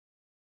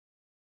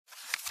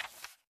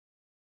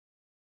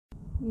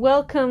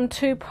Welcome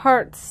to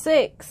part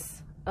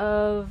 6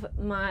 of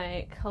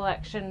my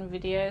collection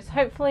videos.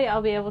 Hopefully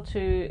I'll be able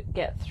to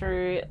get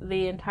through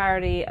the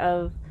entirety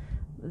of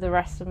the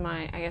rest of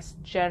my,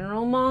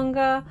 general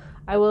manga.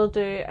 I will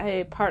do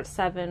a part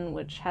 7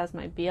 which has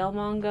my BL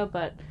manga,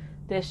 but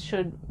this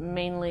should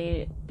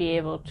mainly be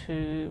able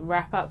to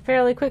wrap up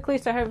fairly quickly,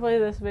 so hopefully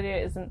this video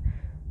isn't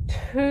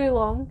too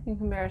long in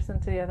comparison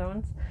to the other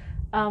ones.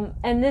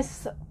 And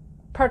this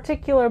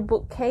particular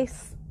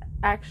bookcase,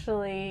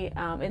 actually,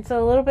 it's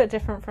a little bit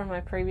different from my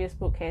previous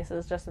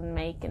bookcases, just in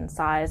make and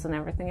size and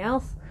everything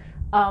else.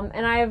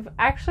 And I've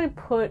actually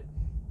put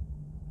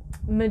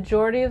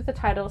majority of the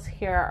titles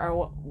here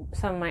are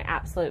some of my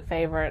absolute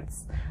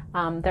favorites.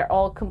 They're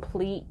all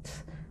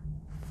complete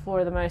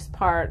for the most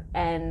part,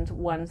 and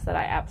ones that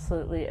I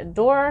absolutely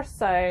adore.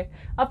 So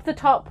up the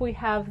top we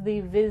have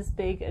the Viz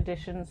Big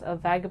editions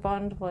of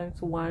Vagabond,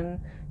 volumes 1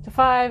 to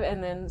 5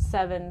 and then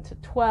 7 to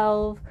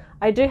 12.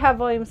 I do have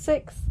volume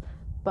 6,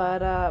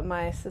 but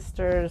my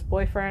sister's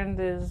boyfriend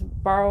is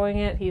borrowing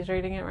it. He's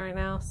reading it right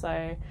now.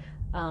 So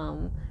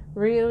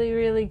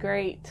really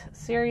great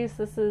series.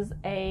 This is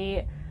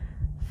a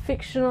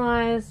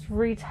fictionalized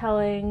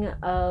retelling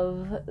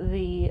of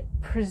the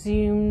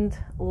presumed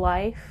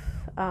life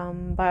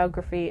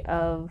biography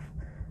of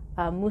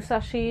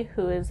Musashi,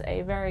 who is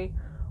a very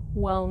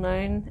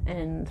well-known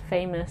and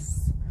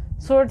famous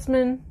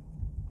swordsman.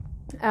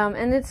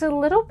 And it's a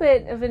little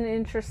bit of an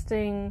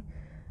interesting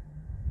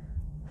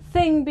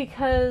thing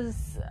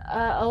because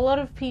a lot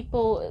of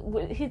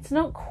people, it's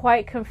not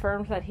quite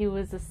confirmed that he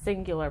was a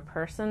singular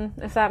person,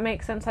 if that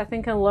makes sense. I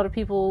think a lot of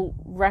people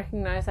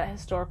recognize that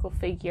historical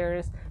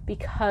figures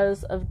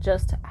because of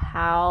just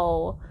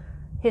how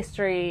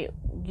history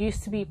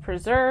used to be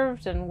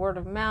preserved and word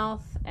of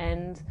mouth,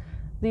 and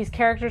these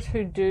characters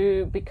who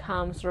do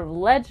become sort of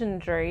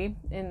legendary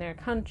in their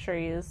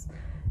countries,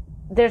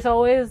 there's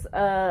always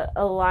a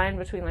line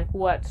between like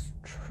what's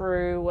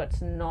true,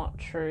 what's not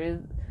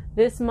true.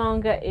 This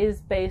manga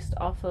is based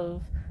off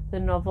of the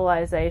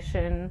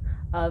novelization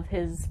of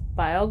his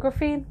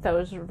biography that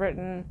was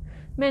written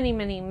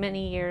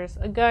many years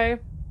ago.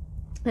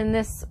 And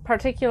this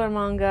particular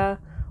manga,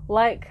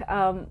 like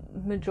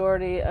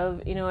majority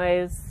of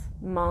Inoue's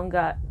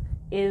manga,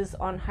 is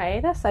on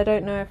hiatus. I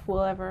don't know if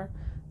we'll ever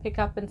pick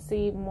up and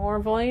see more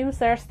volumes.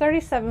 There's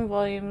 37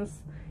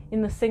 volumes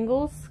in the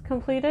singles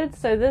completed,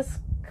 so this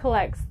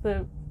collects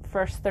the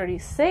first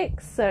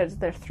 36, so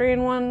they're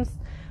 3-in-1s.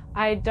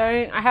 I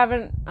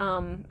haven't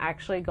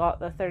actually got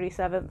the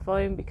 37th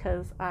volume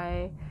because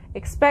I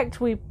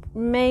expect we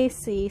may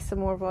see some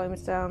more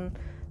volumes down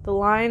the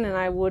line, and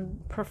I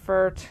would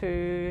prefer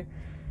to,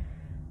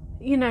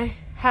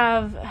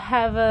 have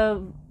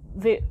a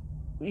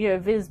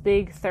Viz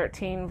Big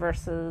 13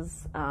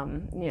 versus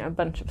a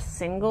bunch of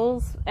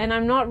singles. And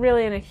I'm not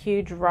really in a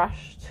huge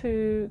rush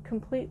to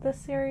complete this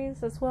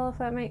series as well, if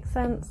that makes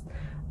sense.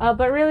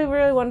 But really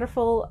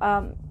wonderful.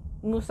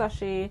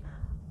 Musashi,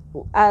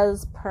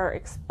 as per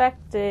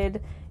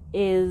expected,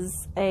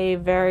 is a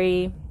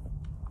very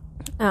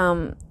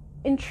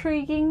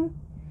intriguing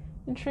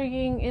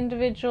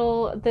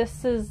individual.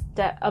 This is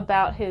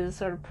about his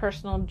sort of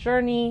personal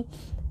journey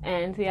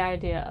and the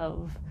idea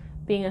of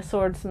being a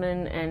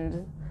swordsman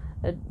and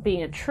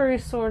being a true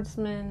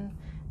swordsman,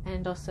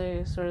 and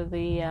also sort of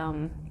the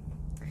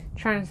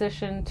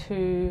transition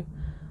to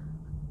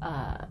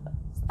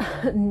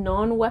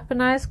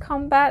non-weaponized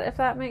combat, if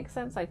that makes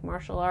sense, like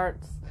martial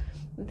arts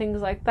and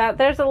things like that.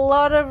 There's a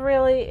lot of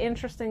really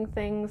interesting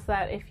things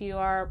that, if you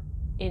are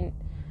in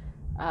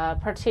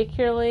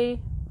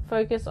particularly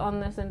focused on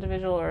this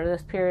individual or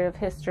this period of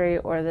history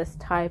or this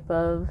type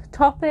of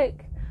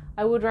topic,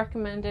 I would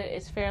recommend it.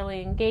 It's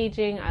fairly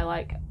engaging. I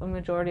like a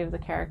majority of the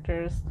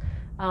characters.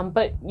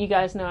 But you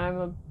guys know I'm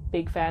a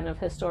big fan of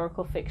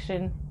historical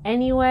fiction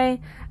anyway.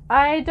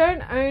 I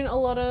don't own a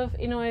lot of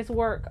Inoue's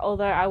work,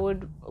 although I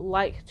would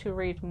like to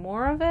read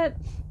more of it.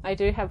 I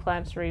do have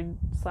plans to read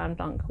Slam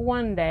Dunk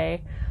one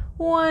day.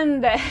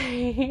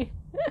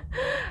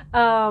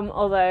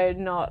 Although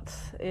not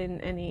in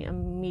any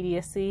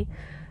immediacy.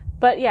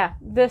 But yeah,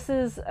 this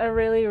is a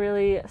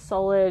really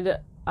solid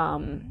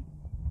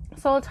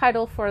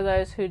title for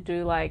those who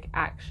do like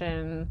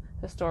action,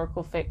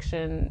 historical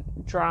fiction,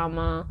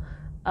 drama.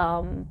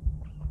 I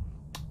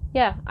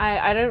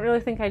don't really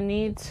think I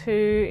need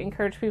to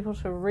encourage people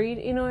to read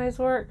Inoue's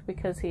work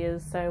because he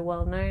is so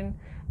well known,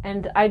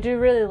 and I do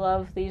really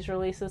love these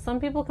releases. Some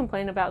people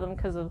complain about them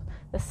because of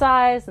the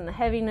size and the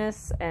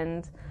heaviness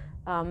and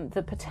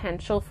the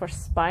potential for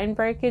spine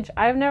breakage.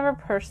 I've never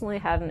personally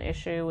had an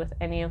issue with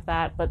any of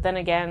that, but then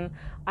again,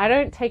 I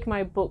don't take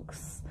my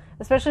books,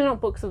 especially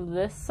not books of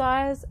this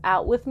size,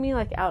 out with me,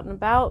 like out and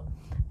about.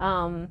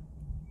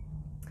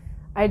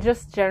 I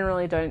just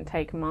generally don't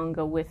take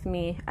manga with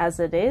me as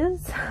it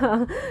is.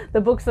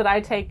 The books that I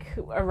take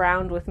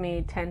around with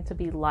me tend to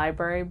be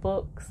library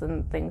books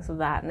and things of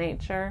that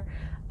nature.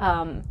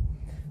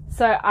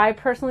 So I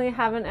personally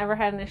haven't ever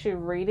had an issue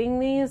reading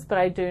these, but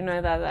I do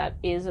know that that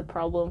is a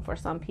problem for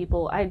some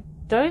people. I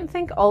don't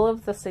think all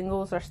of the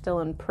singles are still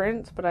in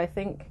print, but I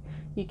think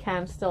you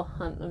can still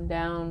hunt them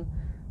down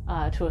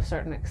to a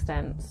certain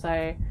extent.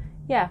 So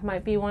yeah,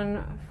 might be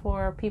one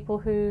for people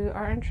who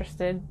are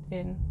interested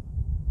in.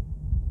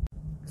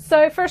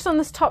 So first on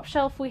this top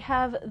shelf we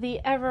have the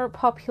ever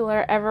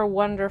popular, ever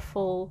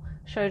wonderful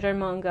shoujo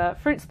manga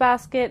Fruits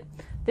Basket.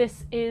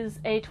 This is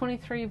a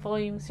 23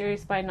 volume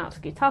series by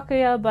Natsuki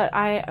Takuya, but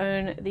I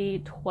own the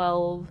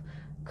 12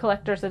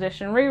 collector's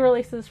edition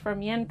re-releases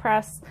from Yen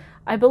Press.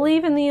 I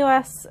believe in the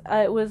US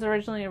it was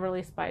originally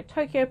released by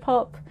Tokyo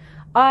Pop.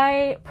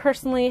 I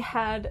personally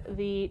had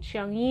the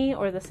Chiangyi,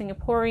 or the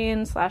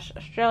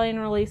Singaporean/Australian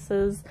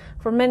releases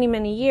for many,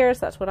 many years.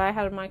 That's what I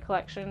had in my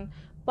collection,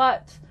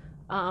 but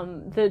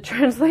the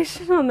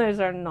translation on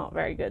those are not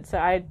very good, so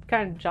I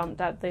kind of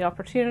jumped at the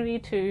opportunity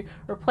to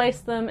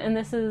replace them, and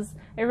this is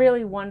a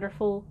really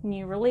wonderful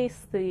new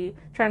release. The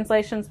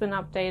translation's been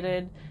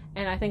updated,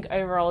 and I think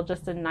overall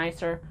just a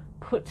nicer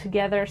put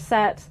together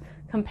set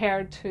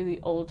compared to the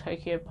old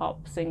Tokyo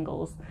Pop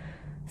singles.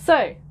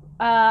 So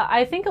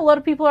I think a lot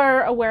of people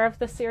are aware of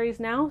this series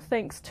now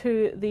thanks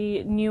to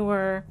the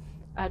newer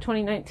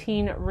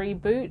 2019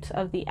 reboot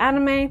of the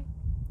anime,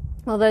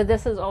 although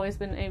this has always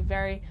been a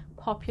very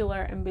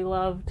popular and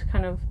beloved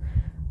kind of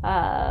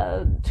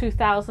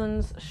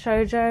 2000s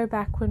shoujo,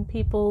 back when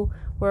people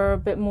were a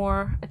bit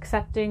more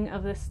accepting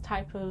of this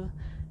type of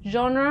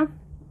genre.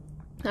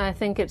 I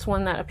think it's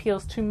one that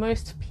appeals to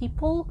most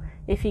people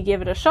if you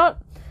give it a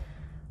shot.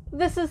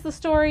 This is the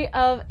story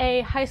of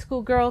a high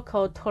school girl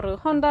called Toru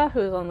Honda,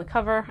 who is on the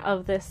cover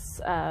of this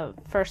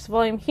first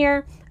volume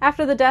here.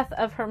 After the death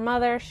of her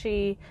mother,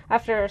 she,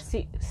 after a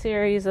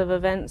series of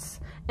events,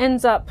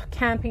 ends up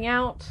camping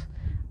out,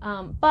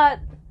 but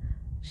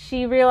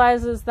she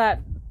realizes that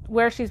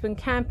where she's been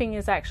camping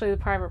is actually the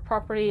private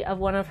property of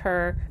one of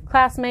her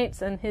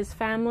classmates and his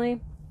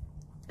family.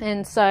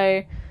 And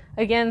so,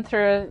 again,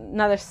 through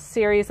another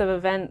series of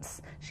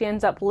events, she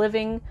ends up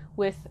living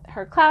with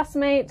her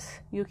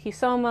classmate, Yuki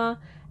Soma,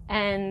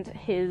 and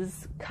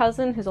his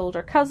cousin, his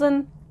older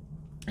cousin.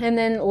 And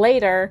then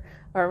later,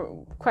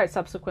 or quite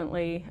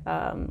subsequently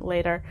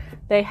later,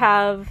 they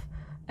have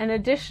an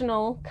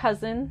additional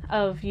cousin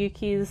of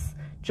Yuki's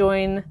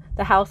join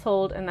the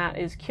household, and that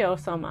is Kyo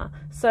Soma.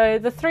 So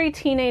the three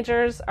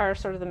teenagers are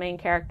sort of the main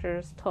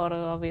characters, Toru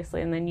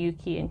obviously, and then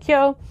Yuki and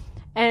Kyo.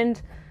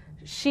 And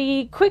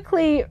she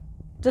quickly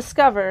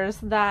discovers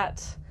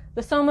that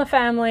the Soma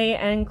family,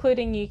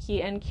 including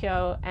Yuki and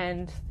Kyo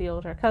and the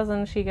older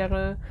cousin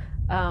Shigeru,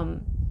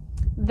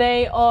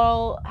 they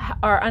all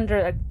are under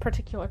a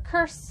particular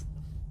curse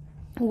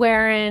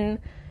wherein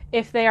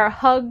if they are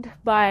hugged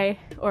by,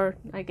 or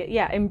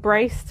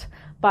embraced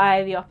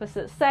by the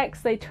opposite sex,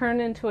 they turn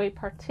into a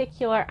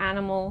particular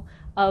animal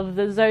of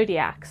the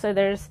zodiac. So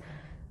there's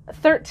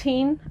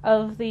 13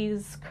 of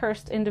these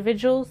cursed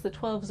individuals, the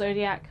 12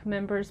 zodiac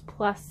members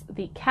plus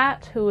the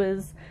cat, who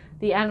is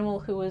the animal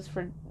who was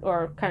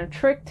kind of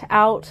tricked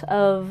out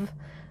of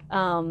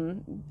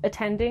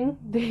attending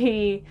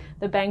the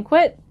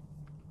banquet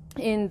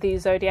in the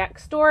zodiac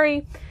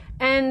story.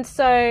 And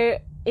so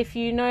if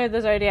you know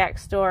the zodiac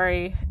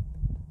story,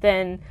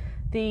 then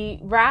the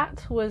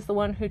rat was the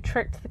one who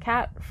tricked the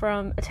cat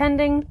from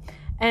attending,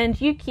 and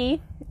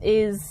Yuki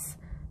is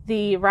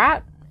the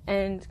rat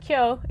and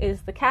Kyo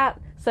is the cat.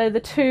 So the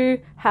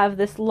two have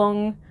this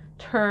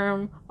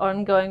long-term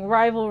ongoing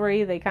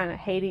rivalry. They kind of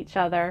hate each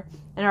other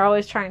and are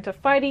always trying to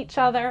fight each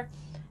other.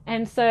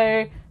 And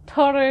so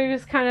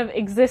Toru's kind of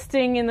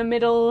existing in the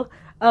middle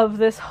of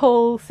this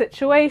whole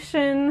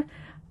situation,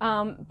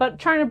 but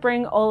trying to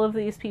bring all of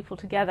these people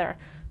together.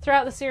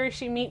 Throughout the series,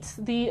 she meets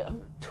the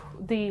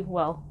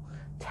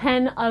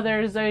 10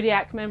 other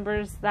zodiac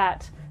members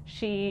that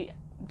she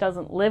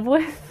doesn't live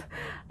with,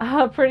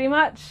 pretty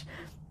much,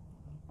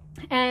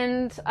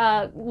 and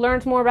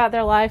learns more about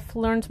their life,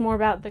 learns more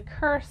about the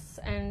curse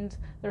and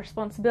the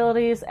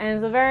responsibilities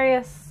and the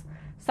various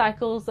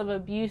cycles of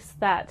abuse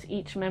that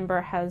each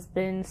member has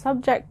been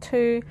subject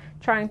to,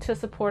 trying to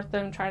support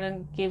them, trying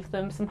to give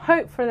them some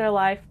hope for their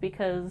life,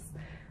 because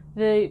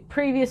the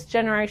previous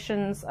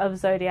generations of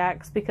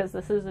zodiacs, because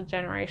this is a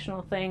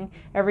generational thing,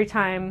 every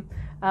time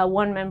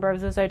one member of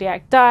the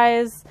zodiac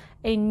dies,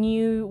 a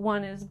new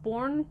one is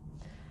born.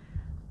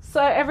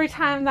 So every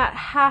time that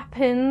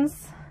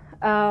happens,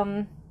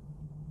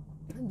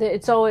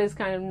 it's always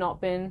kind of not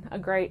been a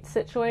great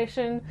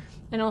situation.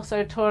 And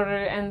also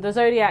Toru and the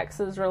zodiac's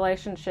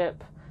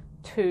relationship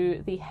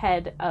to the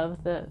head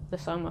of the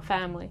Soma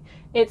family.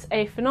 It's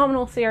a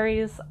phenomenal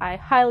series. I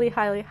highly,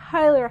 highly,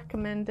 highly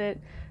recommend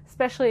it,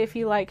 especially if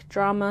you like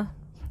drama.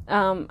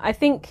 I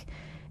think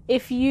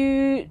if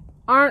you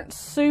aren't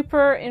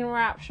super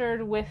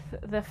enraptured with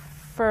the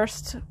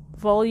first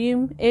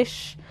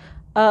volume-ish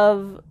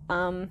of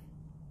the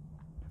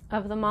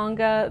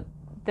manga,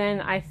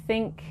 then I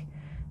think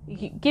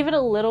you give it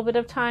a little bit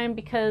of time,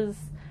 because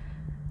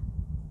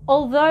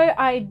although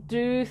I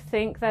do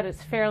think that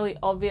it's fairly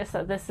obvious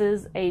that this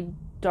is a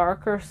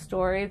darker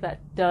story that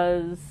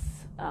does,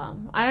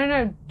 I don't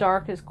know if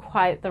dark is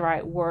quite the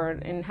right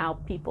word in how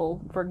people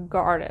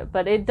regard it,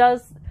 but it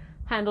does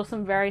handle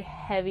some very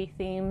heavy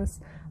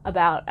themes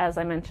about, as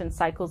I mentioned,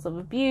 cycles of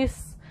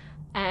abuse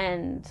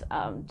and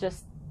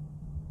just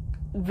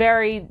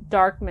very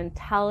dark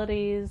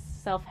mentalities,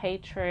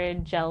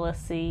 self-hatred,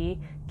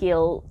 jealousy,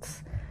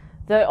 guilt,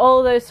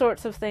 all those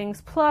sorts of things,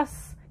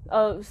 plus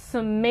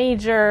some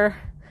major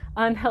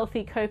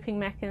unhealthy coping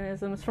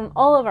mechanisms from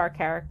all of our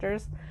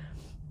characters.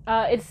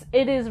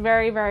 It is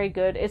very, very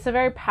good. It's a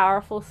very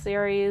powerful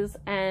series,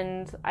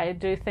 and I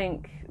do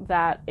think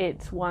that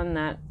it's one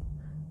that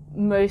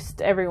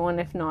most everyone,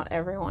 if not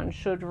everyone,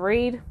 should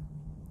read.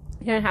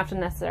 You don't have to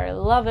necessarily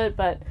love it,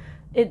 but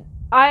in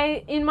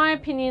my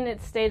opinion,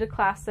 it stayed a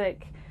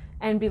classic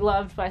and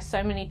beloved by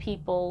so many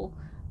people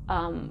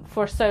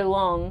for so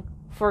long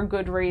for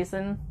good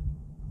reason.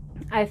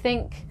 I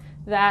think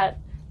that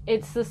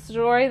it's the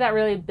story that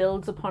really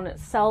builds upon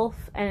itself,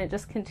 and it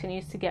just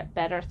continues to get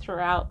better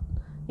throughout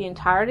the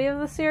entirety of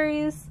the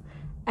series.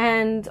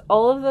 And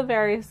all of the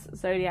various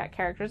Zodiac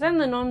characters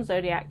and the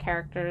non-Zodiac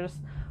characters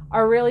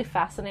are really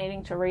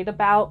fascinating to read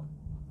about.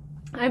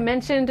 I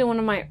mentioned in one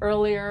of my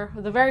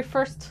the very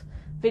first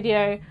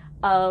video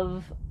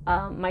of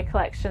my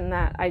collection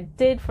that I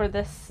did for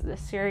this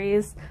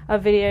series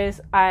of videos,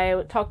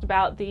 I talked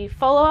about the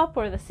follow-up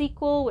or the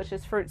sequel, which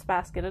is Fruits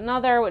Basket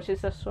Another, which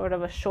is a sort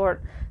of a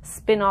short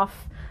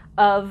spin-off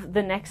of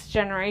the next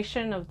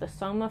generation of the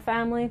Soma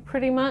family,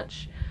 pretty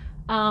much.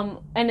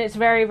 And it's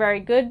very, very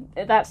good.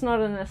 That's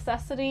not a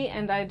necessity,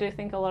 and I do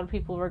think a lot of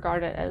people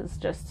regard it as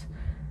just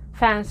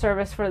fan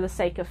service for the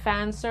sake of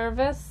fan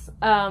service,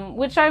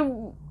 which I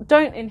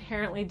don't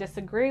inherently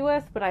disagree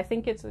with, but I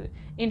think it's an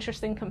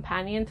interesting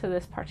companion to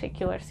this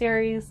particular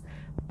series.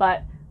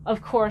 But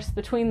of course,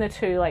 between the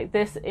two, like,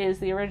 this is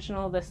the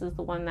original, this is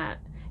the one that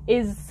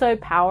is so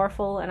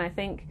powerful, and I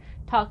think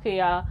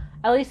Takuya,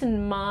 at least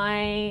in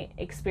my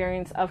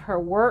experience of her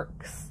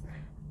works,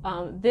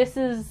 this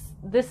is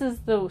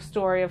the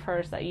story of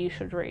hers that you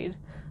should read.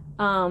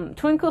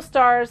 Twinkle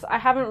Stars, I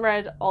haven't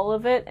read all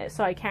of it,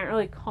 so I can't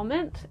really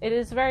comment. It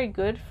is very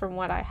good from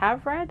what I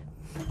have read,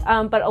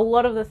 but a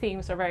lot of the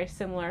themes are very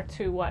similar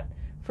to what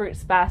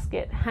Fruits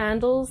Basket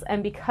handles,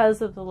 and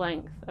because of the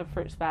length of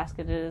Fruits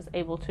Basket, it is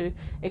able to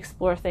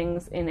explore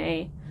things in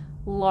a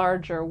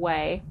larger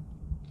way.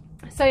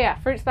 So yeah,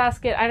 Fruits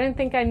Basket, I don't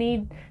think I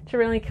need to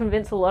really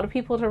convince a lot of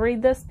people to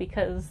read this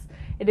because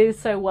it is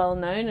so well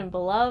known and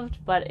beloved,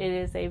 but it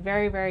is a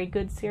very, very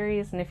good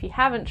series, and if you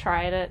haven't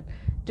tried it,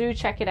 do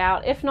check it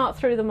out. If not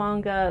through the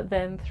manga,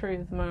 then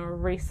through the more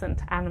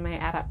recent anime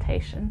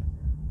adaptation.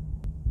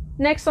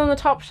 Next on the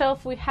top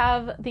shelf, we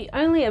have the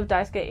only of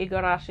Daisuke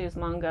Igarashi's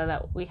manga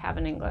that we have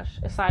in English,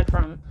 aside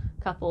from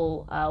a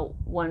couple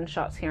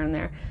one-shots here and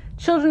there.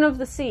 Children of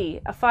the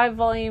Sea, a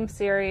 5-volume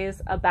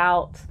series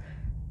about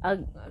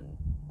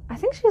I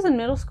think she's a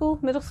middle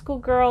school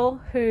girl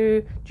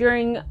who,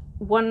 during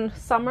one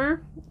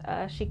summer,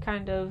 she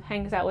kind of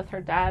hangs out with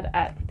her dad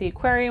at the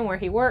aquarium where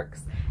he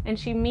works, and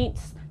she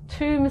meets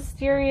 2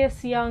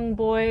 mysterious young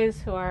boys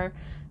who are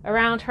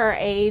around her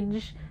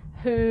age,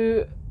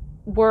 who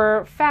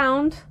were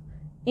found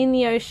in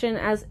the ocean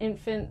as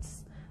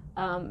infants,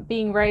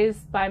 being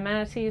raised by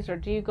manatees or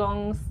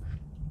dugongs.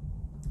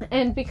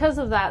 And because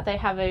of that, they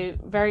have a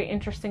very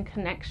interesting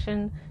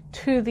connection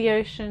to the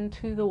ocean,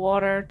 to the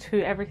water,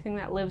 to everything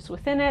that lives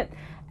within it.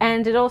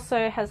 And it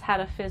also has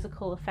had a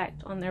physical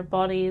effect on their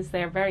bodies.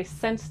 They're very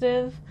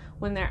sensitive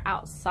when they're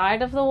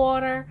outside of the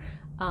water.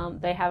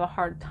 They have a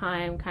hard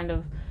time kind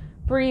of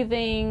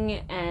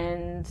breathing,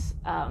 and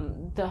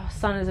the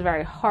sun is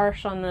very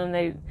harsh on them.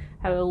 They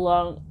have a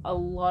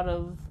lot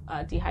of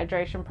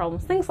dehydration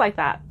problems, things like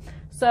that.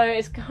 So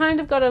it's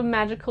kind of got a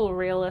magical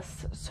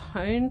realist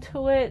tone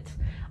to it.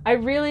 I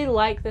really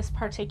like this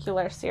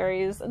particular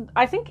series.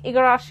 I think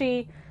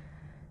Igarashi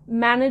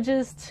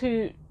manages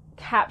to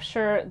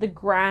capture the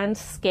grand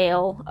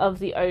scale of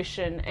the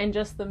ocean and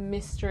just the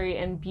mystery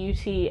and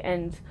beauty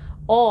and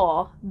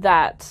awe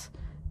that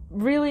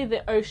really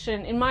the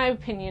ocean, in my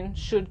opinion,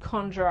 should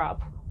conjure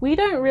up. We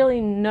don't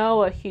really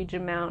know a huge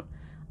amount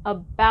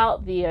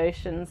about the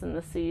oceans and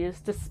the seas,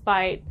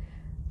 despite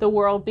the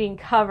world being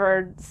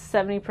covered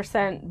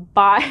 70%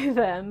 by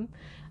them.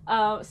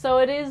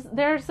 So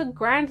there's a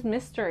grand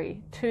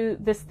mystery to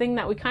this thing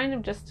that we kind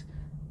of just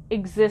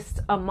exist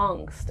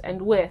amongst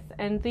and with.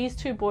 And these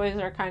 2 boys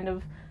are kind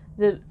of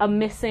a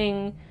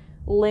missing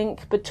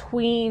link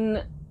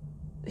between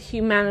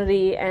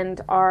humanity and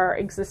our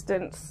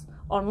existence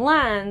on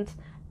land,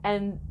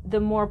 and the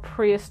more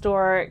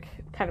prehistoric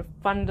kind of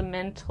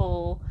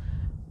fundamental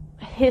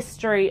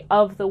history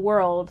of the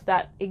world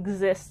that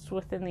exists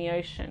within the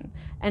ocean,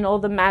 and all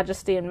the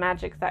majesty and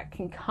magic that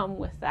can come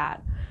with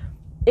that.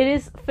 It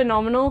is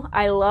phenomenal.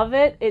 I love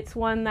it. It's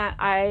one that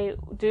I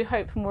do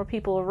hope more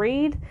people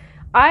read.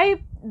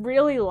 I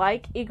really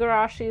like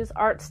Igarashi's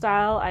art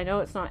style. I know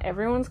it's not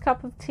everyone's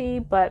cup of tea,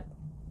 but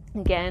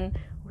again,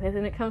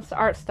 when it comes to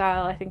art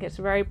style, I think it's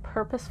very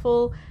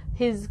purposeful.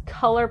 His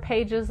color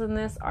pages in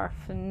this are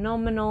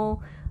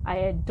phenomenal. I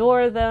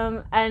adore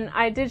them. And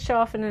I did show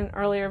off in an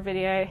earlier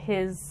video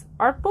his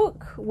art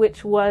book,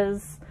 which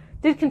was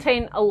did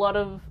contain a lot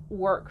of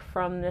work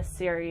from this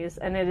series,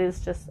 and it is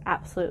just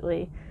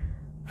absolutely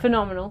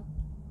phenomenal.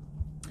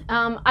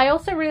 I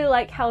also really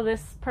like how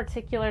this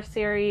particular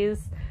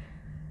series,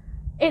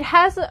 it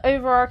has an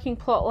overarching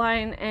plot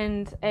line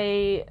and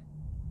a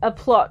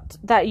plot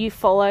that you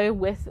follow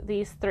with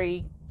these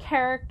three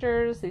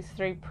characters, these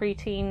three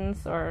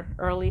preteens or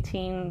early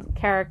teen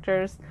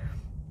characters.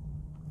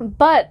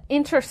 But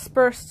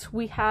interspersed,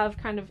 we have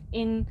kind of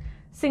in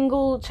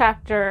single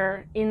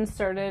chapter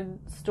inserted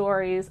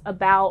stories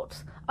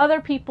about other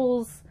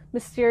people's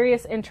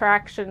mysterious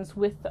interactions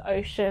with the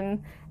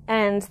ocean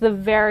and the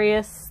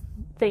various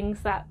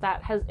things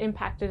that has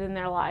impacted in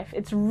their life.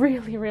 It's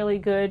really, really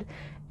good.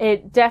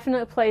 It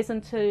definitely plays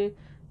into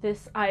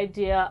this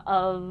idea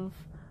of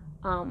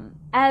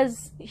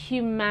as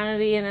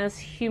humanity and as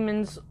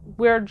humans,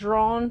 we're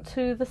drawn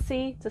to the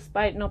sea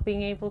despite not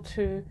being able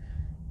to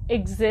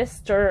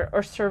exist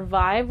or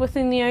survive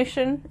within the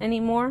ocean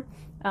anymore.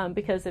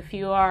 Because if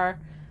you are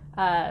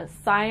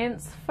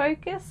science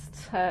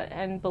focused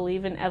and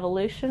believe in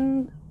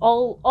evolution,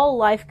 all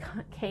life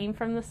came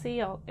from the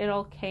sea. It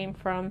all came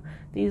from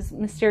these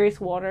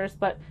mysterious waters.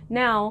 But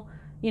now,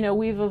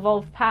 we've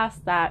evolved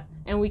past that,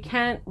 and we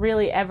can't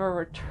really ever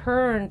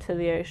return to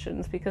the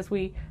oceans because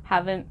we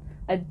haven't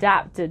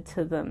adapted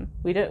to them.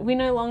 We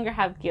no longer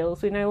have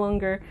gills. We no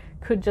longer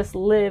could just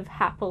live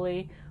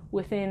happily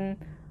within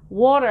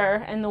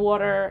water and the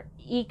water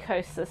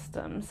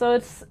ecosystem. So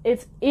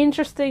it's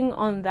interesting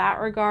on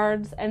that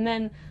regards. And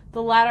then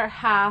the latter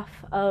half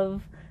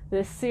of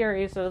this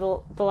series,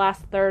 or the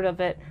last third of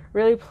it,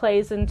 really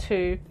plays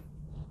into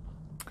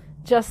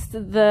just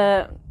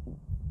the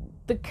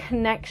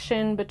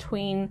connection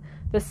between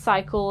the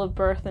cycle of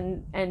birth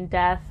and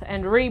death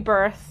and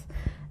rebirth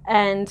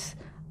and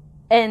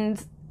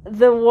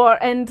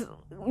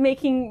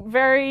making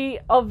very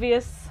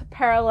obvious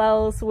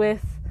parallels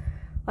with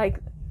like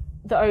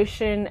the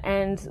ocean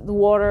and the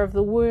water of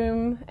the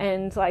womb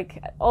and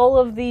like all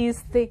of these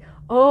things.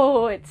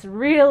 Oh, it's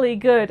really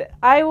good.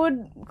 I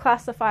would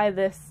classify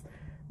this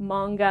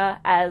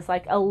manga as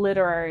like a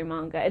literary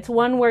manga. It's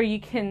one where you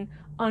can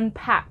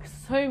unpack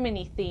so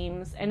many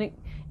themes, and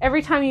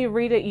every time you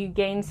read it, you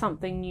gain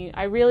something new.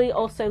 I really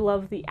also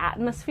love the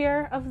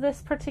atmosphere of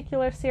this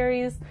particular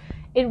series.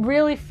 It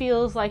really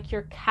feels like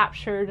you're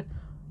captured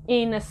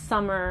in a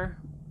summer,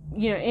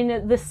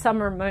 in this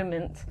summer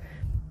moment.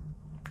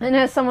 And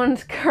as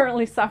someone's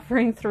currently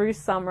suffering through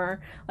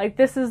summer, like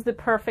this is the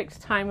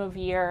perfect time of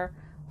year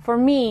for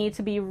me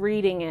to be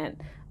reading it,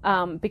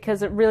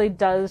 because it really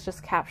does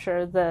just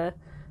capture the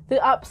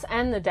ups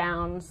and the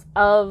downs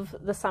of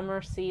the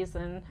summer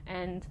season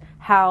and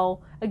how,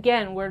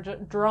 again, we're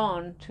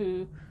drawn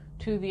to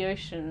the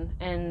ocean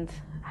and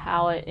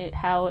how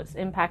it's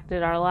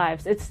impacted our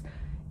lives. It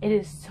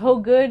is so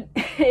good.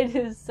 It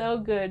is so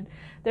good.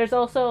 There's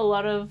also a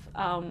lot of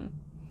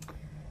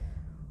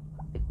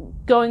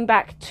going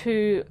back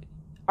to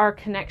our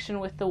connection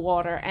with the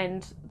water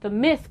and the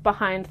myth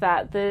behind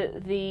that,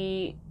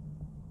 the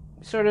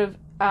sort of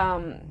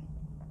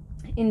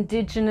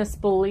indigenous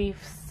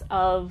beliefs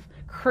of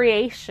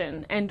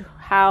creation and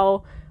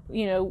how,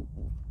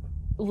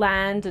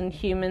 land and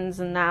humans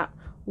and that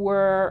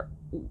were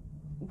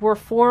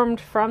formed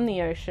from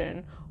the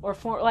ocean, or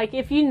like,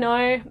 if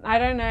I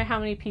don't know how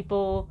many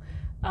people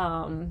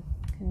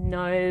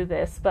know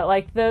this, but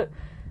like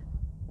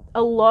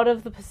a lot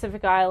of the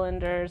Pacific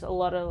Islanders, a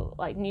lot of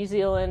like New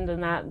Zealand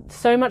and that,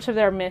 so much of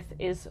their myth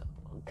is,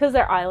 because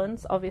they're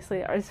islands, obviously,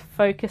 is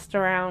focused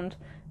around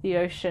the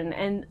ocean,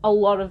 and a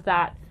lot of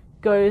that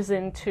goes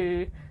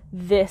into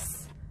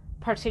this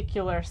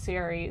particular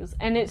series,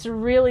 and it's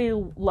really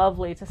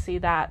lovely to see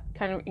that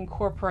kind of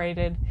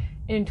incorporated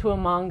into a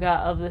manga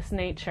of this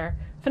nature.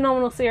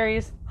 Phenomenal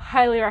series,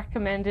 highly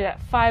recommended.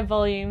 At 5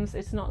 volumes,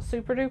 it's not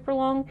super duper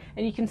long,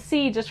 and you can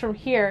see just from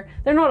here,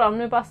 they're not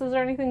omnibuses or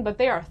anything, but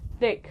they are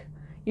thick.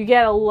 You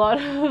get a lot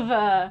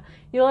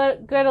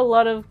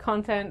of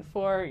content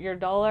for your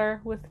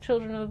dollar with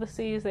Children of the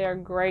Seas. They are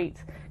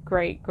great,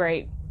 great,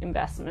 great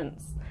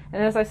investments.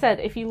 And as I said,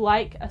 if you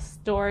like a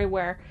story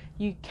where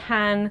you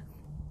can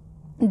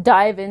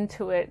dive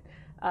into it,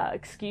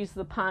 excuse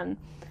the pun,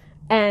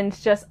 and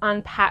just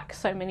unpack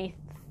so many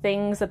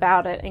things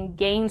about it and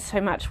gain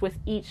so much with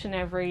each and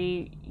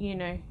every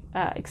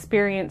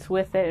experience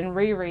with it and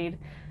reread,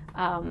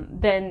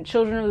 then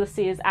Children of the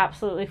Sea is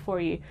absolutely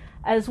for you.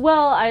 As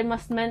well, I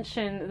must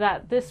mention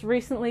that this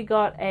recently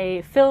got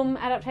a film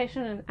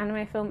adaptation, an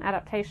anime film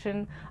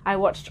adaptation. I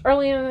watched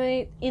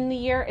earlier in the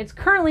year. It's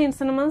currently in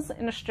cinemas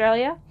in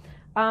Australia.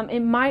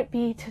 It might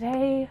be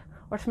today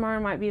or tomorrow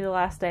might be the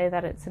last day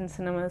that it's in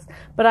cinemas,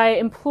 but I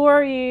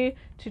implore you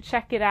to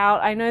check it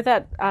out. I know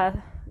that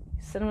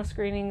cinema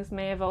screenings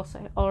may have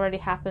also already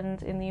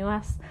happened in the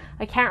US.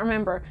 I can't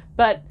remember,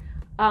 but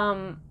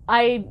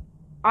I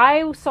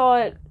saw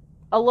it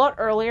a lot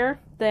earlier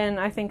than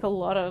I think a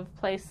lot of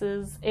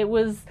places. It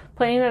was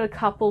playing at a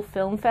couple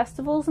film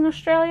festivals in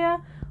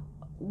Australia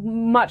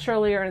much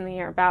earlier in the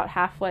year, about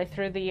halfway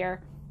through the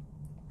year,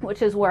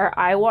 which is where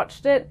I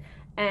watched it.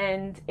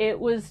 and it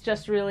was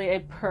just really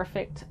a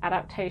perfect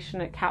adaptation.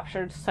 It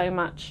captured so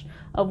much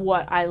of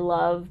what I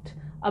loved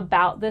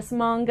about this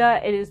manga.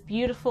 It is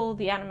beautiful,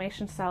 the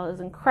animation style is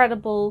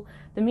incredible,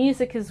 the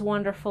music is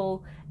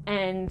wonderful,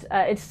 and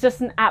it's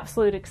just an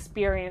absolute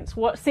experience.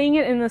 Seeing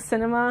it in the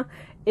cinema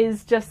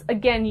is just,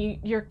 again,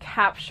 you're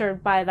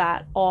captured by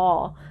that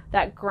awe,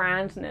 that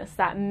grandness,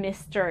 that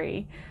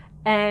mystery.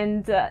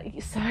 And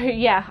so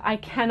yeah, I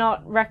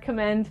cannot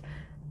recommend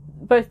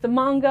both the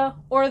manga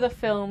or the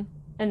film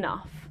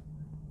enough.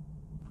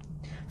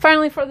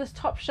 Finally, for this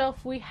top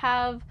shelf, we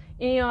have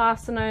Inio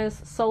Asano's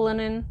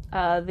Solanin,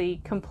 the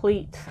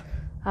complete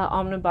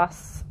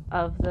omnibus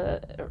of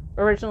the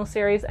original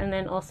series, and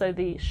then also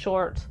the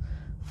short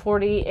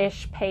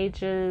 40-ish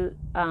pages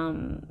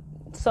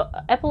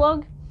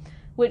epilogue,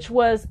 which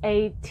was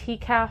a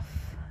TCAF,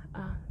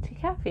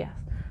 yes,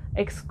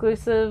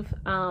 exclusive.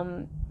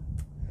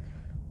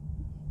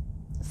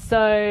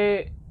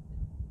 So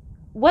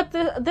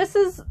this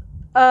is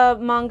a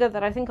manga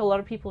that I think a lot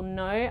of people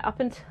know. Up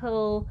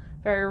until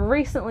very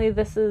recently,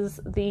 this is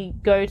the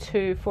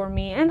go-to for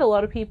me and a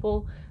lot of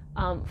people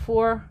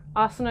for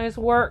Asano's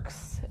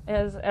works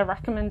as a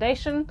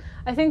recommendation.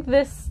 I think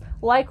this,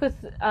 like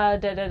with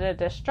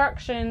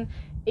Destruction,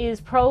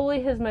 is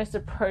probably his most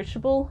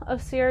approachable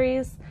of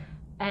series,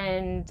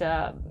 and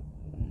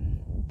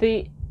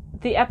the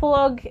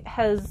epilogue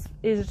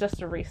is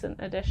just a recent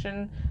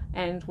addition.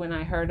 And when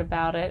I heard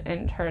about it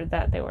and heard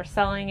that they were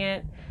selling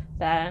it,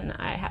 then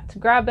I had to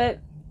grab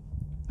it.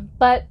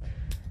 But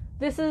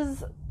this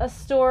is a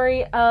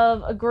story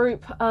of a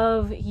group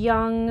of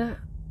young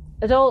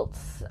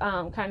adults,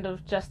 kind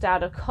of just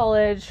out of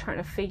college, trying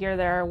to figure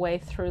their way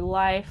through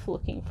life,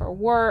 looking for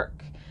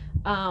work,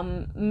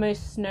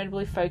 most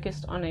notably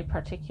focused on a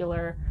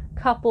particular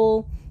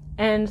couple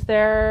and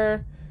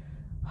their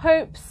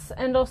hopes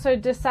and also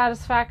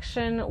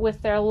dissatisfaction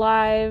with their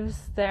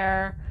lives,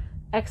 their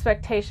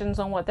expectations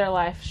on what their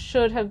life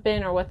should have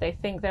been or what they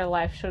think their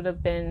life should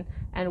have been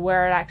and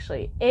where it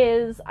actually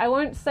is. I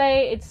won't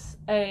say it's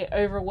a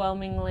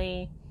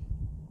overwhelmingly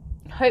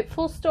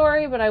hopeful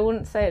story, but I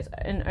wouldn't say it's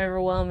an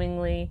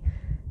overwhelmingly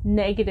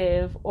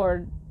negative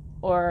or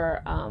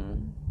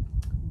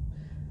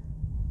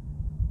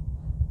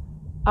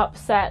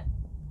upset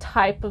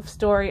type of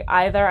story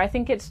either. I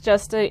think it's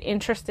just an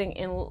interesting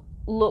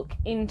look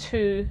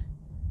into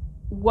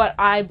what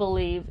I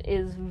believe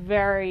is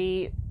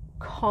very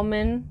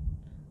common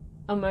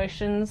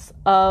emotions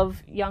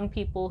of young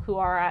people who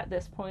are at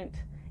this point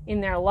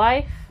in their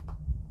life,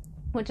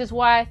 which is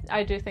why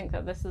I do think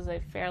that this is a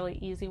fairly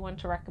easy one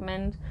to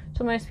recommend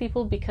to most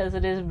people, because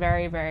it is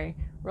very, very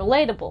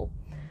relatable.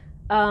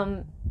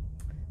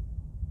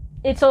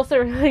 It's also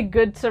really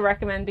good to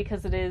recommend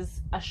because it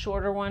is a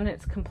shorter one.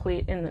 It's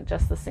complete in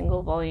just the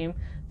single volume.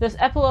 This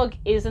epilogue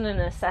isn't a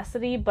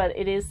necessity, but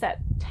it is set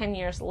 10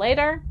 years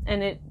later,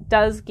 and it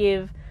does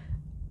give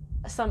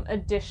some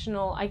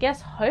additional, I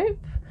guess,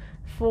 hope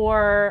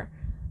for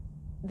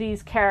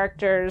these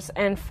characters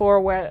and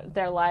for where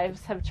their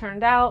lives have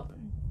turned out.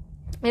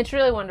 It's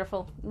really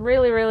wonderful.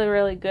 Really, really,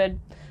 really good.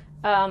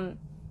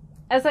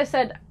 As I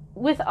said,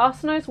 with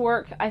Asano's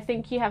work, I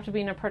think you have to be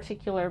in a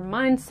particular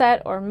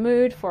mindset or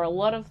mood for a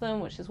lot of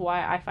them, which is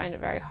why I find it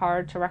very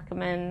hard to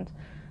recommend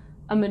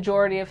a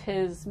majority of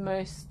his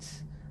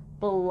most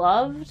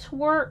beloved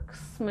works,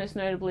 most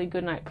notably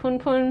Goodnight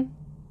Punpun.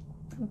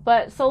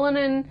 But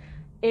Solanin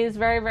is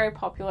very, very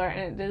popular,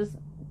 and it is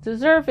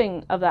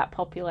deserving of that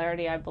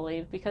popularity, I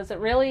believe, because it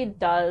really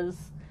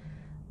does,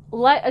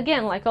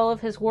 like all of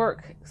his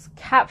work,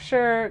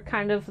 capture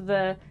kind of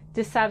the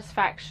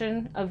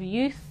dissatisfaction of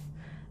youth,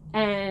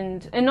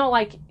 and not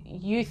like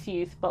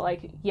youth, but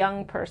like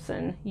young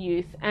person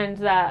youth, and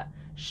that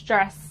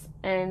stress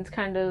and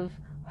kind of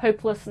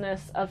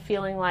hopelessness of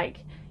feeling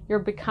like you're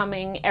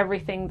becoming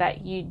everything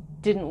that you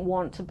didn't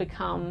want to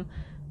become,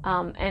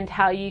 and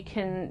how you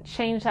can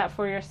change that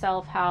for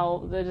yourself,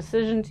 how the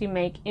decisions you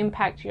make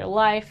impact your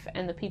life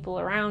and the people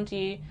around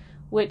you,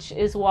 which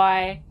is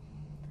why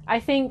I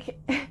think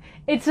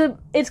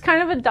it's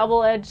kind of a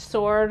double-edged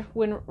sword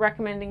when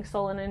recommending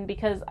Solanin,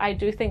 because I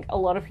do think a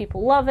lot of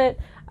people love it,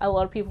 a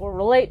lot of people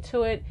relate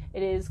to it,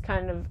 it is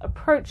kind of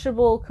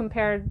approachable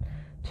compared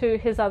to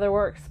his other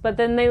works, but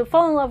then they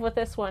fall in love with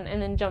this one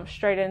and then jump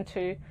straight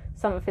into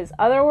some of his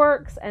other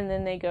works, and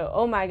then they go,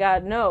 oh my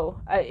god, no,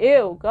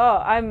 ew,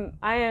 god,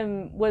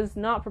 was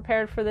not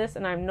prepared for this,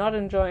 and I'm not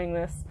enjoying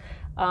this.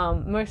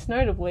 Most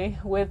notably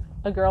with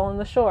A Girl on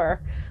the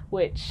Shore,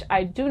 which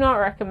I do not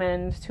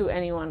recommend to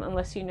anyone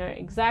unless you know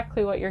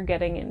exactly what you're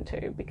getting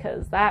into,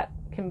 because that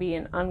can be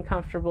an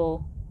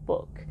uncomfortable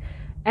book.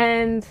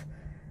 And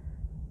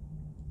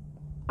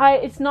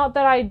it's not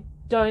that I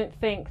don't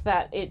think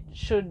that it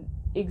should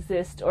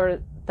exist or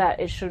that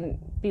it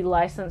shouldn't be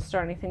licensed or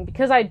anything,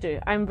 because I do.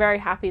 I'm very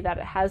happy that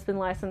it has been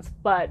licensed,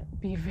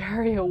 but be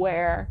very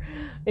aware,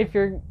 if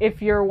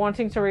you're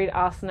wanting to read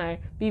Asano,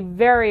 be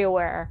very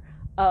aware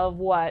of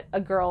what A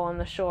Girl on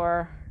the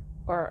Shore,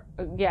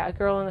 A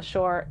Girl on the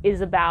Shore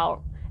is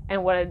about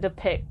and what it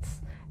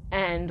depicts,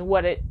 and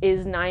what it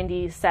is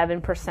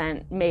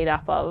 97% made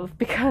up of,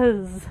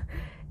 because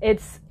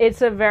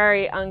it's a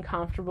very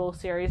uncomfortable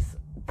series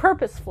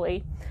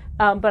purposefully,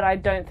 but I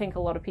don't think a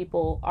lot of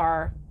people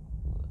are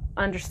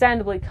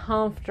understandably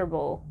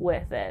comfortable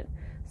with it.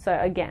 So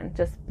again,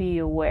 just be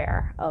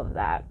aware of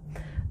that.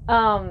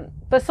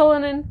 But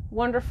Solonen,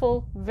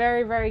 wonderful,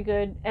 very, very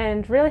good,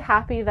 and really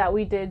happy that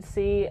we did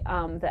see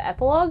the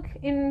epilogue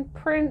in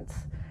print.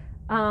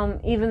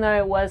 Even though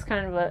it was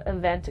kind of an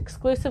event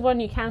exclusive one,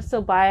 you can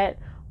still buy it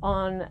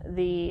on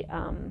the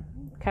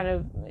kind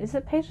of, is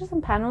it Pages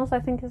and Panels, I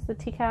think is the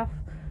TCAF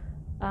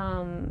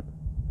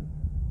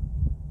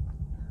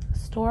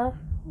store,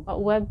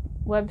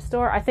 web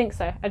store, I think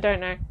so, I don't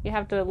know, you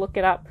have to look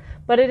it up,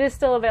 but it is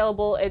still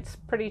available. It's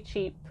pretty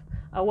cheap,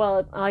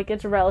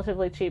 it's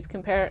relatively cheap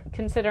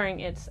considering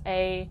it's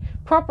a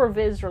proper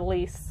Viz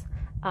release,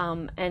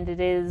 and it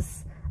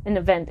is an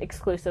event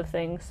exclusive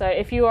thing. So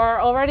if you are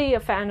already a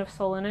fan of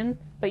Solonen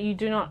but you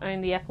do not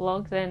own the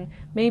epilogue, then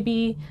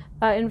maybe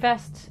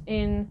invest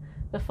in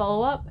the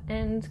follow-up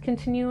and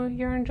continue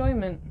your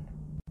enjoyment.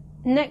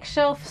 Next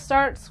shelf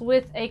starts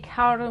with a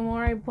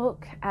Kaoru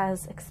book,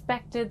 as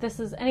expected. This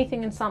is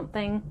Anything and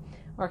Something,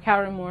 or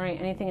Kaoru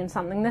Anything and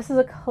Something. This is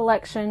a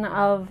collection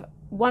of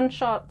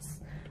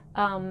one-shots,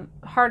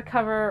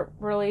 hardcover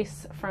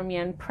release from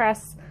Yen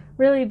Press.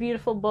 Really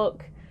beautiful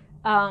book.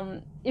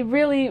 It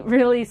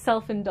really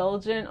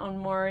self-indulgent on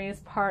Mori's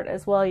part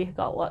as well. You've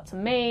got lots of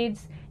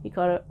maids, you've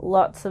got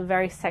lots of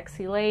very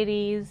sexy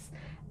ladies,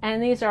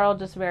 and these are all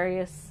just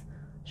various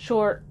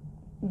short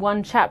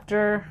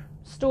one-chapter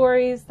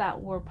stories that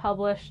were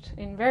published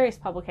in various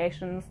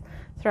publications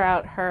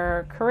throughout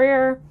her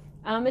career.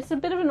 It's a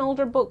bit of an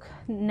older book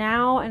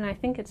now, and I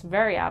think it's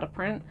very out of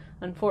print,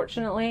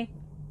 unfortunately,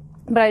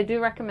 but I do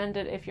recommend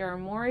it if you're a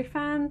Mori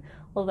fan,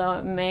 although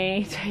it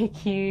may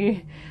take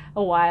you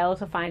a while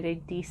to find a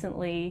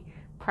decently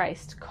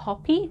priced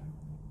copy.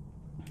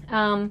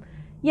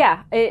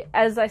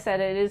 As I said,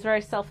 it is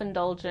very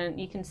self-indulgent.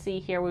 You can see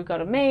here we've got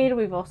a maid,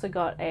 we've also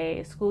got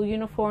a school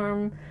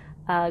uniform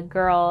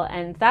girl,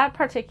 and that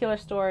particular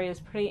story is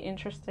pretty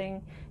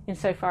interesting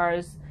insofar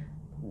as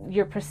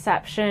your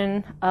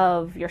perception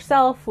of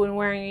yourself when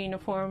wearing a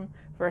uniform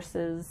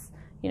versus,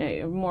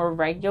 more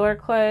regular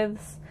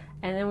clothes.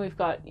 And then we've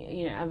got,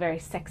 a very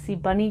sexy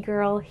bunny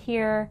girl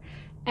here.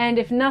 And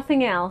if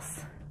nothing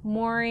else,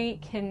 Mori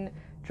can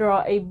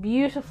draw a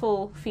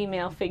beautiful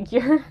female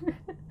figure.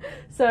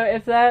 So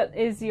if that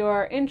is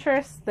your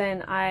interest,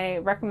 then I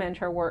recommend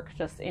her work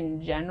just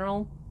in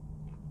general.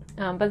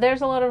 But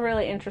there's a lot of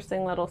really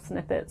interesting little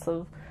snippets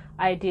of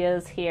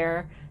ideas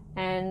here.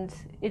 And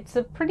it's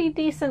a pretty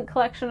decent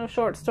collection of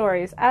short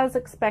stories, as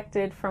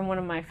expected from one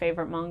of my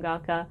favorite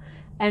mangaka.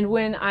 And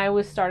when I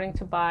was starting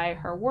to buy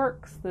her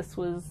works, this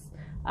was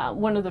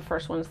one of the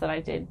first ones that I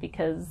did,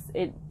 because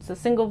it's a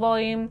single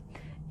volume.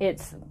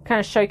 It's kind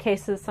of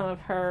showcases some of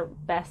her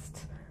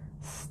best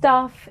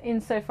stuff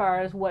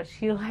insofar as what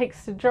she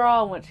likes to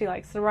draw and what she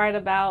likes to write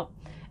about.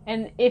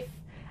 And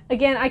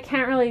again, I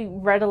can't really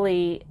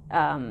readily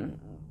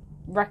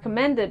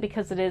recommend it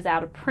because it is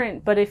out of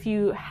print, but if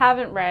you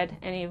haven't read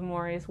any of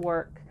Mori's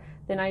work,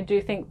 then I do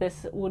think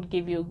this would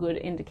give you a good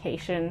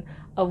indication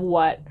of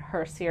what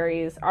her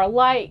series are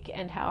like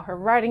and how her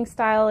writing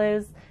style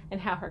is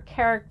and how her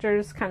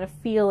characters kind of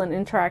feel and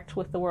interact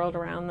with the world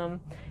around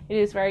them. It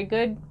is very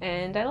good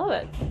and I love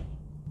it.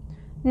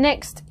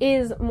 Next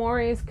is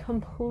Mori's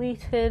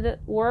completed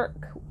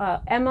work,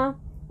 Emma,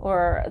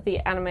 or the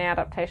anime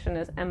adaptation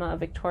is Emma, a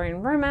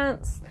Victorian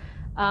Romance.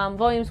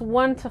 Volumes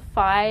 1 to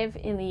 5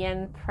 in the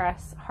Yen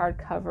Press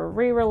hardcover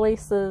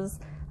re-releases,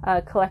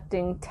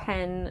 collecting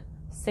 10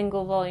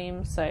 single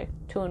volumes, so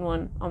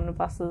 2-in-1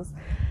 omnibuses.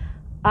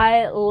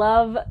 I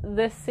love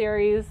this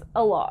series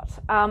a lot.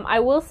 I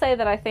will say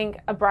that I think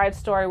A Bride's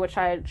Story, which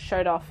I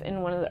showed off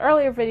in one of the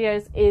earlier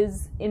videos,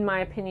 is, in my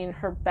opinion,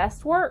 her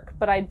best work,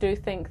 but I do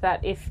think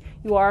that if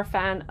you are a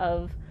fan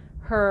of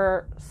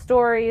her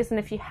stories, and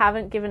if you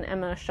haven't given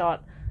Emma a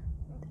shot,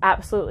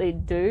 absolutely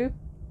do.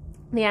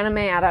 The anime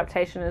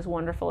adaptation is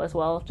wonderful as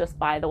well, just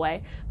by the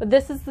way. But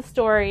this is the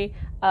story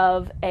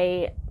of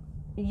a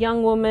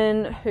young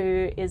woman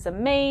who is a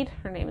maid.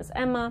 Her name is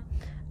Emma,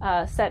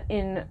 set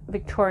in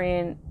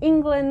Victorian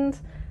England,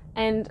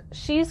 and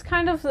she's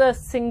kind of the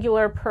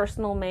singular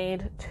personal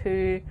maid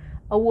to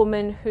a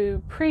woman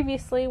who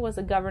previously was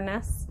a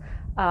governess,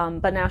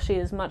 but now she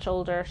is much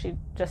older. She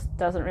just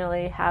doesn't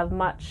really have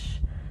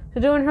much to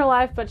do in her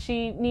life, but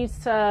she needs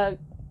to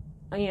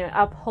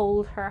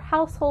uphold her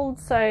household,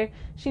 so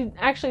she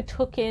actually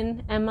took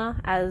in Emma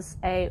as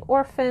a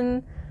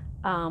orphan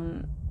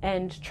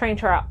and trained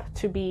her up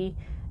to be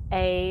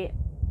a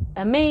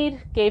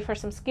maid, gave her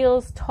some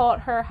skills, taught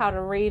her how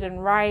to read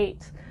and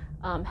write,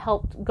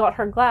 got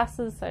her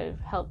glasses, so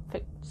helped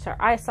fix her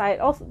eyesight,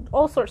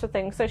 all sorts of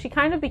things. So she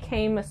kind of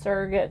became a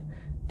surrogate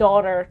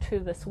daughter to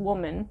this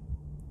woman.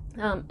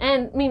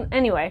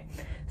 Anyway,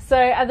 so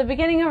at the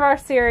beginning of our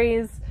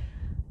series,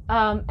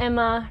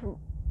 Emma,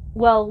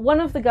 one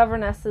of the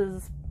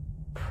governess's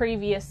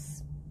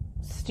previous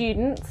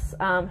students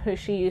who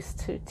she used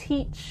to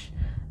teach,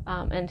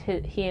 and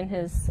he and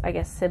his, I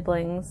guess,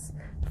 siblings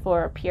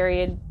for a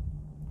period,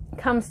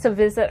 comes to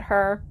visit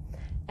her.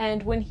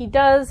 And when he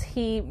does,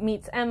 he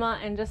meets Emma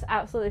and just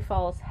absolutely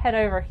falls head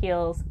over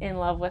heels in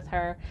love with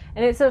her.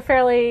 And it's a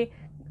fairly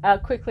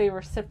quickly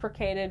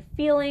reciprocated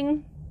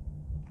feeling.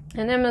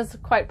 And Emma's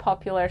quite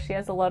popular. She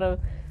has a lot of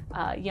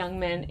young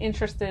men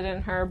interested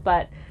in her.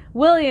 But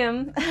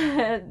William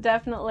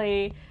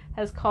definitely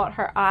has caught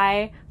her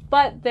eye.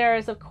 But there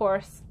is, of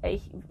course,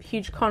 a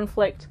huge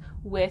conflict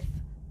with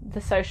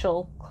the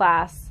social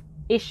class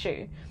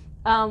issue.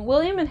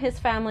 William and his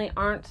family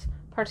aren't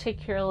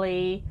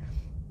particularly...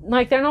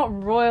 like, they're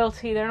not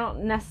royalty, they're not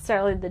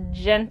necessarily the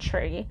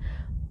gentry,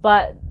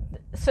 but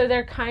so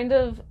they're kind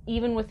of,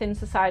 even within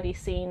society,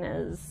 seen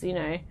as, you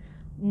know,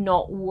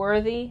 not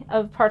worthy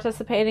of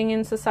participating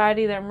in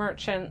society. They're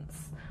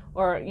merchants,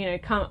 or, you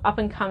know, up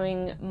and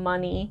coming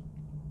money,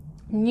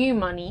 new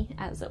money,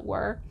 as it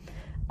were.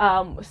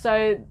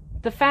 So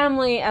the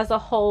family as a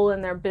whole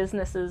and their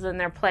businesses and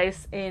their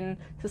place in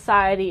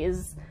society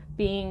is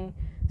being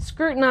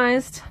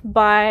scrutinized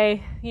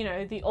by, you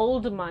know, the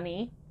old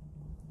money.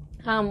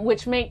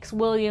 Which makes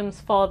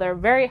William's father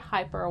very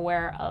hyper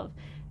aware of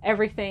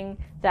everything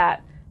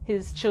that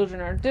his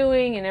children are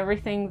doing and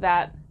everything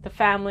that the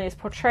family is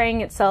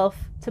portraying itself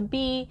to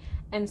be,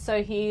 and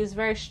so he's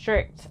very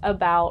strict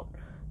about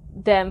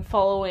them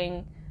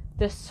following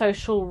the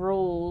social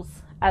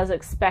rules as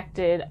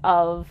expected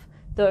of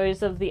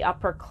those of the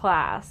upper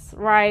class,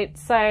 right?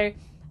 So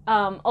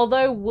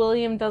although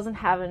William doesn't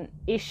have an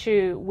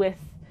issue with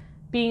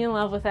being in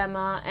love with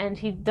Emma, and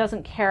he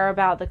doesn't care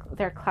about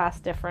their class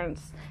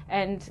difference,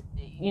 and,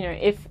 you know,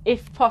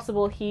 if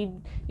possible, he'd,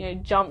 you know,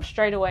 jump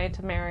straight away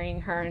into marrying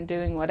her and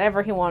doing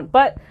whatever he wants.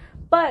 But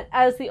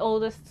as the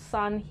oldest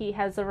son, he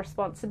has a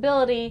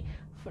responsibility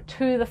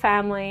to the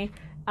family,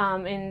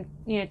 in,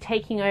 you know,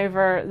 taking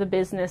over the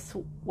business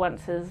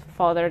once his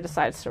father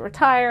decides to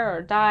retire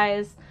or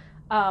dies.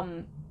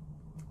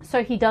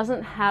 So he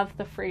doesn't have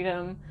the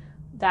freedom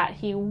that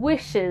he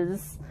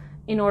wishes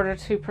in order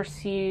to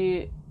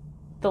pursue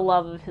the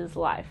love of his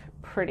life,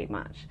 pretty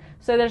much.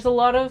 So there's a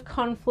lot of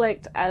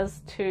conflict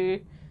as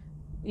to,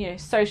 you know,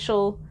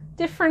 social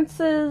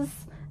differences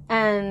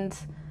and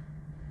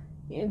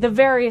the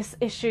various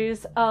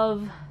issues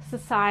of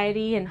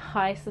society and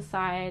high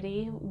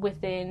society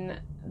within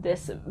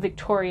this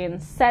Victorian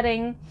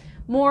setting.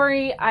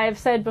 Maury, I've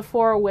said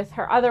before, with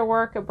her other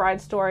work, A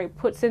Bride's Story,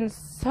 puts in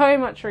so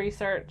much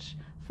research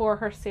for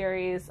her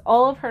series.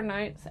 All of her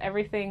notes,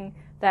 everything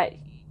that,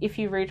 if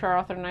you read her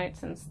author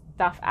notes and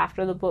stuff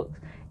after the book,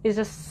 is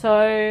just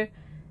so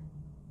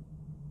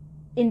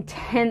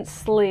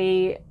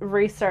intensely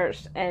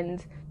researched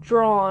and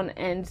drawn,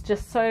 and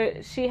just so,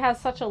 she has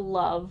such a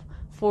love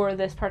for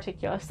this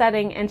particular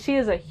setting, and she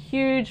is a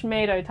huge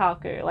maid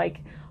otaku. Like,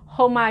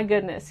 oh my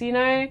goodness, you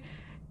know,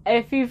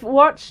 if you've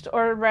watched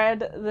or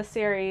read the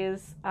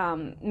series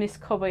Miss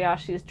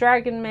Kobayashi's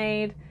Dragon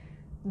Maid,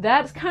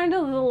 that's kind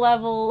of the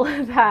level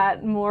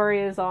that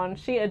Mori is on.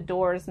 She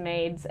adores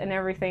maids and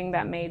everything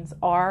that maids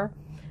are.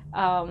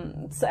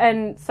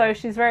 And so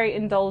she's very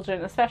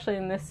indulgent, especially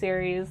in this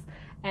series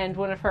and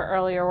one of her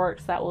earlier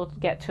works that we'll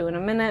get to in a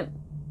minute,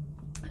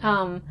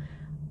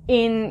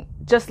 in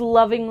just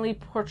lovingly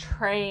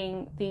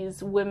portraying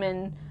these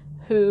women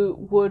who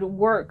would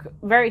work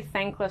very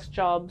thankless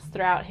jobs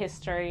throughout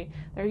history.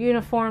 Their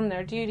uniform,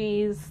 their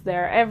duties,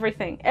 their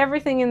everything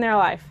in their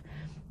life.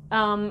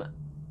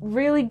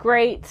 Really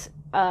great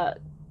kind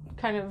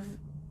of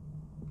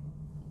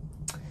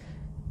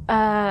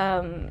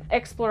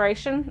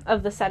exploration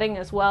of the setting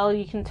as well.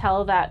 You can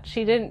tell that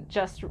she didn't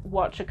just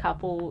watch a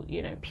couple,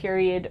 you know,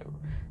 period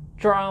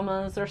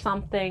dramas or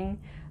something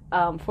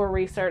for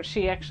research.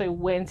 She actually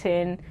went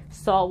in,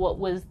 saw what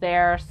was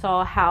there,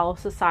 saw how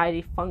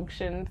society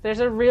functioned. There's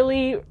a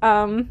really,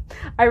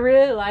 I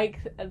really like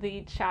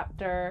the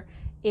chapter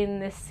in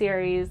this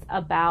series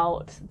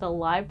about the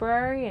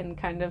library and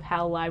kind of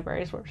how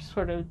libraries were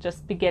sort of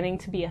just beginning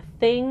to be a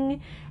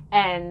thing,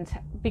 and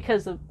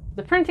because of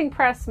the printing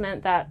press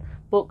meant that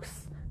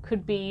books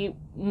could be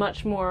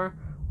much more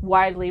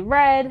widely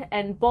read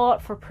and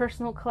bought for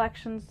personal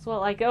collections as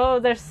well. Like, oh,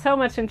 there's so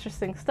much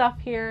interesting stuff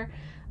here.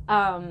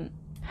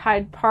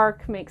 Hyde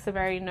Park makes a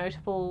very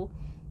notable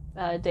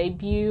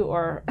debut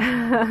or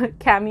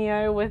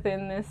cameo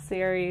within this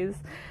series,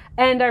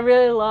 and I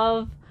really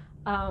love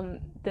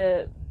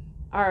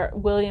our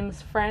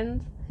William's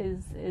friend,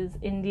 his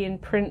Indian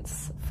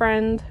prince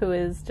friend, who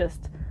is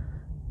just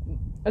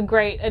a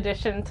great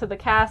addition to the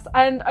cast.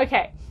 And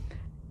okay,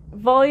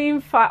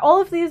 volume 5,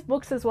 all of these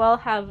books as well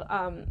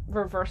have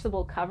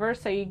reversible covers,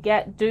 so you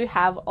do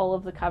have all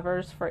of the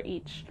covers for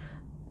each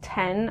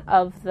 10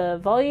 of the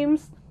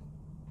volumes.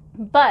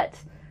 But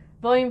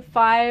volume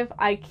 5,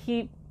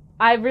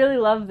 I really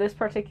love this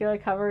particular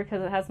cover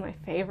because it has my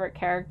favorite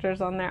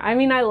characters on there. I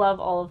mean, I love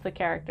all of the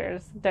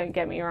characters, don't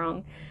get me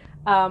wrong.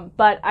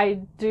 But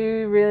I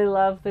do really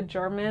love the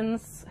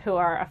Germans, who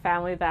are a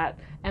family that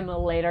Emma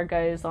later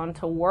goes on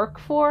to work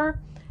for.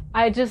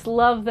 I just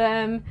love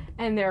them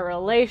and their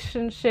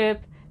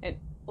relationship, and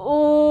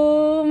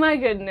oh my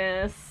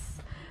goodness,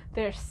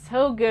 they're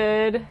so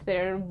good.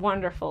 They're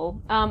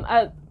wonderful.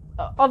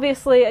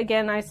 Obviously,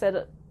 again, I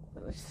said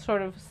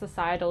sort of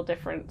societal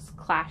difference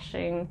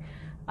clashing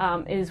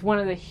is one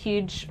of the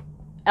huge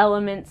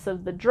elements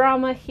of the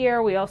drama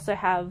here. We also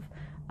have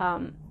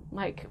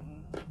like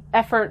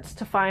efforts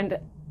to find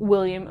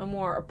William a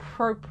more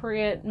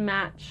appropriate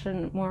match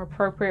and more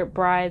appropriate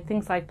bride,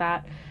 things like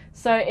that.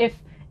 So if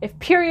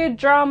period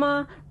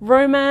drama,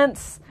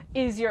 romance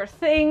is your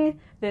thing,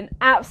 then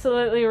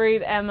absolutely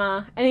read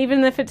Emma. And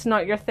even if it's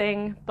not your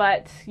thing,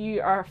 but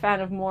you are a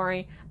fan of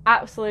Maury,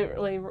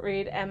 absolutely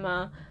read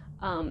Emma.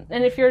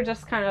 And if you're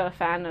just kind of a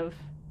fan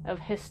of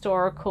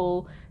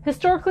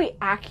historically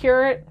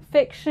accurate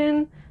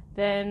fiction,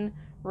 then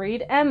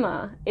read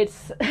Emma.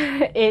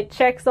 It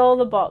checks all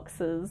the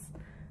boxes.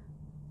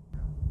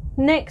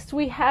 Next,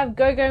 we have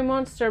Go-Go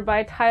Monster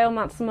by Taiyo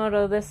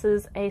Matsumoto. This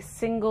is a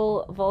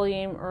single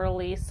volume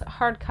release,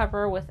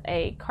 hardcover with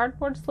a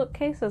cardboard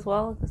slipcase as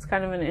well. It's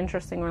kind of an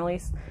interesting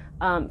release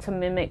to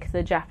mimic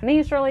the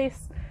Japanese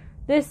release.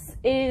 This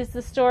is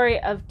the story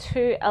of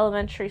two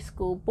elementary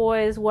school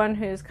boys, one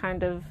who's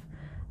kind of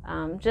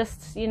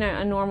just, you know,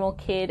 a normal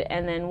kid,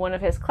 and then one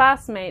of his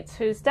classmates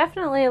who's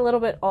definitely a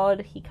little bit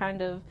odd. He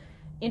kind of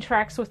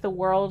interacts with the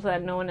world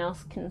that no one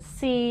else can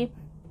see.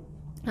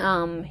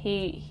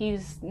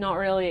 He's not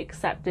really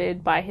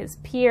accepted by his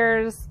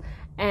peers,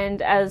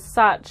 and as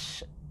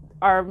such,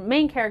 our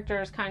main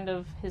character is kind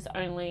of his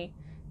only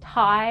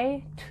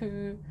tie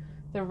to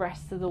the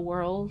rest of the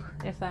world,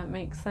 if that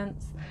makes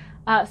sense.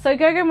 So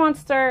Go-Go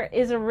Monster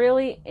is a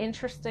really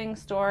interesting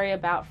story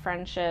about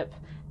friendship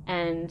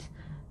and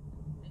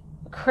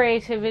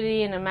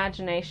creativity and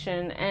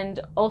imagination, and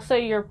also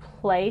your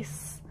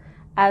place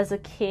as a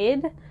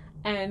kid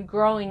and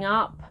growing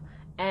up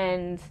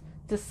and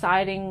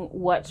deciding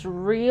what's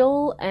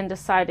real and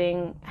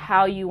deciding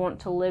how you want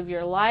to live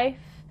your life,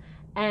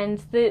 and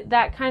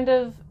that kind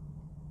of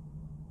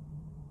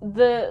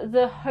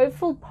the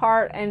hopeful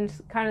part and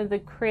kind of the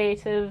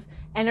creative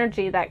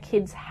energy that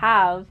kids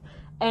have,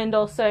 and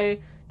also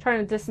trying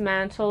to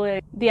dismantle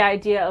the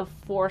idea of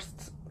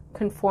forced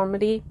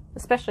conformity,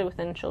 especially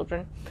within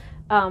children,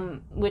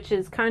 which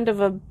is kind of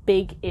a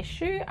big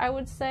issue, I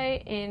would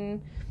say,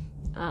 in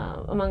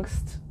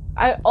amongst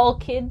all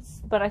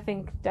kids, but I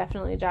think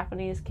definitely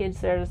Japanese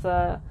kids.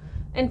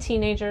 And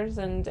teenagers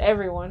and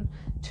everyone,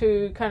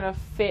 to kind of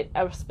fit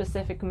a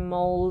specific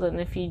mold, and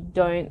if you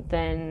don't,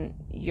 then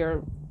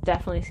you're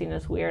definitely seen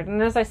as weird.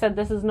 And as I said,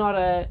 this is not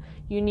a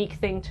unique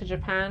thing to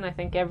Japan. I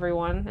think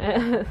everyone,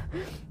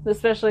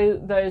 especially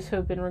those who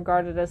have been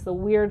regarded as the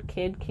weird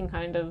kid, can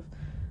kind of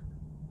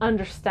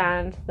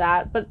understand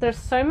that. But there's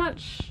so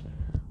much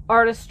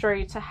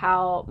artistry to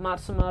how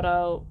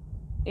Matsumoto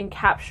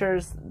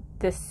encaptures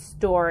this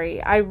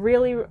story. I've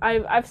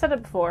said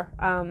it before.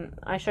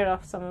 I showed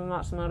off some of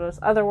Matsumoto's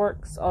other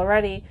works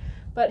already,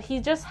 but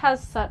he just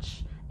has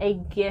such a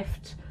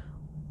gift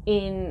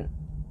in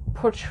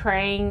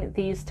portraying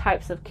these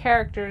types of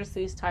characters,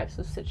 these types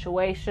of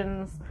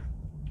situations,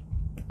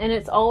 and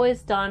it's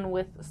always done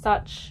with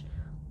such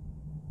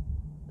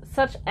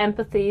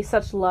empathy,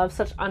 such love,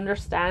 such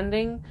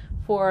understanding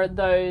for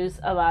those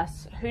of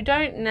us who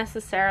don't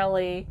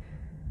necessarily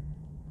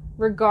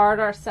regard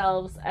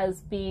ourselves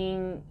as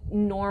being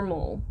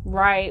normal,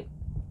 right?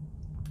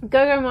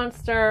 Go-Go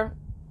Monster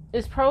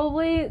is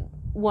probably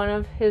one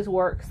of his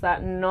works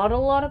that not a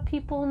lot of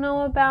people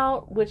know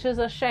about, which is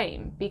a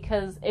shame,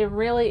 because it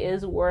really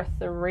is worth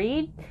the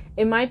read.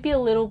 It might be a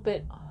little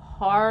bit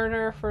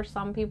harder for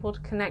some people to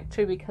connect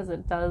to because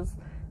it does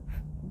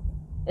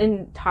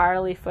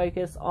entirely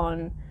focus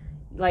on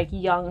like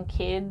young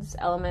kids,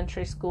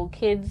 elementary school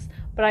kids,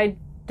 but I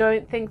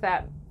don't think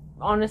that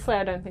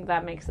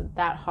makes it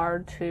that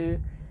hard to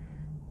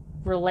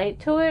relate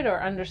to it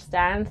or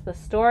understand the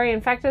story.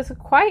 In fact, it's a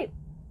quite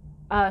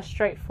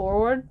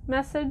straightforward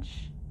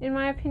message, in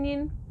my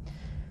opinion.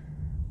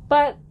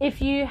 But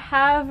if you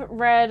have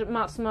read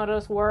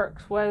Matsumoto's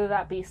works, whether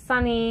that be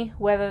Sunny,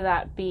 whether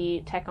that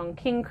be Tekkon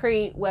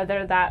Kincrete,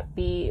 whether that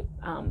be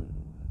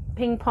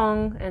Ping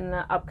Pong and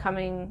the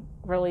upcoming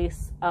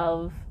release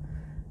of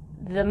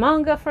the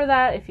manga for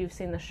that, if you've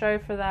seen the show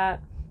for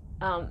that,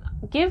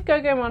 give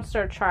Go-Go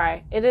Monster a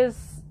try. It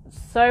is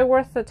so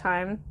worth the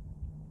time.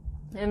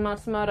 And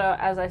Matsumoto,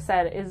 as I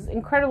said, is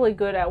incredibly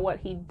good at what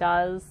he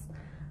does.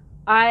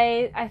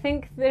 I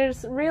think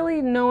there's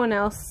really no one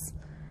else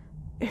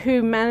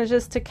who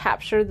manages to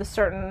capture the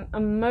certain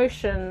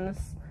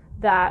emotions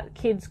that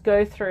kids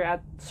go through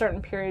at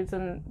certain periods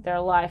in their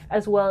life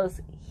as well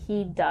as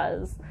he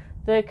does.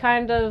 The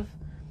kind of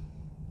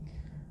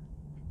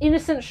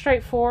innocent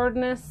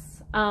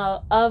straightforwardness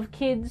of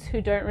kids who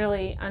don't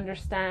really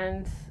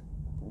understand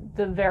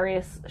the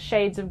various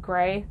shades of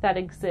grey that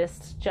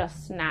exist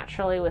just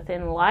naturally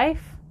within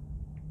life,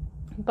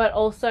 but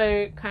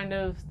also kind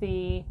of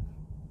the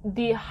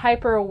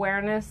hyper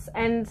awareness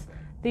and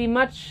the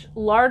much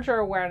larger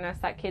awareness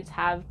that kids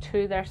have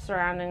to their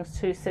surroundings,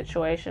 to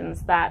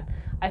situations that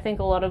I think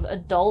a lot of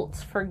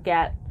adults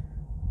forget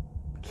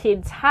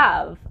kids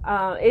have.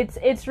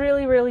 It's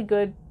really, really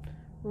good,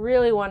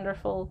 really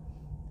wonderful.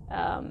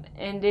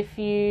 And if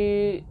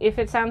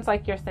it sounds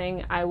like your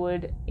thing, I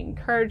would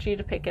encourage you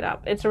to pick it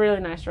up. It's a really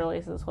nice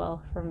release as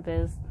well from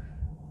Viz.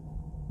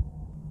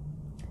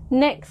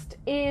 Next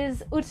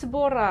is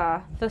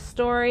Utsubora, the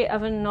story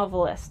of a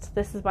novelist.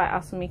 This is by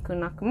Asumiku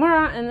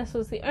Nakamura, and this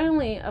was the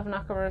only of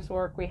Nakamura's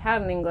work we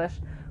had in English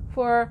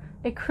for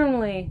a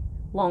criminally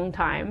long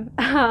time.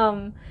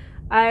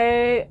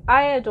 I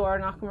adore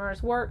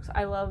Nakamura's works.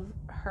 I love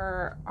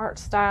her art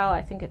style.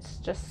 I think it's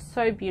just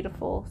so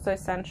beautiful, so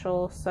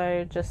sensual,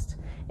 so just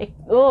it's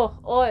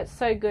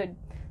so good.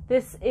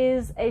 This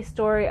is a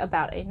story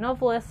about a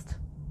novelist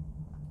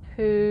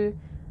who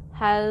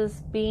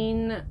has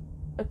been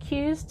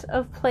accused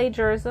of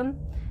plagiarism,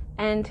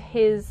 and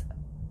his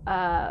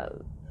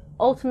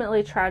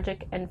ultimately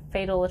tragic and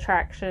fatal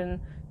attraction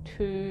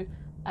to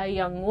a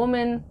young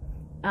woman,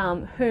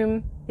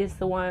 whom is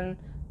the one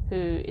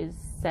who is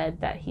said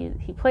that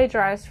he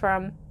plagiarized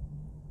from,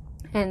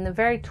 and the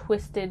very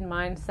twisted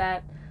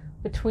mindset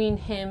between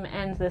him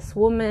and this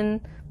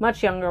woman,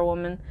 much younger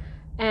woman.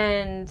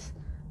 And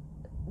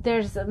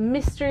there's a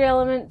mystery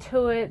element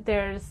to it.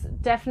 There's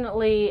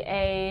definitely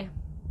a,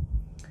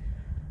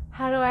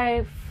 how do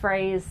I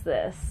phrase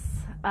this,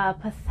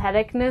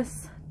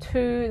 patheticness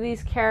to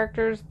these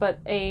characters, but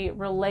a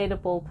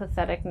relatable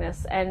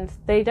patheticness. And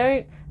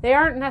they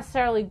aren't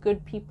necessarily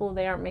good people,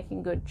 they aren't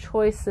making good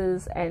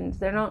choices, and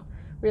they're not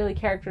really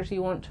characters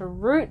you want to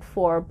root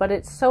for, but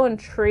it's so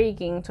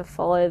intriguing to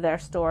follow their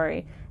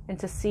story and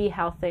to see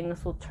how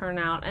things will turn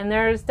out. And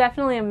there's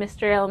definitely a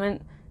mystery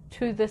element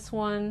to this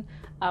one.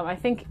 I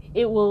think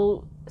it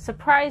will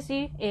surprise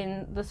you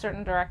in the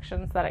certain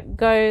directions that it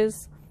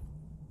goes.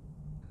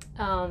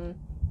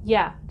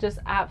 Yeah, just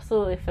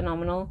absolutely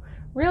phenomenal.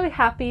 Really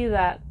happy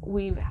that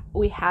we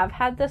have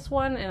had this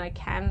one, and I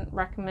can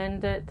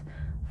recommend it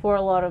for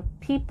a lot of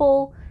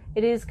people.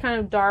 It is kind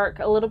of dark,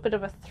 a little bit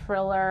of a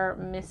thriller,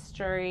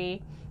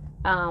 mystery,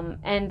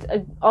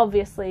 and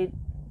obviously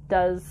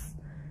does,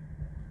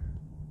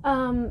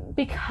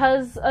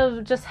 because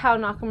of just how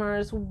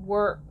Nakamura's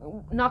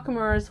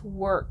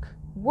work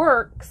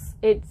works,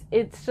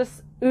 it's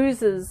just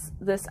oozes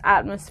this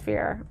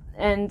atmosphere,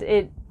 and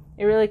it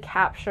really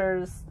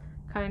captures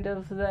kind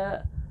of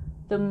the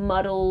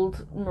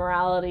muddled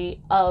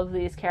morality of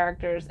these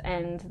characters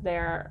and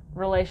their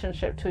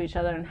relationship to each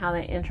other and how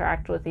they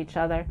interact with each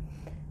other.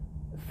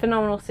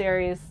 Phenomenal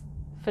series.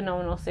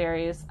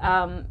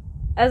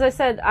 As I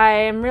said, I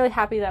am really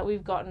happy that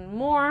we've gotten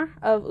more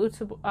of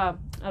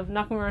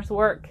Nakamura's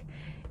work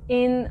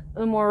in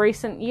the more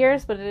recent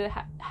years, but it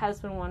has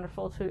been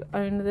wonderful to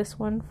own this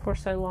one for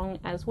so long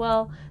as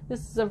well.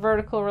 This is a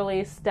vertical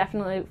release,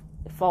 definitely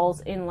falls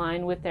in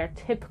line with their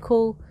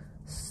typical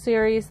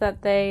series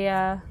that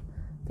they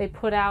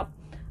put out.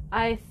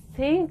 I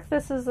think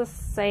this is a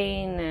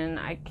seinen.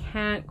 I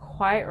can't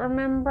quite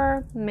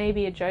remember.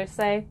 Maybe a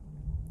josei.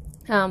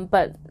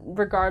 But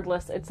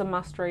regardless, it's a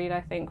must-read,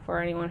 I think, for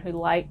anyone who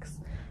likes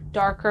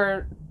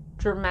darker,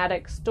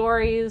 dramatic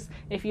stories.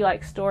 If you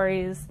like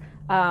stories,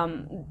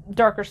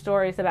 darker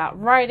stories about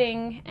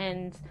writing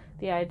and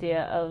the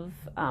idea of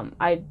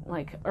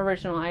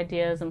original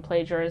ideas and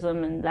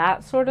plagiarism and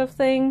that sort of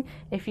thing.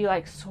 If you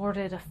like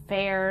sordid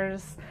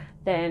affairs,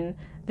 then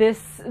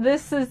this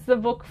is the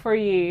book for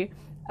you.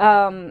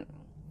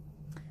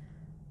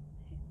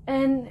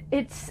 And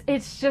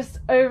it's just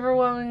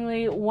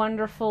overwhelmingly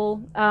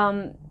wonderful.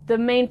 The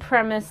main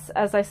premise,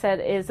 as I said,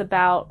 is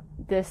about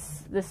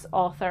this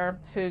author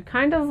who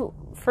kind of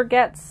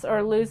forgets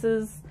or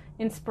loses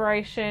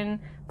inspiration,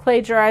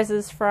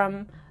 plagiarizes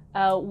from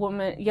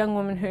a young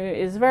woman who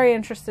is very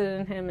interested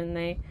in him, and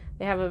they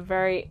have a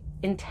very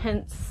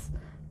intense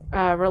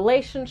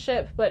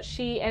relationship, but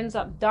she ends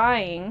up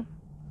dying,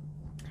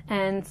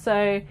 and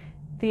so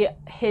the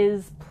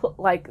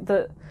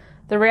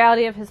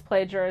reality of his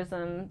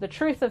plagiarism, the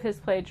truth of his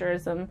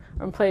plagiarism,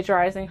 or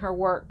plagiarizing her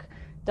work,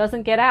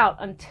 doesn't get out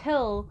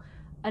until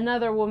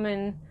another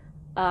woman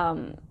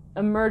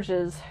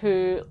emerges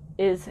who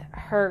is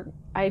her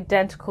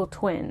identical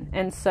twin.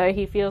 And so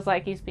he feels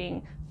like he's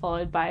being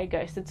followed by a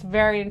ghost. It's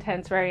very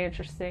intense, very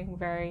interesting,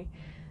 very,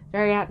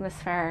 very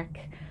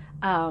atmospheric.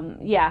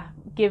 Yeah,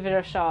 give it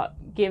a shot,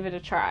 give it a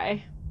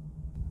try.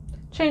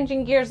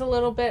 Changing gears a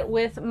little bit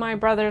with My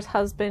Brother's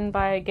Husband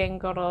by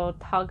Gengoro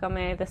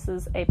Tagame. This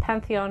is a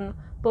Pantheon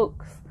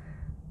Books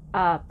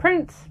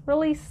print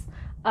release.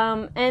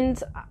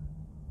 And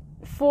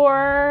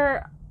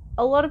for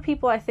a lot of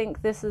people, I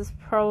think this is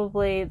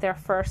probably their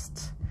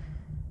first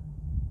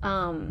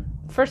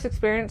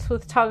experience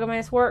with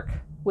Tagame's work,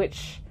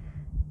 which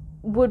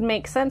would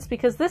make sense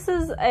because this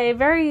is a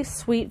very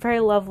sweet,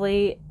 very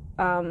lovely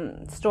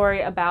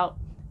story about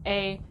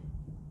a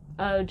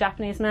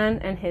Japanese man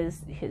and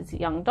his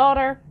young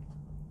daughter,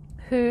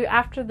 who,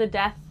 after the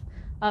death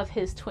of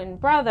his twin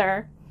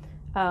brother,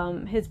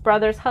 his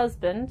brother's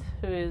husband,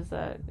 who is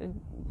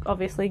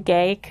obviously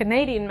gay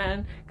Canadian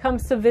man,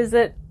 comes to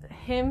visit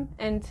him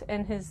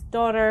and his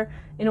daughter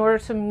in order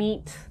to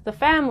meet the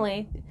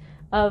family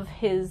of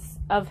his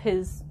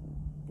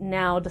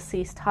now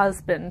deceased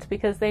husband,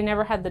 because they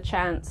never had the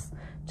chance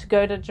to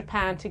go to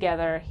Japan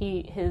together.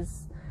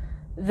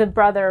 The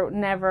brother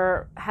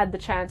never had the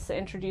chance to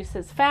introduce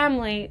his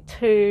family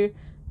to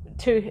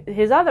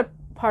his other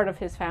part of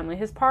his family,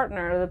 his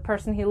partner, the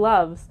person he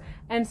loves.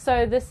 And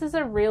so this is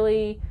a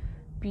really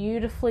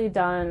beautifully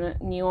done,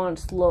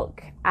 nuanced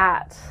look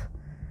at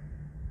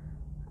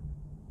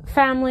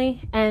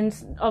family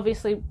and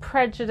obviously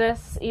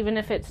prejudice, even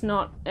if it's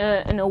not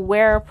an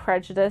aware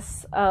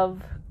prejudice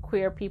of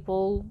queer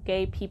people,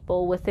 gay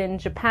people within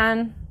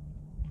Japan.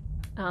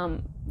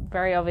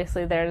 Very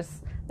obviously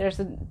there's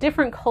a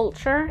different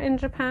culture in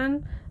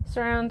Japan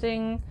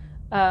surrounding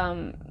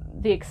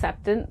the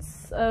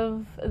acceptance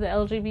of the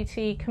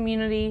LGBT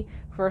community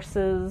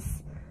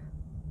versus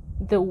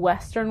the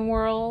Western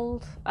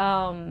world.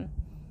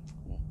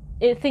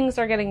 Things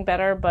are getting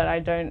better, but I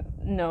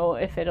don't know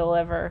if it'll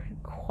ever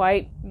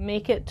quite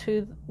make it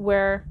to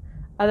where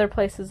other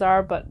places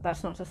are. But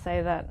that's not to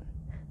say that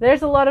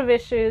there's a lot of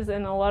issues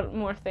and a lot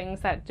more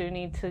things that do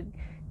need to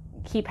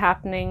keep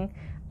happening.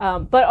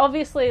 But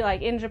obviously,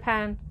 like in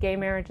Japan, gay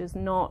marriage is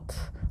not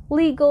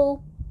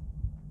legal.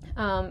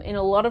 In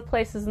a lot of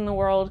places in the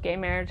world, gay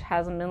marriage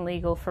hasn't been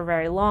legal for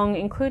very long,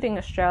 including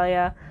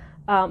Australia.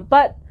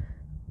 But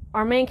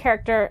our main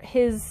character,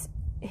 his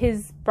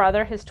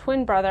brother, his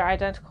twin brother,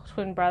 identical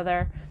twin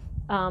brother,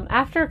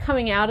 after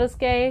coming out as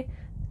gay,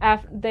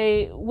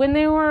 when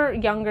they were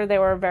younger, they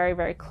were very,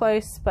 very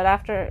close. But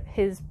after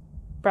his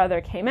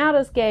brother came out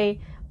as gay,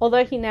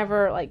 although he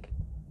never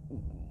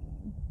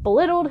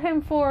belittled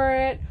him for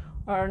it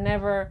or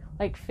never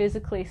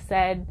physically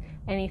said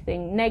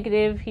anything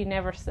negative, he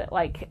never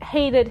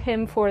hated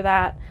him for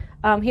that,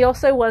 he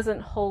also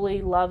wasn't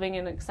wholly loving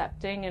and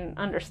accepting and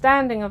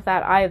understanding of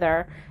that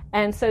either,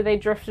 and so they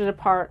drifted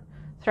apart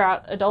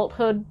throughout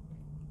adulthood.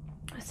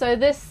 So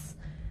this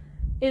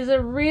is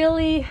a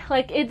really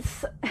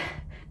it's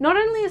not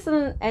only is it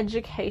an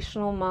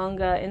educational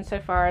manga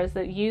insofar as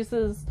it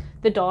uses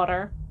the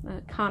daughter,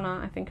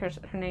 Kana, I think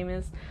her name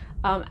is,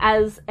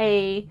 as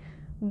a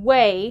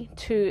way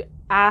to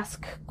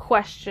ask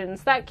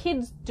questions that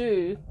kids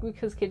do,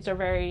 because kids are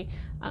very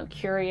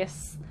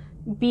curious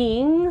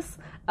beings,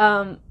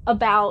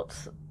 about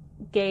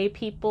gay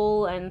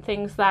people and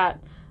things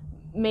that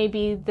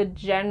maybe the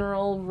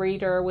general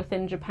reader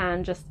within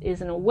Japan just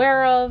isn't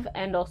aware of,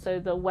 and also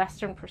the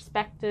Western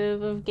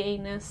perspective of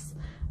gayness,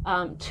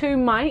 to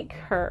Mike,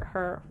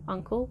 her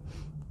uncle,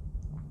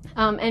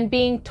 and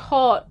being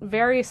taught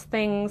various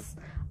things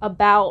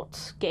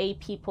about gay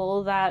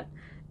people that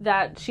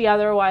she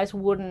otherwise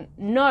wouldn't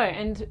know.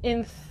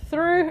 And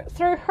through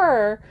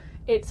her,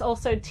 it's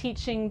also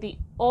teaching the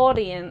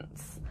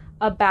audience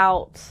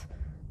about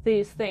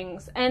these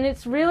things. And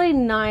it's really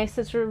nice.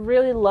 It's a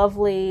really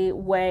lovely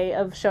way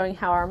of showing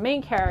how our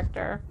main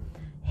character,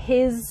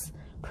 his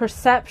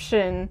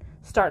perception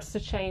starts to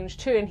change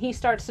too, and he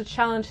starts to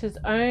challenge his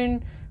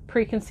own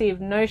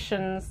preconceived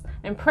notions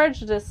and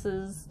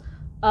prejudices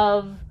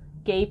of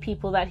gay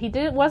people that he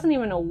wasn't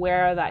even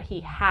aware that he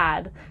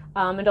had.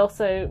 It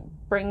also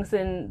brings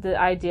in the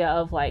idea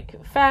of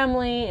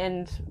family,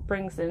 and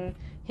brings in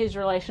his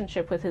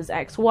relationship with his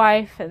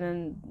ex-wife, and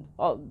then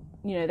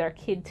their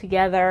kid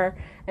together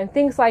and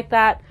things like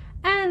that.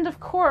 And of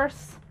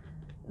course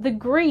the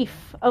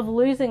grief of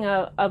losing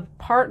a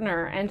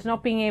partner and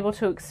not being able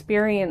to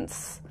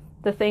experience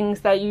the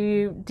things that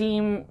you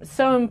deem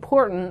so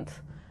important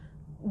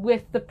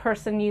with the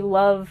person you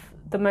love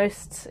the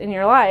most in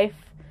your life,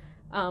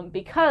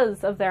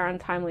 because of their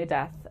untimely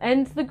death,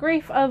 and the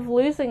grief of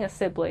losing a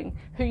sibling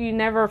who you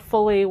never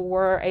fully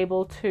were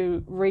able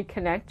to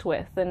reconnect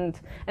with and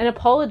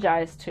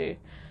apologize to.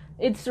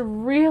 It's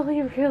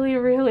really, really,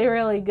 really,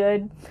 really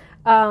good.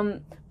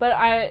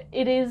 But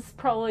it is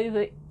probably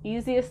the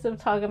easiest of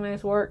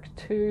Tagame's work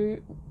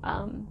to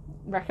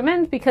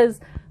recommend, because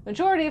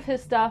majority of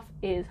his stuff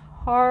is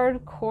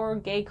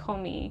hardcore gay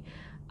komi.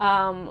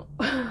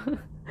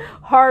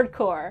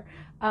 Hardcore.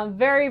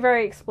 Very,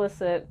 very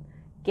explicit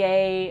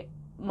gay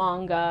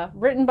manga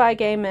written by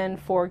gay men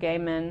for gay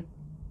men.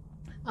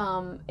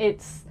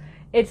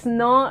 It's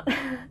not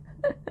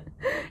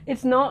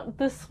it's not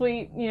the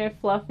sweet,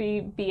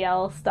 fluffy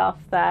BL stuff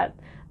that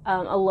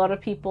a lot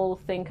of people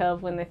think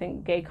of when they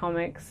think gay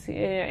comics.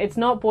 It's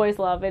not boys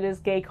love, it is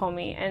gay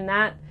komi, and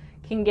that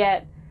can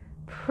get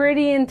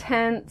pretty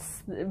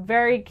intense,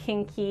 very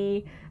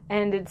kinky,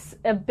 and it's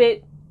a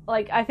bit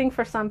I think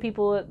for some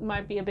people it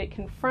might be a bit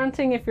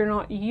confronting if you're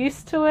not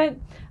used to it.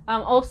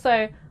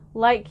 Also,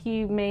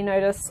 you may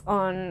notice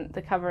on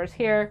the covers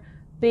here,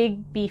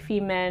 big beefy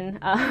men,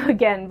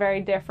 again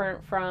very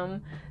different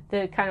from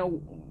the kind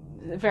of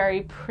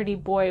very pretty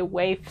boy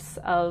waifs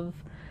of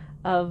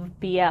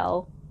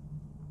BL.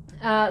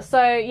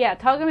 So yeah,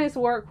 Tagame's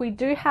work, we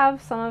do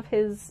have some of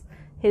his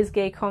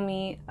gay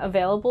komi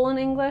available in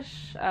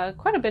English,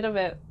 quite a bit of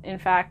it in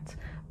fact,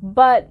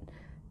 but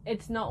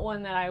it's not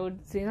one that I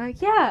would say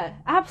yeah,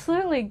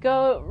 absolutely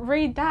go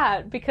read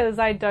that, because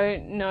I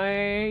don't know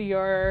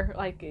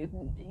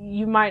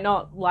you might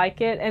not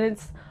like it, and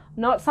it's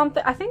Not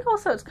something, I think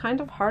also it's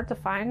kind of hard to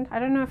find. I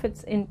don't know if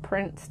it's in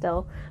print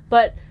still,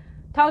 but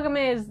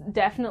Tagame is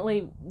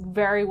definitely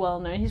very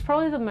well known. He's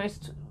probably the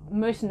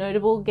most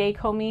notable gay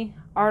komi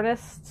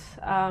artist,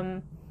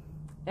 and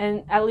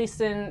at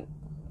least in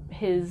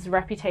his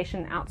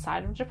reputation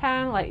outside of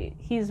Japan. Like,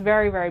 he's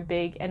very, very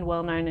big and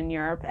well known in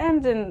Europe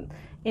and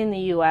in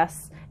the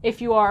US,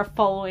 if you are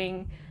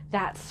following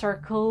that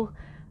circle.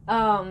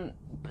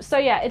 So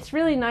yeah, it's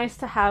really nice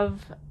to have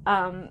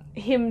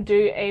him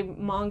do a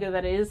manga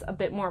that is a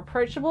bit more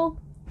approachable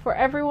for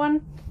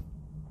everyone.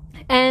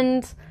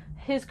 And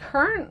his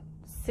current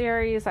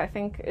series, I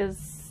think,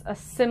 is a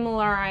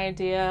similar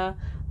idea,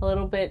 a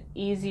little bit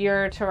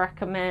easier to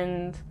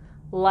recommend,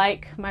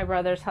 like My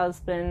Brother's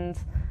Husband.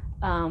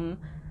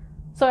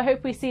 So I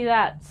hope we see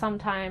that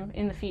sometime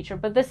in the future.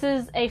 But this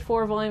is a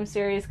 4-volume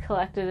series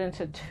collected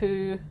into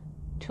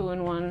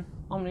two-in-one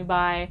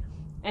omnibuy,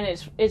 and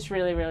it's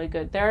really, really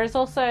good. There is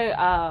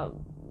also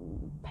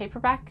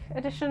paperback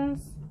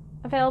editions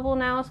available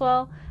now as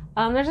well.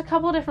 There's a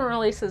couple different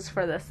releases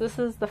for this. This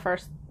is the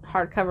first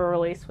hardcover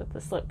release with the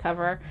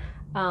slipcover.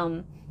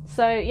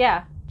 So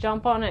yeah,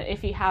 jump on it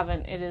if you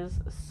haven't. It is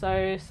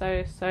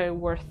so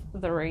worth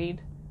the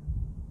read.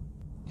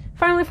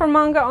 Finally, for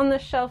manga on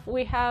this shelf,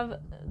 we have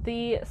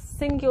the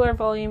singular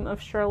volume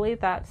of Shirley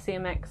that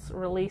CMX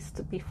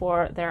released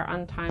before their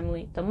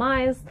untimely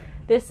demise.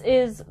 This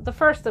is the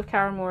first of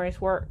Karamori's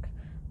work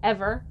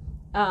ever.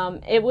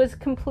 It was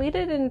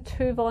completed in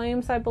 2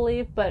 volumes, I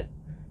believe, but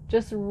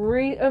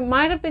it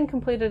might have been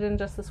completed in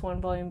just this 1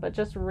 volume, but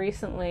just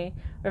recently,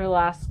 over the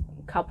last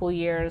couple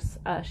years,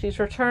 she's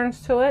returned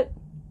to it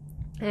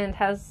and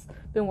has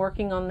been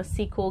working on the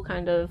sequel,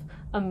 kind of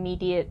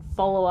immediate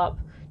follow-up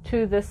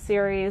to this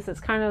series. It's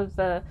kind of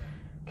the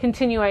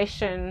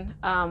continuation,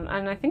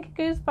 and I think it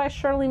goes by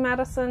Shirley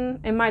Madison.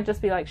 It might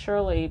just be like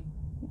Shirley,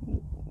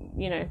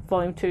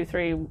 volume 2,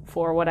 3,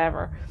 4,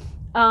 whatever.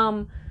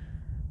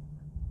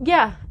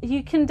 Yeah,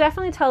 you can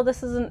definitely tell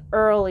this is an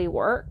early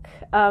work.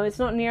 It's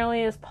not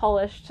nearly as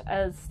polished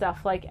as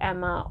stuff like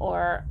Emma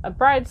or A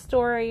Bride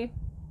Story,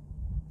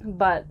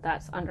 but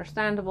that's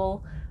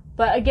understandable.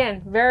 But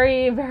again,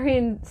 very,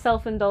 very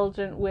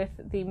self-indulgent with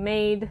the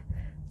maid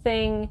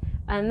thing,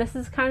 and this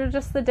is kind of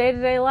just the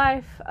day-to-day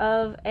life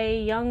of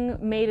a young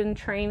maid in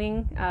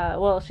training.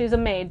 Well, she's a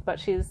maid, but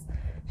she's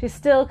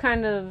still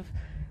kind of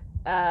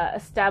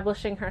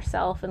establishing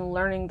herself and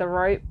learning the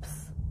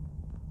ropes,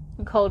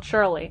 called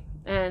Shirley.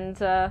 And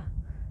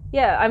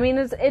yeah, I mean,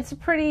 it's a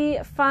pretty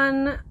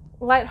fun,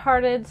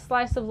 lighthearted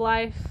slice of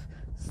life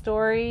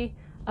story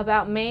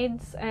about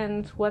maids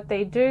and what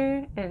they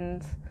do,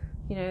 and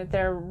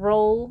their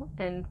role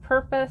and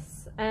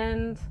purpose,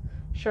 and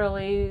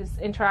Shirley's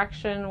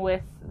interaction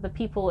with the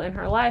people in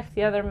her life,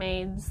 the other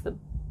maids, the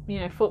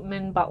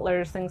footmen,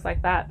 butlers, things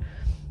like that.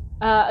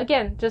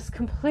 Again, just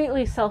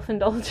completely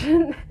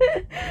self-indulgent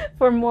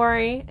for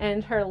Mori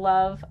and her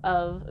love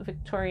of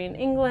Victorian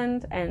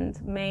England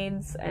and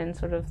maids and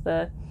sort of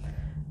the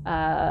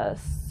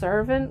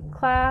servant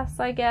class,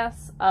 I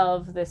guess,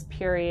 of this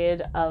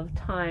period of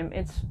time.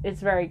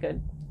 It's very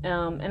good.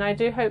 And I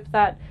do hope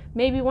that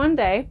maybe one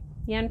day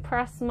Yen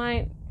Press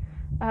might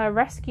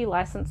rescue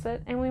license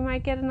it, and we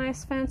might get a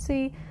nice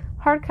fancy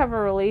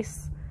hardcover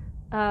release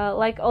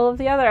like all of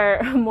the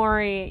other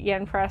Mori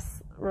Yen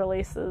Press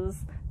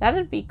releases.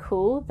 That'd be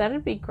cool.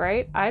 That'd be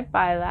great. I'd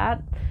buy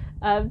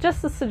that.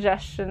 Just a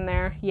suggestion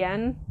there,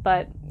 Yen,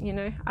 but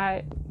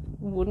I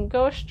wouldn't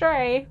go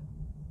astray.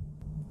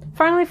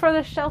 Finally, for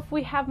the shelf,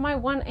 we have my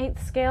 1/8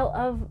 scale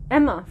of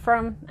Emma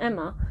from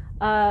Emma.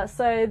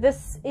 So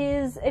this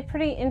is a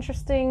pretty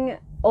interesting,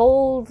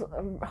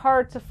 old,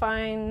 hard to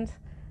find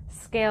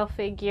scale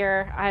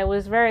figure. I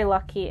was very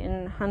lucky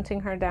in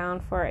hunting her down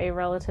for a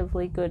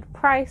relatively good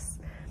price,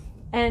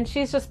 and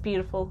she's just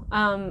beautiful.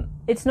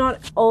 It's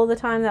not all the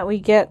time that we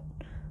get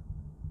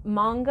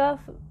manga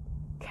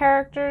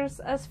characters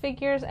as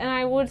figures, and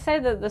I would say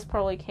that this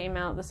probably came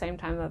out the same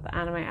time that the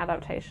anime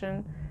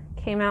adaptation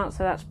came out,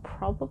 so that's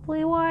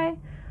probably why.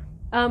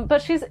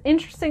 But she's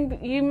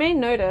interesting. You may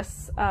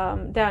notice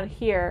down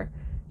here,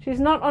 she's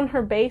not on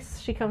her base.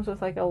 She comes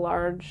with like a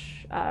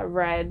large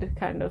red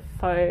kind of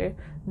faux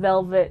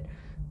velvet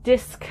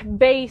disc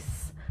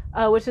base,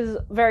 which is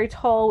very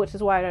tall, which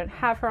is why I don't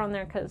have her on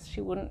there, because she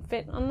wouldn't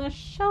fit on the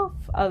shelf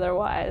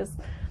otherwise.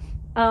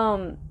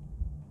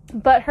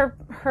 But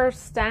her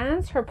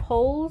stands, her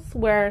poles,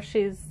 where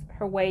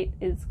her weight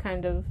is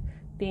kind of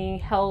being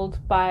held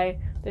by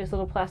those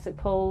little plastic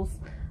poles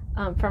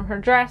from her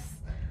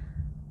dress,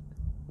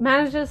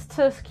 manages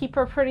to keep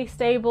her pretty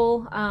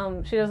stable.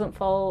 She doesn't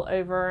fall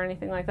over or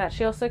anything like that.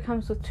 She also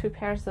comes with 2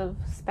 pairs of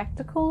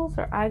spectacles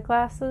or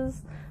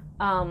eyeglasses,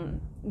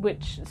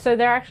 so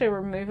they're actually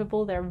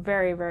removable. They're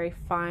very, very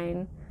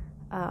fine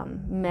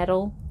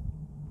metal.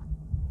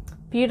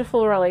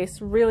 Beautiful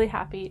release. Really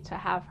happy to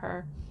have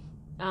her.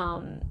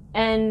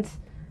 And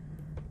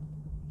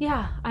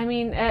yeah, I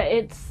mean,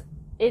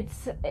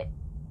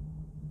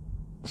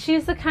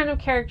 she's the kind of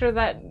character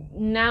that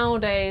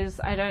nowadays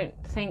I don't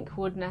think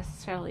would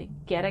necessarily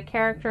get a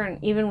character,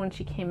 and even when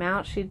she came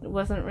out, she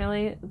wasn't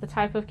really the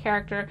type of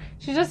character.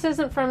 She just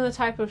isn't from the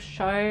type of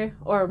show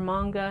or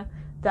manga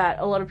that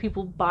a lot of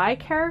people buy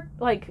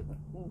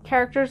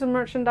characters and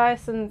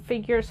merchandise and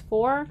figures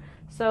for,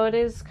 so it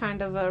is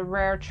kind of a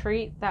rare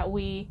treat that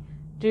we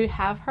do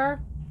have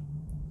her.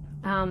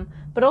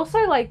 But also,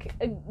 like,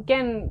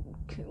 again,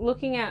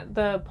 looking at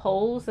the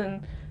polls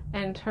and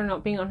her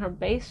not being on her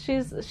base,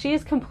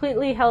 she's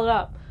completely held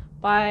up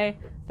by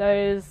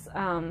those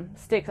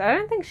sticks. I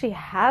don't think she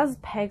has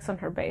pegs on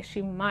her base.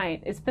 She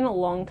might. It's been a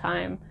long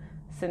time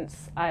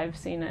since I've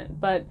seen it,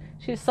 but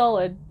she's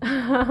solid.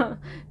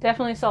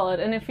 Definitely solid.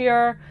 And if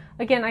you're,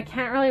 again, I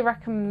can't really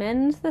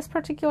recommend this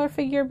particular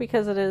figure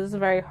because it is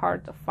very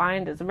hard to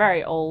find. It's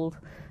very old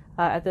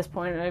at this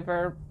point,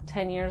 over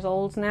 10 years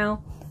old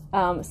now.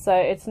 So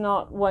it's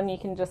not one you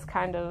can just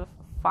kind of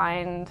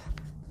find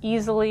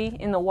easily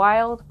in the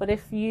wild, but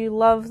if you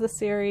love the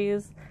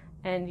series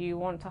and you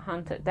want to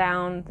hunt it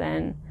down,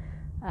 then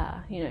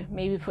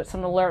maybe put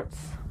some alerts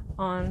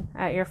on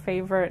at your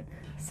favorite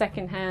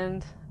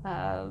secondhand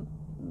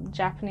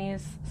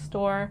Japanese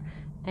store,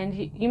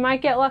 and you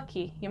might get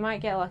lucky. You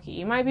might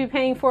be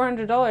paying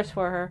 $400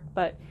 for her,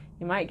 but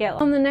you might get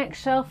lucky. On the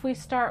next shelf, we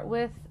start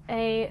with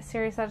a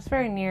series that is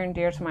very near and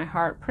dear to my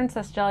heart,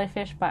 Princess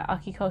Jellyfish by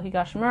Akiko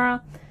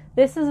Higashimura.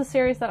 This is a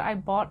series that I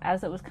bought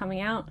as it was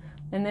coming out,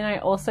 and then I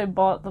also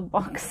bought the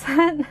box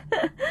set.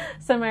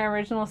 So my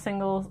original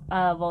single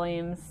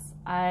volumes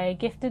I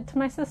gifted to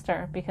my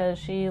sister because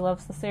she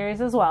loves the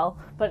series as well,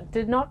 but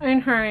did not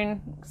own her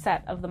own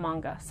set of the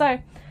manga. So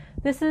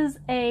this is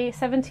a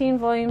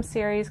 17-volume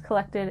series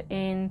collected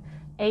in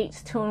 8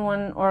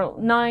 2-in-1 or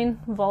 9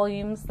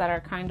 volumes that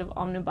are kind of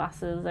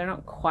omnibuses. They're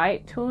not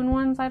quite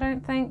 2-in-1s, I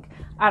don't think.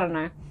 I don't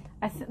know.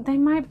 They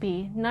might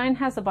be. 9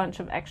 has a bunch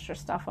of extra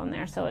stuff on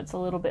there, so it's a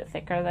little bit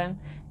thicker than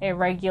a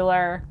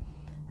regular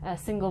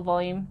single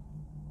volume.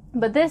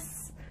 But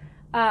this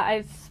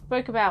I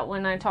spoke about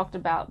when I talked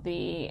about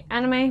the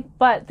anime,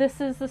 but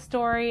this is the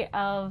story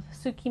of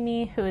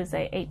Tsukimi, who is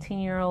a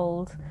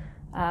 18-year-old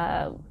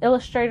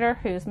illustrator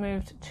who's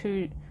moved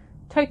to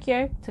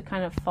Tokyo to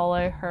kind of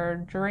follow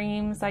her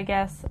dreams, I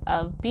guess,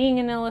 of being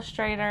an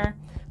illustrator.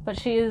 But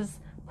she is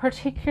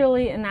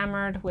particularly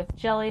enamored with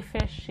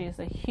jellyfish. She's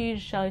a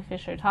huge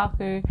jellyfish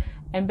otaku,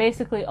 and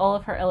basically all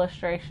of her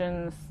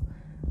illustrations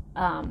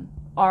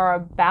are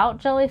about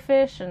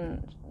jellyfish,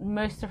 and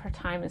most of her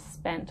time is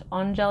spent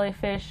on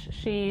jellyfish.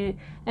 She's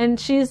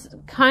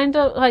kind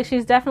of like,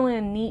 she's definitely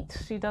a NEET.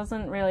 She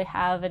doesn't really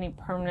have any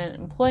permanent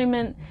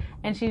employment,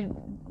 and she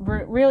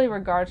really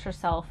regards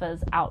herself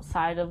as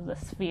outside of the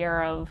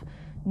sphere of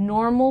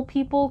normal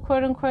people,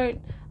 quote unquote,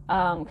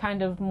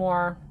 kind of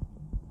more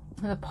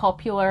the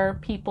popular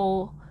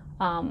people,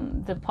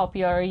 the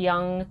popular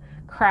young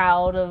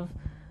crowd of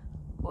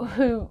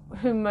who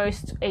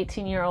most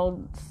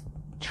 18-year-olds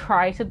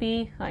try to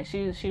be. Like,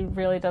 she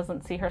really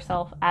doesn't see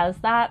herself as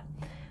that,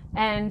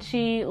 and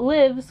she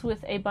lives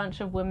with a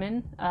bunch of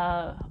women,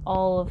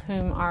 all of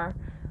whom are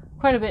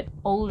quite a bit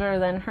older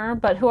than her,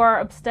 but who are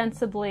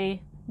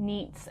ostensibly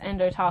NEETs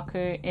and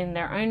otaku in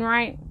their own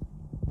right.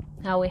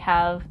 Now we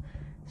have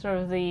sort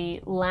of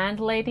the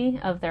landlady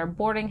of their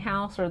boarding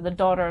house, or the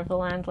daughter of the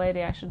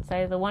landlady, I should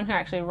say, the one who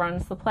actually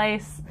runs the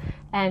place,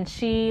 and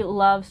she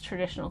loves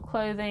traditional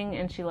clothing,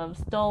 and she loves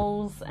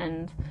dolls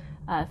and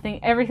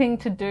everything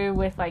to do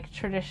with like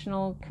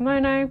traditional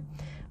kimono.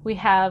 We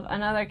have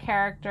another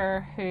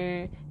character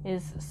who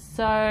is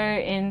so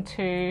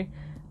into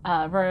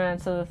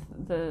Romance of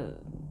the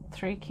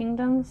Three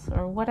Kingdoms,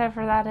 or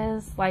whatever that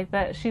is, like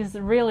that. She's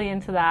really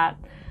into that.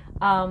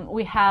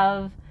 We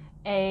have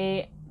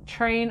a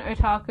train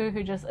otaku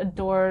who just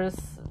adores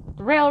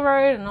the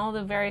railroad and all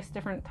the various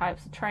different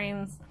types of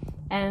trains,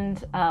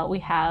 and we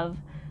have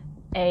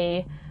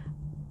a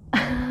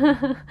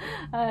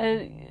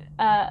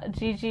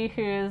Gigi,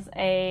 who is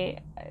a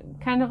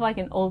kind of like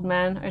an old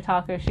man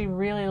otaku. She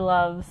really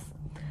loves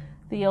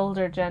the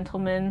older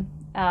gentlemen,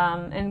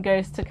 and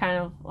goes to kind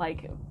of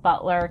like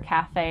butler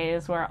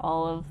cafes where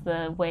all of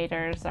the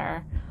waiters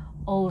are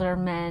older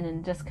men,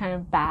 and just kind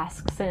of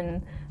basks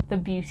in the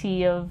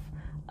beauty of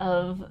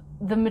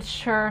the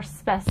mature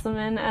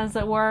specimen, as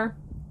it were.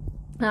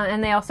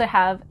 And they also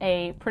have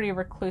a pretty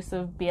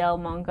reclusive BL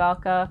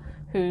mangaka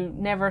who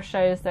never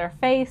shows their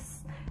face,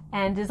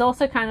 and is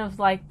also kind of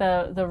like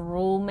the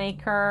rule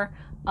maker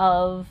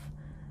of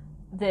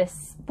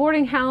this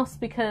boarding house,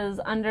 because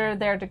under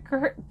their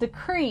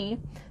decree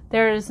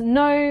there is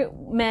no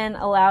men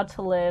allowed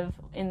to live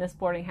in this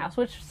boarding house,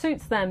 which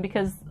suits them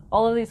because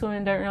all of these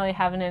women don't really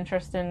have an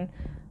interest in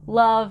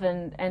love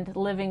and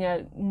living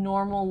a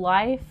normal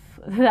life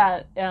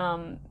that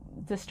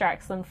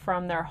distracts them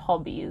from their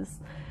hobbies.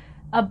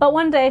 But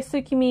one day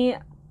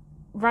Tsukimi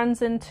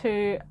runs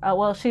into,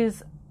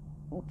 she's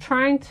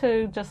trying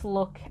to just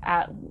look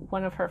at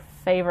one of her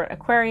favorite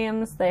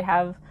aquariums. They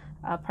have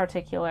a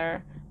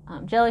particular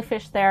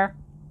jellyfish there,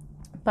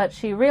 but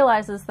she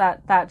realizes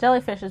that that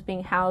jellyfish is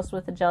being housed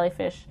with a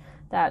jellyfish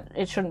that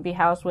it shouldn't be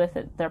housed with.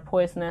 They're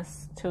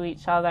poisonous to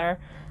each other.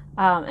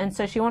 And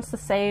so she wants to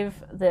save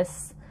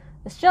this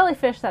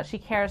jellyfish that she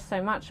cares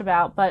so much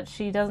about, but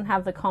she doesn't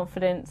have the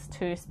confidence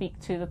to speak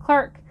to the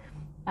clerk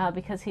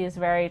because he is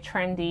very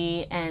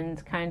trendy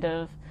and kind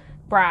of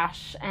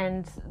brash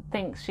and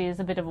thinks she's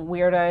a bit of a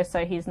weirdo,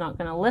 so he's not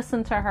going to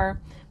listen to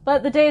her.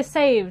 But the day is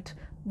saved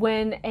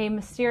when a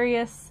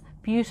mysterious,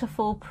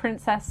 beautiful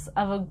princess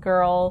of a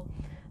girl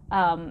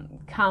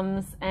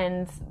comes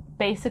and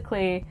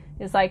basically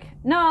is like,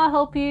 no, I'll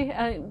help you.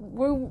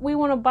 We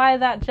want to buy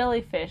that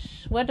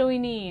jellyfish. What do we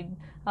need?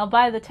 I'll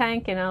buy the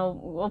tank and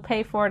we'll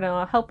pay for it and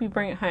I'll help you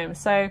bring it home.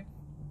 So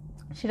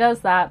she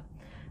does that.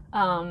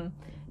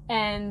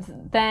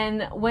 And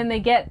then when they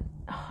get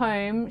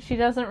home, she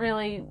doesn't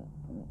really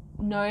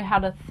know how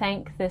to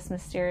thank this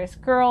mysterious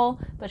girl,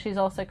 but she's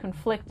also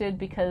conflicted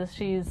because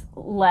she's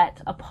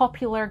let a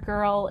popular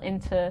girl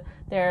into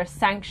their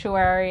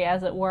sanctuary,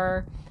 as it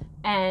were,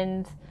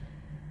 and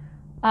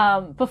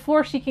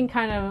before she can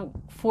kind of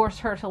force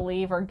her to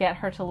leave or get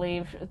her to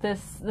leave,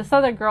 this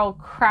other girl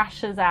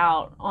crashes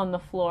out on the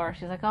floor.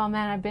 She's like, oh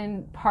man, I've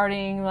been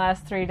partying the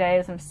last 3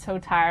 days, I'm so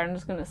tired, I'm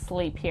just gonna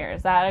sleep here,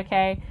 is that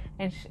okay?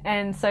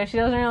 And so she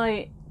doesn't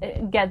really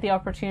get the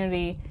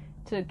opportunity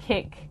to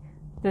kick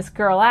this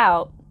girl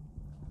out.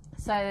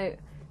 So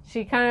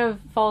she kind of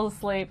falls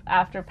asleep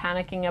after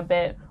panicking a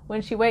bit.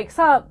 When she wakes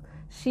up,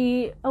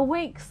 she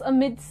awakes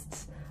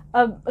amidst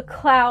a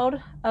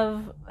cloud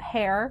of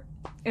hair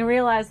and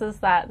realizes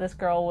that this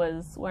girl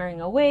was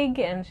wearing a wig,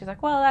 and she's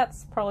like, well,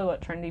 that's probably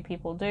what trendy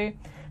people do.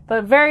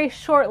 But very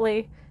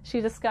shortly, she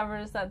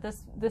discovers that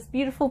this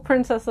beautiful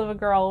princess of a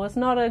girl was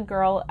not a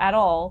girl at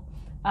all,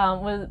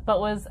 but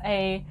was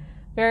a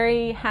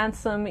very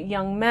handsome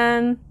young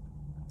man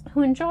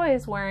who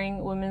enjoys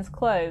wearing women's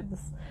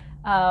clothes.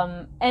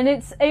 And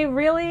it's a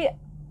really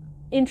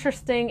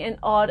interesting and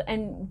odd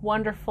and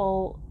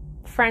wonderful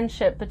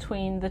friendship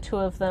between the two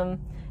of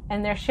them,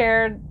 and their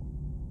shared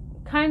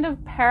kind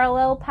of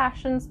parallel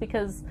passions,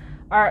 because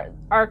our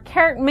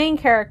main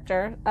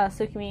character,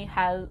 Tsukimi,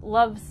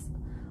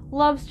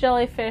 loves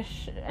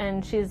jellyfish,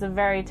 and she's a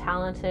very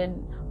talented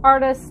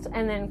artist.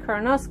 And then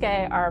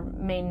Kuronosuke, our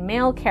main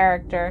male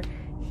character,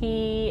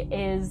 he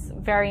is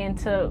very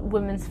into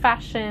women's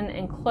fashion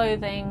and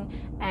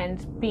clothing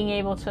and being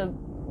able to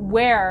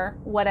wear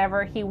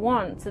whatever he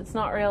wants. It's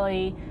not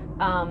really,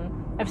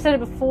 I've said it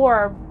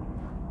before.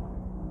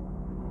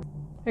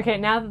 Okay,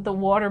 now that the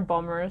water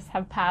bombers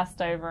have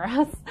passed over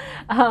us,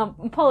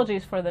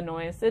 apologies for the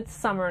noise. It's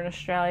summer in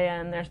Australia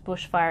and there's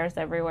bushfires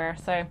everywhere.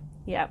 So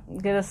yeah,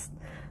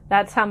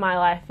 that's how my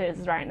life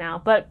is right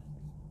now. But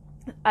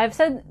I've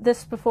said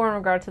this before in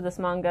regard to this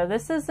manga.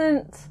 This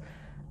isn't,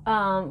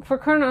 for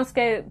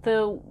Kuronosuke,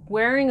 the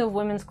wearing of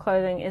women's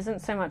clothing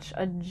isn't so much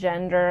a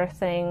gender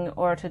thing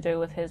or to do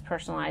with his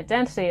personal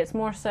identity. It's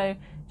more so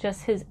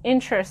just his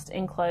interest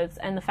in clothes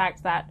and the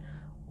fact that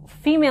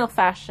female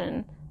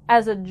fashion,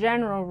 as a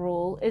general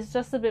rule, is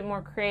just a bit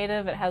more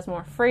creative. It has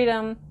more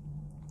freedom,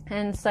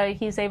 and so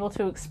he's able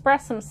to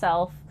express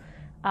himself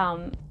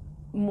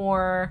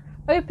more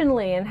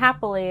openly and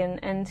happily,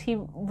 and he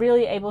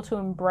really able to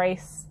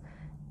embrace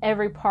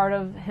every part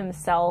of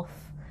himself.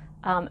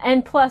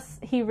 And plus,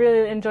 he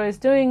really enjoys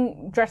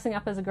dressing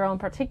up as a girl in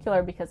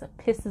particular because it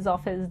pisses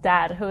off his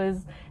dad, who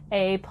is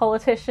a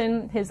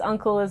politician. His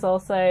uncle is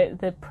also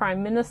the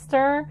prime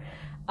minister.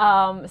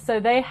 So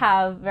they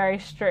have very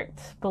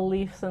strict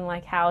beliefs in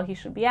like how he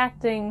should be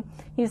acting.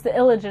 He's the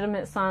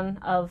illegitimate son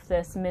of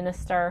this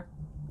minister.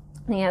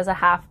 He has a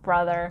half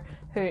brother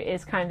who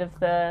is kind of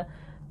the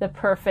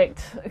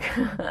perfect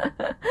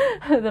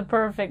the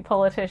perfect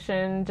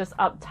politician, just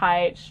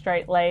uptight,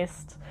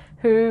 straight-laced,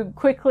 who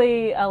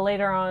quickly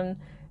later on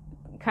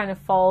kind of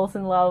falls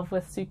in love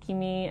with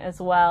Tsukimi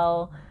as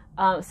well.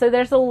 So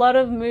there's a lot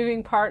of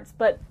moving parts,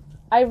 but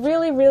I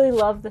really, really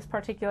love this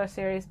particular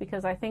series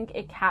because I think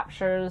it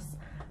captures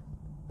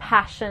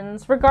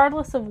passions,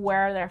 regardless of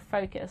where they're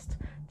focused.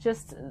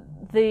 Just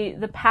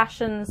the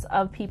passions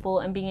of people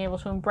and being able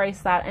to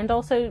embrace that, and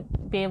also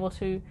be able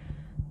to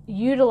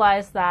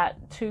utilize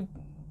that to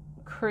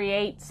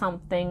create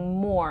something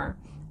more.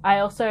 I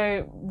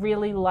also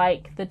really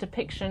like the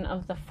depiction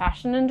of the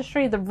fashion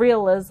industry, the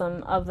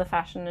realism of the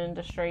fashion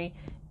industry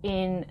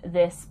in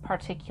this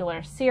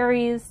particular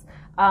series.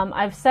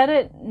 I've said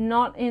it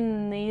not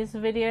in these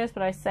videos,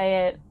 but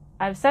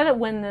I've said it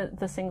when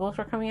the singles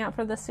were coming out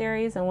for this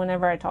series and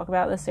whenever I talk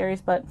about this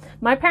series, but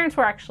my parents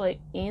were actually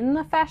in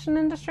the fashion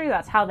industry.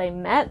 That's how they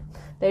met.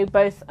 They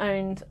both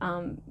owned,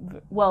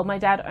 my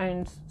dad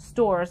owned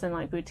stores and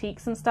like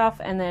boutiques and stuff,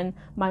 and then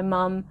my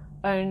mum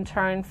owned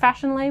her own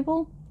fashion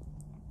label.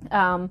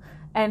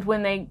 And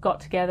when they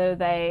got together,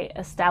 they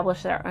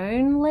established their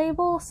own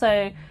label.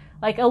 So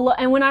like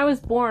and when I was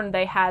born,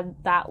 they had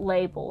that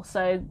label.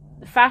 So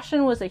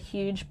fashion was a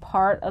huge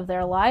part of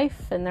their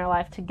life and their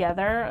life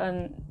together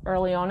and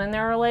early on in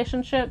their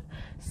relationship.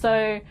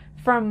 So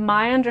from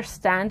my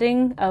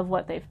understanding of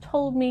what they've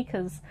told me,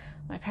 because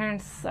my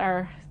parents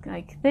are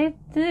like, they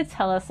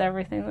tell us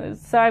everything.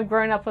 So I've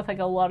grown up with like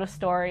a lot of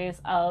stories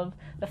of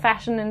the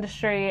fashion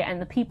industry and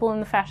the people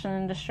in the fashion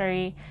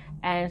industry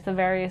and the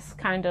various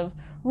kind of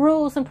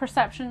rules and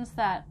perceptions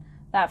that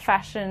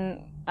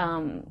fashion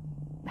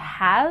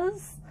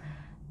has.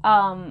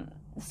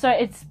 So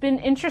it's been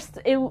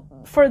interesting.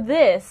 For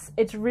this,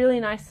 it's really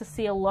nice to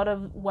see a lot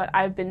of what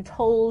I've been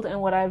told and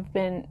what I've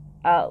been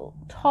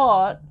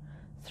taught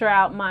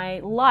throughout my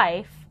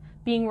life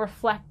being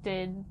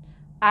reflected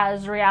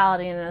as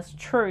reality and as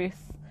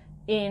truth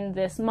in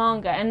this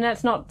manga. And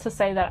that's not to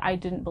say that I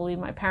didn't believe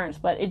my parents,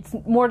 but it's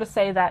more to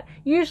say that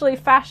usually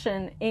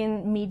fashion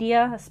in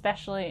media,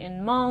 especially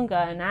in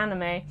manga and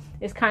anime,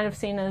 is kind of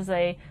seen as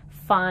a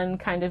fun,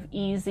 kind of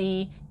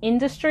easy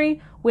industry,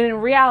 when in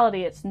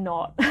reality it's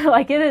not.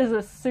 Like, it is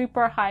a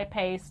super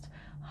high-paced,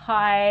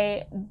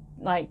 high,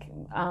 like,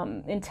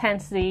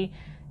 intensity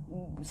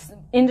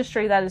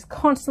industry that is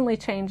constantly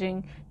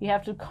changing. You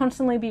have to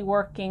constantly be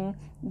working.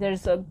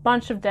 There's a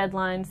bunch of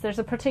deadlines. There's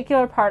a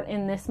particular part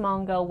in this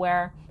manga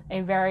where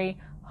a very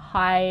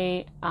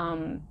high,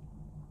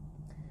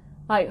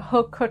 like,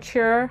 haute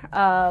couture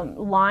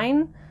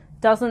line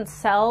doesn't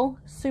sell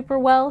super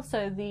well,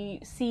 so the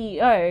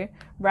CEO,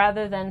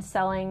 rather than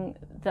selling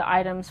the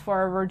items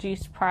for a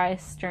reduced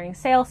price during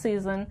sale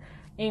season,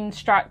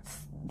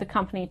 instructs the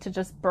company to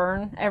just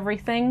burn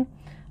everything,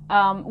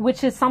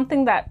 which is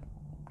something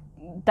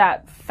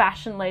that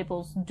fashion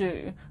labels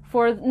do,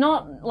 for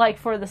not like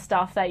for the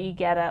stuff that you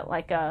get at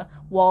like a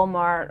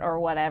Walmart or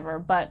whatever,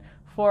 but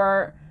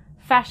for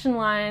fashion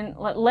line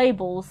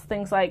labels,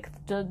 things like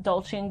the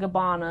Dolce &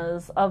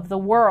 Gabbanas of the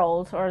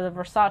world or the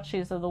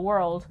Versace's of the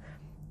world.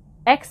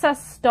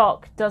 Excess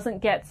stock doesn't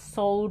get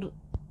sold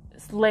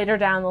later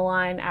down the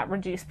line at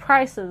reduced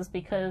prices,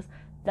 because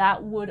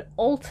that would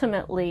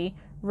ultimately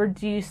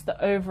reduce the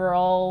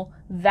overall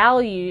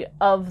value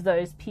of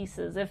those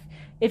pieces.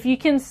 If you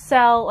can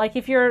sell, like,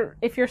 if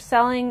you're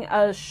selling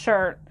a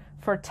shirt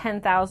for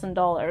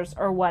 $10,000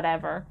 or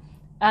whatever,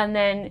 and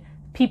then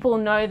people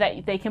know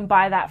that they can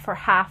buy that for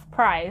half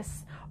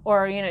price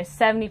or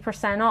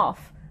 70%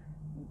 off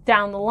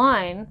down the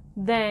line,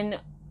 then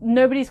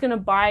nobody's going to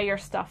buy your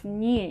stuff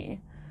new.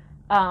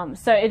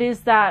 So it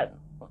is that,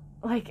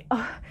 like,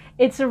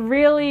 it's a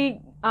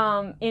really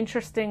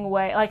interesting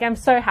way. Like, I'm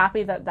so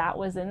happy that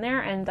was in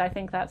there, and I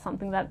think that's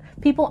something that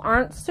people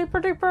aren't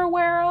super duper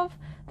aware of.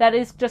 That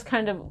is just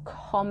kind of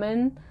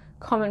common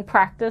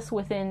practice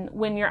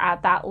when you're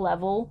at that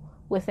level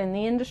within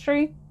the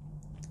industry.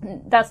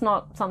 That's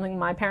not something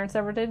my parents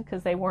ever did,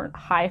 because they weren't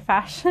high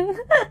fashion,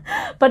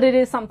 but it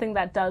is something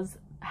that does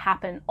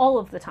happen all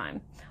of the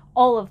time.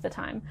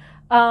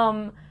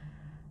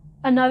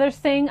 Another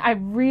thing I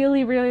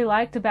really, really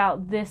liked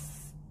about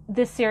this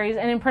series,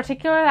 and in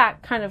particular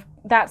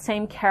that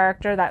same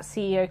character, that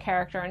CEO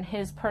character, and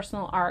his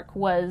personal arc,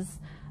 was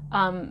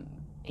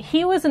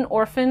he was an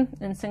orphan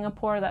in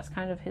Singapore. That's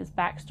kind of his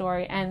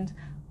backstory, and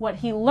what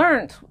he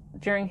learned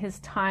during his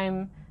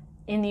time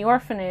in the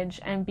orphanage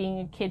and being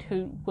a kid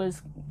who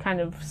was kind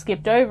of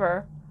skipped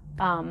over,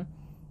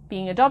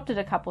 being adopted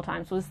a couple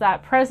times, was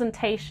that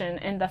presentation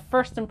and the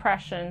first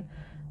impression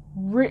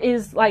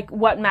is like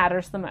what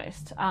matters the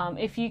most.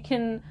 If you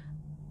can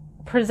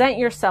present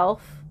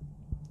yourself,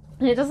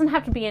 and it doesn't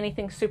have to be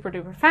anything super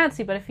duper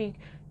fancy, but if you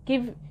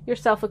give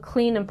yourself a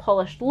clean and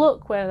polished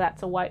look, whether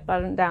that's a white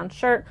button down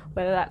shirt,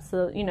 whether that's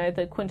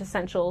the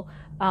quintessential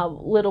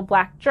little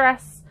black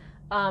dress,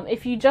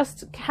 if you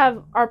just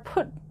are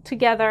put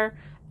together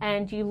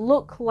and you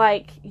look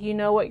like you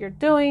know what you're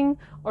doing,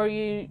 or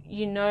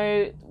you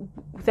know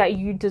that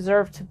you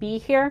deserve to be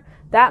here,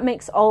 that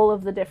makes all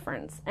of the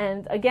difference.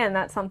 And again,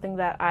 that's something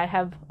that I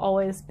have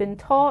always been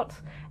taught,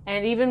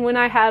 and even when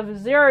I have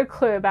zero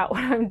clue about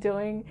what I'm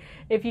doing,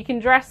 if you can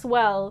dress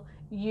well,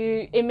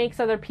 it makes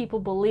other people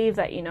believe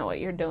that you know what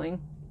you're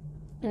doing,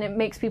 and it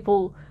makes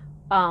people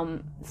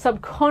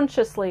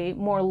subconsciously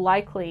more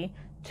likely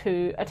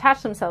to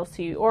attach themselves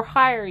to you or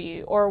hire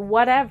you or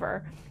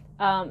whatever.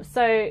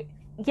 So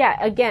yeah,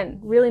 again,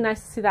 really nice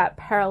to see that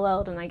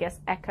paralleled and I guess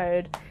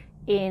echoed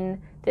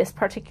in this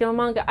particular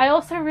manga. I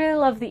also really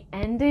love the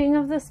ending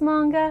of this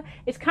manga.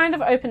 It's kind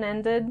of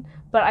open-ended,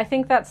 but I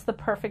think that's the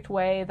perfect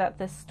way that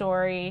this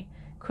story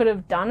could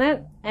have done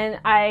it, and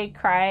I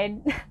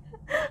cried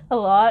a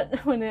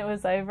lot when it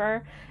was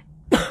over.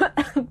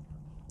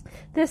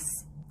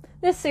 This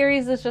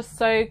series is just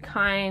so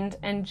kind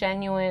and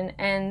genuine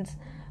and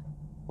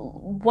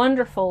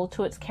wonderful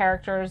to its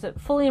characters. It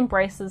fully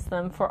embraces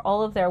them for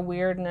all of their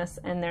weirdness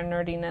and their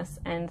nerdiness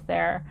and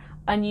their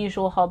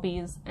unusual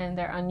hobbies and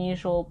their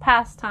unusual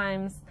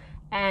pastimes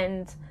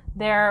and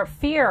their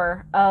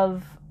fear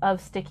of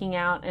sticking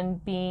out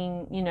and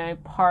being,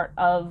 part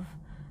of,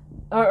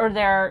 or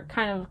their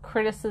kind of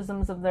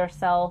criticisms of their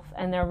self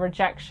and their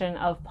rejection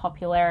of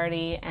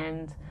popularity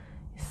and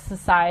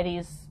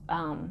society's,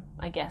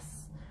 I guess,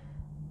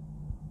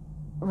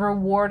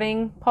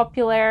 rewarding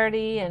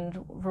popularity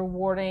and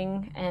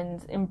rewarding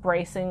and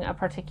embracing a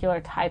particular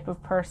type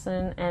of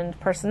person and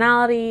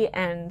personality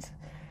and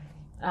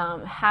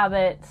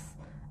habits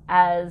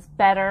as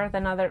better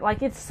than other,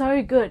 like, it's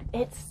so good.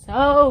 It's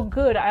so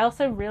good. I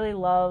also really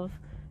love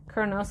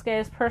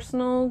Kuranosuke's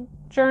personal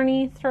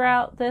journey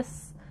throughout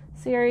this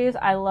series.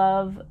 I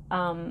love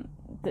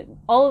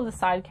all of the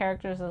side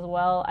characters as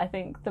well. I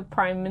think the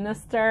Prime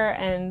Minister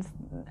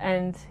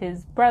and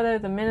his brother,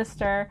 the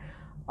Minister,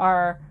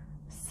 are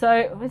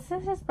so... Is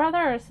this his brother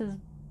or is his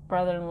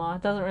brother-in-law?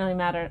 It doesn't really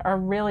matter. Are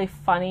really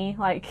funny.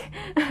 Like,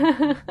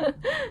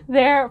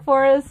 they're,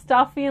 for as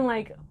stuffy and,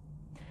 like,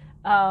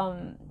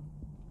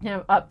 you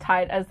know,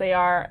 uptight as they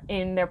are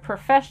in their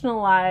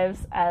professional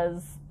lives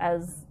as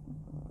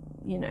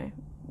you know,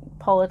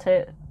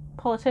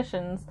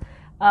 politicians,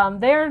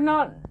 they're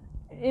not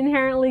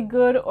inherently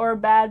good or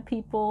bad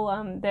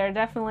people. They're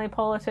definitely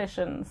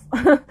politicians.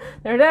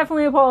 They're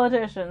definitely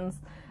politicians.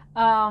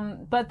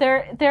 But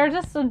they're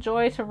just a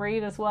joy to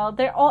read as well.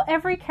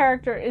 Every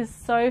character is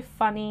so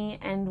funny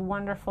and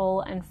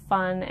wonderful and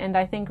fun, and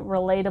I think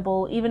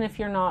relatable, even if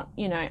you're not,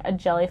 you know, a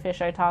jellyfish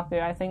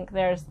otaku. I think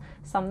there's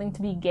something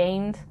to be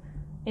gained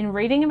in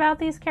reading about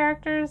these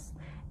characters,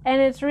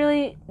 and it's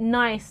really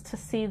nice to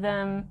see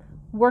them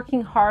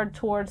working hard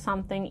towards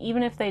something,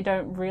 even if they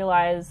don't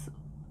realize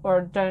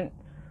or don't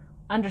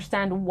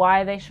understand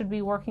why they should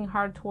be working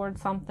hard towards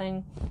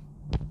something.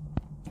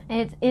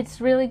 It's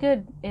really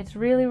good. It's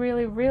really,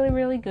 really, really,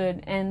 really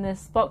good. And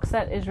this box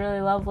set is really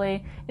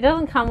lovely. It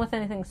doesn't come with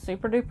anything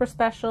super duper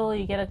special.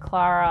 You get a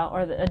Clara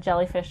or a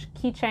jellyfish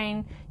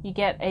keychain. You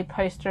get a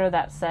poster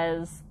that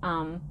says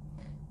no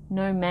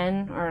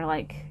men, or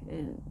like,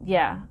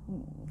 yeah,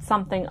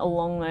 something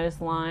along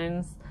those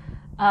lines,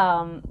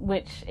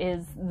 which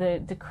is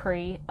the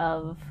decree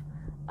of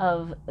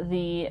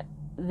the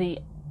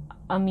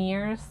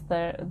emirs,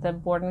 the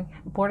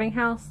boarding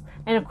house.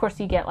 And of course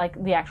you get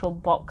like the actual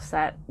box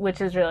set, which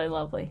is really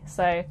lovely.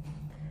 So,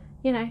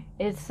 you know,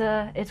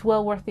 it's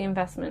well worth the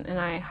investment, and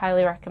I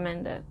highly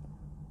recommend it.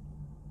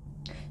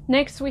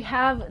 Next we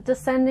have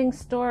Descending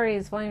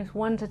Stories, volumes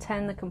 1 to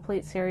 10, the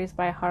complete series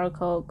by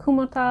Haruko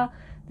Kumota.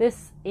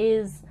 This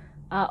is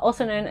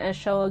also known as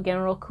Showa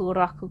Genroku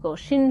Rakugo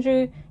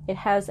Shinju. It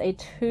has a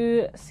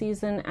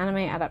 2-season anime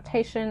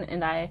adaptation,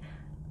 and I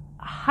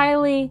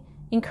highly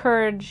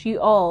encourage you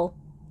all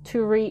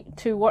to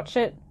watch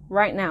it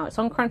right now. It's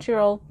on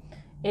Crunchyroll.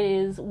 It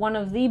is one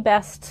of the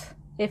best,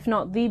 if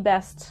not the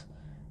best,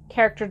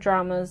 character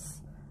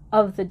dramas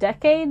of the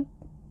decade,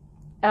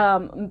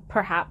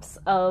 perhaps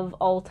of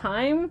all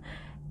time.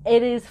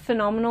 It is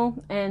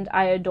phenomenal, and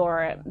I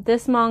adore it.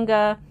 This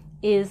manga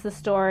is the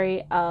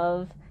story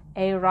of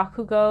a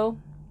Rakugo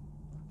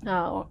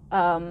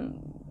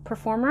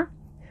performer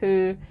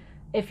who,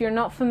 if you're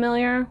not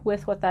familiar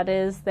with what that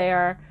is, they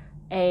are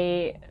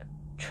a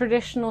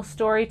traditional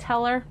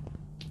storyteller,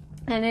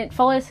 and it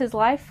follows his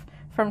life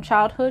from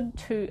childhood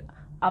to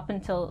up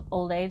until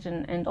old age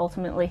and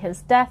ultimately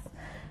his death,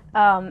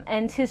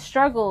 and his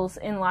struggles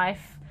in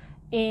life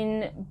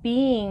in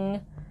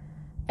being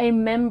a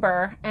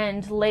member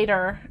and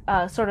later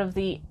sort of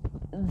the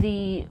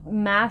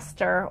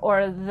master,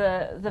 or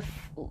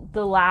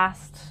the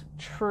last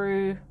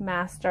true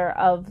master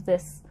of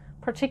this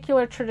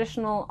particular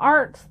traditional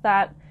art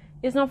that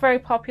is not very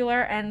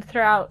popular. And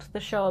throughout the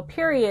Showa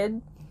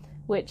period,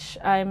 which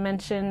I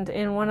mentioned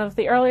in one of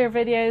the earlier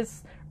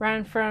videos,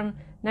 ran from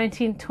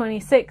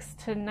 1926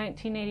 to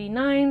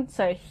 1989,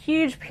 so a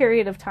huge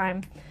period of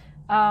time,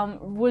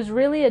 was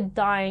really a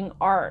dying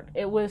art.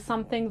 It was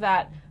something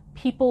that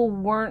people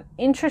weren't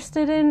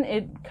interested in.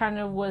 It kind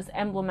of was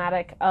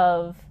emblematic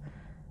of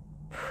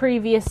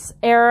previous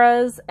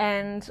eras,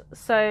 and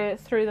so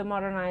through the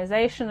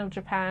modernization of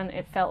Japan,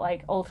 it felt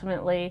like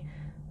ultimately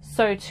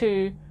so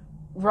too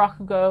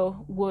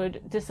Rakugo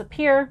would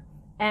disappear,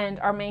 and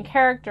our main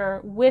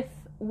character with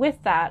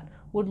that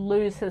would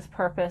lose his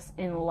purpose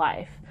in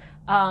life.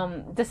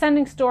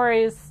 Descending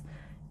Stories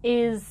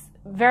is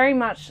very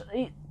much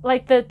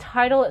like the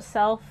title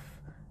itself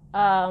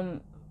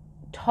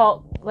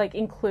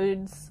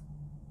includes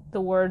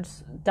the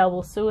words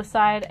double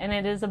suicide, and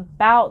it is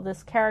about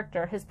this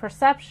character, his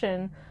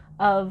perception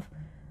of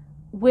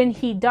when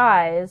he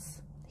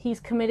dies, he's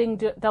committing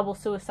double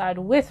suicide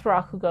with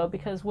Rakugo,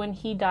 because when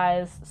he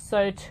dies,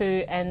 so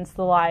too ends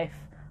the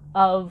life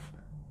of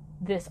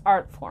this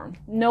art form.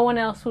 No one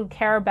else would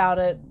care about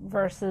it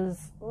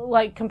versus,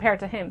 like, compared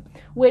to him,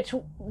 which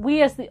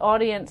we as the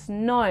audience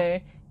know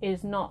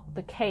is not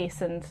the case.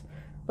 And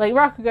like,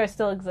 Rakugo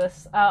still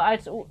exists. I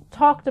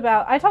talk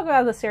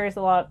about the series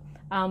a lot,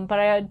 but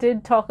I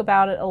did talk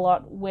about it a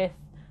lot with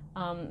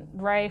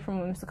Ray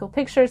from Whimsical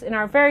Pictures in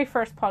our very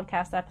first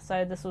podcast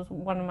episode. This was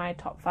one of my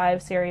top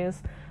 5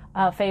 series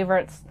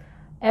favorites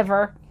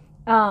ever.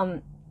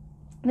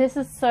 This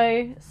is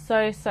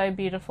so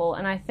beautiful,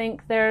 and I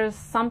think there's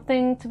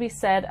something to be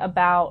said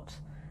about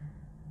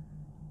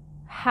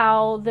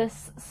how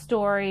this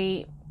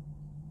story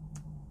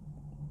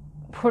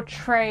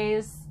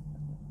portrays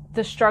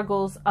the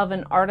struggles of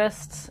an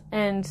artist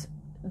and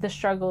the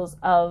struggles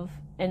of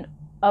an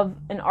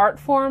art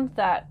form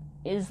that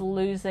is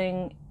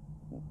losing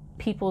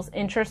people's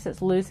interest,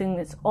 it's losing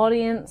its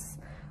audience,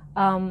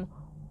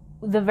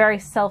 the very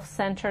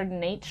self-centered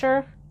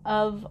nature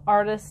of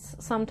artists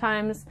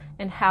sometimes,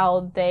 and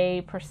how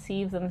they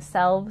perceive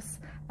themselves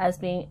as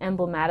being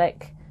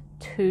emblematic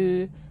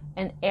to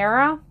an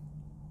era.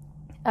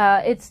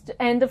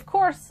 And of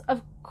course,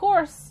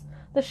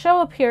 the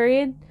Showa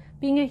period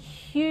being a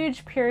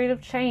huge period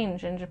of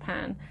change in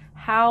Japan,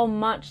 how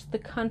much the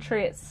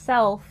country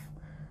itself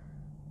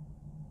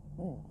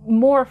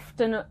morphed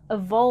and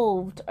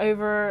evolved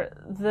over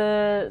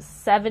the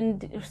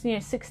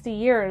 60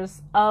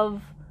 years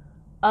of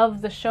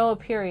the Showa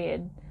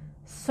period.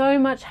 So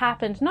much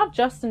happened, not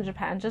just in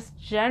Japan, just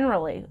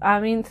generally. I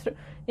mean,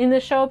 in the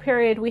Showa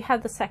period, we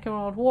had the Second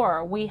World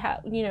War. We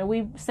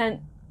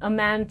sent a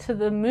man to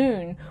the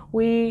moon.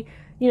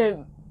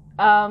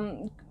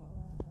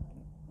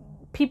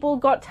 People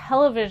got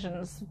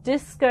televisions.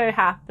 Disco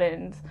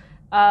happened.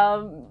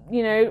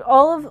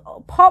 All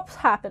of pops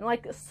happened.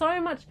 Like,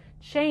 so much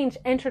change.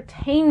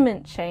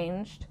 Entertainment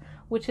changed,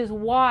 which is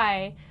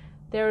why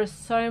there is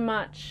so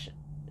much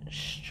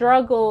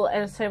struggle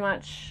and so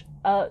much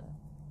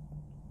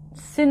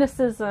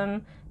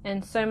cynicism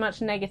and so much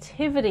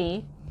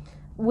negativity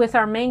with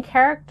our main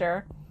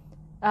character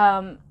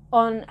on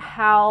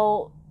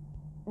how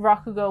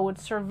Rakugo would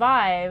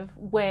survive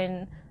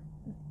when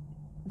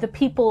the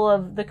people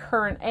of the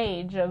current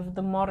age, of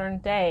the modern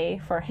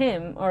day for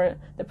him, or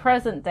the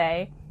present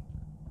day,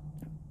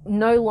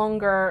 no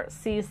longer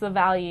sees the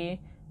value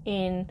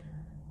in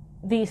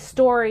these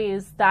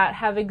stories that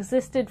have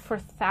existed for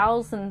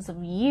thousands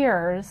of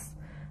years.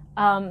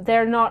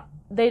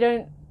 They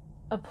don't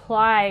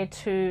apply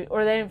to,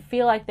 or they don't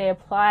feel like they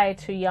apply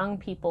to young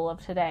people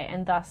of today,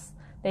 and thus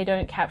they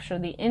don't capture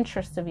the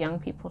interest of young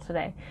people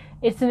today.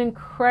 It's an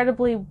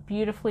incredibly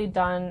beautifully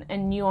done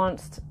and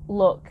nuanced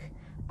look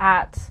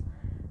at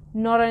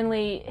not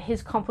only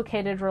his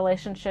complicated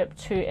relationship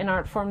to an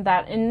art form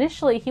that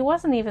initially he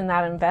wasn't even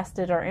that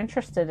invested or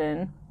interested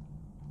in,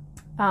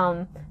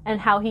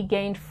 and how he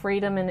gained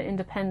freedom and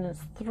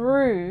independence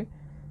through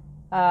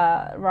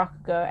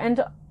Rakugo,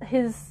 and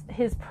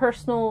his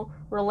personal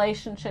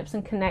relationships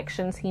and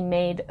connections he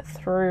made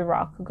through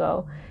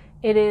Rakugo.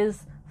 It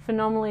is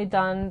phenomenally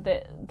done.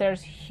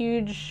 There's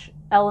huge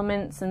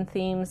elements and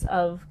themes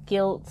of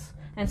guilt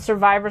and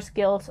survivor's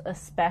guilt,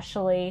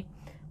 especially,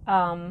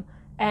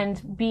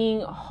 and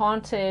being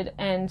haunted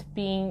and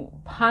being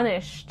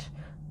punished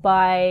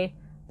by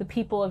the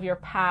people of your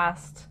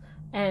past.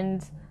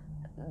 And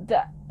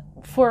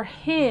for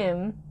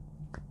him,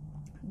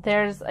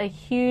 there's a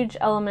huge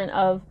element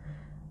of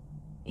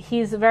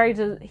he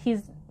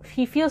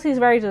feels he's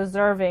very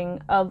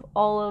deserving of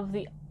all of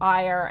the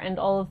ire and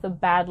all of the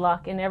bad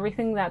luck and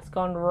everything that's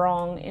gone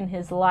wrong in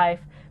his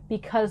life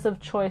because of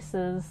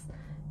choices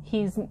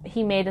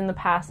he made in the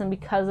past, and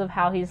because of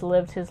how he's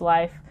lived his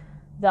life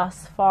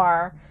thus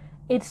far.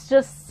 It's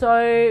just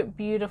so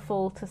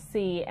beautiful to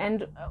see.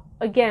 And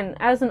again,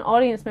 as an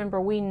audience member,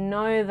 we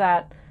know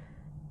that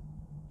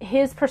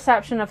his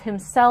perception of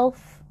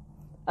himself,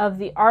 of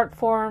the art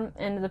form,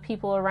 and the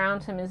people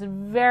around him is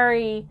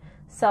very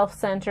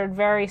self-centered,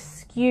 very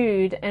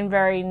skewed, and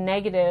very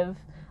negative.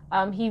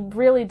 He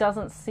really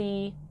doesn't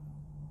see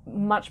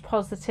much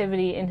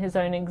positivity in his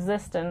own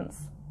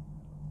existence.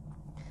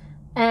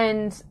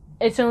 And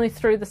it's only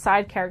through the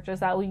side characters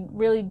that we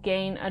really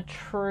gain a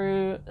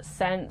true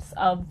sense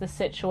of the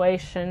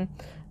situation.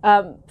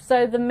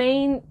 So the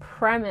main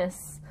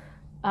premise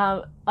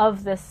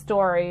of this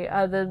story,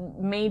 the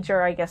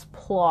major, I guess,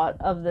 plot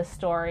of this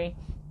story,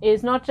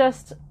 is not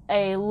just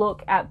a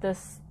look at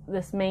this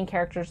main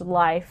character's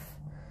life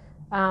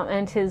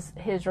and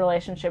his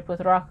relationship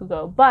with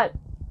Rakugo, but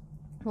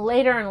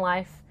later in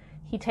life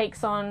he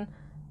takes on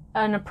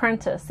an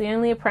apprentice, the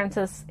only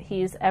apprentice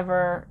he's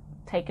ever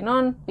taken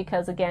on,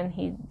 because again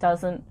he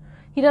doesn't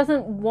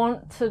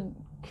want to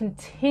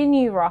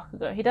continue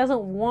Rakugo. He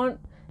doesn't want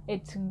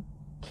it to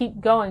keep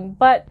going,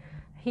 but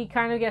he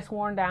kind of gets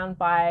worn down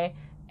by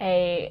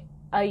a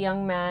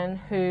young man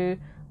who,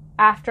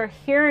 after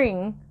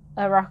hearing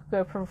a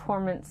Rakugo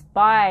performance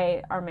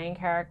by our main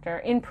character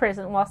in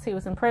prison, whilst he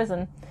was in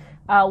prison,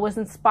 was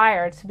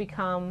inspired to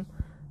become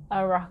a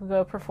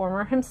Rakugo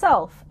performer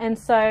himself. And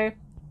so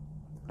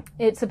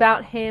it's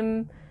about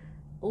him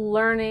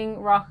learning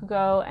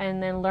Rakugo,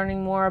 and then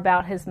learning more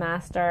about his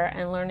master,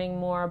 and learning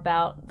more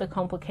about the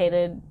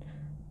complicated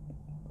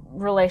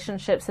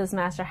relationships his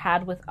master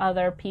had with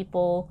other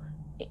people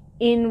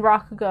in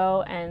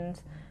Rakugo,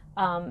 and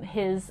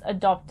his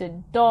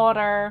adopted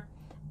daughter,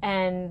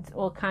 and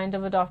kind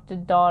of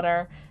adopted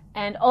daughter,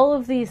 and all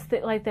of these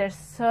like there's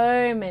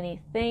so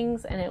many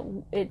things,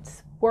 and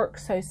it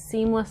works so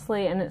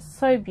seamlessly, and it's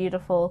so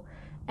beautiful.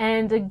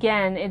 And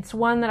again, it's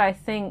one that I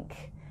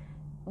think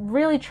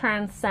really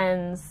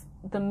transcends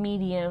the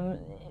medium.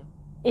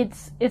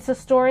 It's a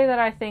story that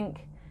I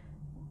think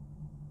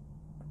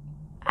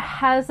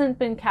hasn't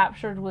been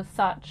captured with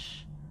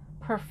such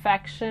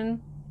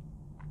perfection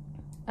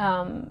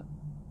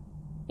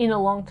in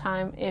a long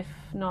time, if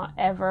not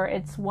ever.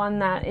 It's one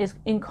that is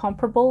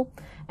incomparable,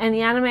 and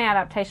the anime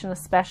adaptation,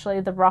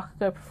 especially the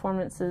Rakugo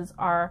performances,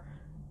 are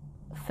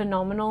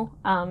phenomenal.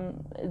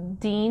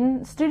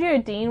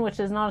 Studio Dean, which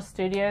is not a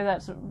studio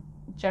that's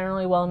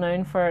generally well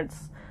known for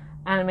its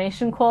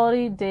animation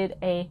quality, did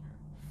a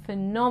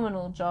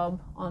phenomenal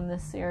job on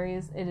this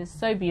series. It is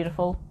so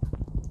beautiful,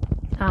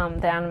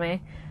 the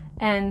anime.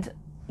 And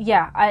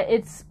yeah,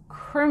 it's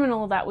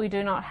criminal that we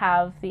do not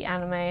have the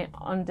anime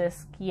on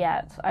disc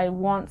yet. I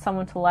want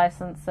someone to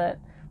license it.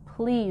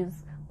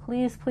 Please,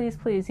 please, please,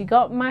 please. You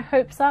got my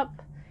hopes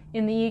up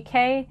in the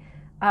UK,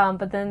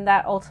 but then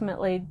that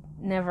ultimately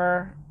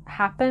never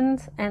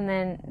happened. And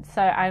then,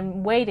 so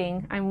I'm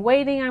waiting.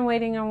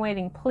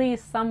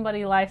 Please,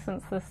 somebody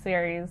license this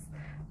series,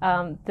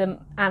 the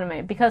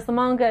anime, because the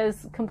manga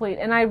is complete.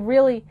 And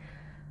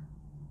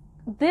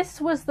this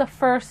was the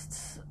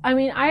first,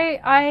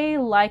 I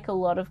like a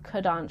lot of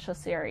Kodansha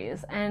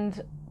series,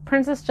 and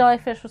Princess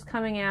Jellyfish was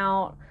coming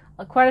out.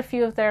 Quite a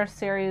few of their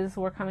series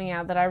were coming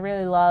out that I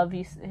really love.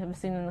 You have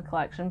seen in the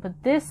collection.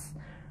 But this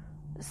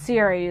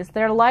series,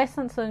 their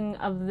licensing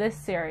of this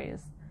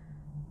series,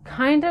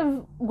 kind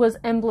of was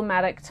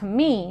emblematic to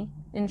me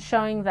in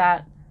showing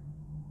that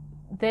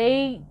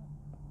they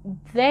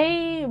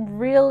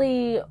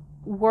really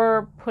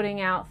were putting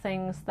out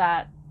things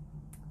that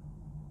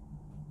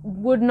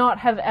would not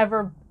have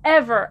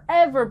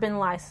ever been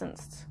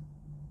licensed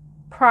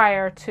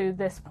prior to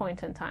this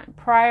point in time,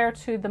 prior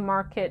to the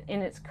market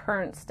in its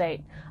current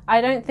state.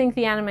 I don't think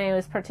the anime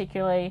is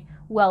particularly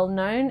well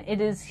known. It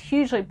is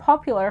hugely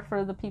popular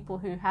for the people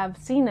who have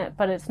seen it,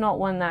 but it's not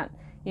one that,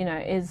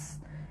 it's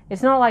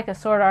not like a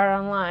Sword Art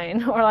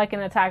Online or like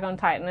an Attack on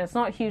Titan. It's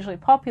not hugely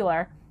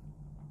popular.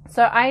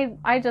 So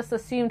I just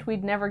assumed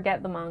we'd never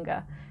get the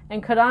manga.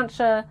 And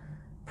Kodansha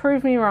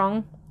proved me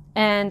wrong,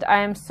 and I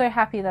am so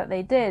happy that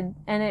they did.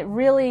 And it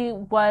really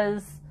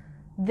was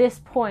this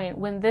point,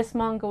 when this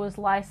manga was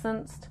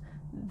licensed,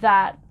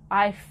 that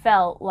I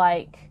felt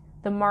like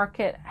the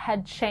market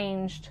had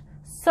changed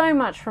so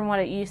much from what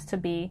it used to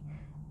be,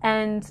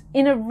 and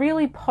in a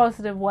really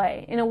positive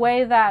way, in a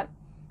way that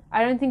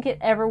I don't think it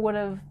ever would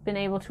have been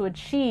able to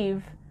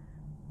achieve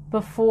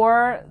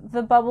before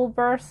the bubble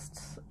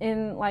burst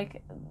in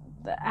like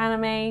the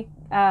anime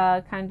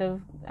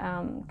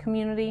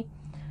community,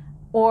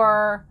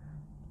 or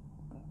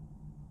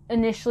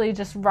initially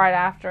just right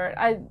after it.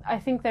 I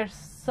think there's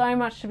so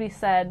much to be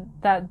said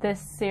that this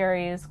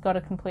series got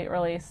a complete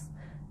release,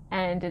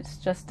 and it's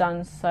just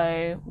done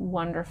so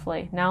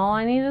wonderfully. Now all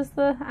I need is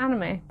the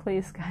anime,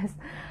 please, guys.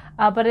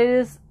 But it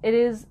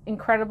is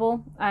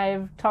incredible.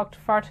 I've talked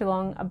far too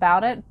long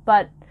about it,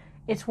 but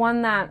it's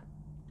one that,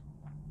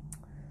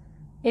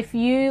 if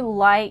you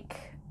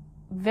like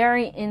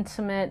very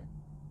intimate,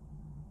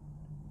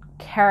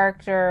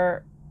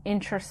 character,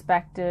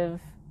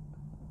 introspective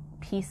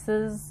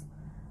pieces,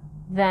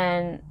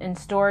 and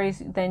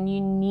stories, then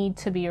you need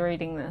to be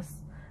reading this.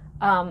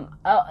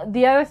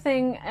 The other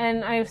thing,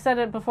 and I've said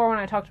it before when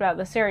I talked about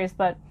the series,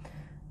 but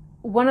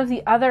one of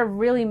the other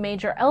really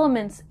major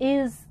elements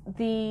is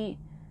the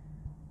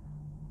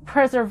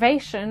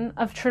preservation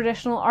of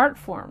traditional art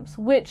forms,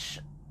 which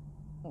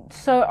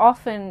so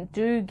often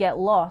do get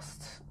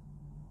lost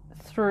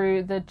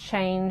through the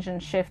change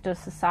and shift of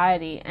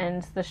society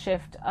and the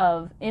shift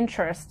of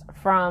interest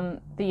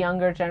from the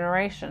younger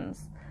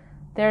generations.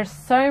 There's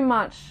so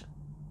much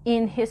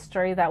in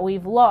history that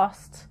we've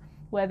lost,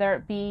 whether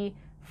it be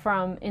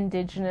from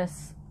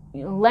indigenous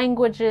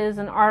languages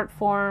and art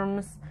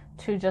forms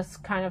to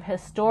just kind of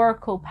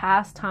historical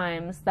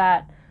pastimes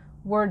that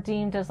were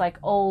deemed as like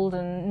old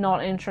and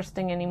not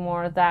interesting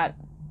anymore, that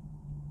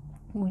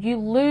you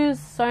lose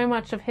so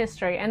much of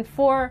history. And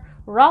for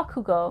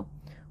Rakugo,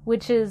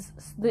 which is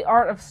the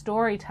art of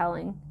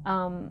storytelling,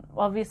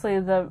 obviously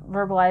the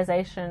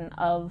verbalization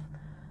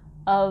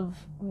of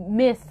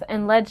myth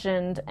and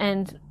legend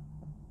and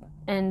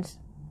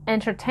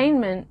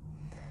entertainment,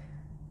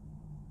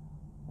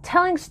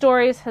 telling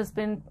stories has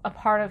been a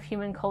part of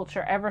human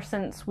culture ever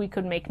since we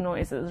could make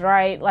noises,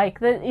 right? Like,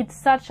 it's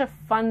such a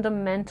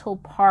fundamental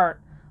part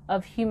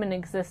of human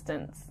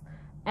existence.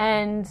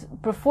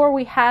 And before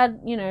we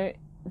had,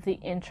 the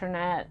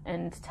internet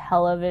and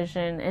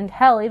television and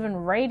hell, even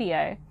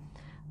radio,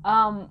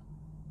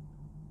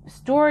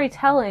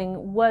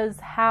 storytelling was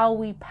how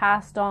we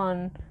passed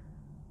on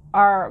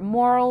our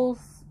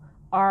morals,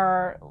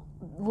 our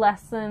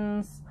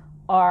lessons,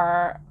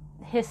 our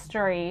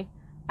history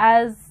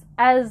as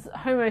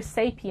Homo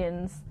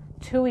sapiens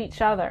to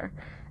each other.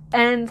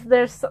 And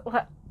there's,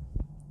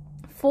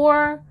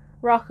 for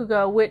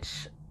Rakugo,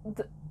 which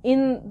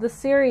in the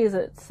series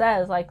it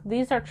says, like,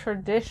 these are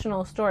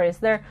traditional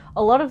stories.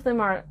 A lot of them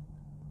are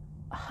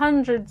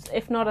hundreds,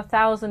 if not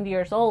 1,000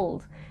 years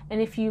old. And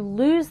if you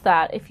lose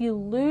that, if you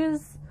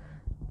lose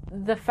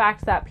the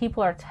fact that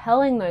people are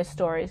telling those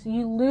stories,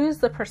 you lose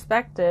the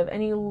perspective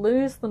and you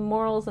lose the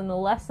morals and the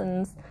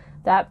lessons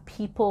that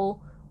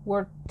people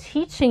were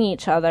teaching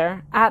each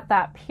other at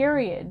that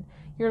period.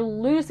 You're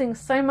losing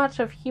so much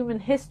of human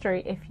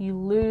history if you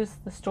lose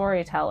the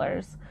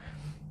storytellers.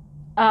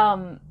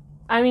 I'm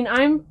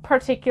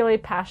particularly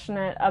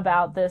passionate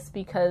about this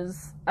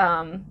because,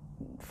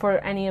 for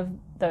any of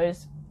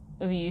those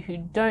of you who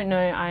don't know,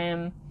 I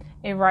am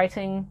a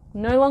writing,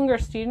 no longer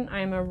a student. I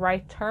am a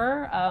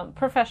writer,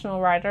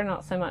 professional writer,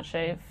 not so much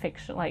a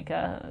fiction, like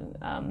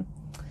a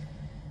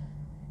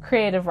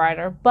creative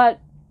writer. But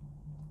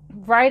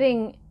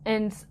writing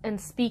and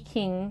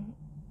speaking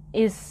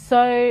is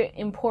so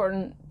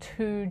important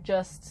to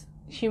just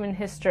human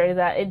history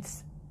that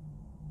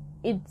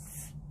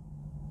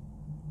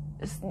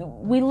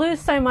we lose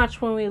so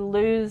much when we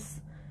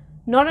lose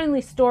not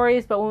only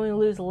stories, but when we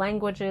lose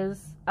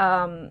languages.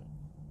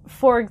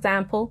 For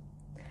example,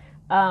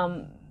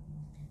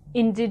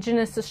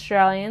 Indigenous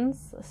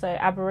Australians, so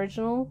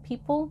Aboriginal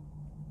people,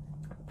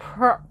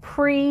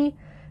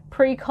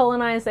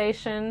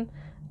 pre-colonization,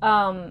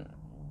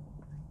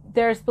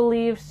 there's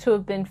believed to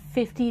have been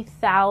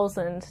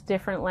 50,000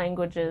 different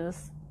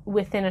languages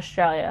within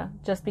Australia,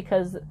 just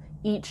because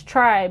each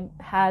tribe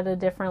had a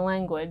different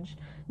language.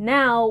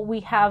 Now we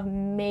have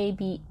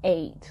maybe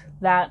 8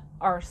 that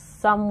are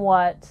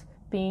somewhat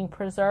being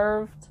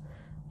preserved.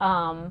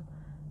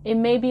 It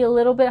may be a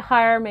little bit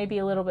higher, maybe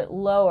a little bit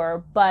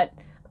lower, but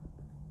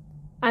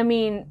I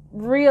mean,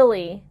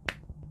 really,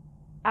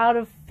 out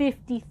of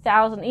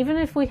 50,000, even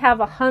if we have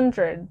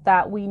 100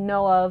 that we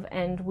know of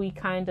and we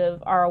kind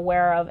of are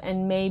aware of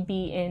and may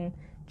be in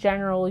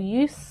general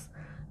use,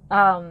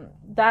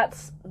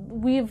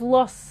 we've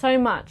lost so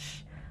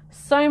much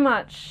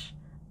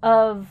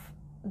of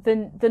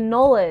the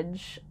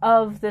knowledge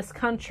of this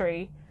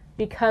country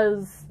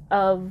because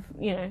of,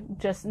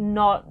 just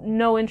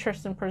no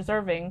interest in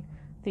preserving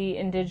the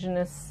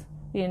indigenous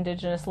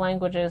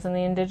languages and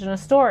the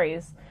indigenous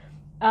stories,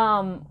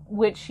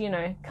 which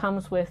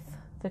comes with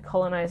the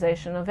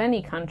colonization of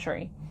any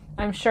country.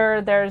 I'm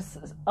sure there's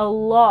a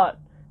lot.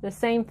 The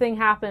same thing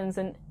happens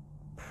in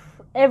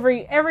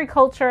every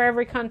culture,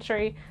 every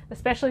country,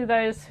 especially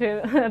those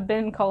who have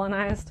been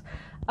colonized.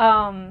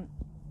 So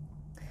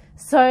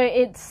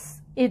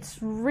it's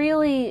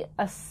really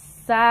a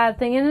sad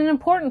thing and an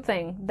important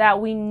thing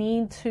that we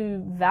need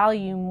to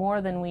value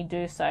more than we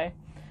do so.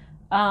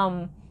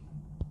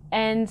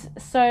 And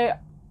so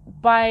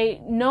by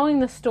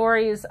knowing the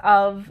stories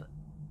of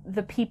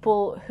the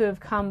people who have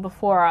come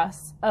before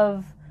us,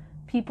 of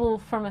people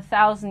from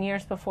 1,000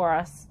 years before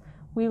us,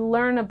 we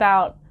learn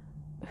about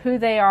who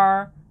they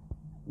are,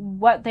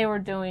 what they were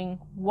doing,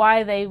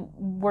 why they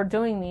were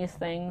doing these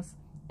things.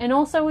 And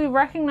also we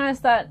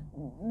recognize that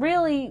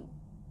really,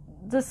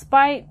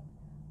 despite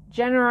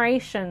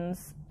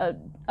generations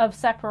of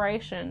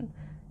separation,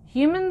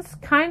 humans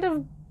kind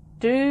of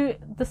do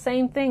the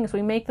same things.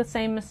 We make the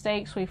same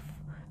mistakes. We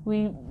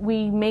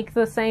make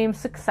the same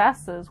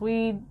successes.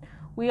 We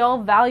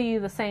all value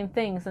the same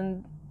things,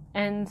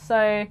 and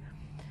so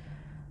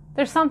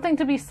there's something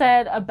to be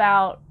said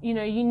about, you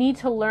need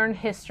to learn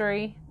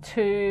history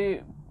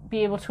to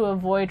be able to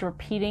avoid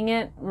repeating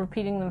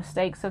the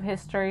mistakes of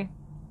history.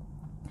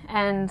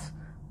 And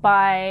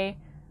by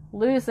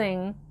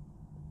losing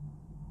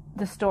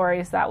the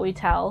stories that we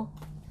tell,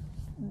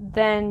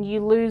 then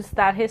you lose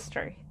that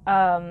history.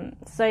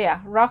 So yeah,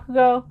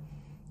 Rakugo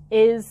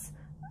is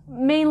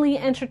mainly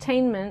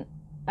entertainment,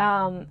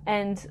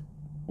 and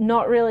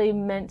not really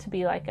meant to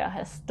be like a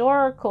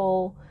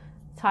historical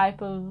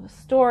type of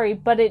story,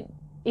 but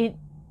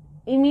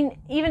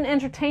even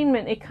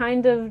entertainment, it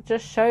kind of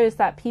just shows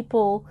that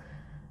people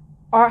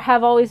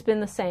have always been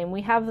the same.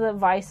 We have the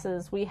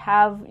vices. We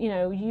have,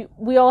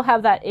 we all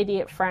have that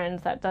idiot friend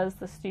that does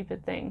the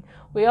stupid thing.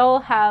 We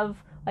all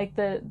have like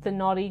the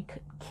naughty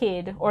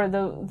kid, or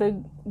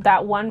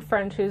that one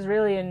friend who's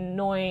really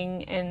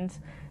annoying and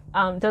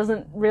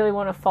doesn't really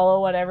want to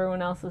follow what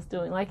everyone else is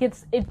doing. Like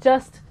it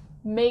just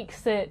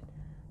makes it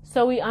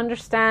so we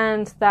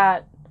understand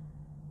that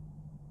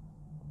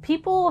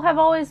people have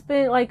always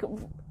been like,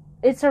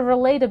 it's a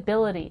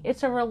relatability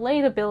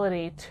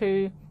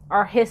to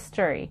our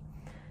history.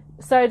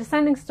 So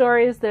Descending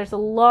Stories, there's a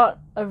lot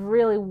of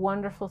really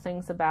wonderful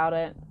things about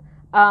it.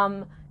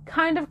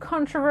 Kind of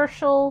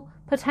controversial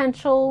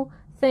potential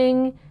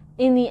thing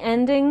in the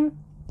ending.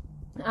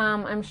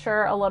 I'm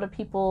sure a lot of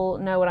people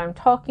know what I'm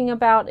talking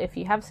about if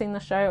you have seen the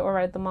show or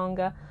read the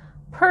manga.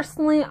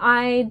 Personally,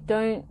 I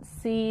don't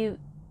see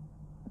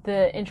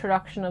the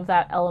introduction of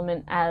that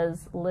element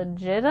as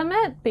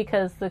legitimate,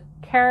 because the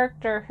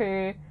character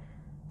who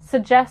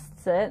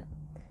suggests it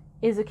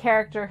is a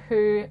character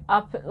who,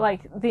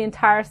 the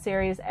entire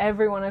series,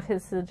 every one of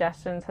his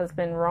suggestions has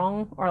been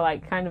wrong or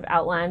like kind of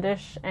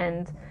outlandish,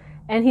 and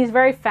he's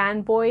very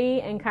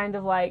fanboy and kind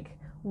of like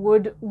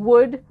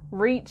would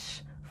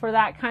reach for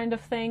that kind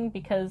of thing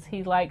because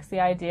he likes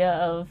the idea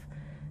of,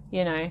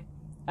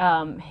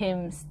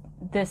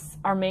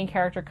 our main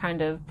character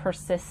kind of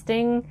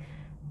persisting,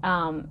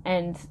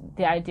 and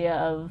the idea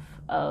of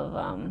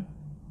the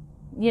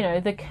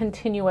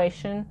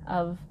continuation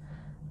of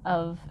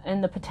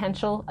and the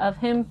potential of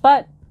him.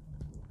 But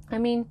I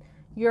mean,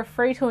 you're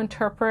free to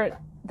interpret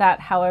that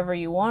however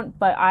you want,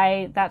 but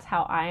that's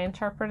how I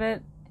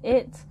interpret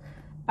it.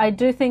 I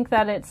do think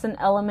that it's an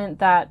element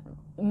that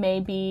may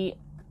be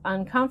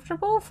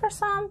uncomfortable for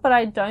some, but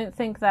I don't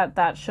think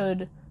that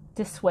should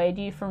dissuade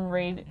you from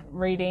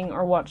reading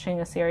or watching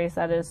a series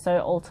that is so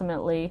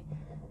ultimately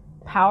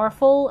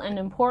powerful and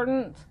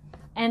important.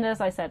 And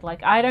as I said,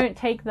 like, I don't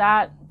take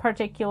that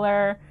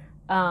particular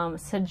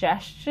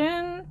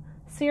suggestion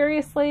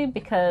seriously,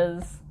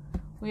 because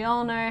we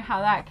all know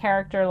how that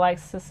character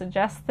likes to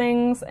suggest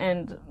things,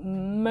 and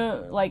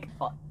like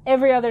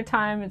every other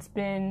time it's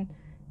been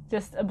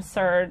just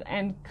absurd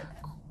and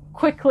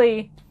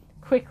quickly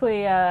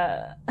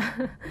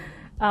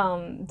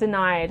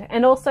denied.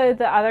 And also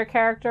the other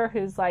character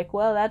who's like,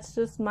 well, that's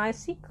just my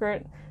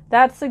secret.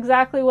 That's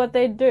exactly what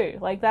they do.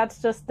 Like,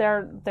 that's just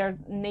their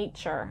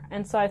nature.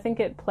 And so I think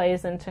it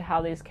plays into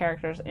how these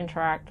characters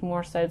interact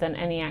more so than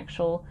any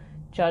actual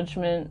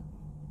judgment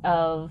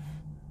of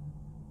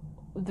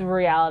the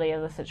reality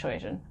of the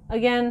situation.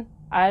 Again,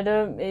 I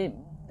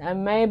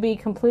may be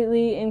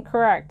completely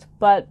incorrect,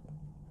 but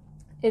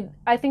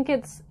I think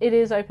it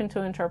is open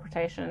to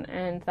interpretation,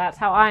 and that's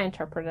how I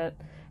interpret it.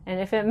 And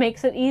if it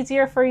makes it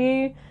easier for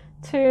you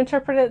to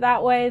interpret it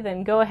that way,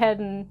 then go ahead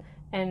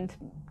and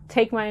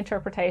take my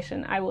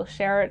interpretation. I will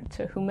share it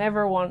to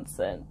whomever wants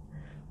it.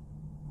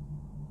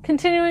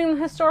 Continuing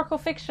the historical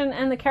fiction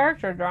and the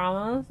character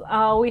dramas,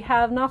 we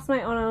have Natsume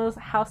Ono's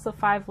House of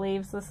Five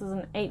Leaves. This is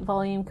an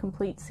 8-volume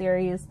complete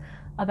series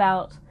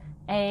about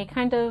a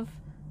kind of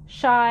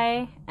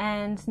shy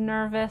and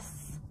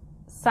nervous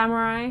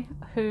samurai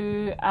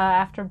who,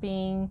 after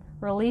being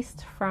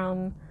released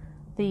from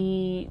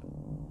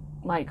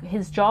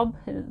his job,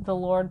 the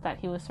lord that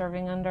he was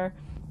serving under,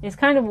 is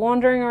kind of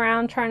wandering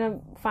around trying to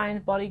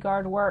find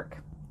bodyguard work,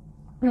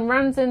 and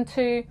runs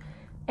into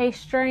a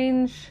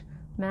strange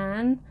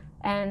man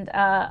and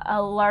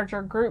a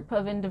larger group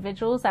of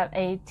individuals at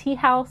a tea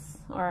house,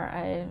 or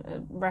a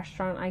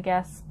restaurant, I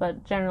guess,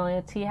 but generally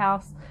a tea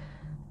house.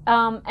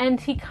 And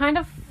he kind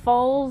of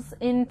falls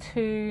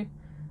into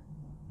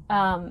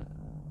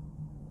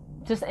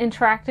just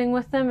interacting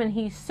with them, and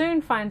he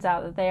soon finds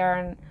out that they are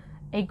in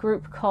a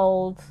group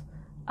called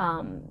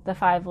the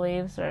Five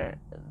Leaves,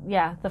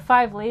 the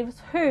Five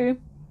Leaves, who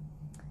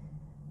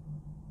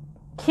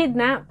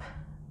kidnap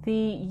the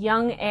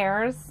young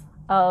heirs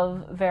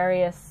of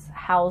various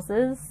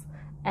houses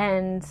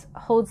and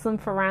holds them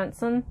for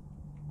ransom.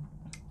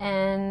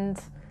 And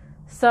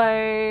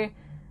so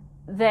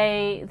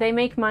they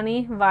make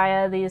money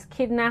via these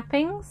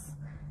kidnappings,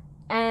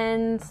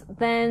 and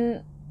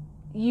then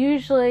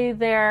usually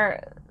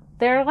they're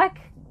like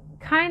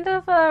kind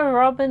of a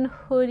Robin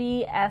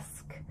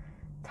Hood-esque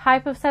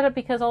type of setup,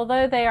 because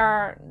although they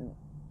are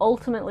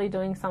ultimately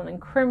doing something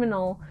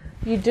criminal,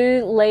 you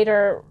do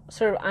later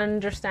sort of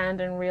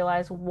understand and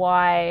realize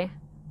why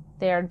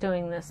they are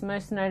doing this.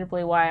 Most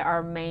notably why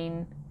our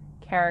main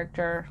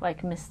character,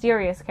 like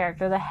mysterious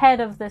character, the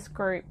head of this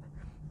group,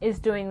 is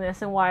doing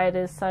this, and why it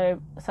is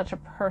such a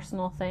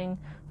personal thing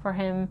for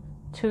him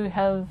to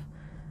have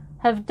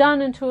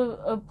done and to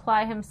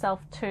apply himself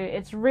to.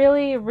 It's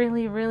really,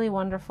 really, really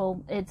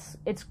wonderful.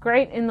 It's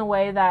great in the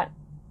way that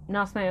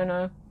Natsume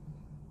Ono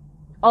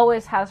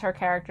always has her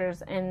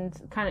characters and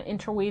kind of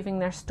interweaving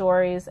their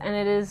stories, and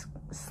it is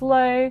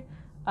slow,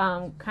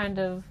 kind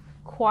of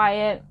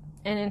quiet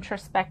and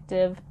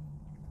introspective,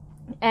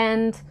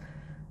 and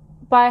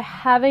by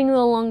having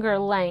the longer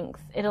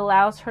length, it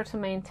allows her to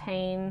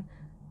maintain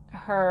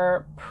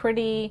her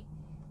pretty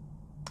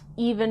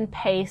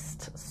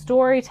even-paced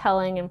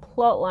storytelling and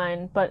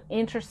plotline, but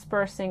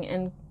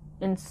interspersing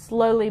and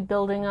slowly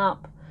building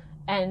up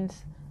and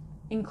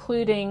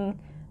including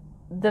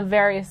the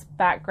various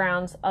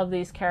backgrounds of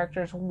these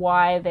characters,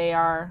 why they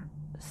are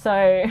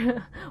so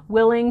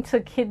willing to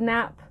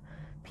kidnap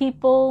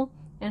people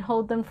and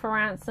hold them for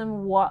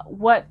ransom,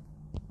 what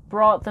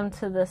brought them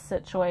to this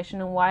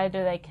situation, and why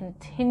do they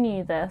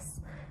continue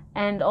this,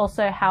 and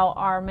also how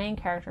our main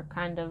character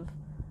kind of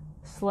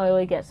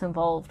slowly gets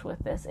involved with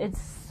this.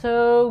 It's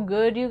so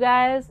good, you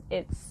guys.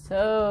 It's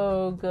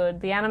so good.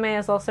 The anime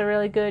is also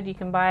really good. You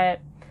can buy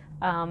it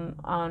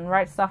on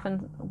Right Stuff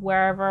and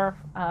wherever.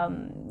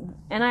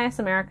 NIS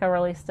America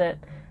released it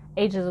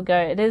ages ago.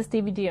 It is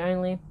DVD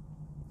only.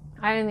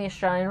 I own the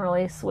Australian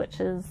release,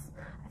 which is,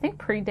 I think,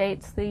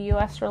 predates the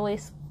US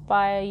release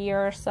by a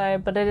year or so,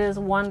 but it is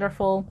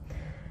wonderful.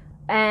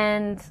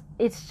 And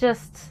it's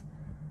just,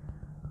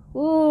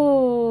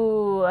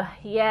 ooh,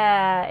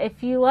 yeah.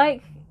 If you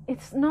liked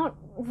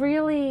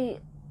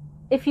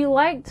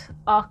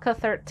Aka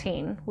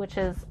 13, which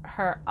is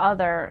her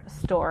other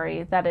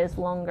story that is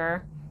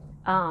longer,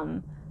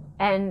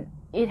 and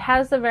it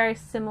has a very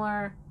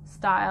similar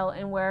style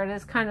in where it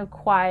is kind of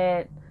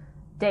quiet,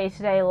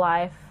 day-to-day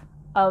life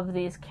of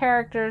these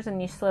characters, and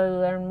you slowly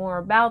learn more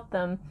about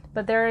them,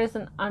 but there is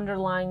an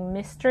underlying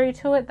mystery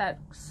to it that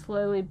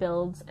slowly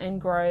builds and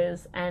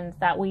grows, and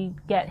that we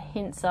get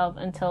hints of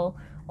until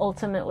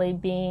ultimately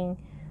being,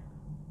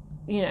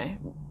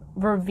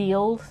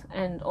 revealed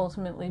and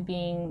ultimately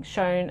being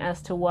shown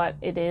as to what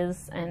it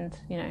is, and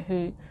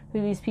who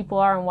these people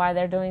are and why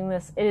they're doing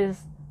this. It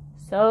is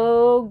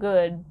so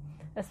good,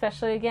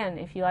 especially again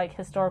if you like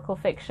historical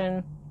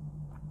fiction.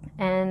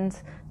 And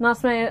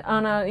Natsume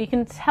Ono, you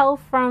can tell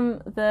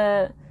from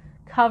the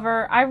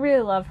cover, I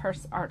really love her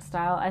art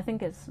style. I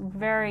think it's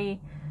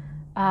very,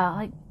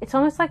 like, it's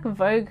almost like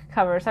Vogue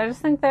covers. I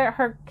just think that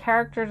her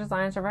character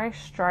designs are very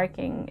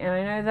striking, and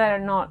I know they're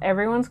not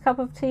everyone's cup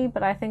of tea,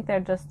 but I think they're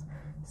just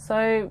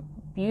so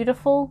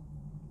beautiful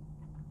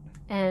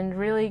and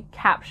really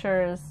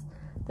captures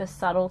the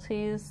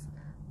subtleties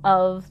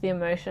of the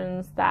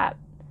emotions that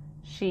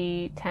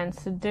she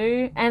tends to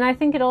do. And I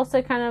think it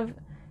also kind of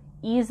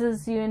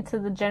eases you into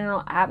the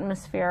general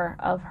atmosphere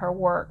of her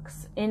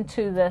works,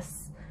 into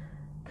this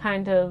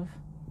kind of,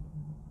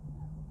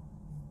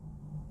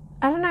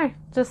 I don't know,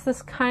 just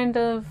this kind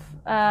of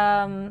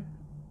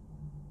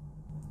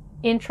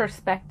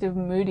introspective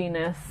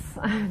moodiness,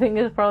 I think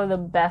is probably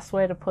the best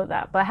way to put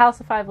that. But House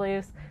of Five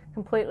Leaves,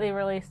 completely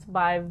released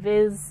by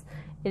Viz.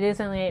 It is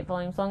only 8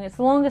 volumes long. It's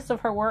the longest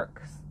of her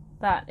works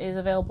that is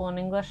available in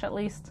English, at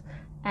least.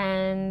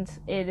 And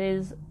it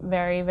is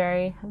very,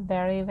 very,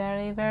 very,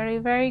 very, very,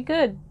 very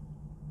good.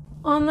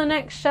 On the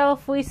next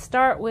shelf, we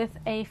start with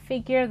a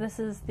figure. This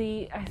is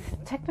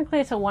technically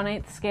it's a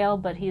 1/8 scale,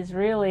 but he's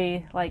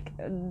really like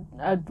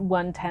a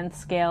 1/10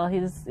 scale.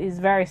 He's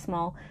very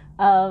small,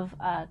 of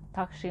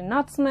Takashi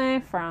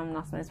Natsume from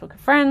Natsume's Book of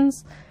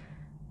Friends.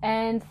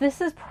 And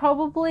this is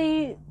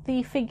probably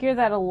the figure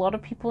that a lot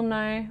of people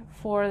know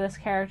for this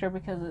character,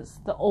 because it's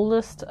the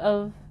oldest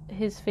of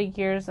his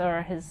figures,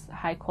 or his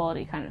high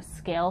quality kind of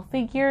scale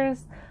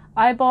figures.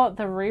 I bought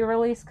the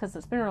re-release because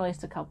it's been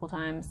released a couple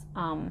times.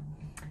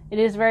 It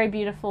is very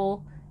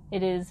beautiful.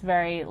 It is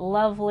very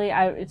lovely.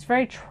 It's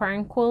very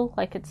tranquil.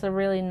 Like, it's a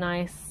really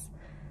nice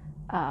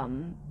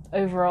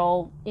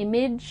overall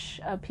image,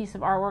 a piece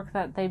of artwork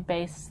that they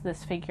based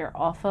this figure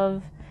off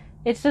of.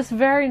 It's just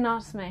very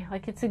Natsume.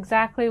 Like, it's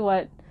exactly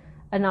what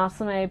a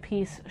Natsume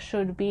piece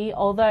should be,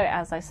 although,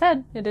 as I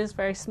said, it is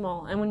very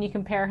small. And when you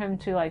compare him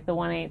to, like, the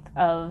 1/8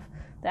 of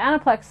the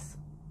Aniplex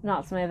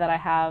Natsume that I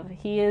have,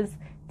 he is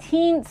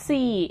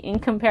teensy in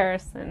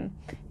comparison.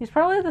 He's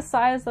probably the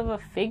size of a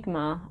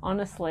Figma,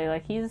 honestly.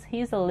 Like,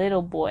 he's a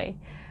little boy.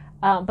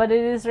 But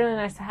it is really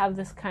nice to have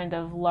this kind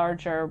of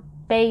larger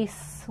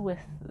base with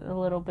a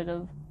little bit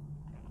of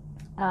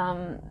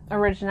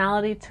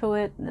originality to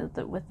it,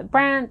 with the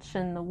branch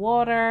and the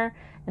water,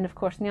 and of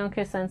course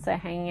Nyanko Sensei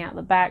hanging out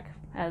the back,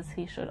 as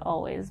he should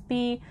always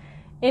be.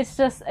 It's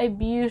just a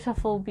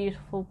beautiful,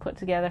 beautiful put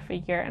together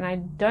figure, and I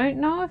don't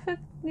know if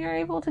you're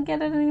able to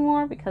get it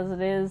anymore, because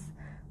it is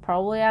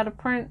probably out of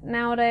print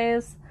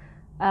nowadays,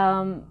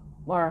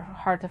 or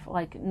hard to,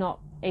 like, not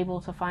able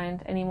to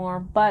find anymore.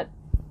 But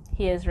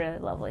he is really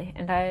lovely,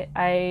 and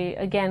I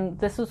again,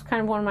 this was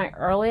kind of one of my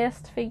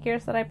earliest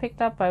figures that I picked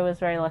up. I was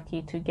very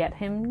lucky to get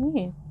him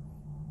new.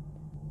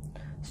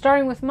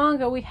 Starting with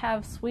manga, we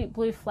have Sweet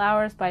Blue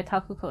Flowers by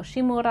Takuko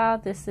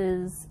Shimura. This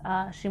is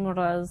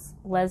Shimura's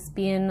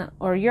lesbian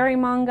or yuri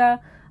manga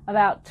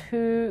about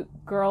two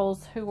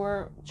girls who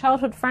were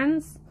childhood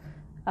friends,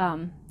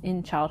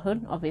 in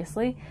childhood,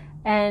 obviously,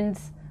 and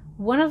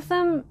one of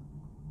them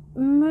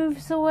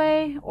moves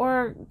away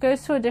or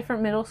goes to a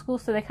different middle school,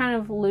 so they kind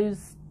of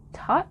lose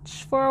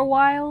touch for a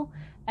while,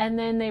 and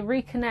then they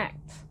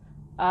reconnect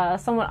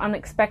somewhat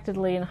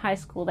unexpectedly in high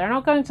school. They're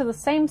not going to the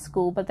same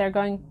school, but they're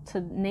going to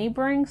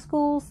neighboring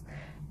schools,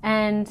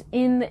 and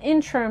in the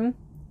interim,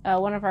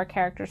 one of our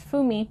characters,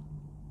 Fumi,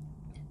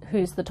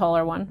 who's the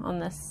taller one on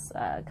this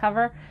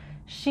cover,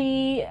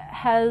 she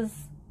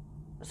has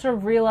sort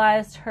of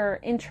realized her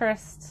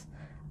interest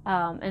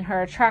and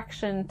her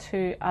attraction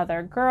to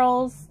other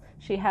girls.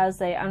 She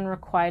has a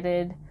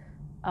unrequited,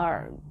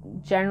 or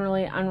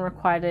generally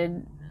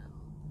unrequited,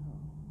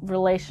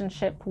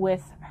 relationship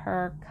with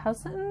her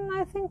cousin,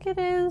 I think it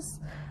is,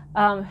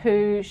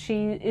 who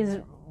she is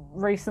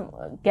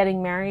recently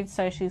getting married,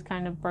 so she's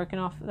kind of broken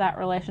off that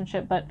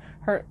relationship. But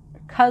her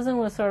cousin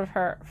was sort of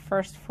her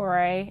first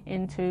foray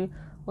into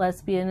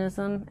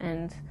lesbianism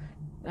and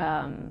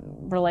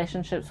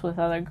relationships with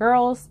other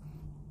girls.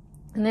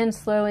 And then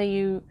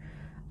slowly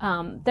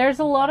there's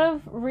a lot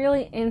of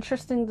really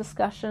interesting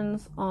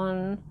discussions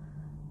on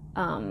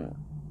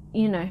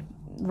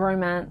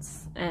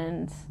romance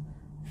and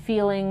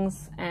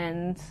feelings,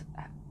 and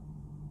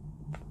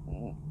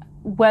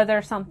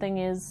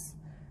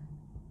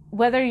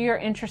whether you're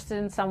interested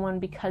in someone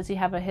because you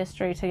have a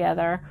history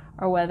together,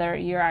 or whether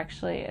you're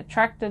actually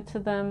attracted to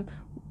them.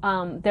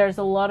 There's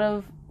a lot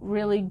of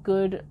really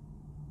good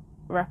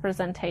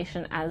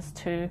representation as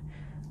to,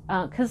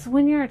 because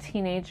when you're a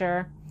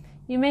teenager,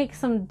 you make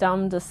some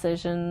dumb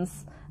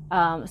decisions.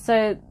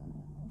 So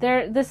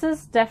this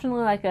is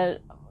definitely like a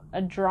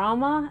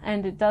drama,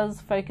 and it does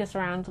focus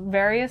around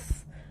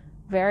various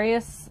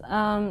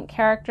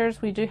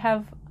characters. We do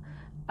have,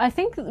 I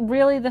think,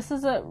 really this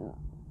is a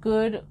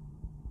good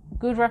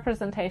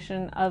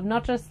representation of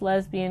not just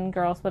lesbian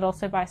girls, but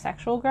also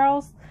bisexual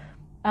girls,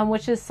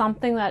 which is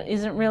something that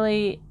isn't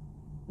really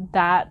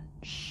that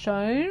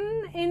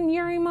shown in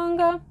yuri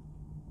manga.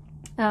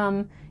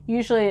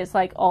 Usually it's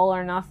like all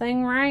or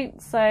nothing, right?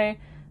 So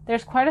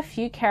there's quite a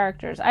few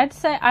characters.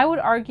 I would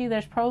argue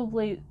there's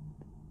probably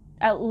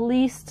at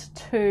least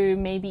 2,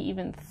 maybe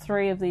even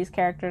 3 of these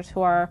characters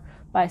who are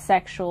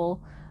bisexual,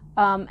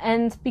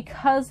 And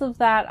because of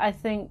that, I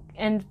think,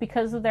 and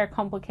because of their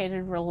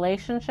complicated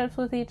relationships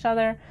with each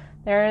other,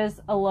 there is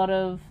a lot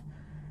of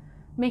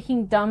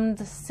making dumb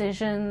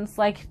decisions,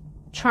 like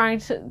trying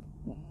to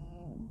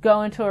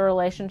go into a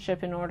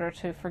relationship in order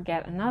to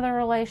forget another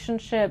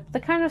relationship, the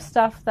kind of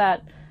stuff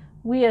that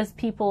we as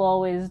people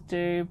always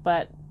do,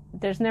 but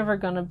there's never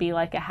going to be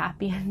like a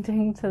happy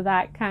ending to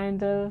that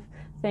kind of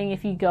thing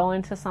if you go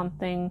into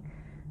something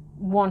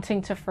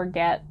wanting to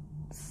forget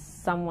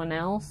someone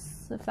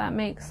else, if that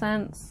makes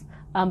sense,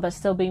 but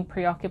still being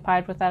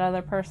preoccupied with that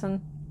other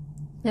person.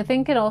 I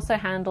think it also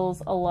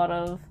handles a lot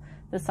of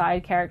the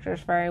side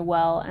characters very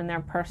well and their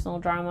personal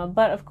drama,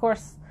 but of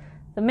course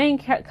the main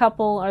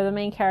couple or the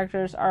main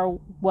characters are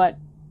what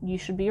you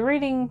should be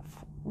reading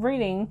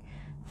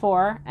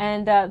for,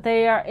 and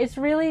they are. It's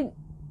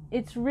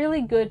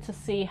really good to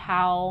see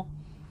how,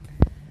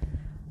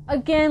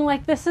 again,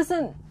 like, this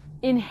isn't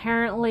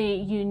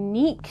inherently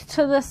unique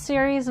to this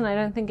series, and I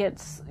don't think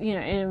it's, it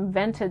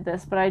invented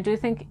this, but I do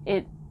think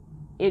it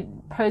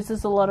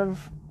poses a lot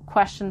of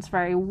questions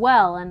very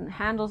well and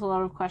handles a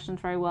lot of questions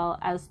very well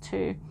as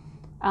to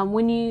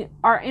when you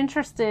are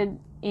interested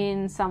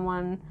in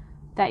someone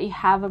that you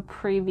have a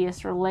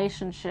previous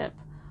relationship,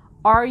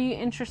 are you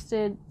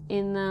interested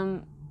in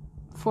them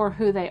for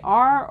who they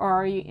are, or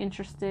are you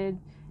interested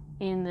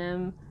in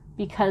them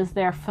because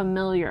they're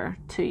familiar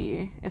to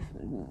you? If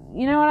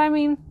you know what I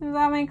mean, if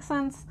that makes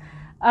sense.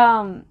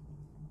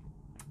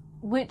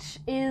 Which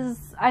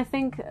is, I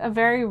think, a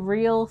very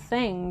real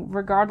thing,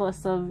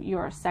 regardless of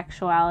your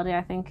sexuality.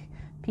 I think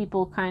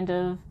people kind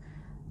of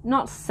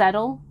not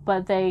settle,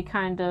 but they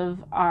kind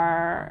of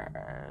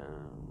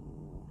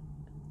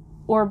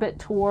orbit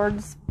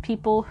towards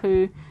people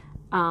who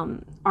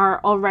are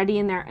already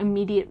in their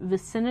immediate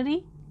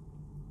vicinity.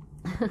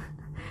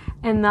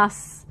 And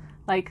thus,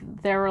 like,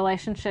 their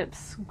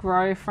relationships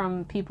grow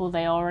from people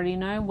they already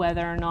know,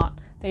 whether or not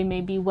they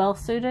may be well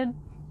suited.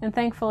 And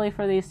thankfully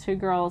for these two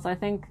girls, I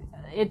think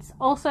it's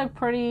also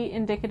pretty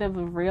indicative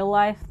of real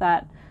life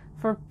that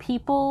for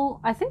people,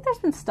 I think there's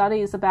been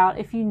studies about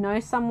if you know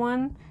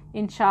someone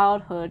in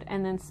childhood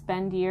and then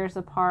spend years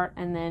apart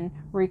and then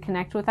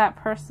reconnect with that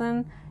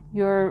person,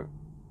 you're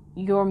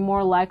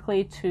more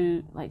likely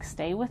to, like,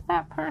 stay with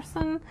that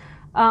person.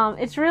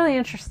 It's really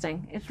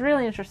interesting.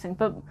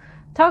 But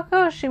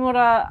Tako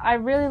Shimura, I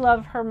really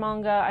love her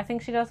manga. I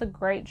think she does a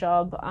great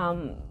job.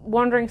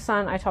 Wandering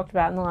Sun, I talked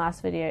about in the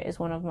last video, is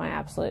one of my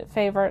absolute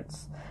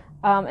favorites.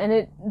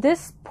 And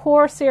this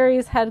poor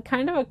series had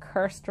kind of a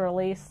cursed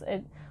release.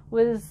 It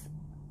was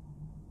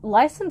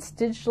licensed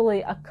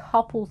digitally a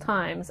couple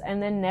times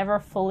and then never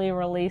fully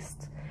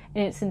released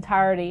in its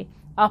entirety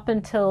up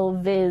until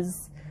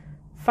Viz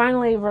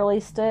finally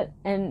released it,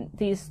 and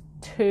these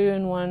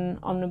 2-in-1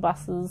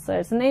 omnibuses. So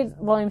it's an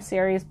 8-volume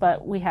series,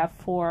 but we have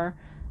 4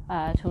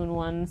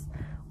 2-in-1s,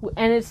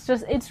 and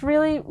it's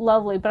really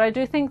lovely. But I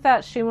do think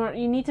that Shimura,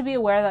 you need to be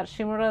aware that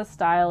Shimura's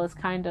style is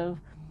kind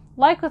of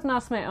like with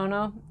Natsume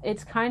Ono.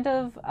 It's kind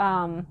of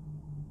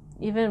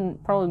even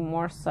probably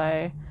more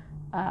so.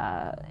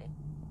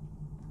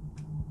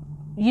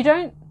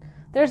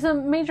 There's a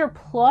major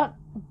plot,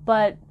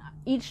 but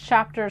each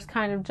chapter is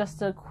kind of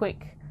just a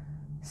quick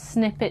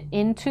snippet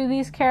into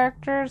these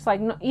characters.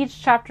 Like,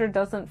 each chapter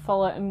doesn't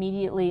follow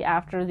immediately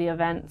after the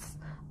events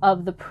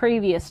of the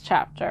previous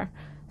chapter.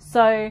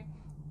 So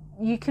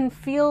you can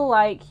feel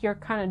like you're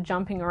kind of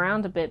jumping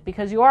around a bit,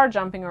 because you are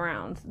jumping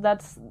around.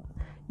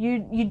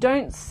 You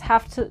don't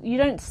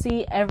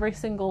see every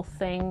single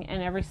thing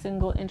and every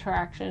single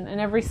interaction and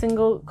every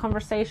single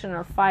conversation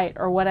or fight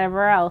or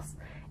whatever else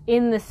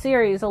in the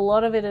series. A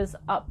lot of it is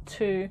up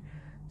to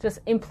just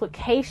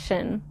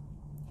implication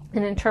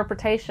and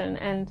interpretation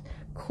and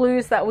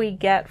clues that we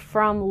get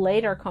from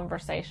later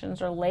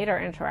conversations or later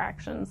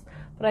interactions.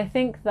 But I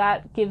think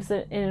that gives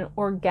it an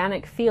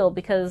organic feel,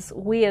 because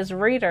we as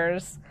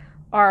readers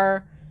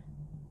are,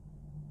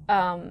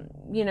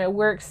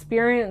 we're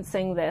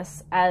experiencing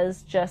this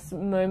as just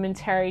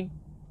momentary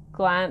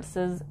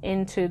glances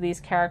into these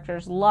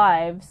characters'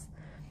 lives,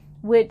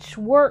 which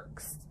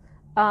works,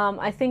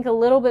 I think, a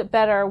little bit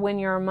better when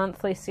you're a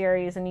monthly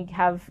series and you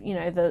have,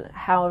 the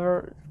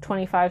however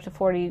 25 to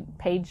 40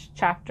 page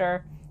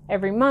chapter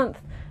every month.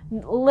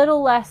 A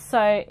little less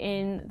so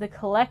in the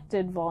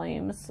collected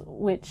volumes,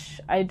 which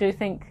I do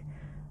think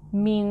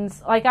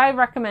means, like, I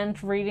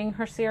recommend reading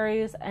her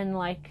series in,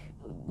 like,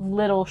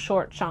 little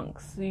short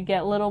chunks. You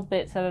get little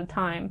bits at a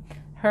time.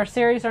 Her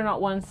series are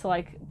not ones to,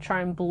 like,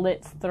 try and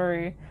blitz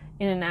through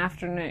in an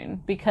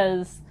afternoon,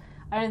 because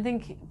I don't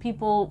think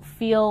people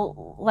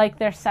feel like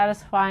they're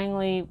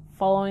satisfyingly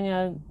following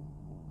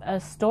a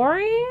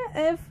story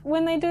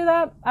when they do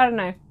that. I don't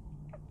know.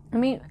 I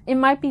mean, it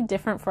might be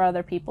different for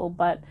other people,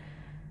 but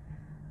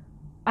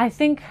I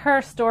think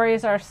her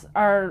stories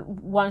are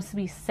ones to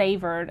be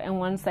savored, and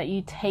ones that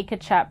you take a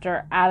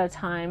chapter at a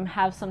time,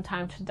 have some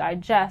time to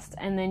digest,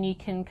 and then you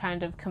can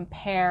kind of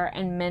compare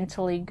and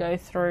mentally go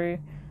through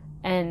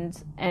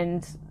and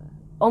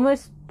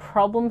almost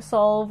problem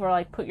solve, or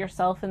like put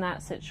yourself in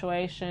that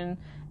situation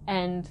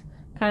and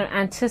kind of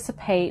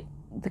anticipate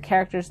the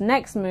character's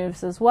next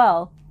moves as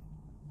well.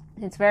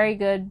 It's very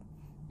good.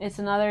 It's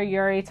another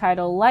Yuri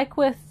title, like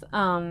with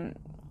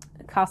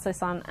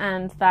Kase-san,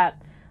 and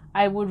that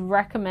I would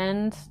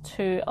recommend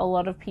to a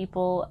lot of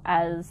people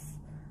as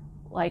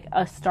like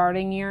a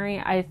starting Yuri.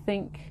 I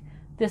think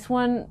this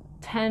one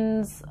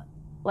tends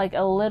like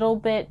a little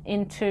bit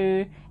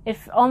into, it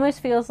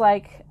almost feels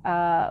like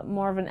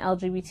more of an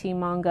LGBT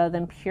manga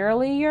than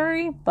purely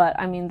Yuri, but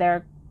I mean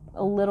they're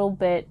a little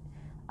bit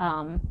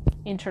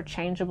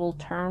interchangeable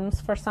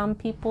terms for some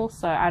people,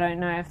 so I don't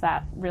know if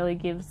that really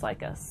gives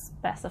like a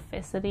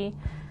specificity,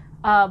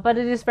 but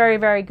it is very,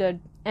 very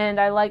good.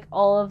 And I like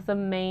all of the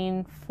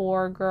main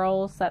 4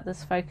 girls that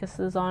this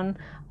focuses on.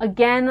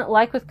 Again,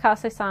 like with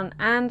Kase-san,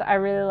 and I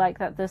really like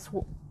that this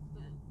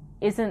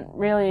isn't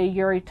really a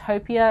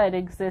Yuritopia. It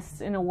exists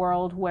in a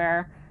world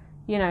where,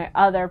 you know,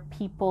 other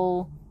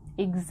people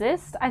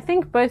exist. I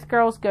think both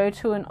girls go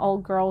to an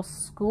all-girls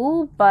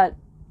school, but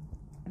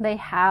they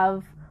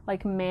have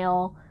like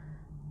male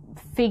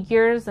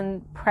figures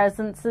and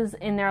presences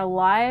in their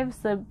lives.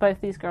 So both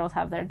these girls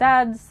have their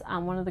dads.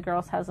 One of the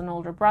girls has an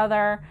older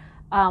brother.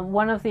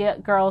 One of the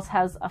girls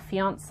has a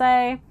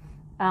fiance,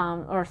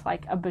 or it's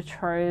like a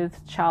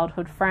betrothed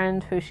childhood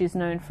friend who she's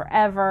known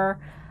forever.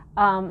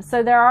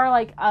 So there are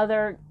like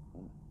other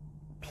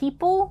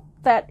people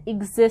that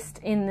exist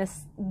in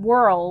this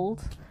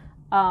world,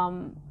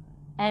 and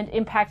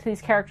impact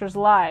these characters'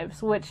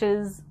 lives, which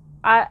is,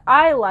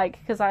 I like,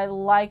 because I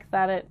like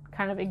that it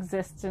kind of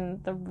exists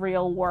in the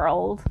real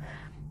world.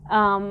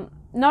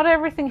 Not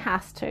everything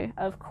has to,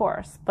 of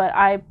course, but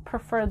I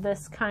prefer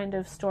this kind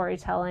of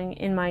storytelling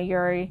in my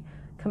Yuri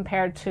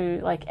compared to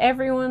like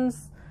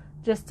everyone's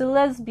just a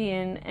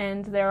lesbian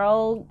and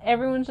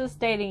everyone's just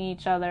dating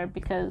each other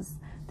because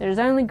there's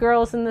only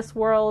girls in this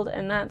world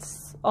and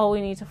that's all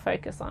we need to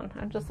focus on.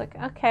 I'm just like,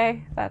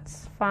 okay,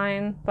 that's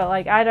fine, but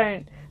like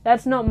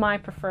that's not my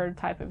preferred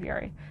type of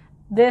Yuri.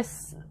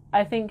 This,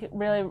 I think,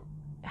 really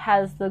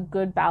has the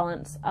good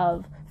balance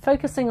of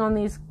focusing on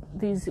these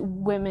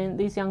women,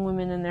 these young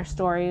women and their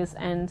stories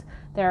and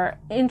their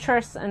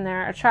interests and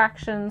their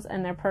attractions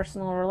and their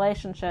personal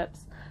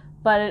relationships,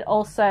 but it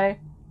also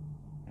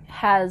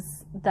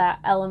has that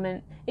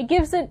element. It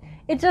gives it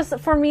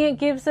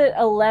gives it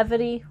a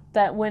levity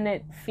that when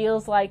it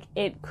feels like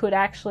it could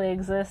actually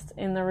exist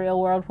in the real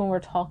world when we're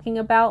talking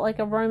about like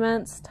a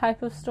romance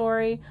type of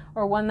story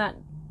or one that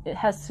it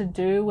has to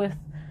do with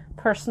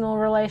personal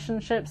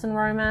relationships and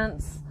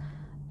romance.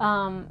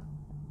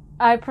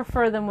 I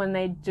prefer them when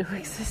they do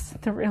exist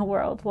in the real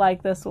world,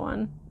 like this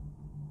one.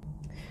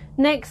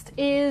 Next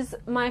is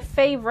my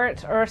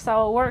favorite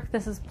Urasawa work.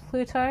 This is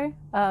Pluto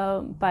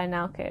by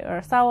Naoki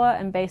Urasawa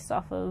and based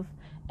off of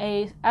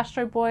a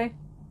Astro Boy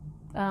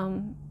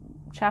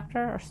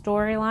chapter or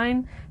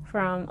storyline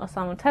from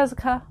Osamu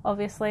Tezuka,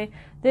 obviously.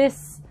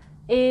 This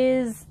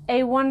is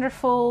a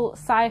wonderful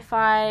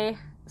sci-fi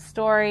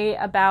story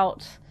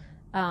about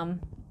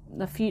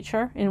the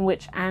future in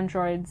which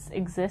androids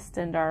exist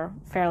and are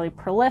fairly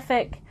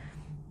prolific,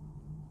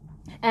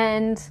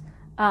 and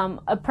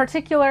a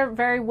particular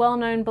very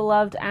well-known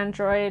beloved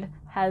android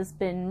has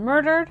been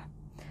murdered,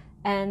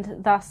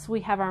 and thus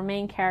we have our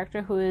main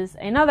character who is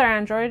another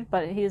android,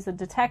 but he's a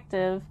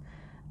detective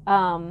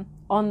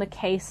on the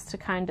case to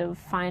kind of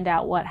find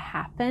out what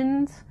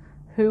happened,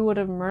 who would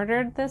have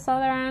murdered this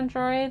other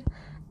android.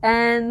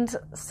 And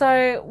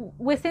so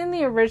within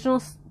the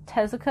original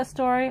Tezuka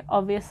story,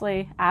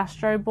 obviously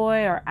Astro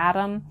Boy or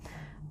Adam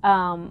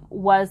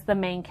was the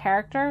main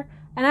character,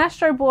 and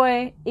Astro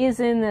Boy is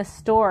in this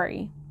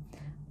story,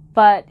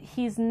 but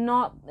he's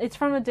not. It's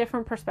from a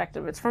different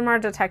perspective. It's from our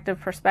detective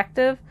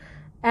perspective,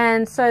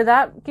 and so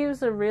that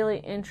gives a really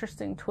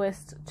interesting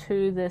twist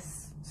to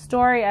this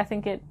story. I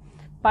think it,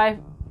 by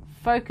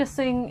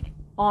focusing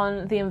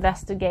on the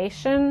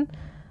investigation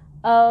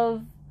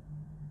of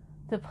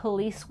the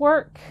police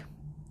work,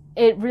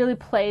 it really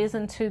plays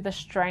into the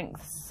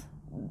strengths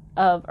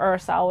of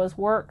Urasawa's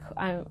work.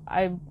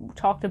 I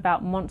talked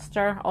about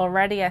Monster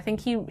already. I think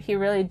he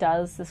really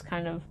does this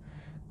kind of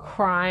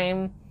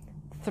crime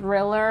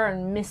thriller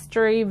and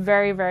mystery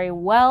very, very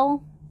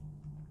well.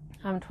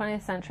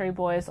 20th Century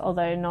Boys,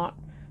 although not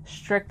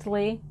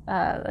strictly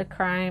a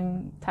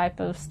crime type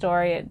of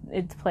story,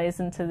 it plays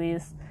into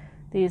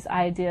these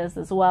ideas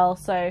as well.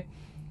 So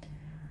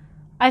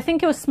I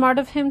think it was smart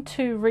of him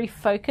to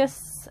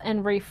refocus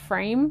and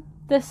reframe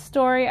this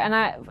story. And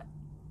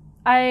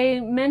I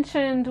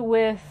mentioned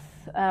with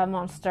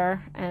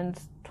Monster and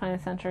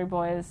 20th Century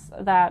Boys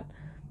that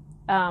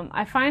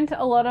I find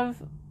a lot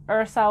of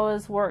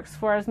Urasawa's works,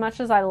 for as much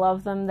as I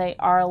love them, they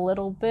are a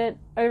little bit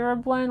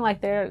overblown.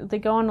 Like they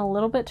go on a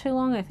little bit too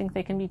long. I think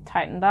they can be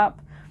tightened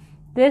up.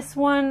 This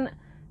one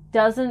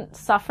doesn't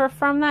suffer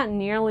from that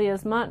nearly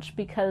as much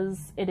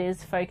because it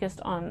is focused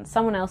on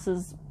someone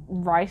else's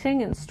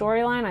writing and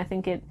storyline. I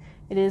think it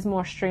is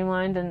more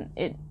streamlined, and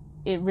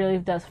it really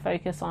does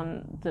focus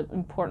on the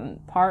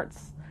important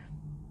parts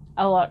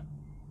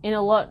in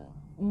a lot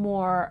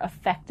more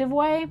effective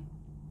way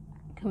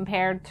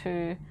compared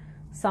to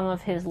some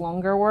of his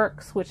longer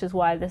works, which is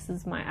why this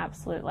is my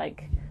absolute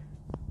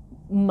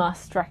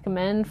must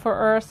recommend for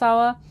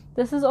Urasawa.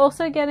 This is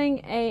also getting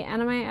a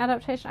anime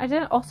adaptation. I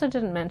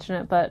didn't mention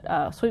it,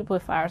 but Sweet Blue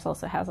Flowers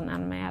also has an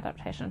anime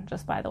adaptation,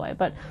 just by the way.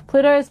 But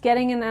Pluto is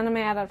getting an anime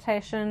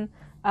adaptation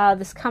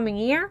this coming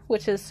year,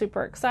 which is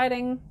super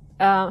exciting.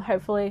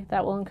 Hopefully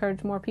that will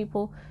encourage more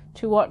people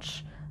to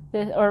watch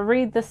this or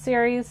read this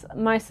series.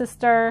 My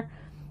sister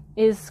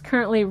is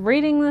currently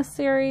reading this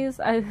series.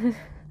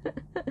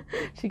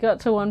 She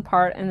got to one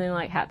part and then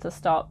had to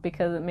stop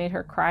because it made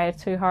her cry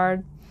too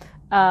hard.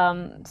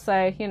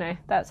 So,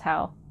 that's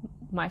how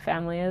my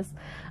family is.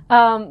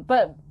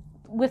 But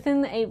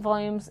within the 8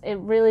 volumes, it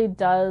really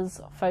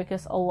does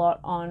focus a lot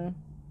on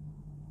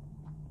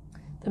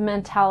the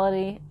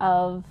mentality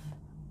of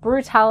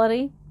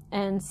brutality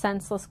and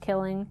senseless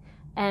killing,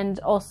 and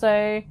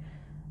also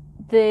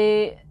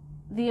the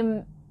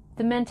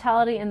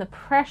mentality and the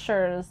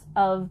pressures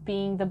of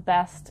being the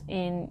best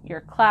in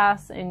your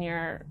class, in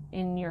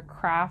your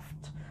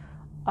craft,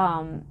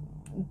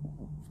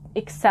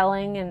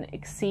 excelling and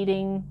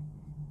exceeding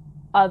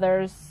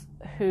others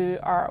who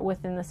are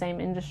within the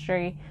same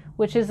industry,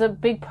 which is a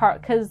big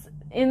part, because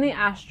in the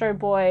Astro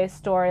Boy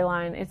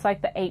storyline, it's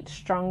like the 8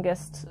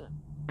 strongest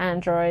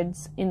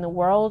androids in the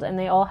world, and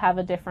they all have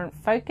a different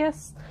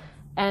focus,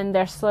 and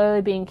they're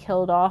slowly being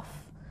killed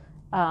off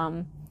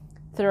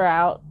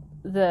throughout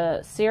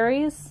the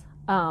series,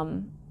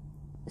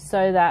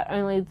 so that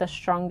only the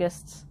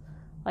strongest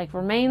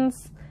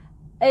remains.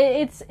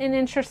 It's an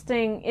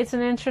interesting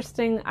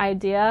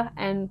idea,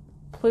 and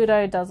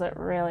Pluto does it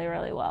really,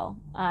 really well.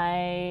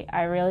 I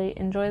really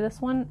enjoy this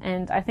one,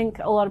 and I think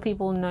a lot of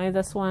people know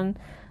this one,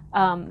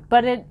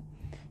 but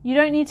you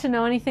don't need to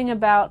know anything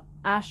about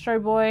Astro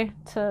Boy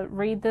to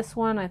read this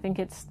one. I think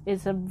it's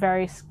a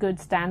very good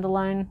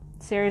standalone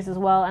series as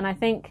well, and I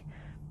think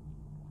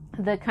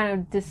the kind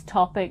of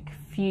dystopic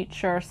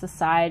future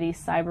society,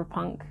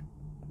 cyberpunk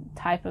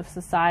type of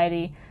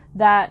society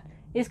that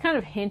is kind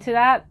of hinted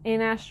at in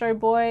Astro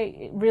Boy,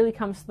 it really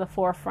comes to the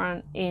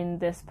forefront in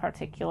this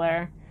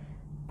particular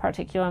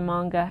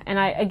manga. And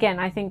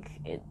I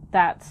think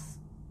that's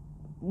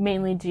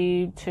mainly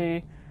due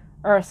to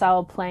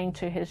Urasawa playing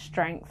to his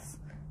strengths.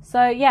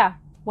 So yeah,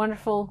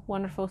 wonderful,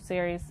 wonderful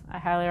series. I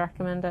highly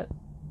recommend it.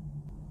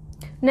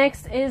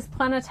 Next is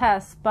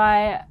Planetess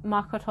by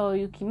Makoto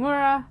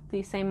Yukimura,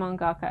 the same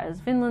mangaka as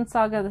Vinland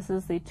Saga. This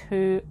is the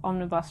 2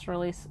 omnibus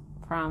release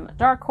from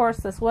Dark Horse.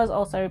 This was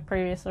also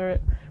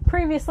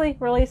previously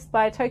released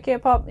by Tokyo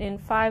Pop in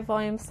 5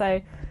 volumes,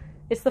 so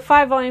it's the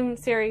 5-volume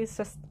series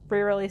just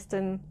re-released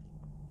in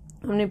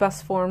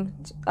omnibus form.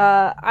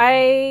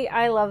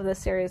 I love this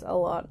series a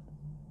lot,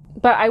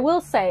 but I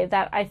will say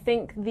that I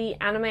think the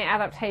anime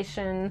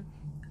adaptation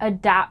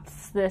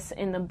adapts this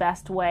in the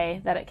best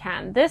way that it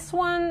can. This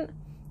one,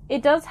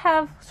 it does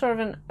have sort of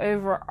an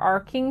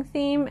overarching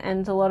theme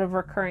and a lot of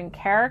recurring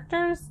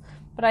characters,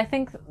 but I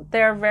think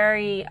they're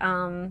very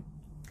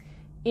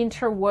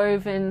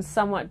interwoven,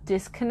 somewhat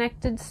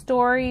disconnected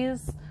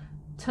stories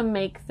to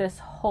make this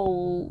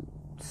whole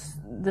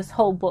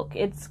book.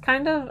 It's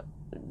kind of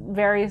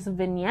various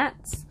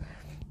vignettes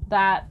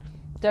that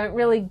don't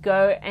really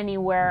go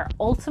anywhere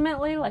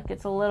ultimately.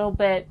 It's a little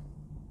bit,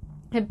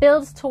 it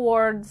builds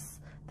towards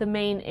the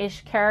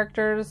main-ish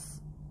character's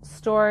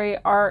story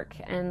arc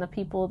and the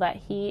people that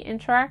he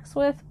interacts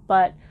with,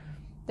 but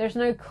there's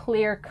no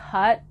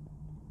clear-cut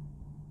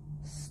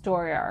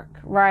story arc,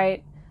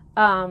 right?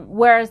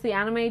 Whereas the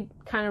anime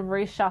kind of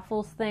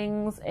reshuffles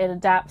things, it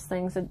adapts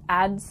things, it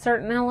adds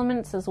certain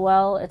elements as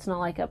well. It's not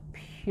like a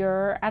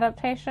pure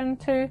adaptation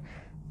to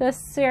this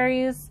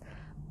series,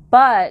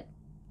 but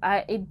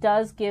it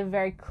does give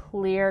very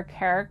clear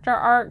character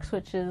arcs,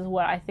 which is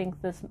what I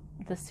think this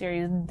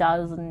series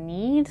does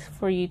need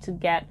for you to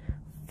get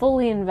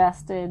fully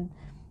invested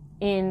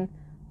in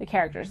the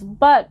characters.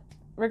 But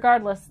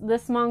regardless,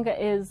 this manga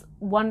is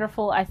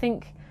wonderful. I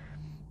think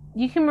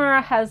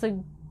Yukimura has a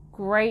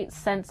great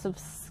sense of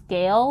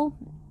scale,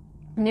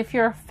 and if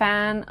you're a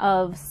fan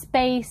of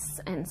space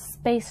and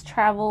space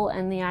travel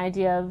and the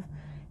idea of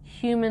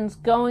humans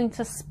going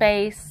to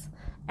space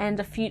and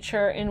a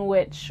future in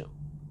which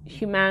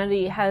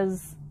humanity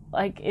has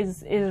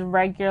is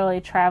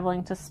regularly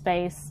traveling to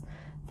space,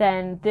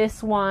 then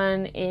this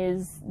one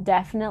is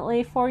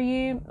definitely for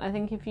you. I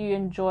think if you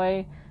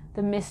enjoy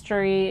the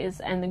mysteries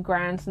and the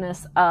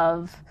grandness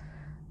of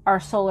our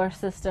solar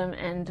system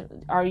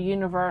and our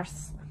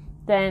universe,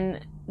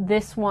 then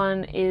this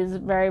one is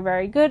very,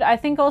 very good. I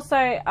think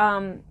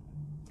also,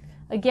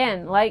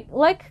 again,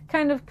 like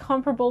kind of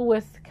comparable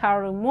with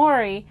Kaoru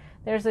Mori,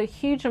 there's a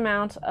huge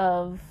amount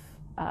of,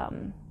 I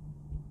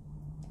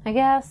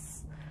guess,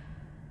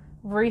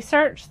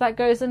 research that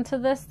goes into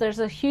this. There's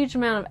a huge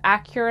amount of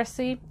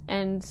accuracy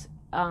and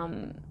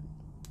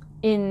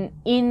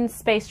in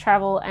space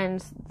travel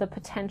and the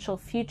potential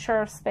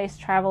future of space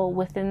travel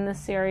within the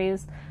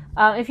series.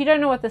 If you don't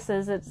know what this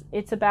is,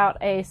 it's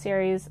about a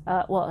series.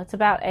 It's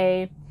about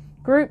a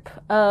group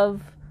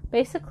of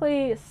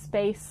basically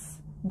space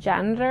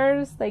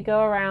janitors. They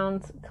go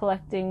around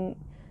collecting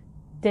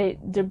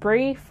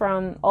debris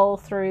from all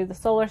through the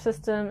solar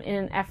system in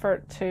an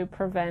effort to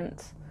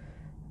prevent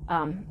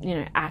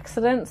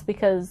accidents,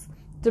 because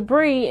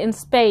debris in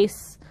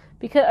space,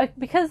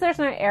 because there's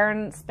no air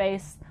in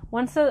space,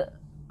 once an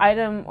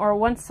item or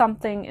once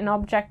an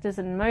object is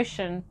in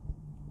motion,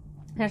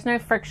 there's no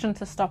friction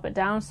to stop it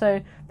down,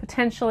 so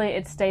potentially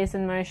it stays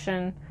in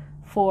motion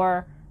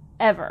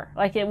forever.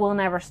 Like, it will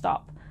never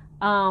stop.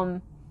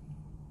 And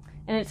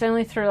it's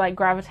only through like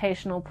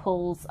gravitational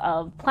pulls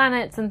of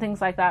planets and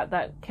things like that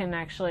that can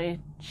actually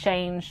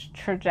change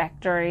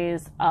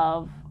trajectories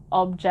of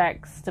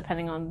objects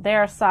depending on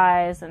their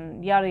size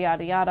and yada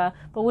yada yada.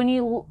 But when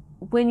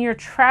you're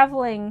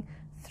traveling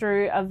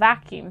through a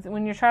vacuum,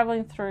 when you're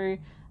traveling through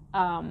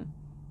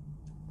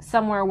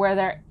somewhere where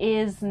there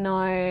is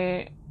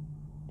no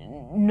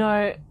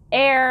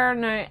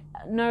air,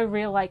 no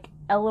real like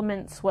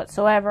elements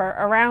whatsoever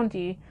around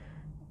you,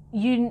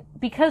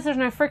 because there's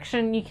no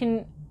friction, you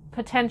can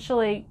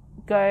potentially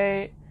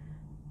go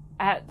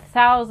at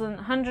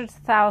hundreds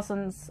of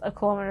thousands of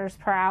kilometers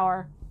per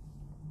hour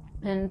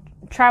and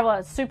travel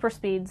at super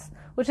speeds,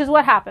 which is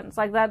what happens.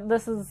 Like that,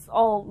 this is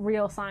all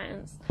real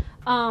science.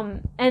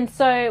 And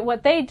so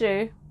what they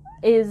do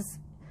is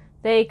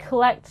they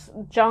collect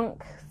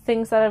junk,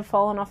 things that have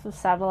fallen off of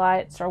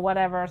satellites or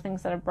whatever,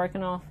 things that have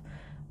broken off,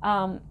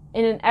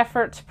 in an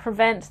effort to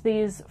prevent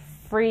these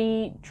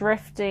free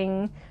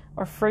drifting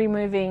or free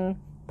moving,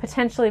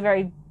 potentially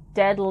very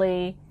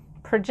deadly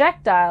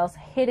projectiles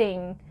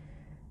hitting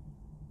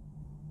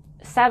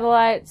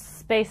satellites,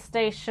 space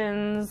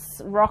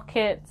stations,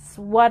 rockets,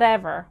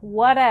 whatever.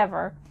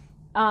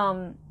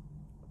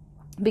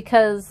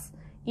 Because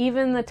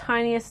even the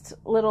tiniest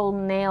little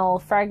nail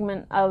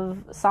fragment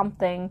of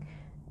something,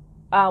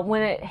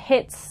 when it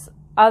hits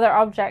other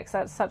objects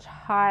at such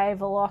high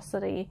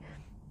velocity,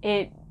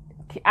 it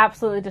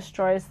absolutely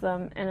destroys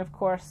them, and of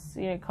course,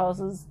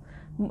 causes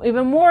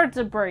even more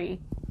debris,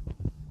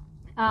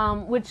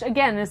 which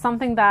again is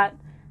something that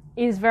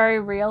is very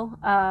real,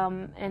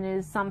 and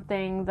is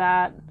something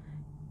that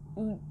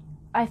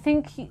I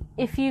think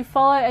if you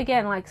follow,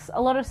 again, like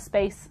a lot of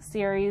space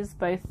series,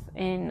 both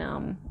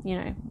in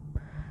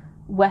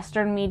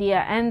Western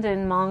media and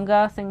in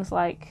manga, things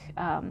like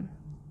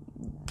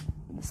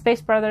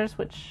Space Brothers,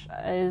 which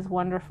is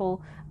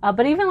wonderful,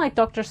 but even like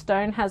Dr.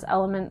 Stone has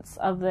elements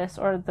of this,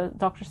 or the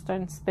Dr.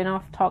 Stone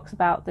spin-off talks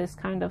about this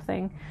kind of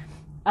thing.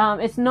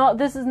 This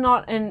is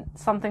not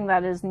something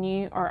that is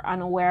new or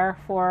unaware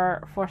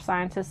for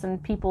scientists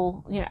and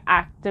people,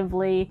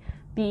 actively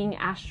being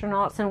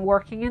astronauts and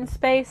working in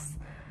space.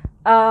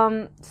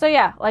 So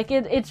yeah, like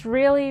it's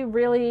really,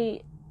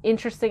 really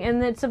interesting,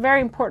 and it's a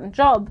very important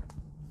job.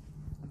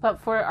 But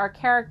for our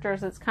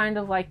characters, it's kind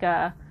of like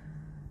a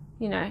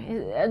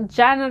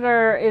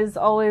janitor is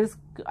always,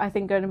 I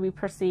think, going to be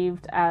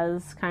perceived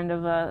as kind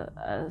of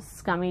a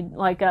scummy,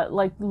 like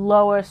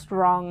lowest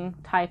rung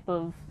type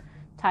of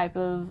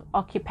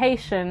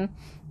occupation,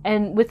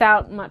 and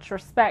without much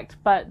respect.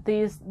 But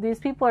these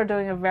people are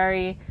doing a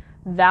very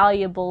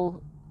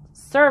valuable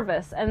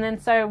service. And then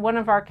so one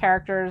of our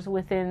characters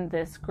within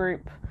this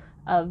group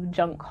of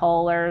junk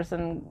haulers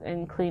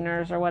and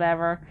cleaners or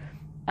whatever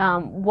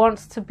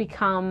wants to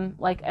become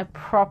like a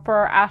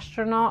proper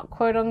astronaut,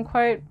 quote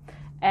unquote,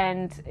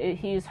 and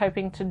he's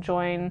hoping to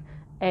join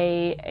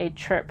a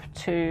trip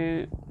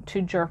to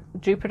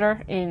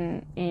Jupiter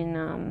in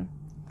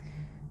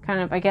kind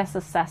of, I guess,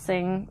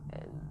 assessing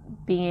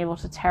being able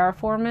to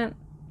terraform it.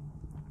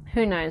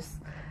 Who knows?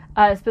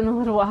 It's been a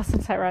little while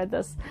since I read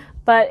this,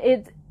 but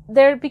it's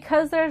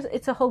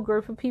a whole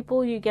group of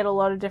people. You get a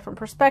lot of different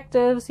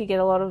perspectives. You get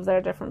a lot of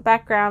their different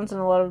backgrounds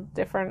and a lot of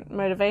different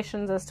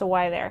motivations as to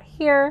why they're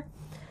here.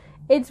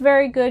 It's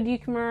very good.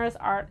 Yukimura's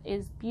art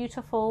is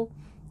beautiful.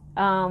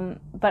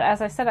 But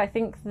as I said, I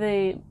think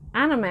the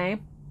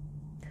anime,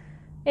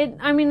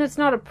 it's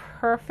not a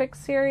perfect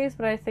series,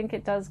 but I think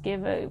it does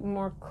give a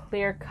more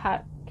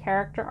clear-cut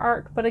character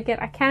arc. But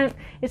again,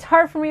 it's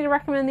hard for me to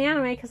recommend the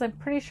anime because I'm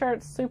pretty sure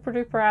it's super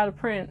duper out of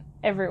print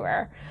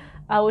everywhere,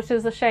 which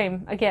is a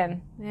shame.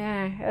 Again,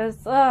 yeah,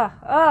 it's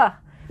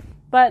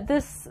but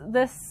this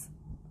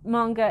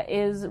manga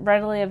is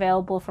readily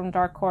available from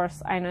Dark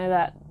Horse. I know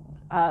that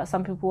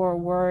some people were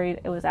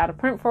worried it was out of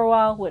print for a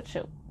while, which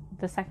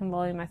the second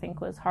volume I think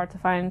was hard to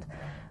find.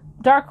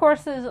 Dark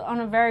Horse is on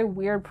a very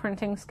weird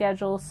printing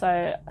schedule,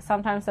 so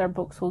sometimes their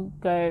books will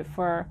go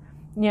for,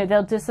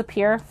 they'll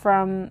disappear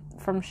from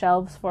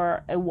shelves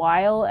for a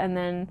while, and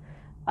then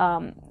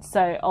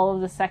so all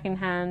of the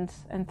secondhand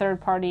and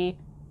third-party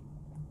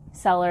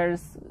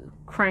sellers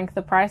crank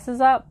the prices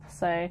up.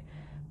 So,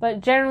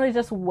 but generally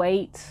just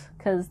wait,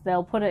 because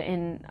they'll put it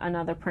in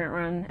another print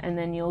run, and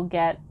then you'll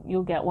get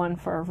one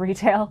for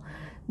retail.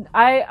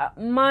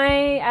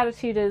 My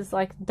attitude is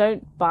like,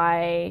 don't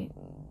buy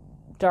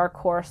Dark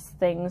Horse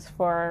things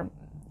from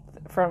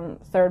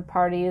third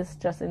parties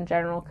just in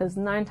general, because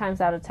 9 times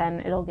out of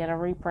 10 it'll get a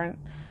reprint,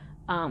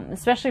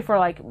 especially for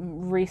like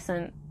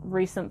recent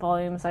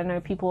volumes. I know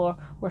people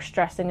were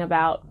stressing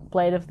about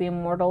Blade of the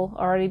Immortal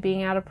already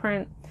being out of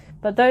print,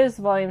 but those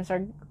volumes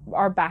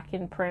are back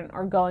in print,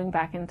 or going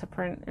back into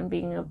print, and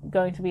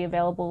going to be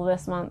available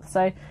this month.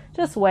 So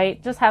just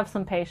wait, just have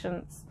some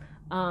patience.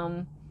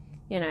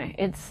 you know,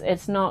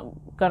 it's not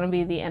going to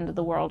be the end of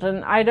the world.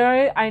 And I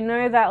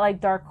know that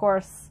like Dark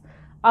Horse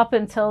up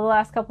until the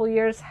last couple of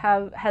years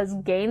has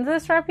gained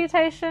this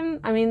reputation.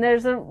 I mean,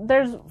 there's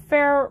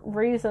fair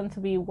reason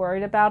to be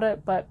worried about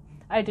it, but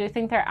I do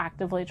think they're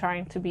actively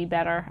trying to be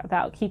better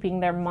about keeping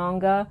their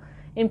manga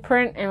in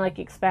print and like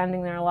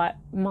expanding their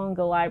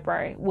manga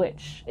library,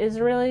 which is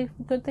a really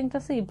good thing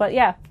to see. But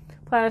yeah,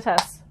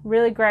 Planetes,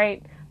 really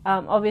great.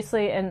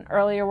 Obviously an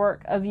earlier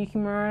work of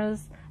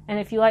Yukimura's, and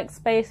if you like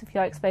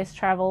space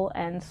travel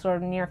and sort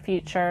of near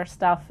future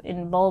stuff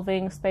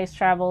involving space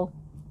travel,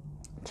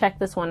 check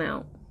this one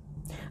out.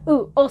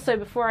 Ooh, also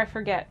before I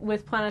forget,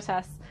 with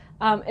Planetes,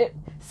 it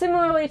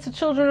similarly to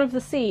Children of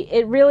the Sea,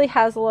 it really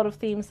has a lot of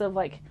themes of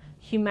like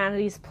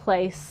humanity's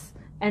place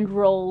and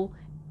role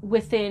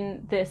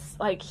within this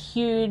like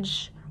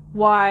huge,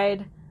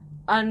 wide,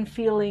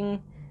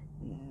 unfeeling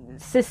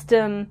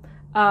system.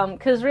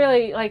 Because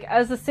really, like,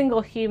 as a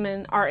single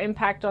human, our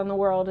impact on the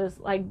world is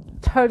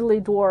like totally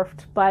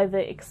dwarfed by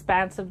the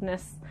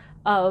expansiveness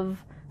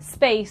of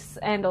space,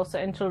 and also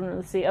in Children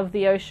of the Sea, of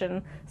the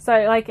ocean.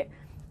 So like,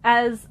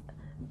 as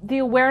the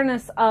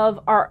awareness of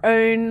our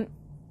own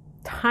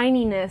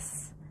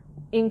tininess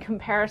in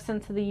comparison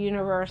to the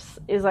universe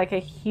is like a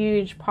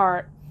huge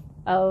part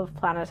of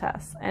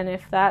Planetes. And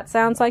if that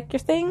sounds like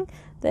your thing,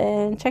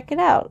 then check it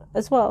out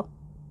as well.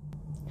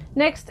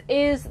 Next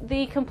is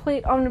the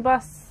complete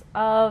omnibus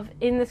of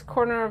In This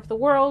Corner of the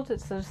World.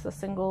 It's just a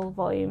single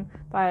volume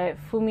by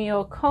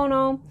Fumio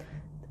Kono.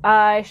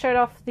 I showed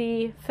off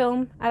the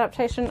film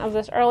adaptation of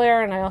this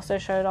earlier, and I also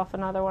showed off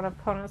another one of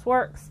Kono's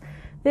works.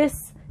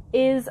 This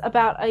is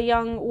about a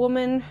young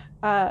woman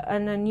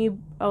and a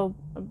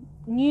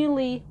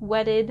newly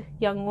wedded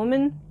young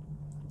woman,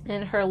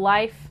 and her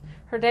life,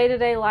 her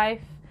day-to-day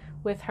life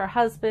with her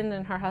husband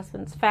and her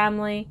husband's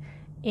family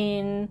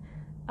in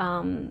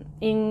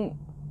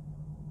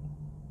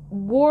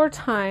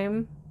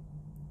wartime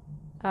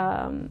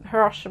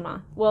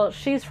Hiroshima. Well,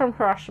 she's from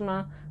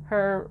Hiroshima.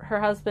 Her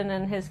husband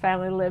and his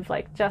family live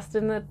like just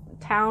in the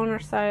town or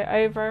so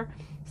over.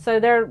 So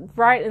they're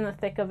right in the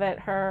thick of it.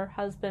 Her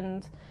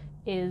husband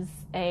is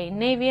a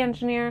Navy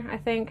engineer, I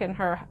think, and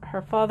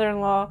her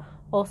father-in-law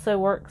also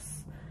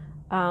works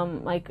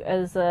like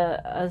as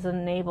a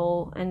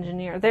naval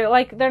engineer.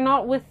 They're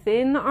not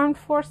within the armed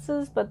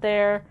forces, but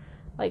they're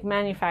like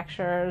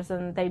manufacturers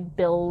and they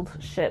build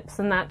ships,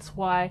 and that's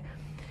why,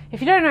 if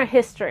you don't know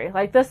history,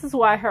 like this is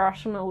why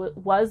Hiroshima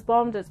was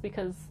bombed. It's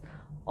because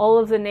all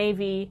of the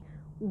Navy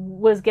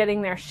was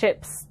getting their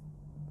ships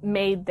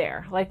made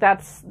there. Like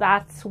that's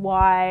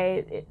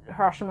why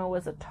Hiroshima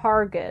was a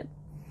target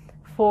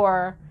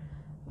for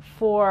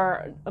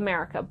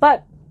America.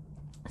 But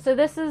so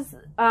this is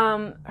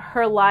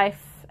her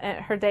life,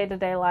 her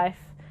day-to-day life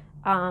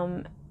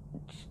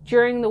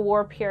during the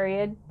war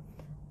period,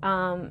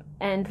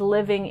 and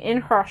living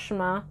in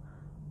Hiroshima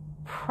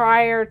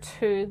prior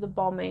to the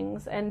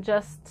bombings, and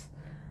just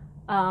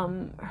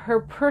her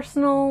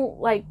personal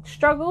like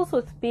struggles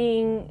with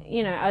being,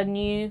 you know, a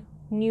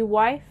new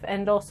wife,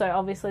 and also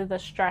obviously the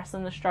stress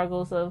and the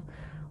struggles of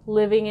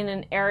living in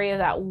an area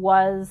that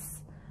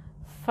was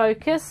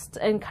focused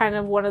and kind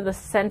of one of the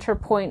center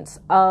points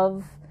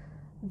of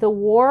the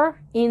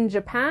war in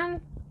Japan.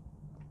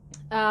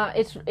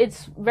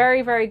 It's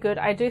very, very good.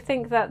 I do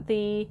think that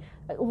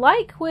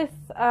like with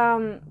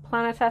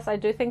Planetes, I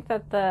do think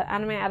that the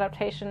anime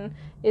adaptation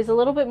is a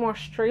little bit more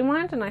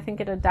streamlined, and I think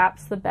it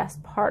adapts the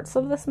best parts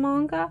of this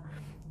manga.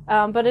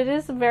 But it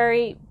is a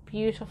very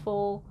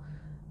beautiful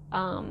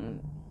and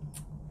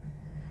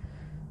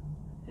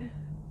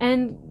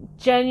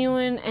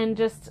genuine and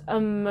just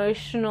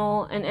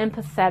emotional and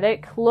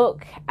empathetic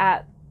look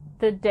at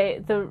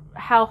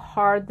how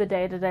hard the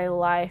day-to-day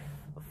life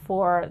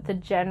for the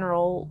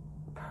general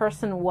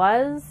person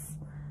was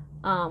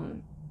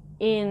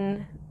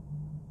in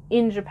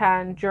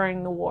Japan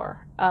during the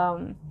war,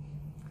 and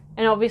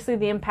obviously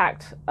the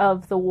impact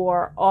of the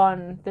war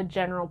on the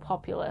general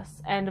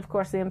populace, and of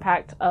course the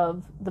impact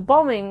of the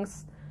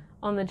bombings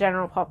on the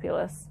general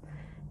populace.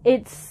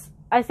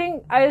 I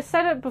think I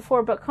said it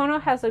before, but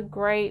Kono has a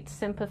great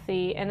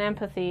sympathy and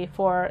empathy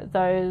for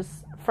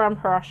those from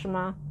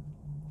Hiroshima,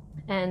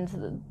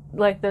 and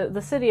like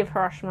the city of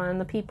Hiroshima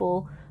and the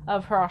people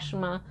of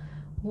Hiroshima,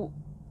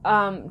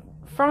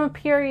 from a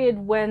period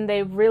when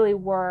they really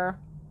were,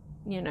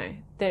 you know,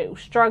 they were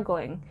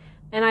struggling.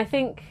 And I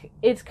think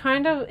it's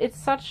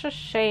such a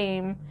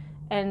shame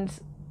and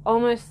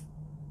almost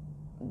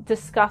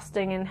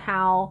disgusting in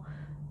how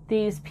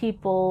these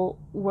people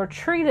were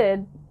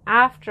treated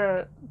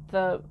after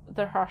the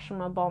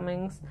Hiroshima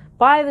bombings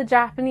by the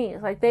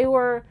Japanese. Like, they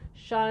were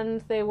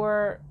shunned, they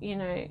were, you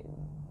know,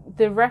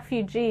 the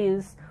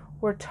refugees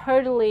were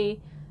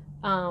totally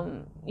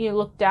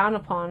looked down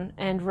upon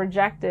and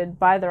rejected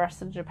by the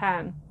rest of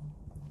Japan,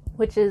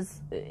 which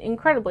is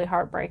incredibly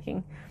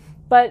heartbreaking.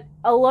 But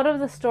a lot of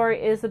the story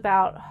is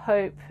about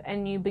hope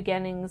and new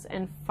beginnings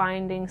and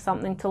finding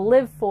something to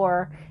live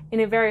for in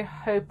a very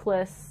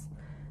hopeless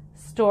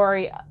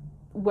story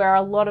where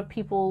a lot of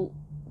people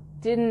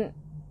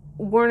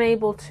weren't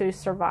able to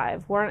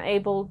survive, weren't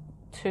able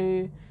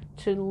to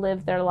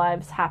live their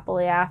lives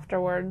happily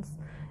afterwards.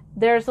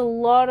 There's a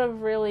lot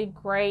of really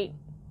great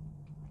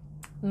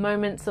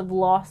moments of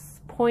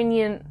loss,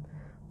 poignant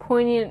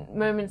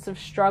moments of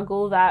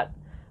struggle that,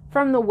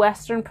 from the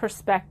Western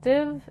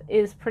perspective,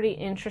 is pretty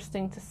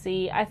interesting to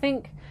see. I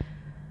think,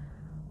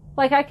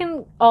 like, I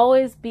can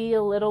always be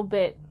a little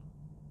bit,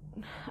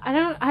 I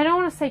don't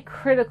want to say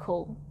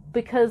critical,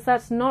 because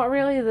that's not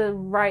really the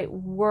right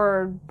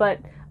word, but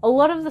a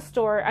lot of the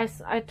story,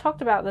 I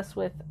talked about this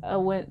with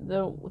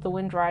the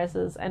Wind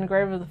Rises and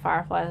Grave of the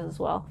Fireflies as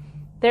well.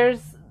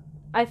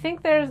 I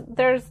think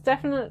there's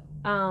definite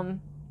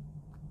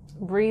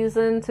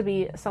reason to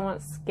be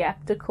somewhat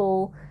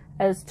skeptical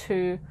as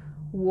to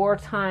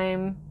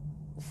wartime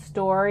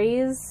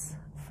stories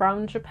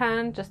from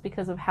Japan, just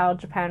because of how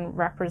Japan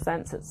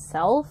represents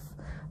itself.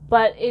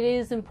 But it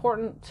is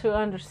important to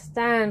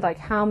understand, like,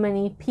 how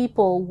many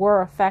people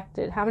were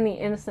affected, how many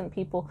innocent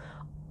people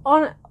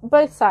on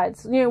both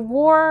sides. You know,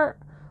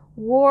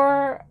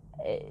 war,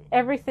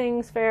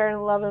 everything's fair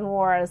in love and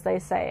war, as they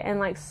say. And,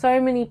 like,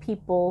 so many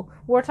people,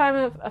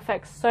 wartime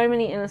affects so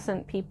many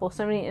innocent people,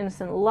 so many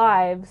innocent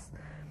lives,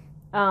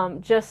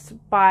 just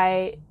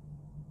by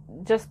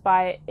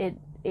it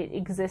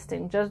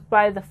existing, just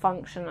by the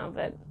function of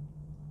it.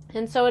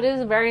 And so it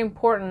is very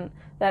important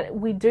that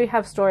we do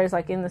have stories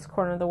like In This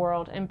Corner of the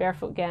World and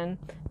Barefoot Gen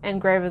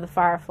and Grave of the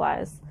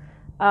Fireflies.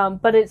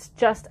 But it's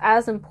just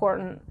as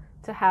important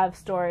to have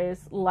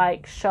stories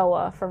like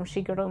Showa from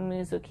Shigeru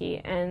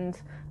Mizuki and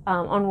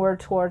Onward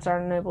Towards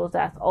Our Noble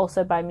Death,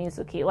 also by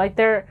Mizuki. Like,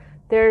 there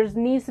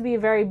needs to be a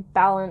very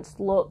balanced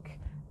look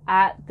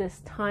at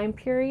this time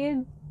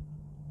period.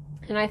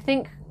 And I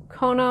think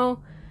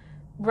Kono,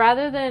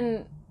 rather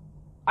than...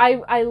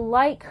 I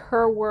like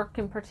her work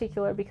in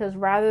particular, because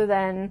rather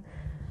than,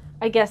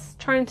 I guess,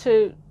 trying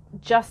to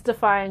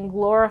justify and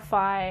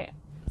glorify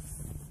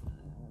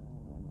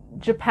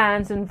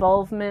Japan's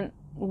involvement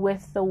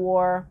with the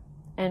war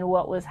and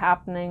what was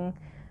happening,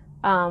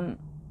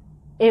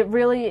 it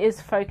really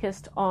is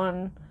focused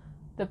on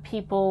the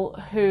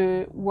people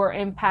who were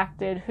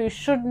impacted, who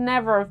should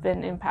never have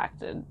been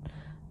impacted.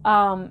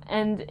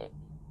 And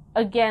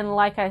again,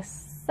 like I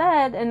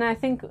said, and I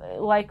think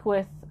like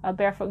with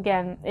Barefoot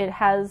Gen, it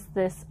has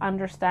this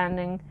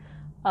understanding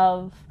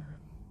of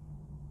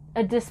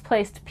a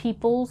displaced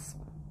peoples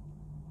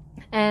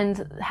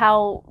and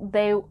how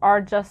they are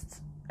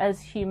just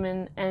as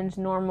human and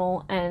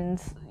normal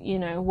and, you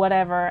know,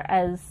 whatever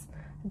as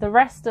the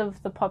rest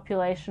of the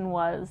population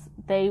was.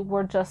 They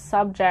were just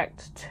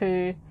subject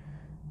to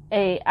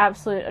a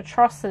absolute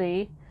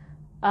atrocity,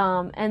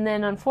 and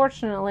then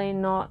unfortunately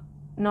not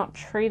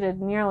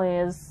treated nearly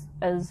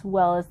as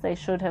well as they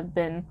should have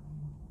been.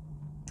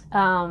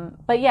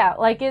 But yeah,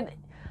 like,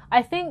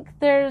 I think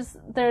there's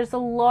a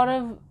lot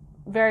of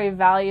very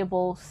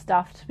valuable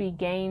stuff to be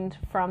gained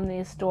from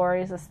these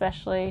stories,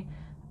 especially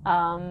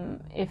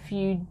if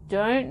you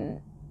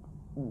don't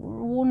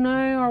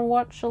know or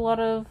watch a lot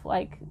of,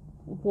 like,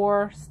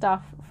 war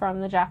stuff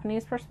from the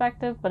Japanese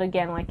perspective. But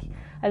again, like,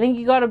 I think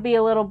you got to be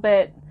a little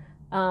bit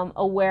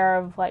aware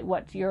of, like,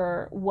 what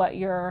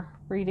you're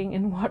reading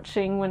and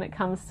watching when it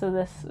comes to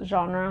this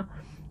genre,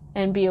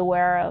 and be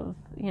aware of,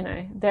 you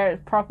know, their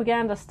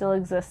propaganda still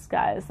exists,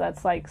 guys.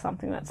 That's, like,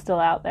 something that's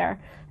still out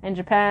there, and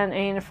Japan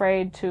ain't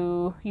afraid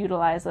to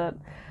utilize it.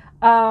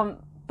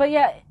 But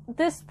yeah,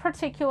 this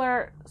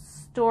particular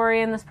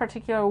story and this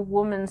particular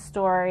woman's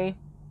story,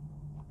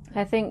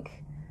 I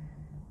think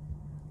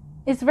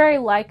it's very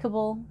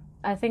likable.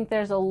 I think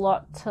there's a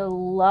lot to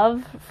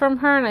love from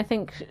her, and I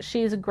think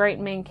she's a great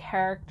main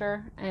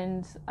character,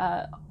 and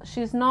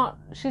she's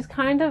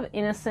kind of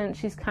innocent,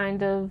 she's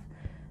kind of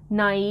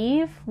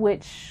naive,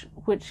 which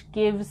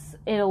gives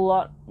it a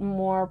lot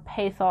more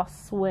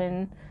pathos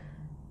when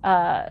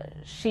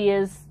she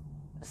is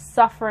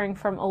suffering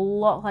from a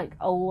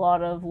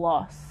lot of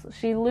loss.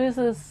 She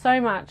loses so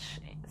much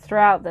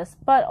throughout this,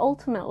 but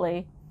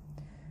ultimately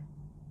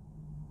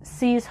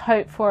sees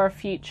hope for a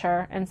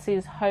future and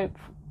sees hope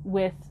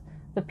with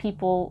the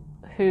people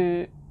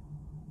who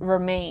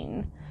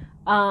remain.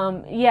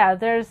 Yeah,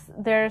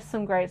 there's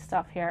some great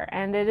stuff here,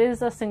 and it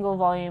is a single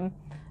volume.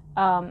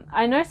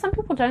 I know some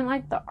people don't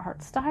like the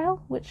art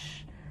style,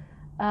 which,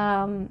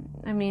 I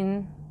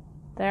mean,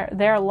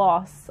 their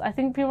loss. I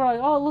think people are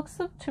like, oh, it looks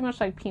too much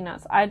like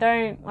Peanuts. I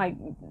don't like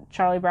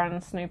Charlie Brown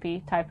and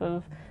Snoopy type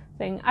of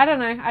thing. I don't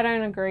know. I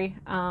don't agree.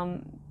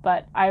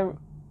 But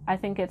I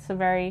think it's a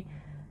very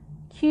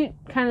cute,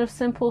 kind of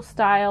simple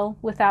style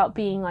without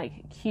being,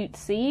 like,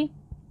 cutesy.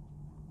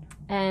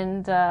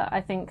 And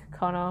I think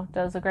Kono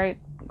does a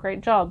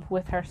great job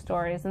with her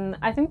stories. And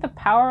I think the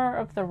power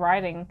of the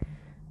writing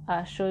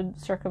should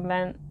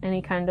circumvent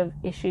any kind of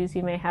issues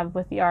you may have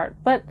with the art.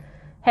 But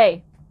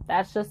hey,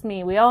 that's just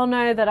me. We all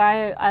know that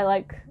I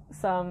like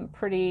some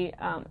pretty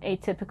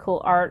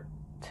atypical art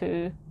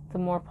to the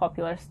more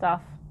popular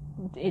stuff,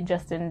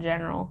 just in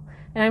general.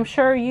 And I'm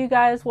sure you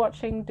guys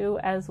watching do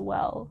as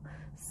well.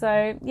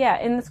 So yeah,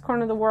 In This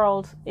Corner of the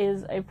World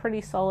is a pretty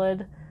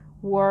solid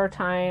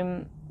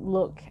wartime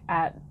look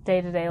at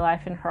day-to-day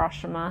life in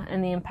Hiroshima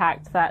and the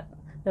impact that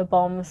the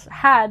bombs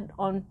had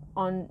on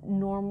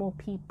normal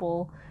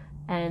people,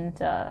 and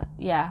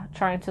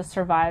trying to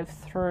survive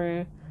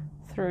through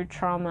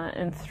trauma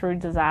and through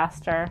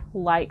disaster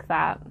like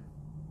that.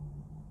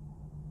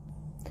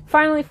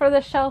 Finally, for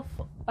the shelf,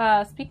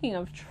 speaking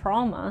of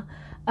trauma,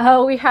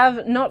 we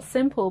have Not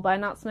Simple by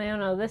Natsume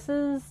Ono. This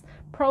is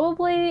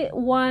probably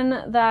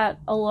one that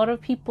a lot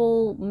of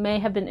people may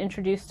have been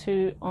introduced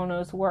to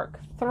Ono's work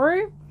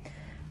through.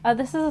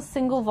 This is a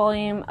single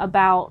volume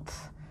about,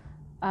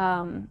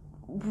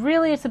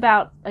 really it's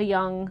about a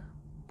young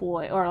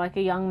boy, or like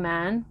a young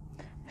man,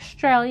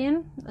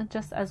 Australian,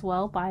 just as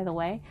well, by the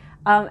way,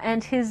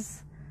 and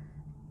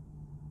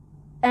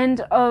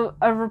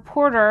a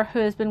reporter who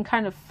has been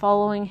kind of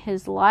following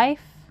his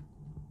life,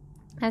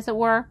 as it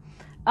were.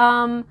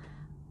 I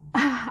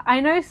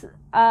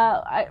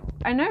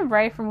know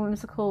Ray from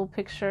Whimsical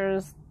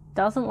Pictures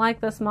doesn't like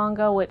this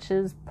manga, which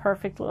is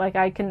perfect. Like,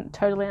 I can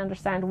totally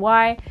understand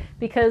why,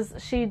 because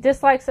she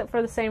dislikes it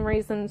for the same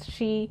reasons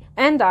she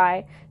and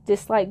I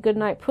dislike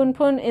Goodnight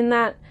Punpun, in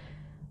that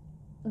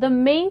the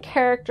main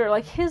character,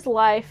 like, his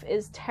life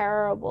is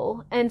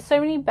terrible, and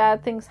so many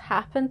bad things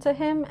happen to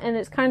him, and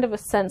it's kind of a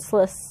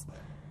senseless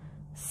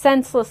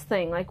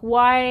thing. Like,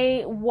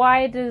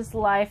 why does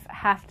life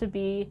have to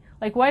be,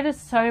 like, why does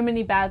so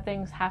many bad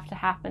things have to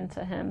happen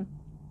to him?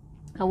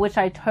 Which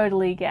I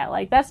totally get.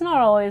 Like, that's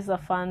not always a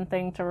fun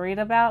thing to read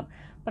about,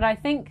 but I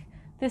think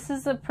this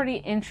is a pretty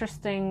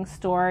interesting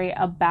story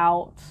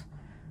about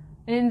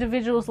an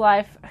individual's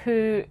life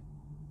who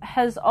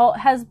has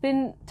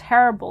been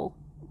terrible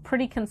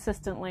pretty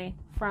consistently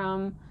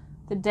from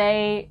the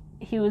day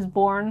he was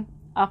born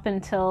up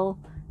until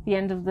the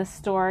end of this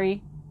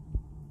story.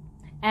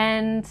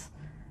 And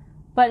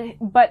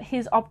but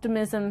his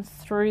optimism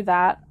through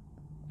that,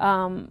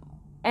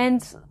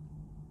 and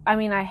I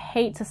mean, I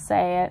hate to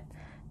say it,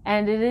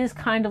 and it is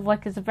kind of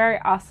like, it's a very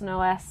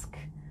Asano-esque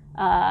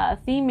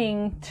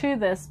theming to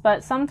this,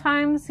 but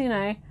sometimes, you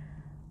know,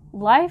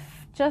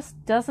 life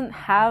just doesn't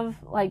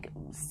have, like,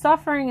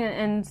 suffering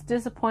and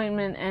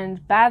disappointment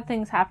and bad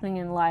things happening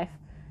in life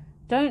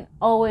don't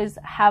always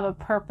have a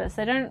purpose.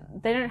 They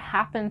don't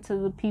happen to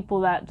the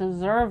people that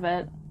deserve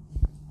it.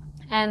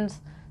 And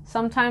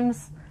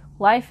sometimes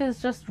life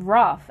is just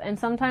rough, and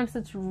sometimes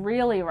it's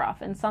really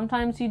rough, and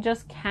sometimes you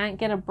just can't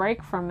get a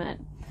break from it.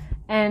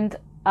 And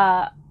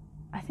I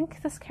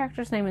think this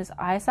character's name is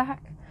Isaac.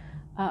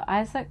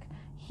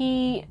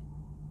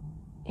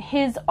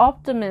 His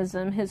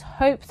optimism, his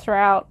hope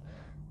throughout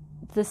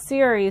the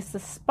series,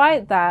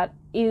 despite that,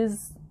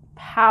 is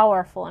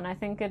powerful, and I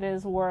think it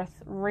is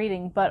worth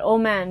reading. But oh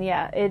man,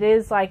 yeah, it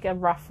is like a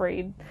rough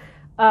read.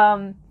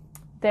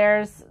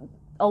 There's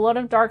a lot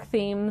of dark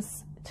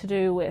themes to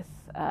do with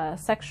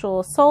sexual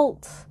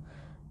assault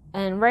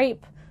and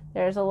rape.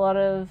 There's a lot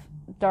of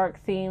dark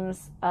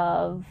themes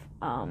of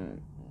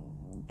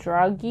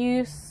drug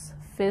use,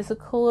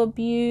 physical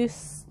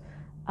abuse,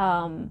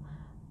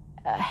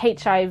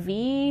 HIV.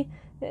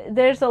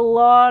 There's a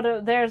lot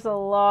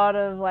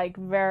of like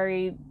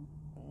very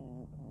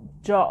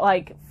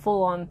like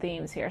full-on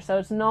themes here, so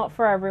it's not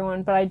for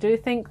everyone, but I do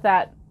think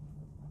that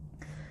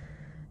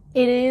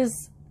it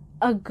is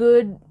a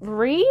good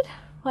read.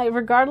 Like,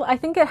 regardless, I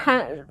think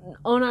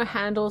Ono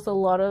handles a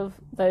lot of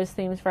those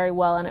themes very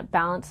well, and it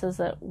balances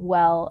it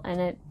well,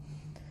 and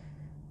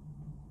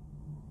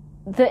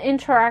the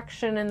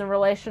interaction and the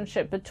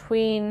relationship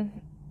between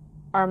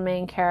our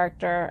main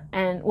character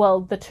and,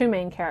 well, the two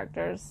main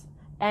characters,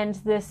 and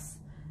this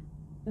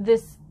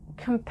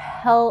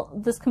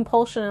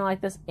compulsion and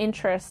like this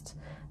interest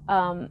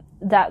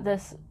that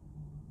this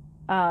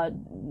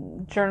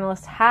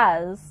journalist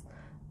has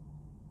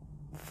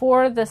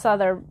for this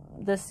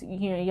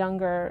young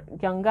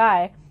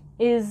guy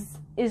is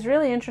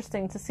really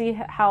interesting to see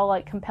how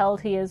like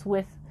compelled he is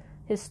with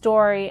his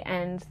story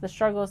and the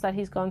struggles that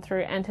he's gone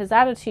through and his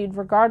attitude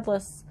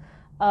regardless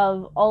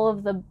of all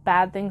of the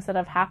bad things that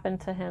have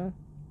happened to him.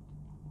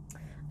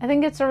 I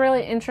think it's a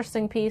really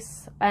interesting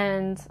piece,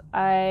 and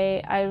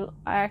I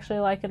actually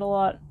like it a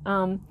lot.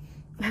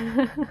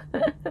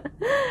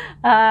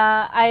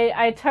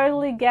 I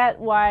totally get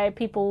why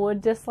people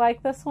would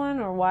dislike this one,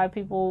 or why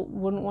people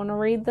wouldn't want to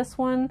read this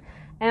one.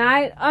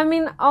 And I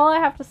mean, all I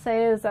have to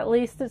say is at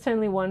least it's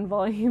only one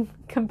volume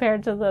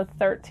compared to the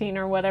 13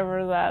 or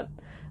whatever that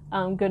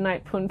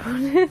Goodnight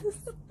Punpun is.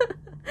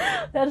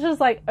 That's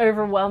just like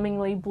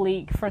overwhelmingly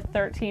bleak for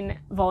 13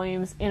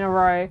 volumes in a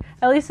row.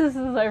 At least this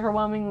is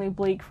overwhelmingly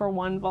bleak for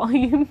one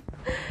volume.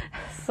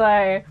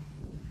 So,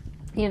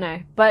 you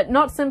know, but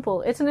Not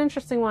Simple. It's an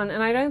interesting one,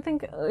 and I don't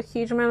think a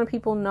huge amount of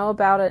people know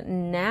about it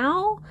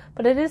now,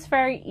 but it is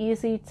very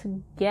easy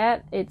to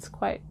get. It's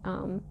quite,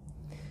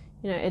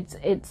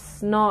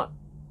 it's not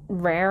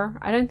rare.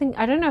 I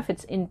don't know if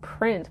it's in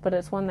print, but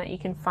it's one that you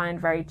can find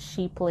very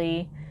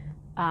cheaply,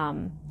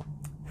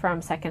 from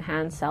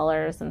secondhand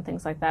sellers and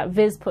things like that.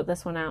 Viz put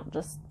this one out,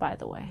 just by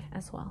the way,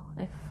 as well,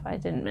 if I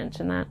didn't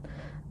mention that.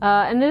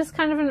 And it is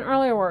kind of an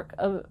earlier work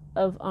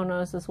of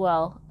Ono's as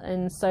well,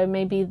 and so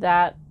maybe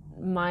that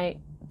her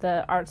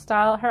art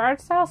style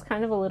is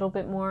kind of a little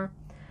bit more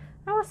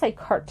I want to say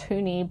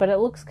cartoony, but it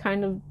looks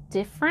kind of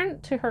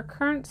different to her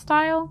current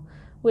style,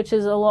 which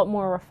is a lot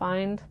more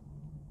refined.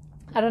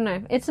 I don't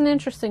know. It's an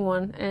interesting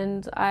one,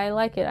 and I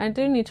like it. I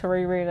do need to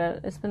reread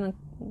it. It's been a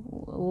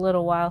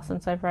little while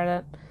since I've read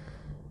it.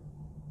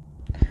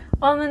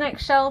 On the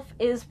next shelf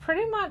is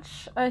pretty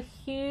much a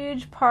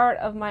huge part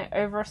of my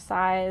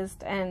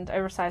oversized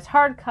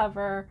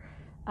hardcover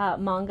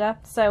manga.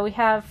 So we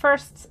have,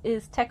 first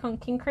is Tekkon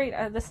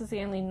Kincrete. This is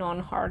the only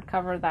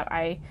non-hardcover that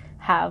I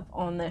have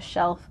on this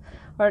shelf.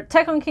 Or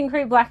Tekkon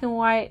Kincrete Black and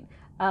White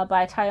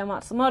by Taiyo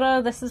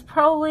Matsumoto. This is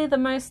probably the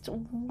most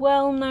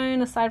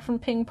well-known, aside from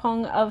Ping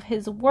Pong, of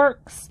his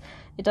works.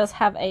 It does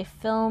have a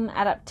film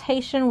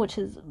adaptation, which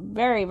is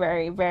very,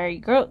 very, very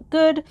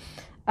good.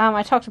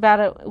 I talked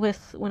about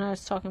it when I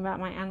was talking about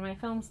my anime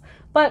films.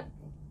 But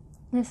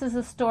this is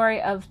a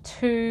story of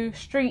two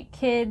street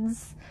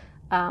kids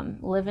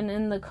living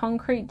in the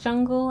concrete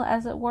jungle,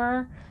 as it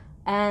were.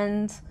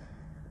 And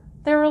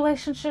their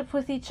relationship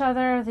with each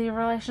other, the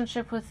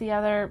relationship with the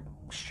other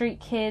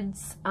street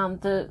kids,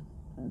 the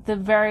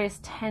various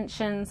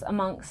tensions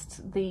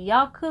amongst the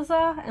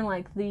Yakuza and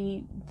like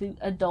the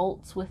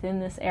adults within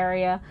this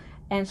area,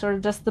 and sort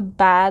of just the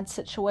bad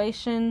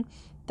situation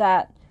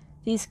that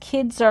these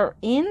kids are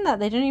in that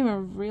they don't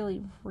even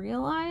really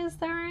realize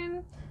they're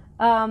in.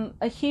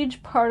 A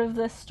huge part of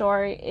this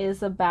story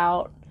is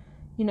about,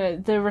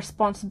 the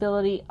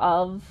responsibility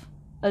of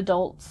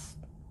adults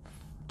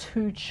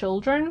to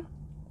children,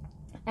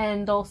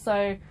 and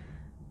also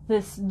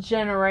this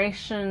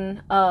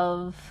generation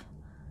of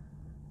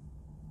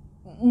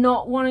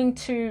not wanting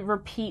to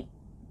repeat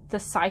the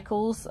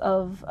cycles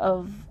of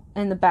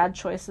and the bad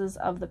choices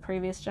of the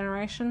previous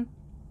generation.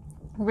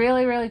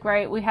 Really, really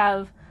great. We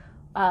have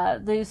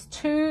these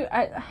two,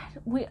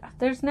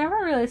 there's never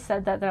really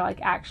said that they're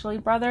like actually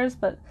brothers,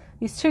 but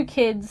these two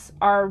kids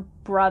are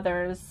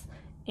brothers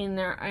in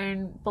their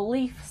own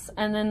beliefs.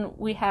 And then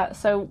we have,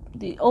 so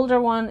the older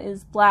one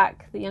is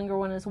black, the younger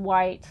one is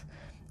white.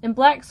 And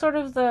Black's sort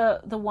of the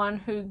one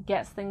who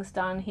gets things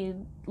done. He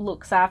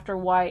looks after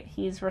White.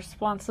 He's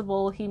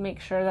responsible. He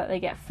makes sure that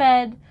they get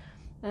fed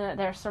and that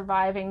they're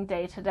surviving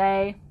day to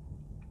day.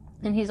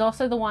 And he's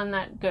also the one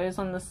that goes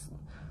on this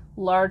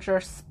larger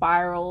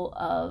spiral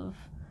of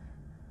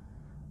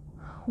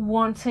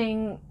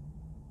wanting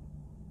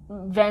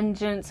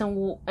vengeance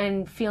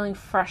and feeling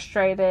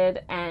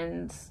frustrated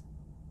and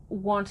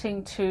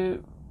wanting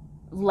to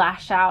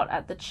lash out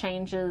at the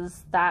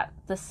changes that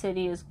the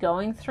city is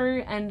going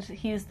through, and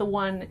he's the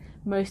one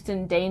most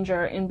in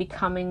danger in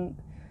becoming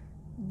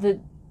the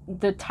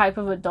type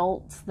of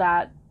adults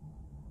that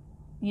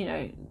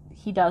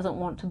he doesn't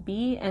want to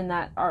be, and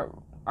that are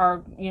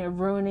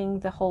ruining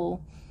the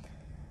whole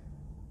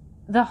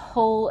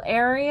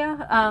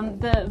area.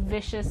 The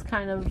vicious,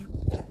 kind of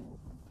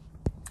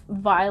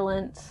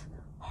violent,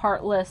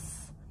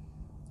 heartless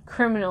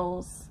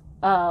criminals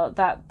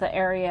that the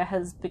area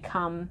has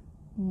become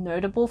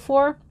notable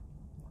for.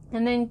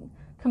 And then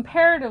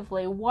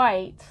comparatively,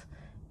 White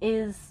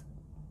is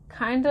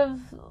kind of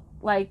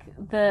like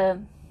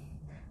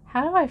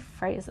how do I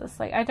phrase this?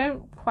 Like, I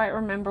don't quite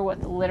remember what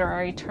the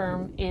literary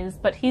term is,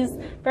 but he's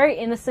very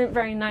innocent,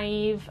 very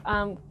naive,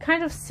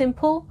 kind of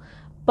simple,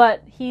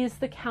 but he's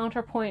the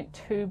counterpoint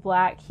to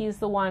Black. He's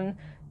the one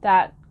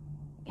that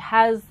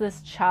has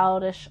this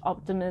childish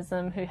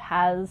optimism, who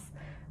has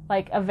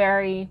like a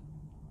very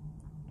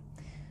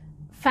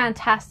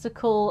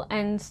fantastical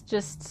and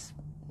just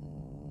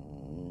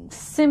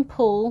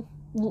simple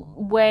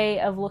way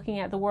of looking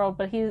at the world,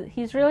 but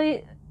he's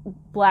really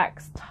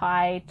Black's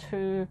tie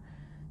to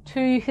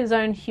his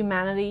own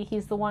humanity.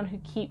 He's the one who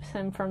keeps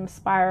him from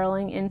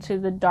spiraling into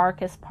the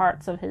darkest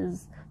parts of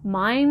his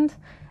mind.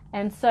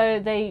 And so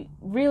they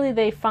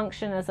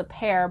function as a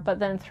pair, but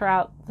then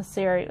throughout the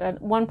series,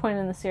 at one point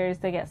in the series,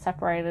 they get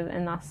separated,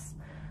 and thus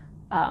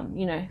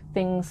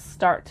things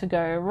start to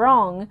go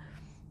wrong.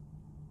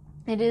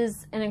 It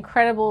is an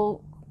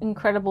incredible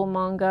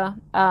manga.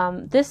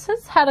 This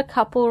has had a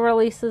couple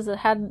releases. It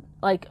had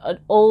like an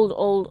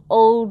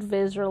old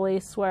Viz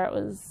release where it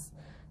was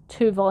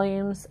 2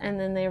 volumes, and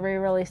then they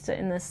re-released it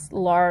in this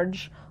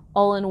large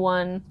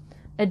all-in-one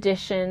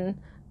edition.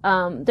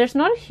 There's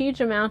not a huge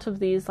amount of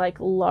these like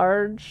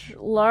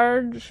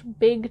large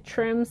big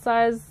trim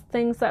size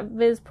things that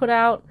Viz put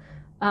out,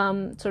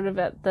 sort of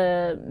at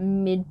the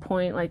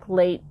midpoint, like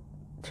late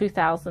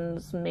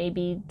 2000s,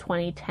 maybe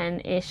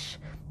 2010-ish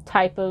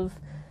type of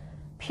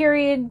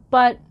period.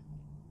 But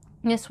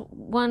this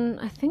one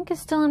I think is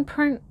still in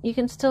print. You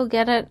can still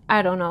get it.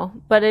 I don't know,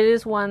 but it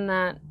is one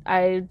that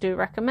I do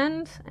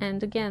recommend.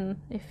 And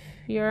again, if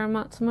you're a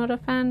Matsumoto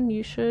fan,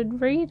 you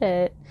should read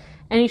it,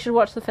 and you should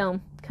watch the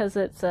film, because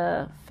it's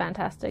a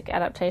fantastic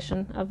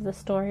adaptation of the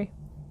story.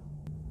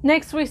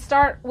 Next, we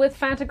start with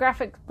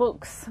Fantagraphics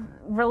Books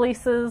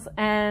releases,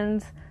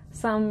 and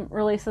some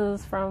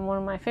releases from one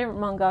of my favorite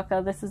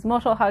mangaka. This is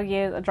Moto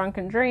Hagie's A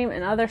Drunken Dream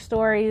and Other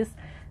Stories.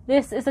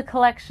 This is a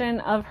collection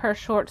of her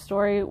short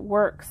story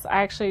works.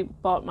 I actually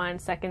bought mine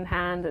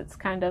secondhand. It's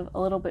kind of a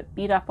little bit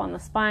beat up on the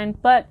spine,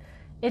 but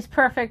it's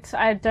perfect.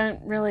 I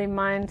don't really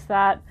mind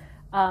that.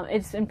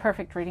 It's in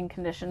perfect reading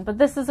condition. But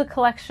this is a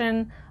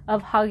collection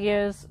of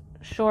Hagyo's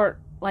short,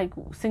 like,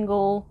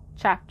 single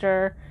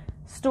chapter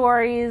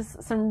stories,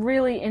 some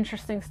really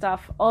interesting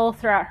stuff all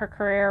throughout her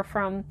career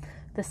from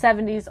the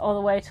 70s all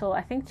the way till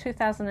I think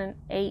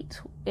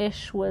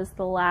 2008-ish was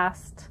the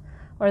last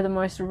or the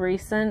most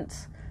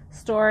recent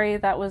story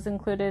that was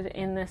included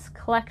in this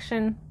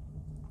collection.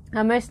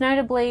 Most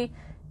notably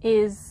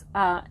is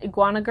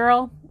Iguana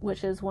Girl,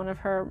 which is one of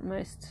her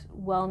most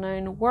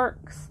well-known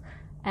works,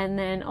 and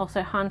then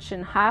also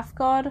Hanshin Half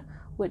God,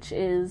 which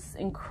is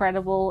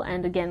incredible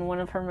and again one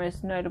of her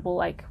most notable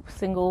like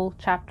single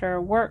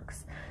chapter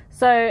works.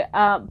 So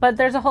but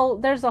there's a whole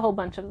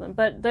bunch of them,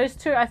 but those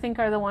two I think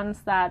are the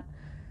ones that,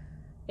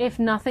 if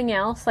nothing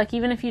else, like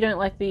even if you don't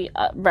like the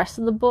rest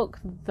of the book,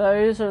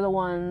 those are the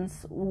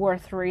ones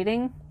worth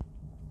reading.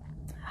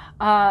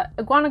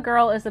 Iguana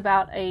Girl is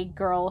about a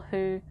girl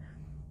who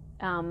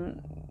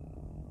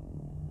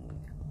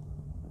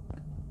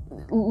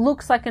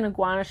looks like an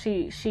iguana.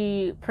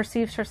 She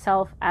perceives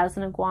herself as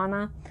an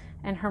iguana,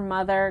 and her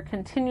mother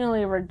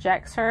continually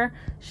rejects her.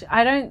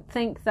 I don't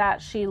think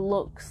that she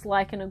looks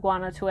like an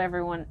iguana to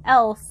everyone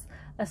else,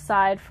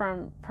 aside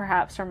from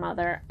perhaps her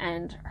mother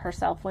and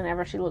herself.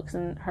 Whenever she looks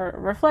in her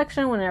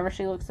reflection, whenever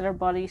she looks at her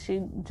body,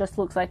 she just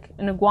looks like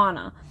an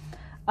iguana.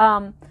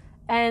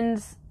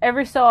 And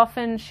every so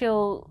often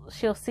she'll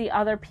see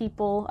other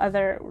people,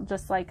 other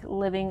just like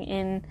living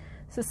in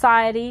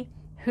society,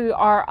 who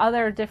are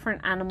other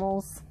different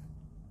animals,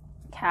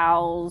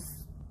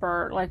 cows,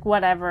 bird, like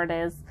whatever it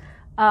is,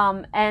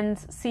 and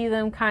see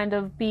them kind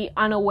of be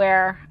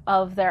unaware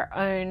of their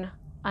own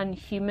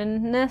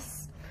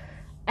unhumanness.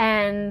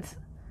 And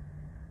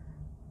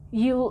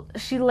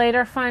she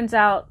later finds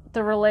out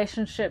the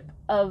relationship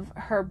of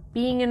her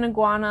being an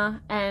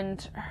iguana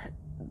and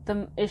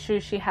the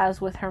issues she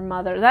has with her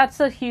mother. That's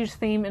a huge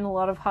theme in a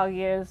lot of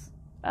Hagyo's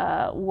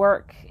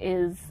work,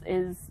 is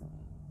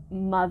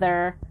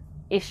mother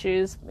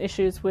issues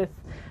with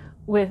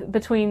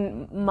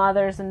between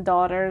mothers and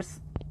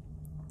daughters.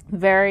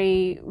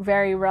 Very,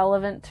 very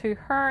relevant to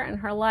her and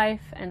her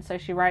life, and so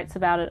she writes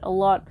about it a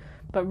lot.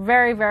 But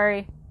very,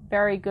 very,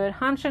 very good.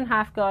 Hanshin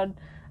Half God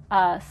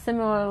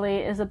similarly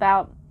is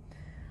about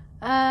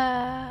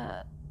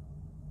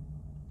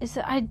is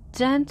it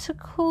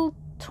identical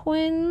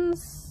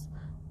twins?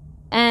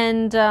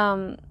 And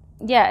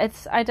yeah,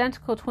 it's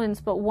identical twins,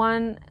 but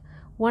one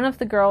of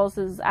the girls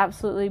is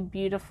absolutely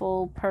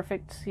beautiful,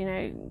 perfect,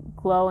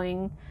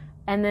 glowing,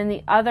 and then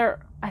the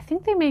other, I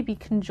think they may be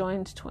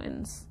conjoined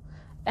twins.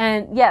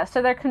 And yeah,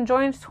 so they're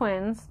conjoined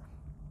twins.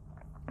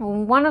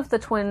 One of the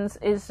twins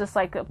is just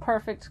like a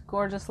perfect,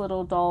 gorgeous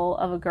little doll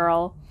of a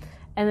girl,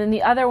 and then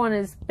the other one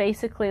is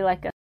basically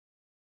like a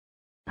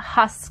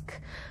husk,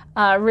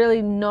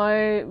 really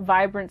no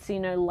vibrancy,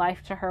 no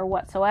life to her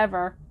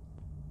whatsoever.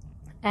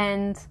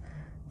 And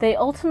they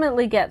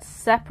ultimately get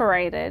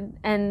separated,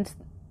 and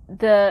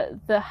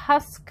the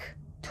husk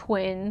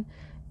twin,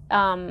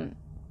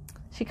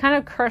 she kind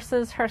of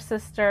curses her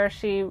sister.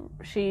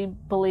 She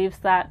believes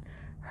that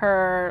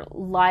her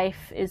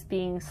life is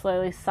being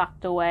slowly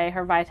sucked away,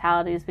 her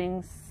vitality is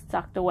being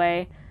sucked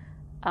away.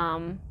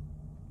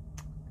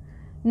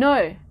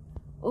 No.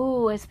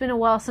 Ooh, it's been a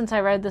while since I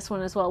read this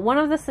one as well. One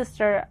of the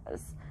sisters,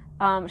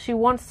 she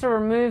wants to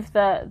remove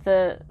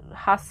the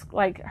husk,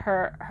 like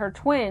her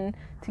twin,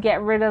 to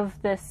get rid of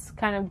this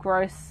kind of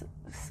gross,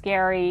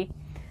 scary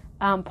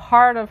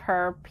part of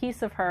her,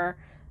 piece of her,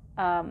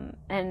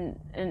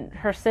 and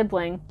her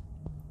sibling.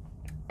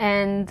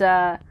 And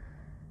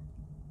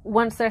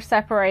once they're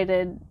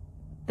separated,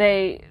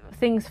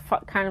 things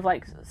kind of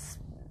like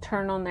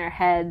turn on their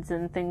heads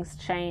and things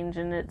change,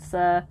 and it's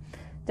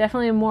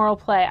definitely a moral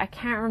play. I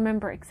can't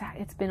remember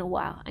exactly. It's been a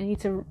while. I need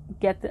to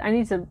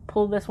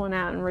pull this one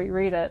out and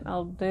reread it.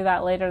 I'll do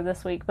that later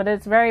this week. But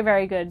it's very,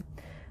 very good.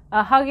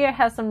 Hagyo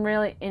has some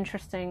really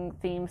interesting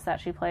themes that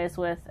she plays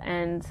with,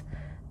 and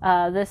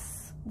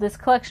this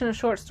collection of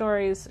short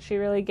stories, she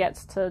really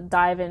gets to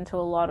dive into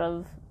a lot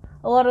of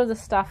the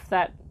stuff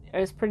that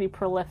is pretty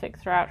prolific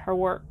throughout her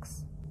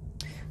works.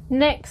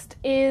 Next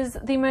is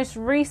the most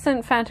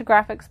recent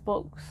Fantagraphics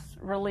books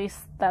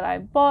release that I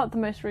bought, the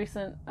most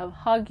recent of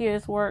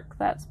Hagyo's work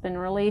that's been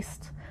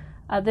released.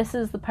 This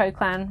is the Po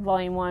Clan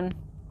Volume 1,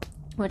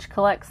 which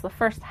collects the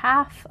first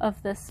half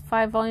of this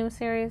 5-volume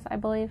series, I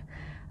believe.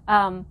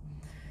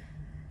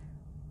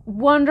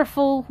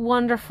 Wonderful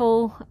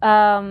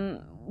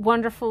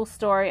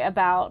story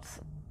about,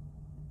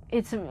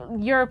 it's a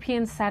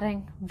European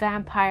setting,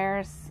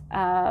 vampires,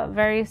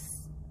 very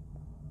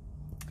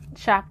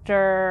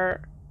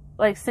chapter,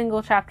 like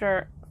single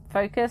chapter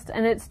focused,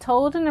 and it's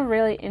told in a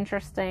really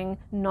interesting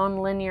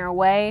non-linear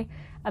way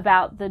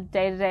about the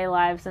day-to-day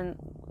lives and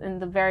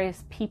the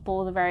various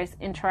people, the various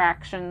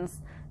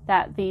interactions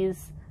that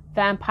these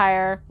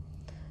vampire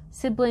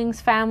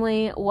siblings,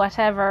 family,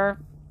 whatever,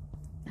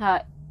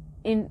 how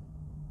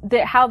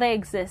they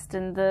exist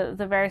and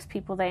the various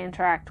people they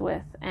interact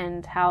with,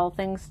 and how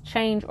things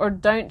change or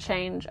don't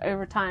change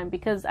over time,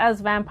 because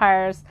as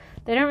vampires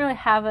they don't really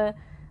have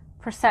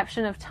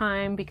perception of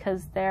time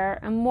because they're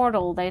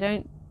immortal. They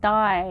don't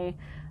die.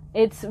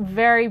 It's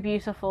very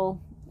beautiful,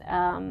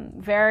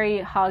 very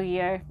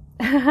Hagio.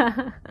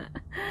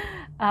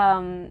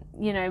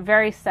 You know,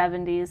 very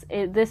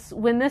 70s.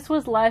 When this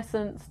was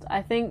licensed,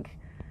 I think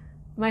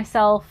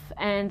myself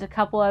and a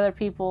couple other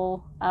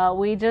people,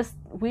 we just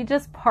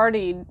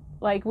partied.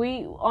 Like,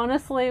 we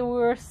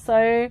were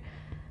so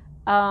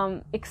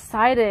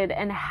excited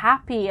and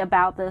happy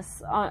about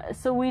this.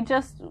 So we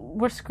just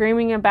were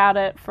screaming about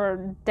it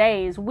for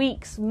days,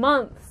 weeks,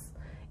 months,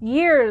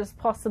 years,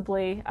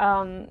 possibly.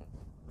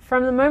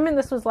 From the moment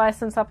this was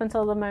licensed up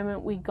until the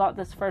moment we got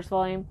this first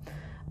volume,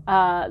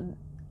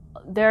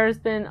 there's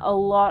been a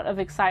lot of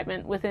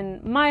excitement within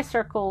my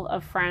circle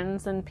of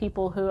friends and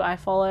people who I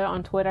follow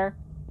on Twitter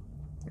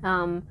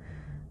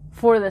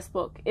for this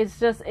book.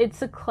 It's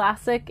a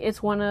classic.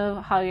 It's one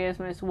of Hagio's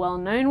most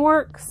well-known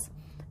works,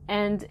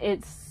 and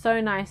it's so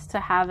nice to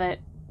have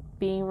it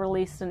being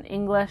released in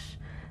English.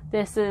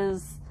 This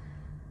is,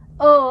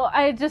 more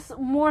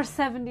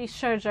 70s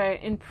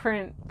shoujo in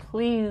print,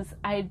 please.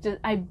 I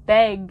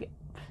beg,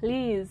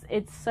 please.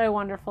 It's so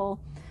wonderful,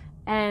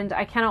 and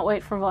I cannot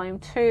wait for volume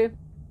 2.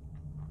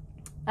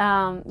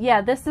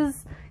 This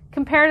is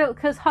compared to,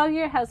 because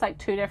Hagio has like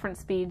 2 different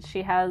speeds.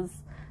 She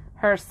has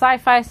her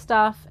sci-fi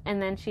stuff,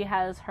 and then she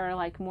has her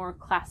like more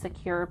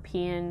classic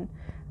European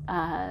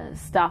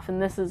stuff,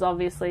 and this is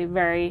obviously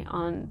very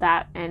on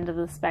that end of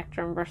the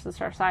spectrum versus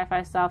her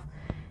sci-fi stuff.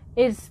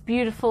 It's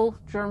beautiful,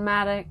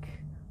 dramatic,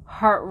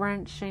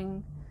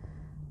 heart-wrenching,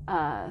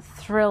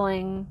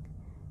 thrilling,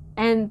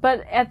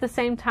 but at the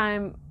same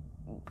time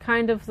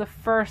kind of the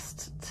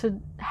first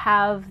to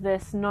have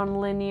this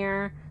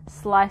non-linear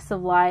slice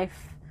of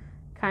life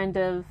kind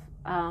of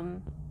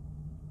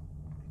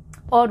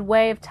odd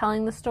way of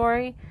telling the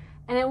story,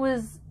 and it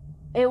was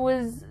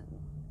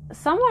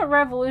somewhat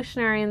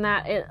revolutionary in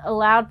that it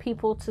allowed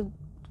people to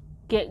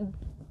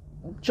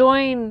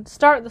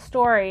start the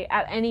story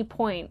at any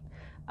point.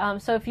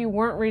 So if you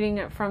weren't reading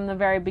it from the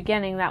very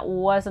beginning, that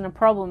wasn't a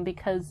problem,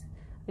 because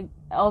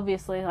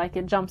obviously, like,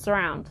 it jumps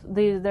around.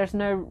 There's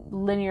no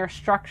linear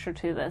structure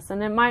to this,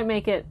 and it might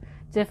make it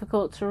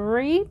difficult to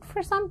read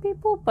for some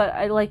people, but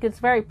it's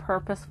very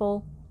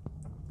purposeful.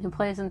 It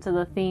plays into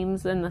the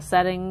themes and the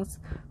settings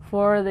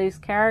for these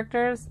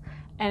characters,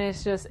 and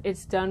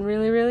it's done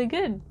really, really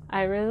good.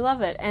 I really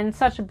love it, and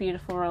such a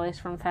beautiful release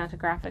from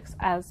Fantagraphics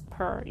as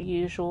per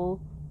usual.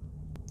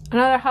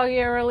 Another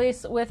Hagio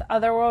release with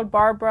Otherworld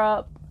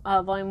Barbara,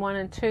 Volume 1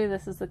 and 2.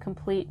 This is the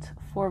complete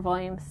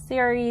 4-volume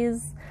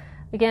series,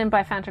 again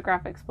by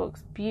Fantagraphics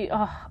Books.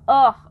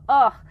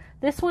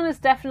 This one is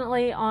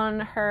definitely on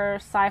her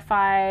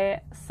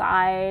sci-fi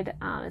side.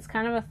 It's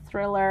kind of a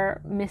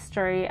thriller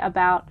mystery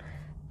about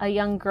a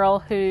young girl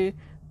who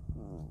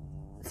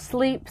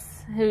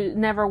sleeps, who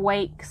never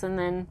wakes, and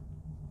then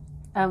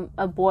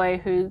a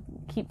boy who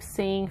keeps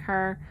seeing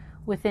her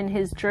within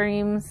his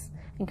dreams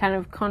and kind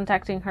of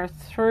contacting her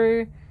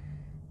through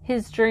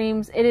his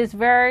dreams. It is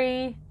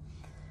very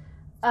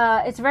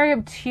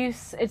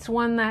obtuse. It's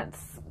one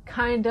that's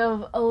kind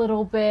of a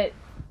little bit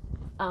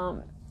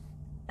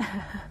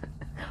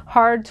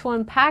hard to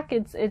unpack.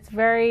 It's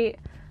very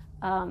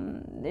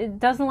it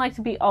doesn't like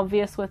to be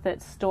obvious with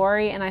its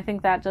story, and I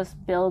think that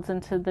just builds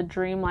into the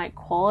dreamlike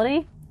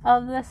quality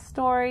of this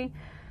story.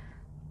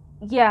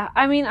 Yeah,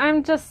 I mean,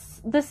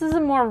 this is a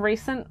more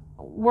recent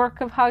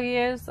work of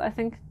Hagio's, I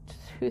think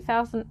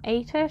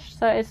 2008-ish,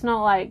 so it's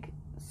not like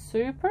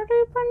super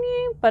duper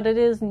new, but it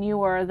is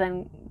newer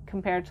than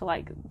compared to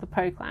like the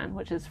Poklan,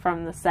 which is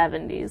from the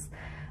 70s.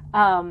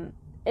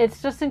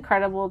 It's just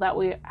incredible that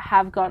we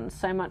have gotten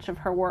so much of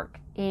her work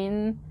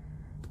in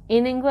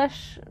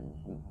English,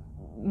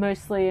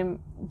 mostly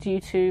due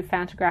to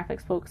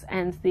Fantagraphics Books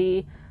and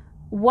the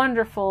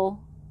wonderful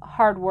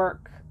hard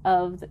work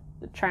of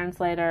the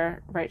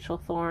translator Rachel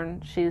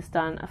Thorne. She's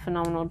done a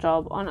phenomenal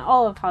job on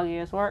all of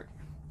Hagio's work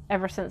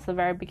ever since the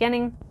very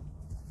beginning.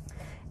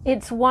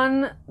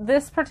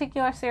 This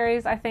particular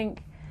series, I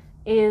think,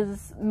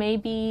 is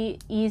maybe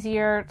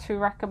easier to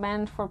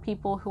recommend for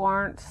people who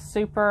aren't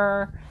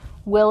super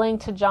willing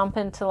to jump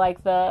into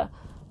like the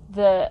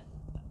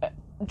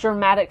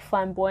dramatic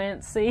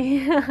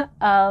flamboyancy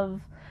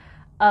of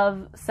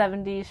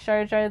 70s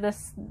shoujo.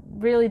 This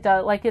really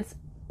does, like, it's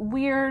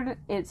weird,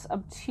 it's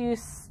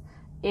obtuse,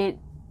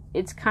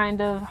 it's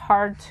kind of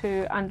hard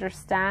to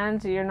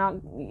understand.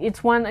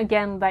 It's one,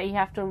 again, that you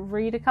have to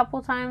read a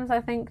couple times,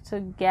 I think, to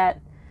get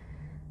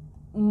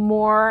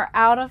more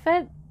out of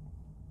it.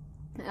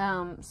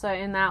 So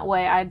in that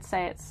way, I'd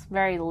say it's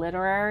very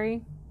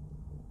literary,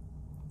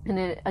 and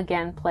it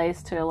again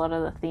plays to a lot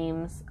of the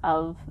themes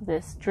of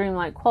this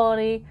dreamlike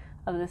quality,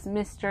 of this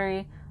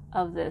mystery,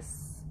 of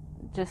this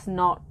just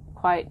not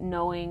quite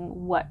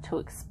knowing what to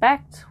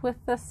expect with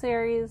this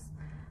series.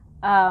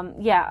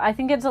 I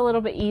think it's a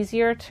little bit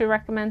easier to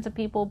recommend to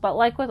people, but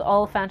like with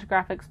all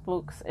Fantagraphics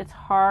books, it's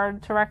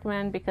hard to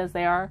recommend because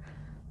they are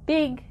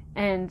big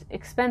and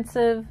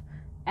expensive,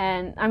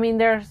 and I mean,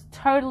 they're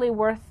totally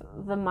worth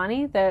the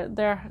money.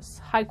 They're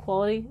high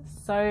quality,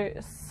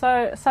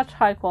 such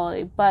high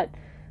quality, but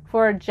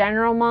for a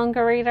general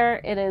manga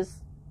reader, it is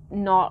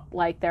not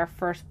like their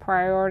first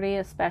priority,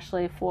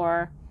 especially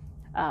for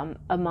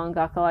a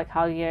mangaka like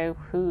Hagio,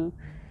 who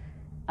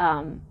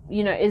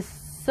is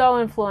so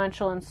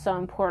influential and so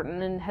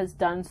important and has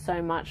done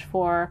so much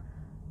for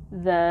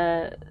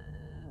the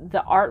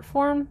art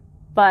form,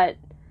 but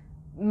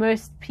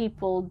most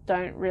people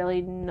don't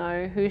really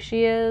know who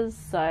she is,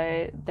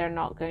 so they're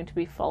not going to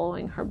be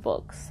following her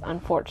books,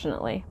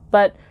 unfortunately.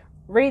 But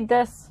read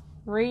this,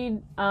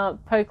 read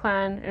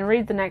Po-clan, and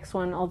read the next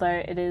one, although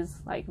it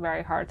is like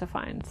very hard to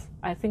find.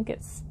 I think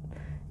it's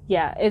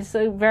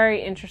a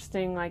very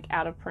interesting, like,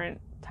 out of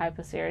print type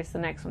of series. The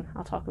next one,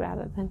 I'll talk about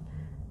it then.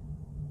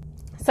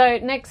 So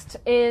next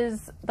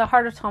is The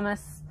Heart of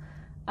Thomas,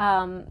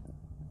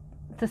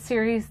 the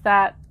series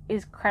that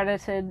is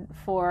credited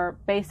for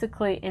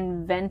basically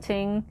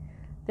inventing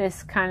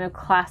this kind of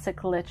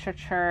classic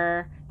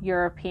literature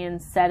European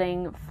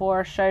setting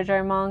for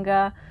shoujo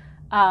manga.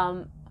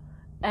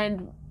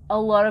 And a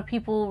lot of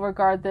people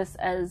regard this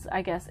as,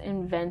 I guess,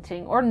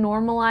 inventing or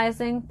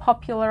normalizing,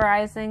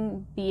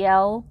 popularizing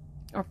BL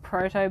or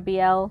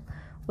proto-BL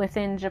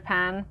within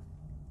Japan.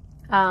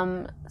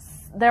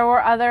 There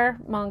were other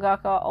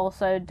mangaka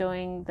also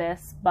doing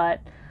this, but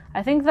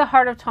I think The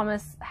Heart of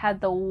Thomas had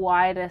the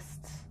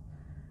widest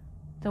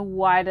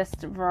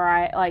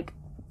variety, like,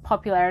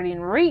 popularity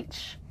and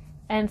reach,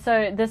 and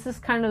so this is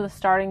kind of the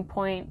starting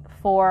point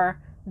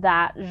for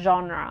that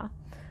genre.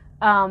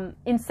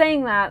 In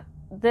saying that,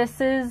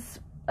 this is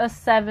a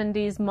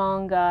 70s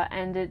manga,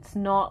 and it's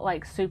not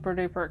like super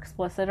duper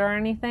explicit or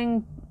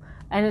anything,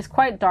 and it's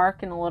quite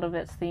dark in a lot of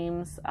its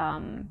themes.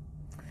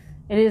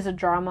 It is a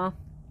drama,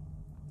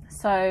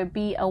 so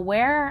be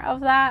aware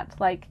of that.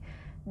 Like,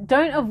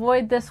 don't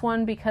avoid this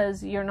one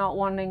because you're not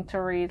wanting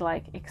to read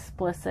like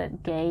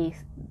explicit gay,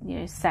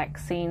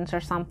 sex scenes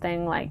or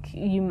something like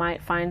you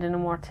might find in a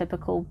more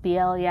typical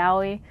BL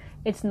yaoi.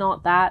 It's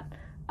not that,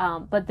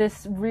 but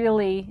this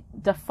really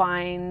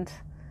defined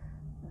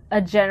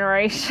a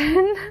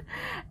generation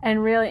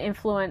and really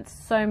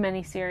influenced so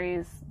many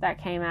series that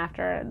came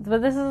after it.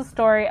 But this is a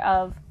story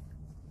of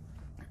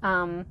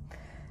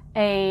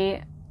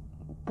a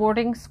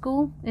boarding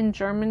school in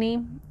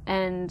Germany,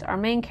 and our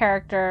main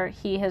character,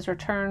 he has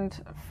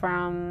returned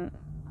from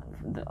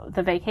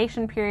the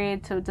vacation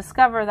period to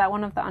discover that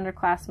one of the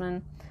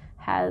underclassmen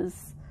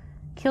has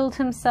killed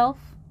himself,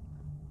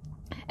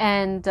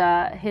 and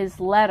his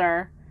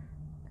letter,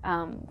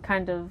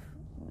 kind of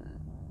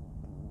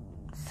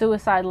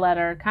suicide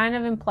letter, kind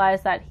of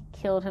implies that he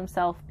killed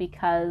himself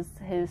because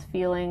his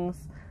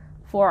feelings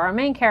for our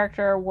main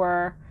character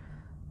were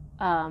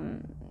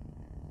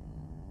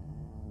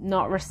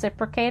not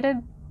reciprocated.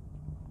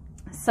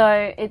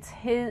 So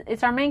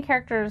it's our main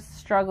character's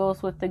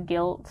struggles with the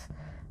guilt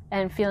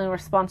and feeling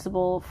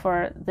responsible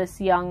for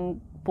this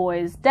young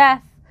boy's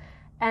death,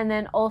 and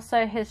then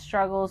also his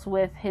struggles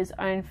with his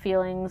own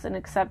feelings and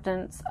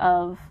acceptance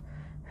of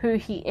who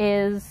he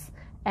is,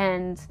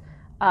 and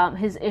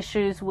his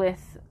issues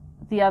with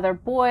the other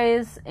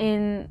boys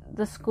in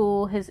the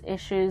school, his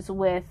issues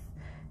with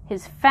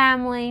his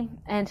family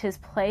and his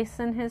place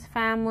in his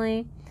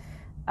family,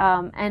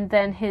 and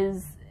then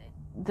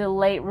the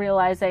late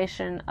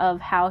realization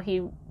of how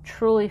he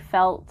truly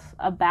felt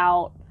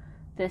about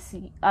this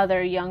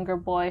other younger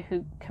boy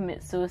who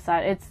commits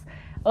suicide. It's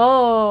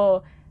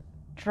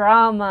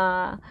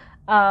drama.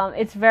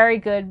 It's very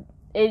good.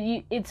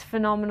 It's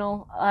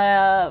phenomenal.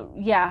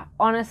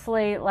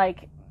 Honestly,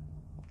 like,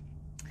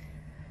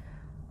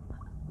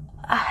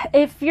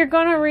 if you're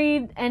gonna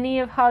read any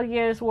of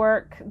Hagio's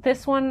work,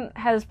 this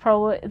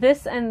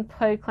and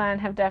Po-clan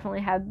have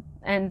definitely had,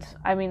 and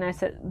I mean, I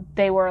said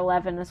they were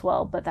 11 as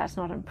well, but that's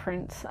not in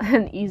print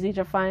and easy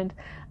to find.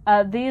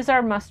 These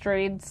are must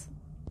reads,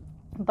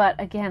 but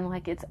again,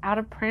 like, it's out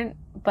of print,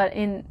 but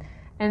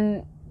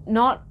and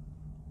not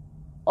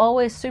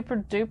always super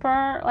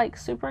duper, like,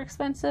 super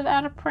expensive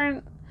out of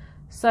print.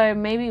 So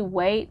maybe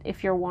wait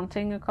if you're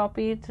wanting a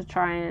copy to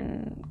try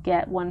and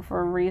get one for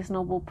a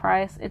reasonable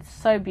price. It's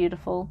so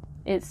beautiful.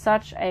 It's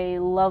such a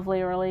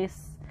lovely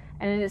release,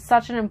 and it is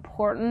such an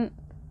important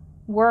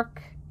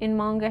work in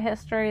manga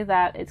history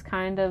that it's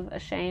kind of a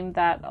shame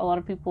that a lot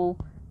of people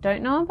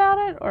don't know about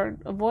it or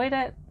avoid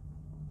it.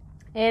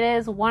 It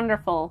is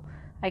wonderful.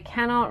 I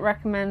cannot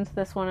recommend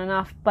this one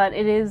enough, but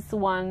it is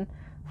one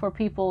for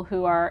people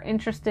who are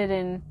interested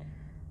in,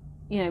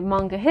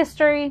 manga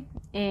history,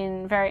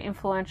 in very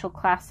influential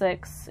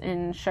classics,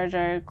 in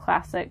shoujo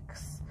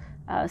classics,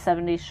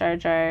 70s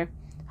shoujo,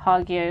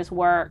 Hagio's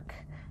work,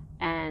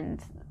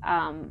 and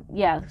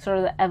sort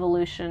of the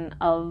evolution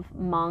of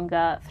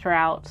manga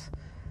throughout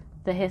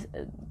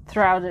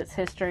its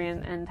history,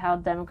 and how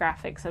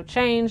demographics have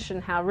changed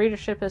and how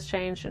readership has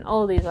changed and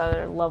all these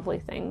other lovely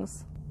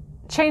things.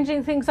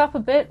 Changing things up a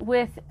bit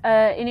with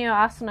Inio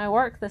Asano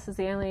work. This is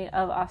the only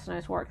of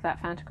Asano's work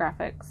that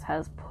Fantagraphics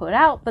has put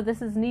out, but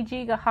this is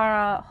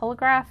Nijigahara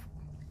Holograph,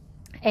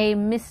 a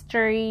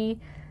mystery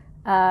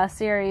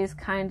series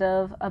kind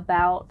of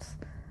about,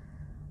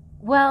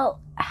 well,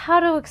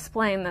 how to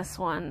explain this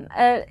one?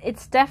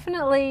 It's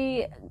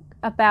definitely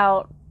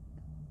about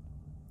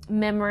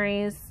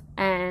memories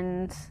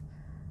and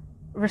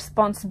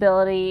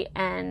responsibility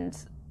and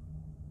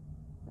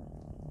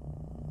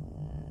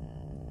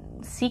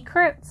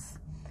secrets.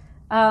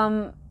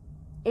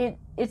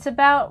 It's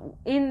about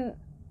in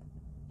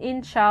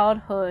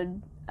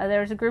childhood,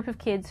 there was a group of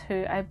kids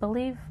who I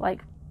believe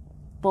like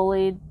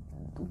bullied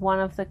one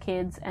of the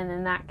kids, and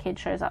then that kid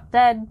shows up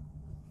dead,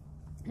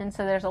 and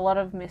so there's a lot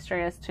of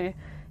mystery as to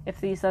if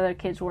these other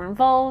kids were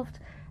involved.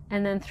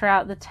 And then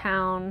throughout the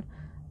town,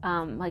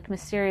 like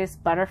mysterious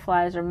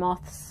butterflies or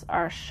moths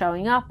are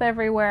showing up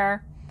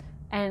everywhere,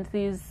 and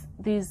these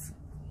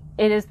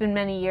it has been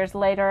many years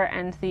later,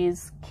 and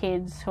these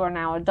kids who are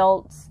now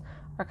adults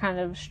are kind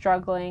of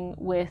struggling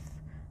with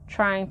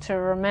trying to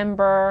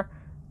remember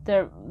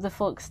the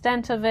full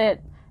extent of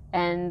it,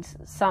 and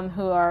some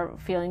who are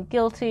feeling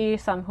guilty,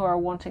 some who are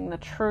wanting the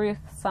truth,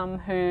 some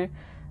who,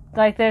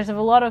 like, there's a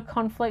lot of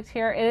conflict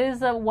here. It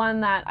is one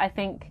that I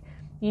think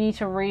you need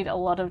to read a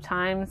lot of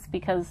times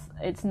because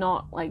it's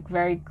not like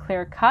very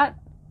clear cut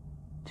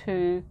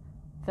to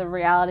the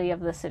reality of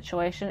the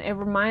situation. It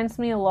reminds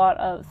me a lot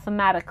of,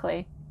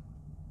 thematically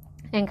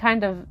and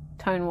kind of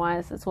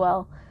tone-wise as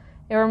well,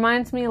 it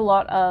reminds me a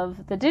lot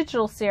of the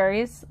digital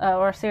series,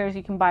 or a series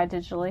you can buy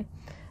digitally,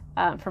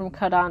 from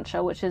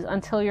Kodansha, which is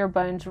Until Your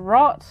Bones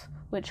Rot,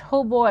 which,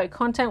 oh boy,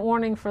 content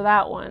warning for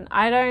that one.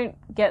 I don't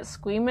get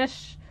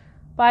squeamish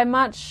by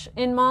much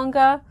in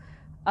manga,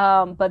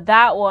 but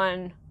that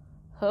one,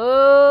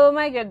 oh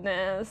my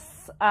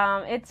goodness,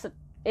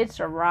 it's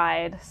a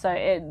ride.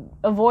 So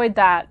avoid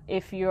that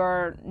if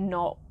you're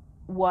not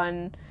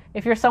one,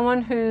 if you're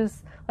someone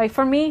who's, like,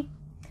 for me,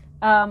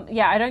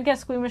 I don't get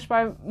squeamish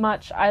by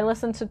much. I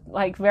listen to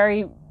like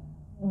a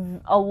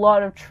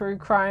lot of true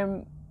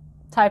crime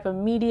type of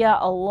media,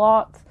 a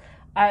lot.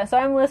 So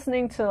I'm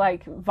listening to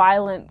like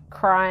violent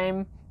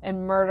crime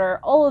and murder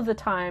all of the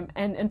time,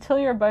 and Until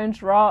Your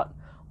Bones Rot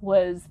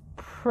was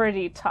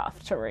pretty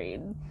tough to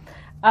read.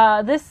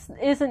 This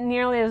isn't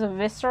nearly as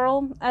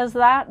visceral as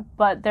that,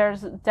 but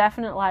there's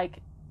definite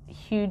like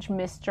huge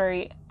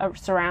mystery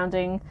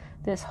surrounding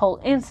this whole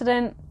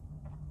incident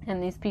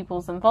and these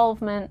people's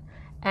involvement,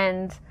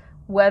 and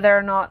whether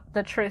or not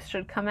the truth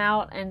should come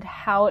out and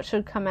how it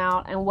should come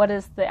out and what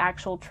is the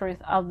actual truth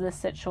of this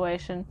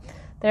situation.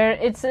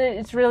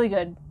 It's really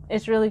good.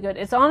 It's really good.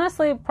 It's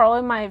honestly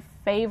probably my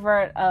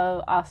favorite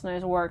of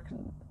Asano's work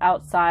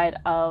outside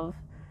of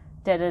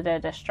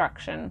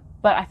Destruction.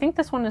 But I think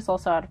this one is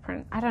also out of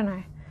print. I don't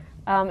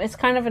know. It's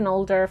kind of an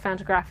older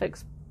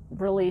Fantagraphics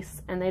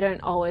release, and they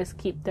don't always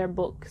keep their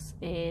books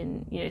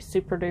in,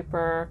 super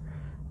duper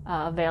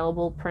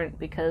available print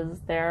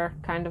because they're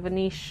kind of a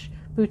niche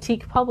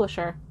boutique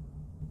publisher.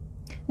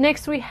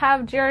 Next we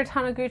have Jiro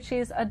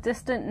Taniguchi's A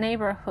Distant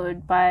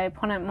Neighborhood by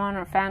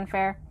Ponentmon or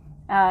Fanfare.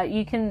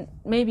 You can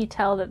maybe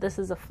tell that this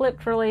is a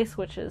flipped release,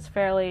 which is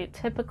fairly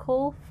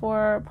typical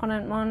for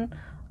Ponentmon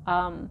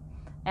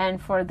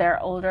and for their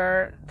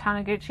older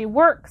Taniguchi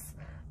works.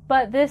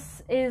 But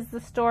this is the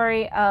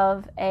story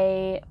of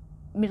a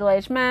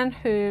middle-aged man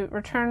who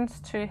returns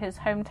to his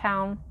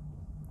hometown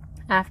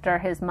after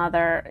his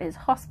mother is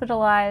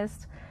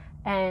hospitalized,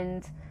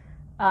 and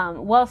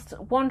whilst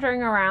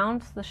wandering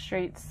around the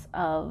streets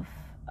of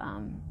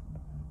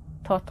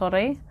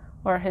Tottori,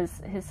 or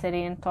his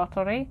city in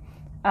Tottori,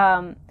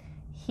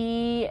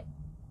 he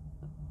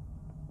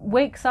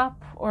wakes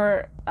up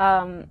or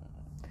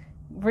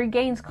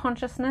regains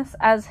consciousness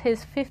as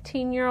his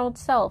 15-year-old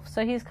self.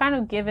 So he's kind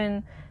of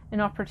given an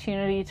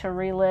opportunity to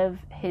relive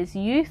his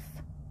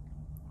youth,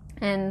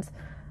 and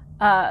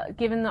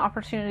given the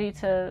opportunity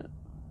to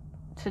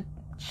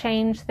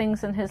change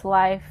things in his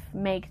life,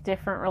 make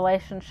different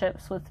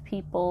relationships with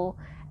people,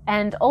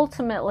 and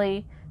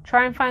ultimately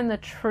try and find the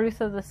truth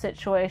of the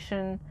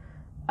situation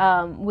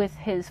with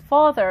his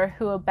father,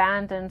 who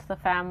abandoned the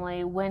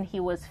family when he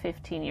was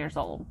 15 years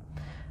old.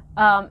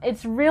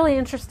 It's really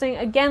interesting.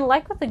 Again,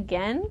 like with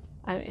Again,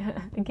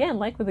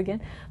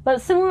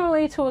 but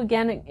similarly to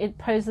Again, it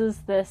poses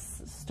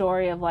this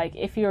story of like,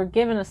 if you're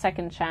given a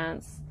second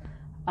chance,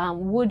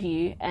 would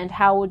you, and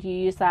how would you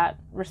use that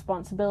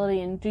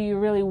responsibility, and do you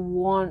really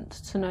want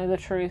to know the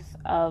truth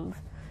of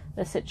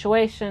the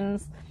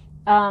situations?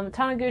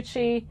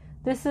 Taniguchi,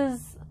 this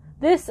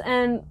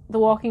and The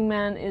Walking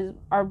Man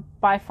are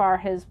by far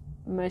his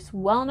most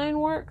well-known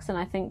works, and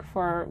I think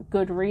for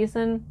good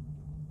reason.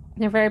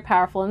 They're very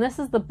powerful, and this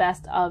is the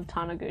best of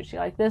Taniguchi.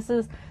 Like,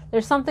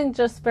 there's something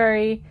just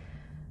very,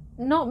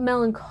 not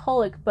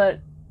melancholic, but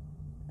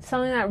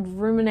something that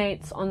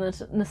ruminates on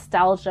the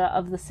nostalgia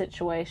of the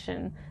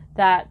situation,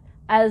 that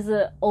as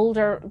the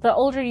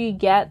older you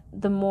get,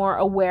 the more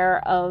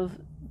aware of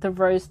the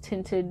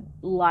rose-tinted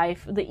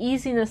life, the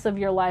easiness of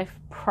your life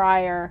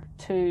prior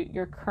to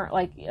your current,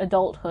 like,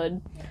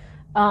 adulthood.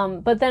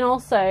 But then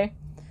also,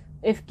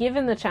 if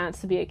given the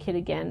chance to be a kid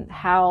again,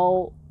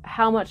 how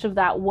much of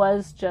that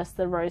was just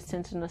the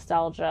rose-tinted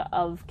nostalgia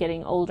of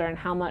getting older, and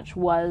how much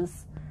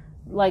was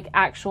like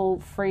actual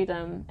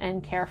freedom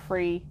and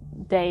carefree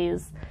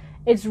days.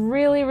 It's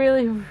really,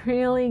 really,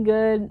 really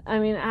good. I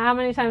mean, how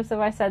many times have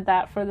I said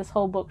that for this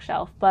whole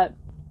bookshelf? But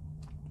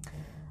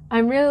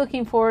I'm really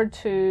looking forward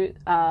to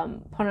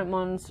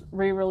Ponetmon's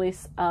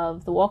re-release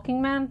of The Walking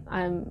Man.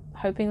 I'm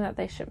hoping that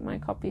they ship my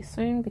copy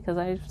soon, because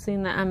I've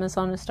seen that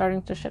Amazon is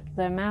starting to ship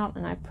them out,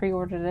 and I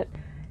pre-ordered it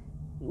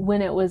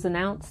when it was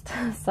announced.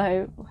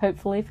 So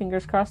hopefully,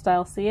 fingers crossed,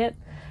 I'll see it.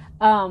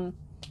 But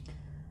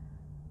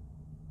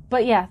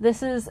yeah,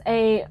 this is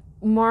a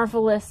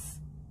marvelous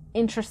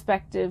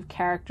introspective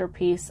character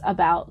piece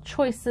about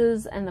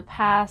choices and the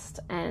past,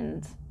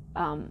 and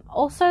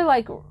also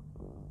like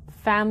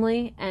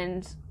family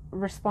and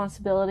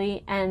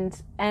responsibility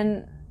and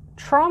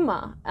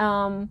trauma.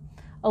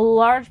 A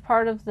large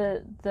part of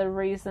the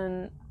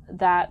reason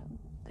that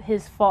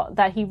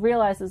that he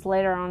realizes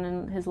later on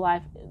in his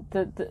life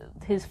that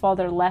his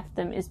father left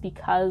them is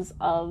because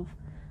of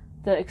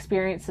the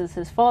experiences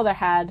his father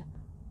had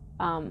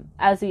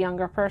as a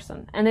younger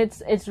person. And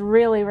it's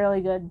really, really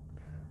good.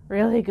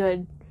 Really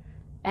good.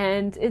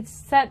 And it's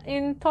set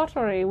in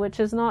Tottori, which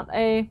is not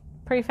a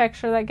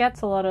prefecture that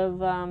gets a lot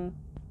of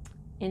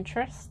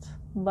interest,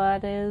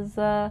 but is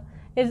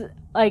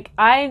like,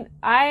 I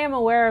am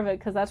aware of it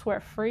because that's where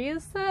Free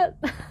is set.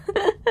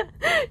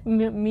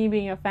 Me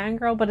being a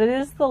fangirl, but it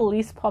is the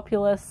least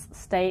populous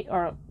state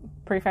or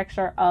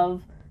prefecture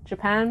of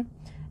Japan,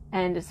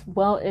 and it's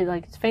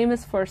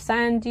famous for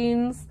sand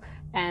dunes,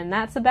 and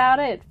that's about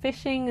it.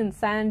 Fishing and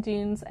sand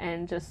dunes,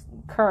 and just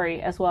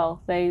curry as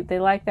well. They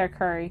like their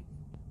curry.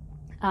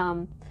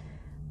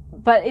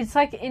 But it's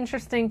like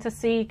interesting to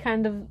see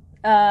kind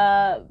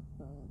of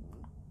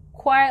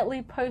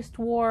quietly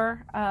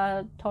post-war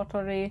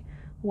Tottori,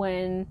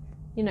 when,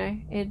 you know,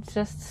 it's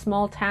just a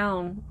small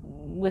town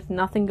with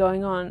nothing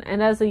going on.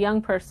 And as a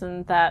young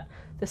person, that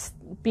this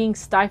being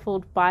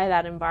stifled by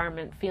that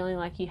environment, feeling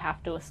like you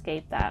have to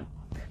escape that,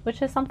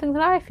 which is something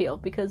that I feel,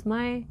 because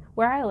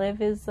where I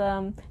live is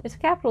it's a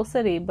capital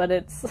city, but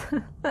it's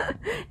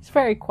it's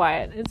very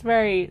quiet. It's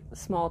very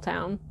small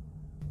town.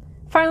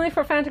 Finally,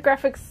 for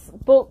Fantagraphics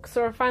books,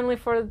 or finally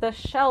for the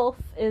shelf,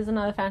 is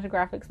another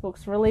Fantagraphics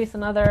books release,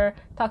 another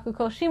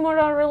Takuko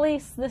Shimura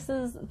release. This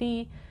is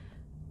the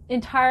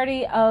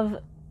entirety of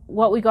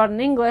what we got in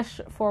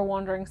English for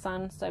Wandering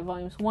Sun, so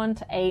volumes 1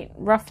 to 8,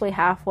 roughly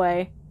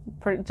halfway,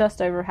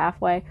 just over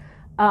halfway.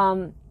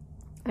 I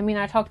mean,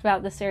 I talked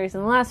about this series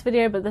in the last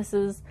video, but this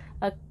is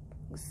a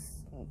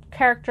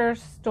character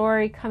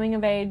story, coming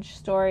of age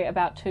story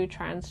about two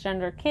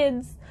transgender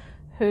kids,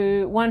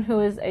 one who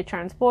is a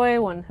trans boy,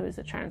 one who is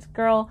a trans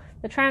girl.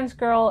 The trans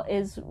girl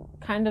is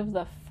kind of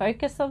the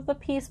focus of the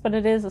piece, but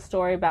it is a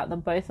story about the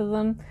both of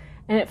them,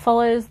 and it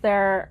follows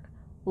their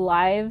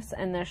lives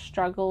and their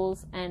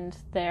struggles and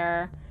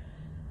the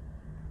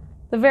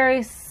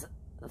various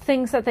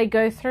things that they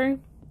go through,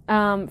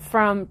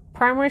 from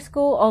primary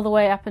school all the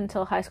way up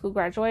until high school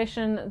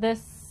graduation.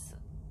 This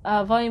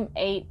volume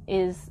 8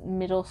 is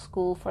middle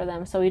school for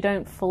them, so we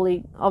don't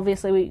fully,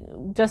 obviously,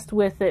 just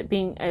with it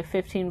being a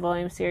 15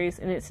 volume series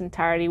in its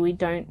entirety, we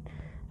don't,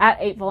 at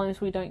 8 volumes,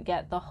 we don't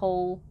get the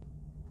whole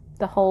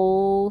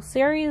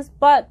series,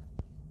 but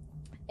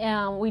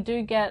we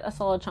do get a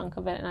solid chunk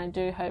of it, and I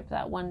do hope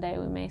that one day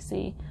we may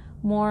see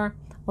more,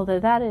 although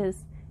that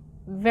is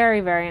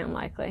very, very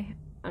unlikely,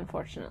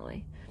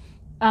 unfortunately.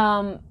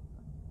 Again,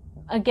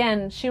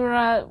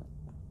 Shimura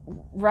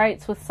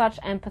writes with such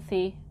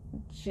empathy.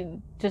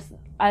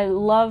 I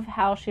love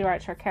how she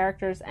writes her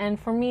characters, and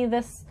for me,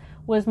 this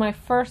was my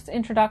first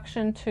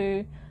introduction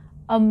to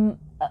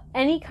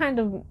any kind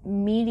of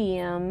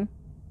medium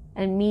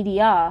and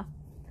media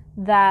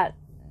that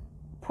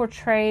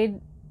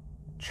portrayed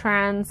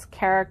trans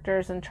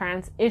characters and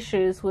trans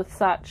issues with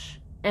such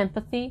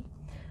empathy.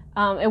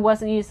 It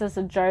wasn't used as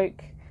a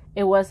joke.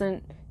 It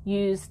wasn't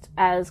used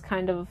as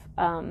kind of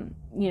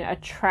a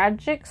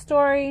tragic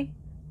story.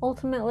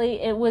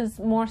 Ultimately, it was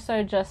more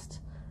so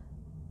just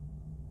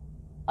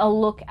a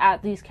look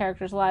at these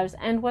characters' lives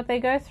and what they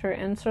go through,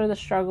 and sort of the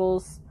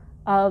struggles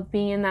of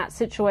being in that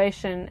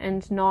situation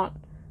and not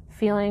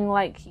feeling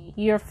like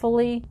you're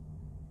fully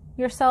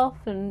yourself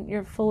and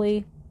you're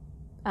fully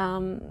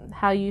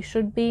how you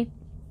should be.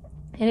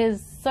 It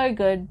is so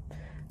good.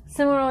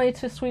 Similarly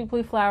to Sweet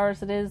Blue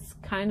Flowers, it is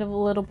kind of a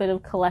little bit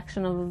of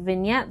collection of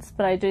vignettes,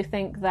 but I do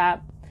think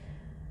that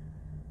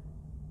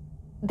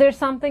there's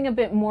something a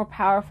bit more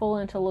powerful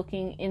into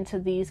looking into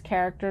these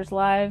characters'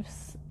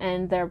 lives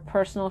and their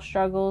personal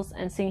struggles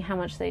and seeing how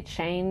much they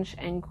change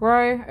and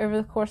grow over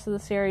the course of the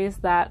series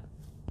that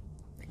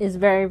is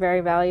very,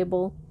 very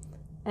valuable.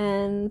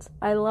 And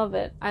I love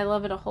it. I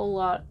love it a whole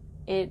lot.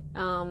 It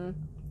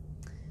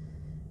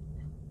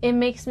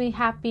makes me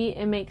happy,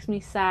 it makes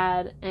me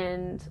sad,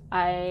 and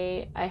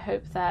I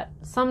hope that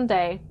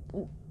someday,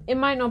 it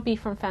might not be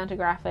from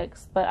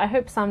Fantagraphics, but I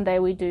hope someday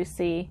we do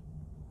see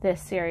this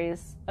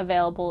series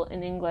available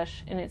in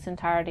English in its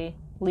entirety,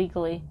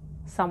 legally,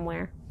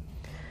 somewhere.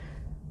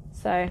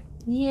 So,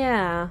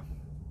 yeah.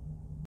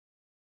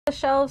 On the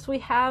shelves, we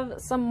have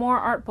some more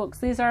art books.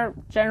 These are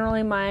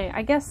generally my,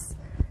 I guess,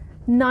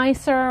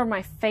 nicer,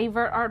 my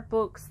favorite art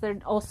books. They're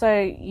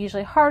also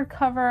usually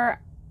hardcover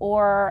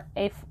or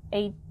a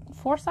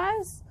 4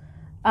 size.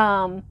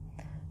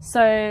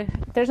 So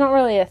there's not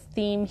really a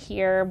theme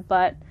here,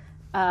 but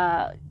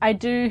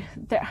You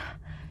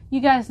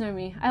guys know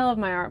me. I love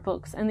my art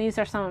books, and these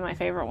are some of my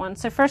favorite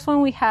ones. So first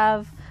one we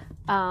have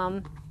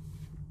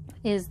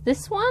is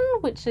this one,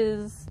 which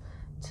is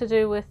to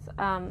do with,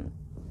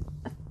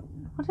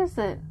 what is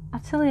it?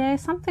 Atelier?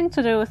 Something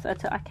to do with,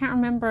 I can't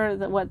remember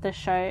what this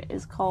show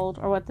is called,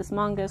 or what this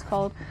manga is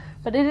called,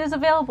 but it is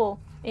available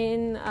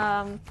in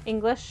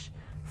English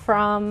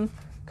from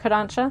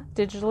Kodansha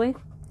digitally.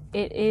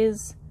 It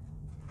is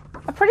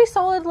a pretty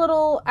solid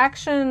little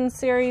action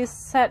series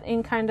set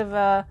in kind of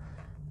a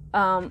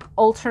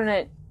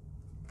alternate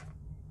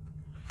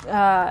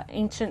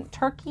ancient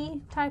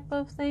Turkey type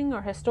of thing,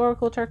 or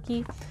historical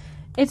Turkey.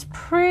 It's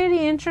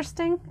pretty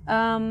interesting.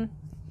 I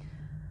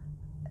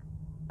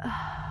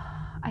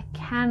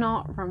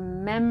cannot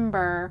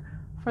remember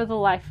for the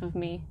life of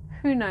me.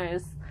 Who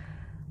knows?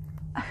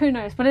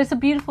 But it's a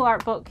beautiful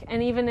art book,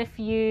 and even if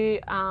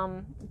you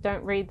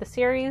don't read the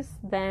series,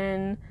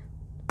 then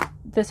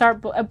this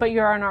art book, but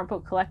you're an art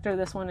book collector,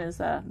 this one is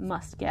a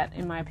must get,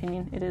 in my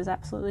opinion. It is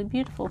absolutely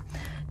beautiful.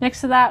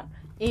 Next to that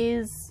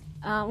is,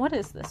 what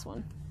is this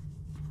one?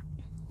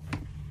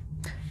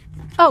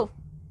 Oh,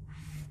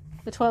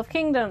 The 12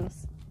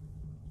 Kingdoms,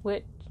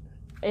 which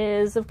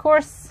is, of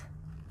course,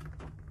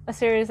 a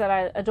series that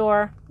I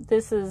adore.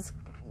 This is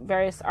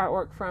various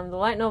artwork from the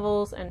light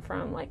novels and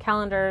from like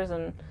calendars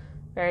and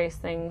various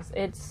things.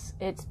 It's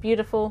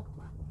beautiful,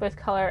 both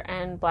color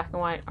and black and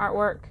white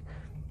artwork.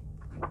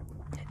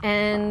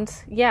 And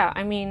yeah,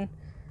 I mean,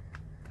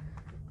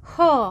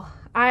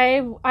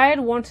 I had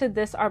wanted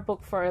this art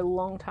book for a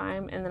long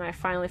time, and then I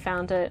finally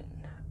found it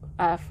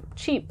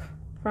cheap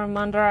from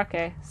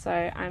Mandarake. So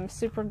I'm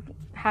super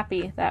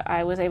happy that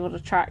I was able to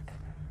track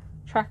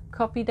a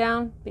copy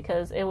down,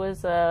 because it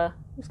was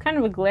kind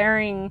of a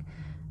glaring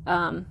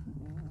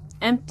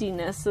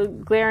emptiness, a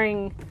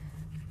glaring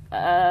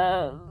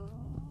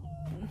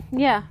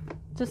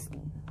just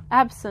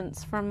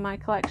absence from my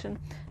collection.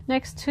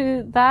 Next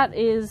to that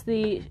is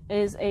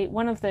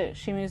one of the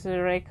Shimizu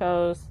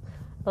Reiko's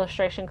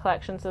illustration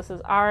collections. This is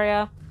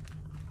Aria,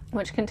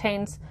 which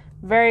contains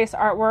various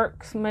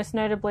artworks, most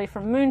notably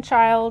from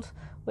Moonchild,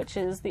 which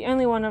is the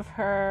only one of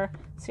her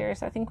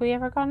series I think we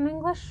ever got in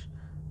English.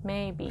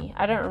 Maybe.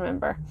 I don't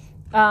remember.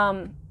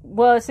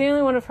 Well, it's the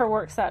only one of her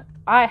works that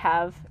I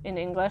have in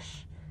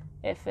English,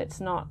 if it's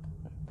not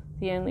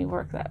the only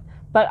work that...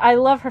 But I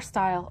love her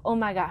style. Oh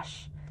my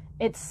gosh.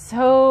 It's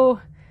so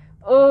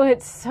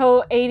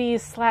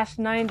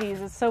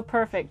 80s/90s. It's so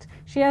perfect.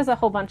 She has a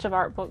whole bunch of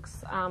art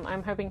books.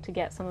 I'm hoping to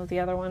get some of the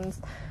other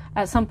ones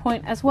at some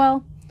point as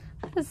well.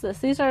 What is this?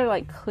 These are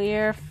like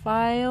clear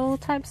file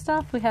type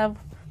stuff. We have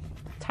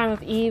Time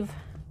of Eve,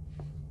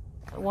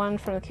 one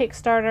from the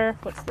Kickstarter.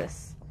 What's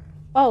this?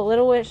 Oh,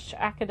 Little Witch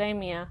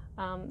Academia.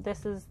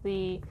 This is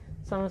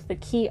some of the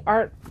key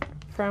art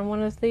from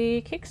one of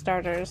the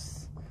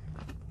Kickstarters.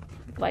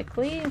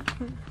 Likely. Is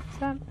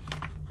that?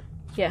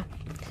 Yeah.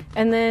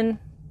 And then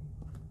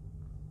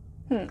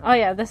oh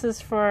yeah, this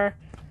is for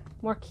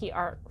more key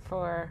art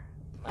for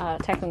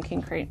Tekken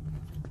King Crate.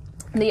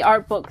 The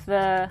art book,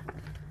 the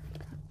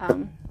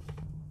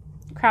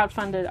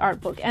crowdfunded art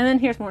book. And then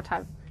here's more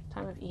Time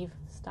of Eve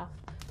stuff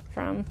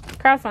from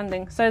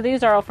crowdfunding. So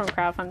these are all from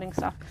crowdfunding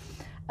stuff.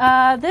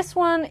 This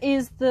one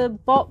is the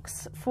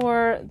box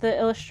for the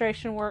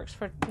illustration works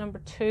for number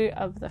 2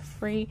 of the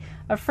free,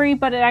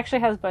 but it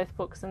actually has both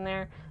books in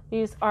there.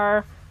 These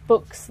are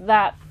books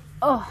that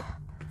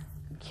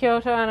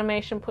Kyoto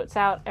Animation puts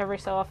out every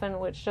so often,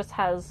 which just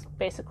has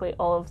basically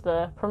all of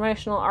the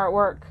promotional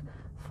artwork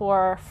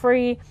for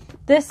free.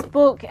 This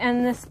book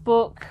and this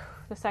book,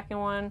 the second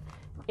one,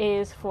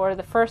 is for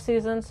the first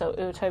season, so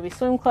Utobi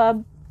Swim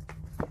Club.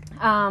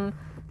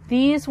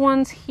 These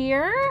ones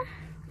here,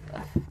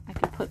 I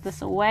can put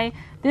this away.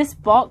 This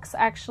box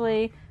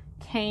actually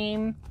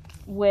came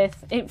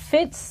with, it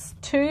fits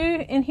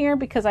 2 in here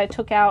because I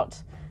took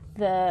out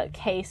the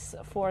case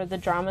for the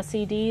drama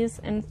CDs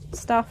and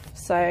stuff.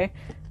 So,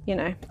 you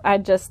know, I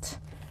just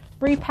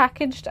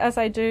repackaged as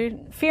I do.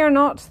 Fear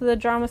not, the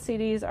drama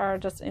CDs are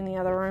just in the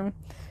other room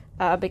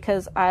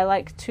because I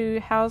like to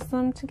house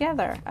them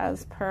together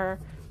as per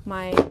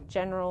my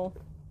general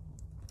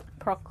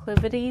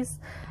proclivities.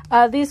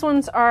 These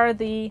ones are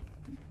the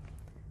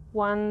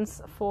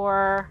ones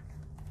for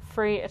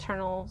Free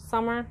Eternal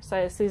Summer,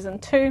 so season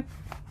 2.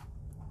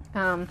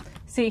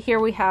 See, here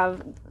we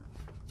have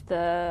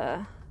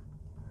the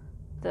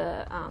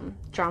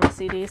drama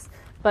CDs,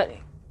 but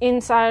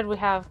inside we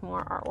have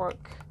more artwork.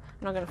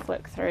 I'm not going to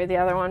flick through the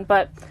other one,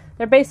 but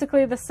they're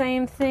basically the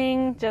same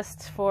thing,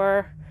 just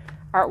for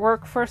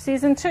artwork for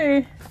season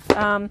 2.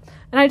 And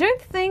I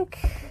don't think,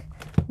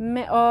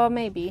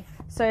 maybe.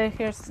 So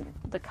here's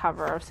the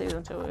cover of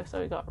season 2.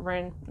 So we got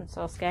Rin and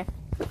Sosuke.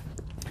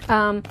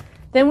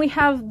 Then we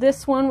have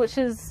this one, which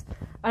is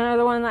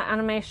another one that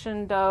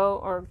Animation Do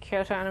or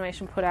Kyoto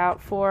Animation put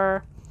out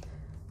for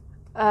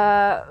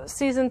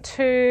season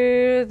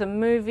 2, the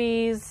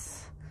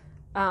movies.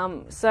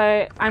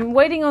 So I'm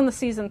waiting on the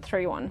season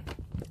 3 one,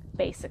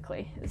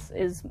 basically,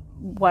 is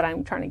what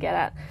I'm trying to get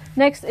at.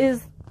 Next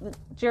is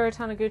Jiro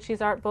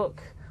Taniguchi's art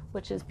book,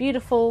 which is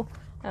beautiful.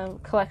 A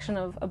collection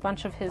of a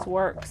bunch of his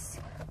works,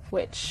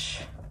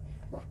 which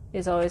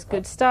is always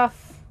good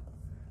stuff.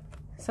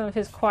 Some of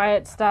his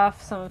quiet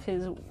stuff, some of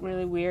his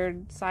really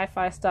weird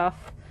sci-fi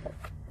stuff.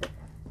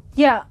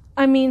 Yeah,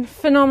 I mean,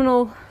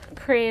 phenomenal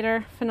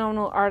creator,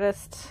 phenomenal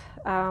artist,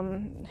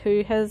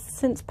 who has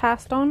since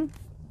passed on.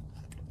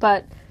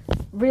 But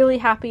really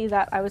happy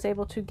that I was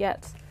able to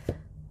get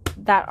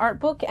that art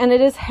book. And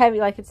it is heavy,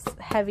 like it's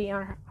heavy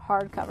on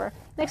hardcover.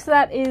 Next to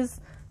that is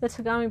the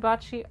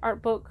Tagamibachi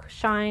art book,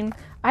 Shine.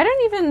 I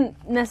don't even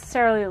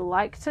necessarily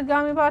like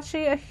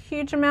Tagamibachi a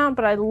huge amount,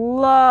 but I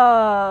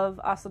love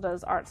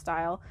Asada's art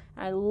style.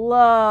 I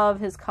love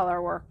his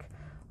color work.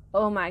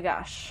 Oh my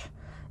gosh.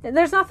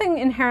 There's nothing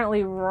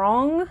inherently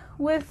wrong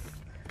with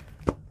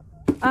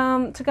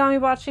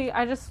Tagamibachi.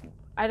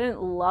 I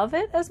didn't love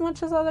it as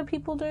much as other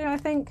people do, I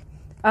think.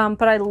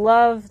 But I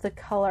love the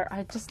color.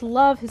 I just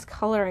love his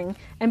coloring.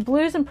 And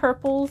blues and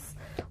purples,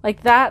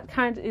 like that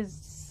kind is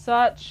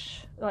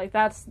such... Like,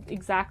 that's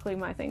exactly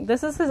my thing.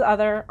 This is his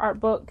other art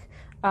book.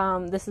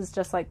 This is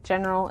just, like,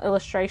 general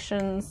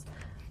illustrations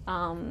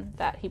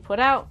that he put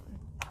out.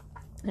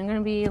 I'm going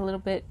to be a little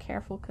bit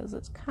careful because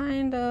it's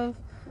kind of...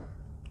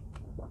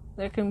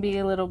 There can be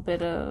a little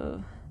bit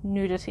of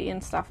nudity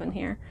and stuff in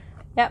here.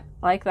 Yep,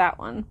 like that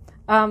one.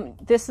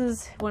 This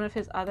is one of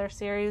his other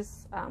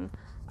series.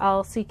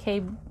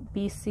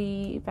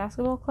 LCKBC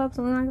Basketball Club,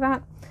 something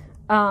like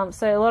that.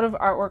 So a lot of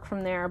artwork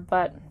from there,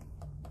 but...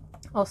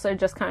 also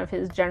just kind of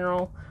his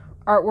general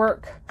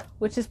artwork,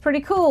 which is pretty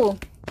cool,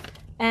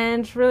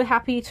 and really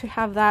happy to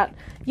have that.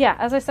 Yeah,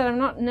 as I said, I'm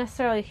not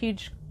necessarily a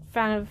huge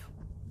fan of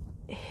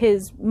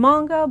his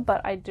manga,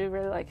 but I do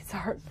really like his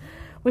art,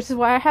 which is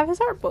why I have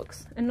his art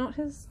books and not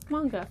his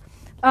manga.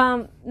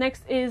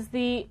 Next is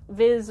the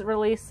Viz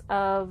release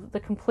of the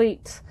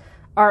complete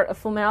art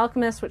of Fullmetal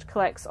Alchemist, which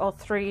collects all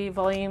 3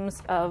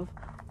 volumes of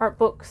art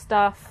book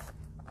stuff,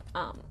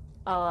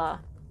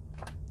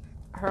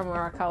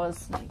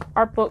 Murakawa's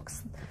art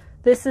books.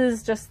 This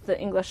is just the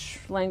English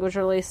language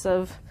release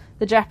of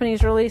the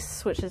Japanese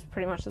release, which is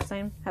pretty much the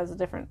same, has a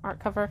different art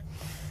cover.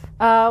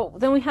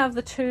 Then we have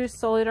the 2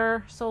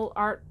 Soul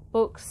art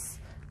books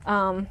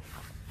by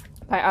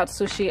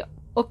Atsushi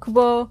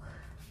Okubo.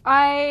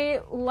 I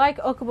like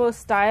Okubo's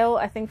style.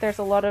 I think there's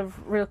a lot of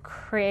real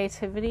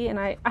creativity, and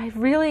I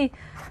really...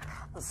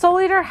 Soul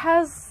Eater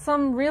has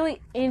some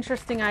really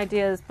interesting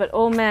ideas, but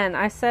oh man,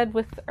 I said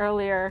with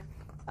earlier...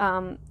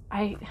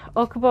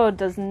 Okubo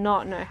does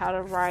not know how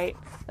to write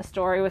a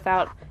story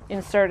without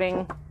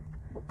inserting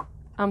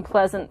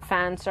unpleasant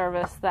fan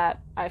service that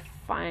I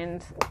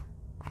find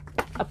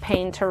a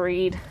pain to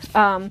read.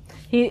 And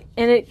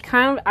it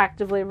kind of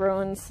actively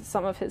ruins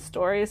some of his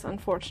stories,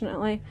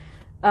 unfortunately.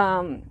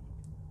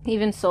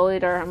 Even Soul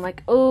Eater, I'm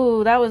like,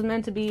 oh, that was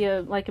meant to be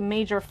a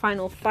major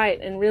final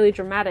fight and really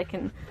dramatic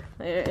and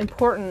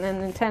important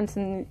and intense,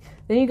 and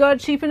then you gotta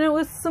cheapen it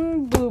with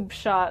some boob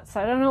shots.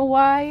 I don't know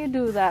why you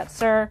do that,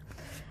 sir.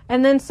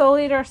 And then Soul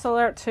Eater, Soul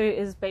Art 2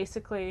 is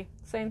basically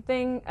the same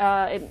thing.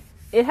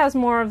 It has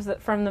more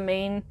of from the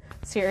main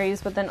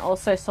series, but then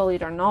also Soul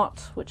Eater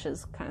Not, which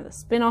is kind of the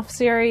spin-off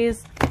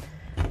series.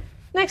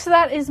 Next to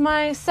that is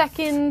my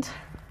second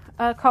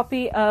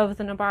copy of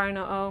the Nobara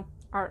no O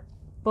art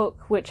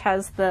book, which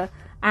has the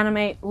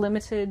Animate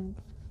Limited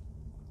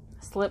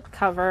slip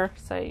cover,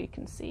 so you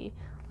can see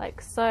like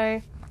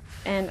so.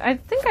 And I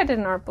think I did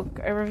an art book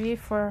review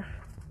for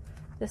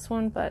this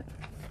one, but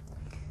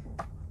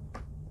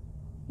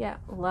yeah,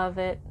 love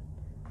it.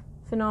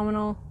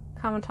 Phenomenal.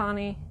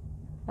 Kamatani,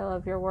 I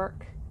love your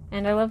work.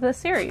 And I love this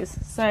series.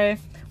 So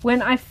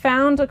when I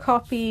found a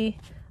copy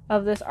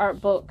of this art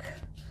book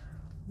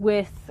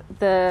with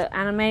the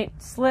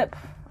Animate slip,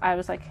 I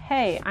was like,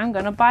 hey, I'm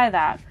gonna buy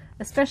that.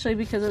 Especially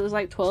because it was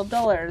like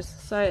 $12.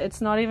 So it's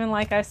not even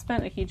like I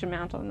spent a huge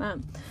amount on that.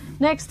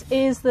 Next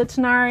is the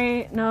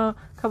Tonari no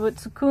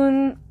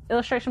Kabutsukun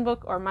illustration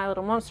book, or My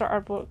Little Monster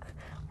art book,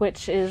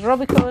 which is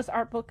Robiko's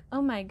art book.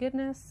 Oh my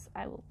goodness,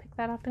 I will pick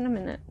that up in a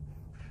minute.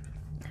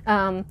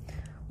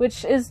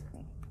 Which is,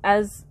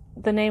 as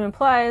the name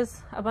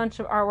implies, a bunch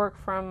of artwork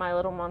from My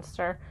Little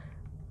Monster.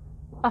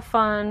 A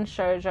fun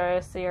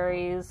shoujo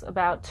series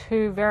about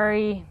two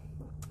very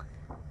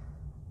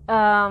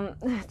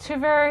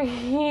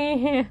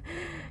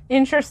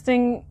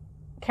interesting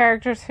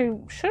characters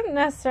who shouldn't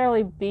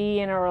necessarily be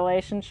in a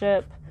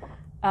relationship,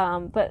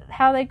 but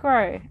how they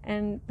grow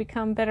and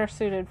become better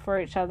suited for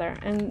each other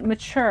and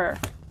mature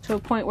to a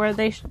point where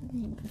they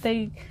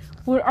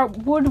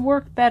would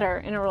work better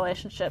in a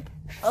relationship.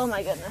 Oh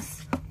my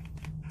goodness.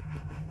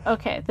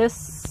 Okay,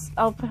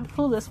 I'll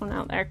pull this one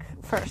out there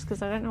first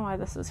because I don't know why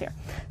this is here.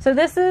 So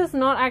this is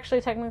not actually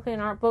technically an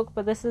art book,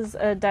 but this is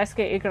a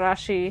Daisuke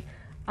Igarashi,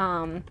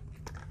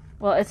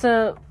 well, it's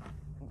a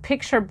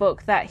picture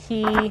book that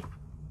he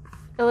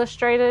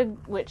illustrated,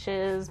 which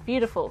is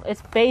beautiful.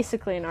 It's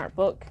basically an art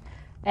book,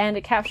 and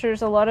it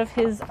captures a lot of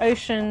his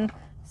ocean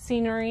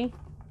scenery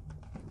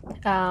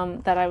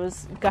that I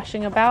was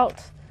gushing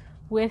about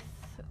with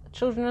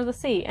Children of the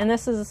Sea. And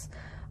this is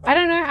I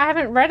don't know, I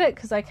haven't read it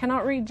because I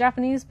cannot read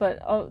Japanese,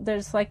 but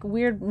there's like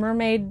weird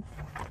mermaid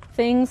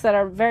things that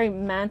are very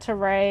manta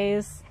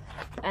rays,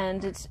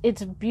 and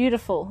it's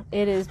beautiful.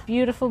 It is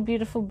beautiful,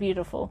 beautiful,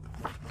 beautiful.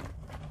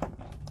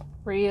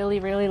 Really,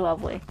 really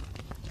lovely.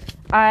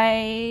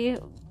 I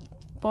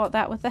bought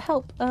that with the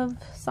help of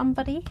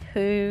somebody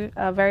who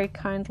very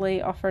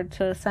kindly offered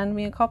to send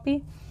me a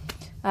copy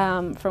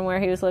from where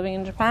he was living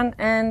in Japan,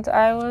 and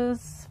I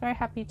was very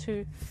happy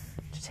to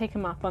take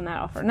him up on that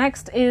offer.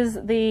 Next is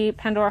the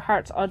Pandora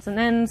Hearts Odds and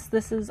Ends.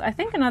 This is, I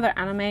think, another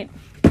Animate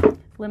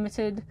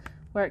Limited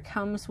where it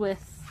comes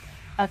with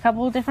a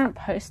couple of different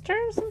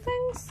posters and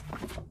things.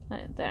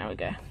 There we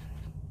go.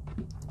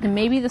 And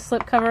maybe the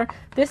slipcover.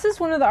 This is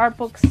one of the art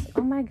books,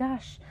 oh my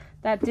gosh,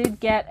 that did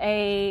get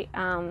a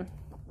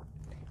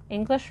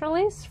English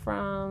release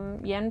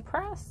from Yen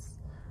Press.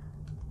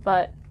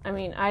 But, I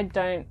mean, I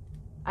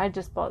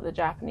just bought the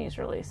Japanese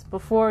release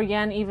before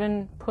Yen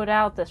even put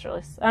out this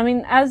release. I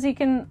mean, as you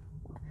can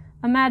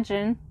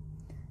imagine,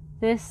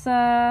 this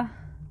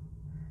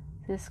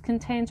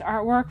contains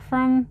artwork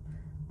from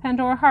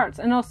Pandora Hearts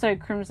and also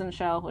Crimson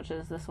Shell, which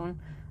is this one.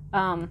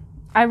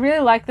 I really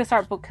like this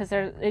art book because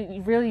it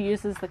really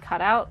uses the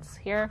cutouts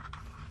here.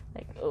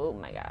 Like, oh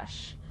my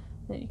gosh.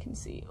 Then you can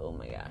see, oh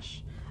my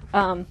gosh.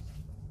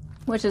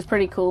 Which is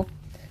pretty cool.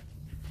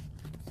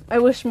 I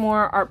wish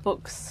more art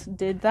books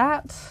did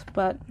that,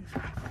 but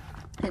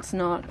it's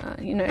not,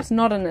 it's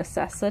not a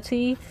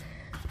necessity.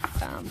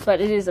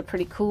 But it is a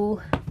pretty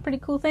cool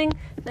thing.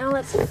 Now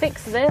let's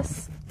fix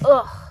this.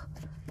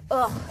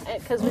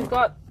 Because we've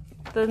got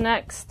the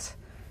next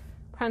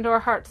Pandora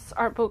Hearts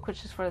art book,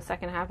 which is for the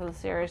second half of the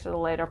series, or the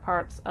later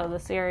parts of the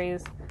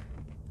series.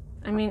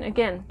 I mean,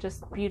 again,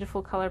 just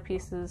beautiful color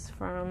pieces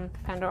from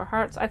Pandora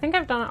Hearts. I think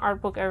I've done an art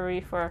book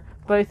overview for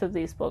both of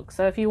these books,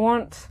 so if you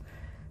want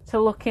to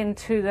look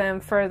into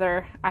them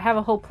further, I have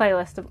a whole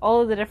playlist of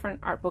all of the different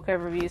art book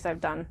overviews I've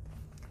done,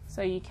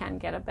 so you can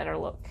get a better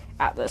look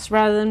at this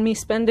rather than me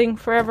spending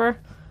forever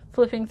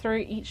flipping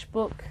through each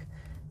book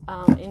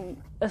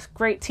in a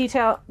great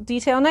detail.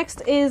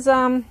 Next is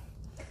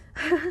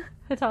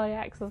Hetalia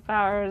Axis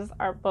Powers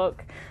art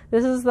book.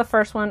 This is the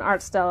first one,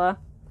 Art Stella,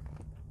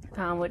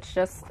 which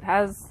just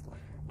has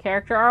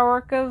character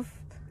artwork of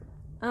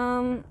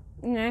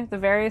the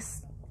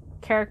various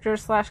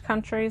characters /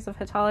 countries of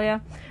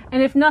Hetalia.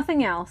 And if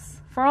nothing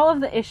else, for all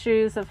of the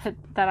issues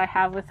that I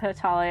have with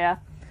Hetalia,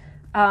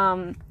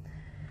 Himuraya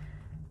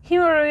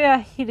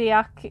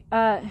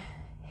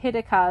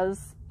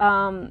Hideka's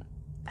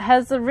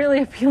has a really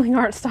appealing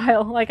art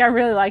style. Like, I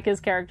really like his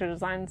character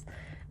designs.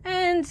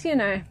 And,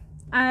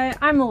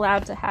 I'm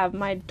allowed to have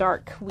my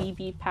dark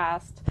weeby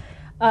past.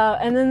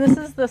 And then this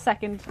is the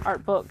second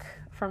art book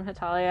from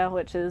Hetalia,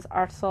 which is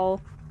Arsol,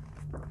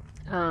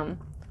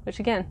 which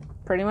again,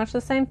 pretty much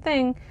the same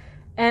thing.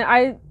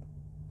 And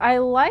I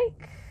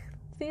like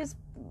these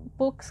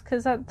books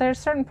because there's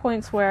certain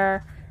points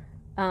where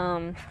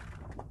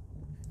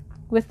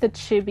with the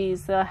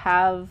chibis, they'll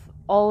have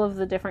all of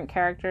the different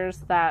characters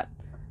that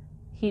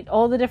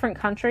all the different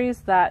countries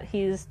that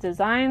he's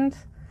designed.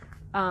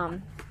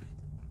 And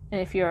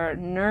if you're a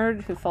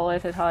nerd who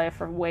followed Hetalia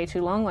for way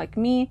too long, like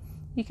me,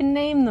 you can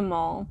name them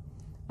all.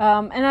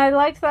 And I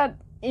liked that,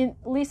 at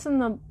least in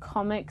the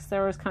comics,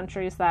 there was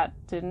countries that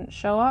didn't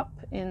show up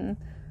in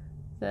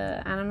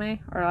the anime,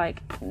 or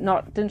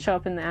didn't show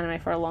up in the anime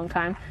for a long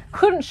time.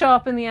 Couldn't show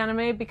up in the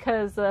anime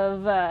because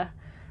of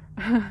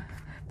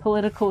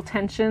political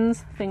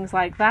tensions, things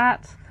like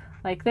that.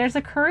 Like, there's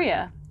a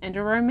Korea, and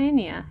a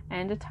Romania,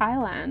 and a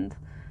Thailand,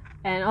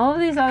 and all of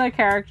these other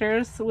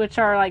characters, which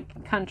are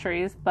like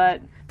countries,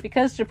 but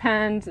because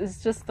Japan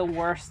is just the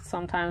worst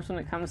sometimes when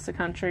it comes to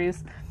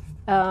countries,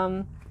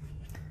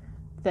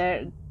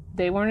 they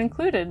weren't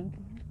included.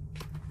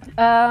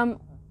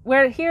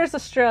 Here's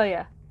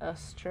Australia.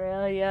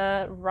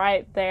 Australia,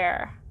 right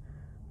there.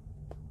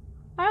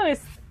 I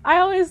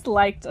always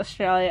liked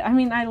Australia. I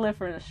mean, I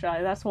live in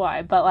Australia, that's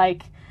why. But I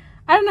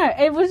don't know.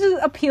 It was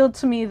just appealed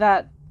to me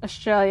that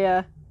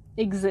Australia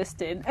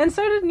existed, and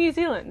so did New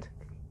Zealand.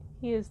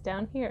 He is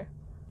down here.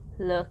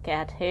 Look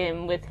at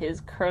him with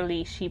his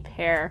curly sheep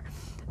hair.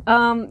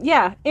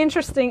 Yeah,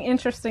 interesting.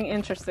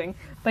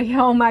 But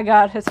yeah, oh my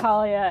god,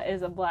 Hetalia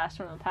is a blast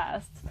from the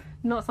past.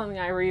 Not something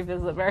I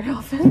revisit very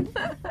often,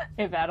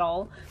 if at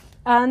all.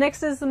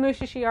 Next is the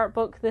Mushishi art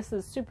book. This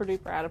is super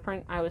duper out of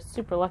print. I was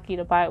super lucky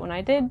to buy it when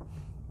I did.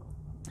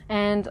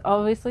 And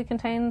obviously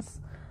contains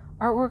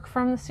artwork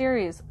from the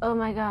series. Oh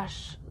my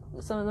gosh,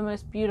 some of the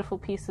most beautiful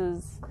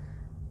pieces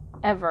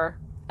ever.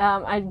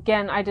 I did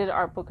an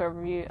art book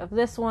overview of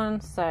this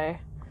one, so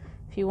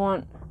if you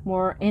want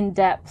more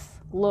in-depth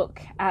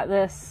look at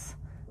this,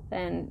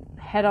 then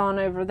head on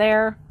over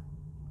there.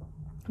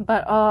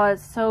 But oh,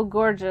 it's so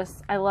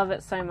gorgeous. I love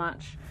it so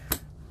much.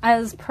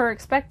 As per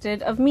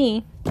expected of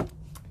me,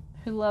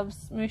 who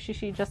loves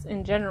Mushishi just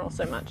in general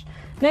so much.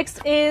 Next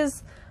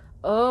is,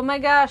 oh my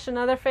gosh,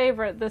 another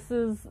favorite. This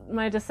is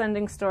my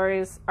Descending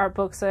Stories art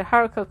book. So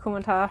Haruko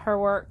Kumata, her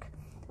work.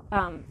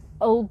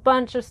 A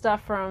bunch of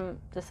stuff from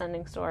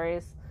Descending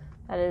Stories.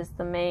 That is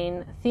the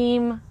main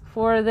theme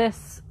for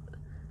this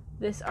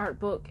art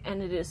book,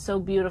 and it is so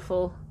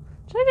beautiful.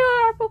 Did I do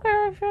an art book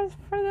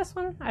for this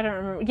one? I don't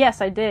remember.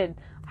 Yes, I did.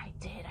 I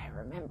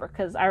remember,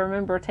 because I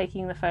remember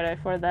taking the photo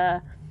for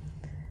the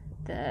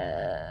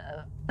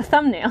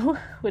thumbnail,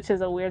 which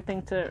is a weird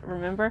thing to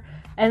remember.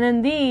 And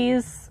then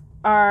these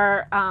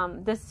are,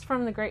 this is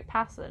from The Great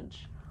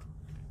Passage,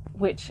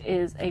 which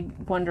is a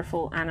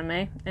wonderful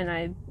anime, and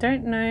I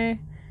don't know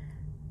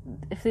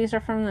if these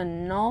are from the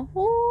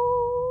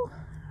novel.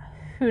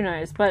 Who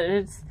knows? But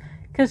it's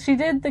because she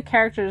did the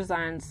character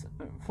designs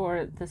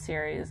for the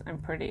series, I'm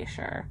pretty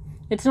sure.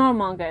 It's not a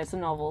manga, it's a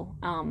novel.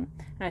 And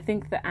I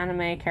think the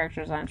anime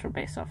character designs were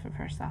based off of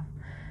her stuff.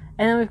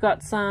 And then we've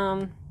got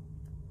some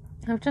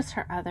of just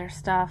her other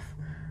stuff.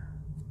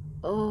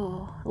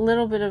 Oh, a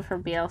little bit of her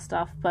BL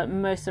stuff, but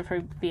most of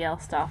her BL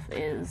stuff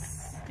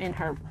is in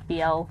her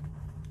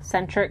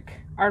BL-centric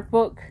art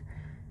book.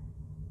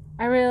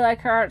 I really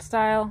like her art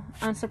style,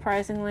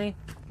 unsurprisingly,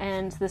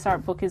 and this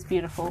art book is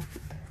beautiful.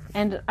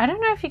 And I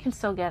don't know if you can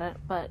still get it,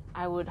 but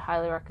I would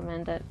highly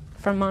recommend it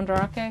from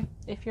Mandarake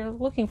if you're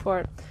looking for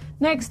it.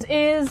 Next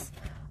is,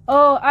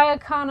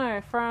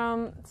 Ayakano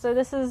from, so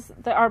this is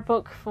the art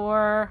book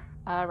for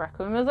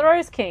Requiem of the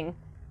Rose King.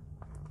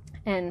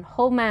 And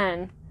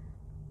man,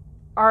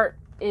 art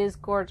is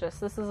gorgeous.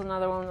 This is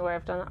another one where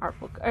I've done an art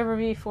book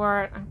overview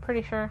for it, I'm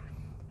pretty sure.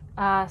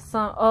 I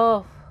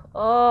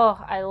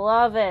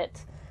love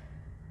it.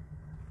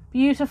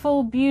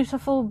 Beautiful,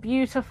 beautiful,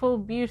 beautiful,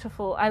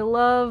 beautiful. I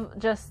love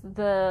just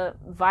the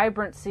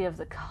vibrancy of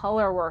the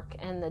color work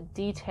and the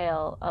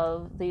detail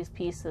of these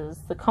pieces.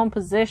 The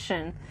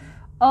composition.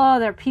 Oh,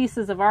 they're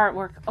pieces of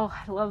artwork. Oh,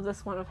 I love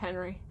this one of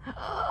Henry.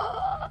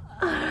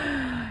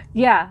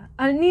 Yeah,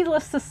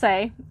 needless to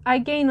say, I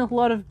gain a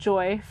lot of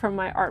joy from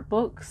my art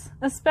books,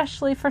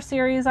 especially for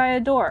series I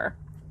adore,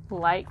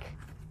 like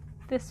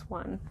this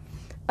one.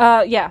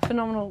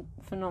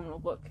 Phenomenal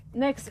book.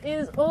 Next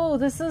is,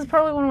 this is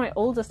probably one of my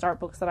oldest art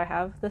books that I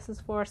have. This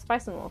is for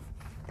Spice and Wolf,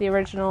 the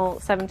original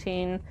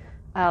 17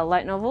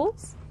 light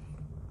novels.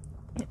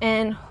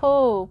 And,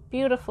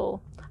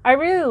 beautiful. I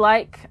really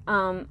like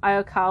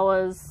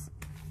Ayokawa's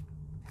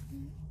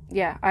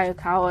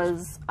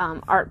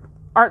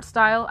art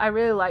style. I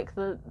really like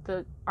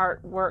the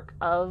artwork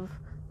of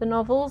the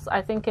novels.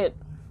 I think it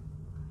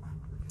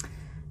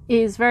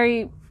is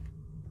very,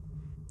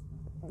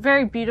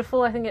 very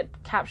beautiful. I think it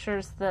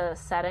captures the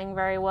setting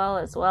very well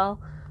as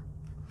well.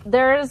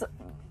 There's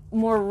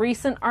more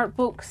recent art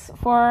books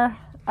for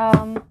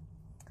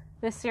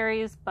this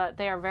series, but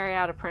they are very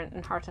out of print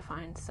and hard to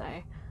find, so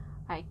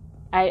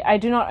I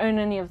do not own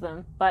any of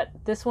them. But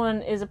this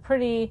one is a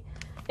pretty,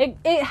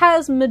 it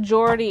has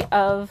majority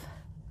of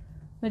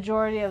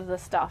the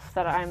stuff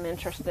that I'm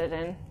interested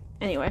in.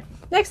 Anyway,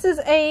 next is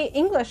a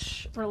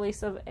English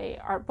release of a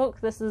art book.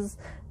 This is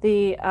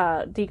the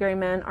D. Gray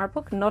Man art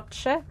book,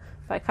 Noche,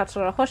 by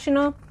Katsura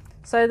Hoshino.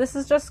 So this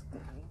is just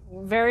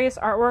various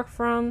artwork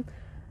from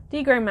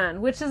D. Gray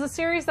Man, which is a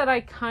series that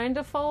I kind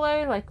of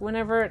follow. Like,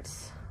 whenever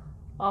it's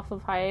off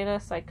of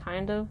hiatus, I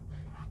kind of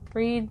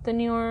read the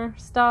newer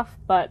stuff.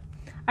 But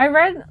I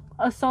read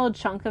a solid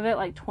chunk of it,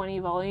 like 20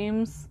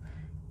 volumes,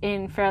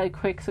 in fairly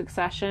quick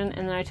succession,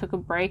 and then I took a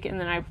break, and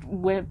then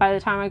by the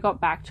time I got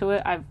back to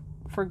it, I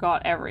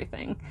forgot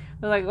everything.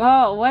 I was like,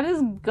 what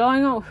is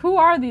going on? Who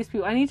are these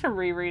people? I need to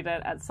reread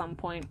it at some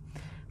point.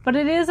 But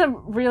it is a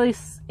really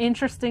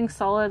interesting,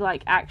 solid,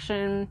 like,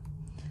 action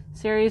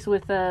series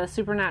with a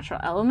supernatural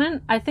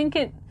element. I think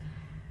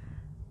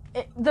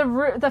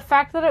the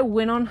fact that it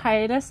went on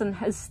hiatus and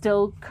is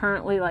still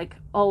currently, like,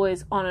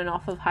 always on and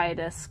off of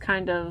hiatus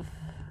kind of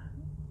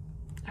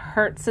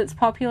hurts its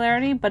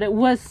popularity, but it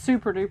was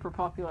super duper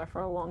popular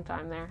for a long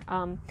time there.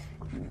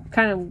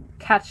 Kind of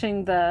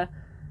catching the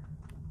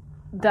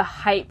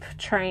hype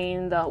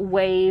train, the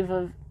wave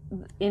of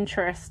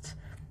interest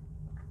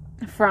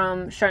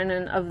from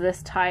shonen of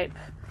this type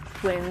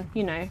when,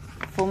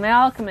 Fullmetal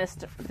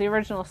Alchemist, the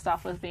original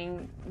stuff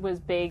was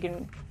big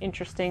and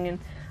interesting, and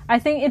I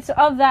think it's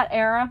of that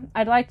era.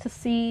 I'd like to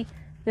see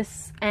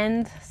this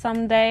end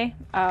someday.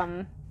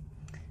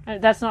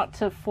 That's not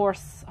to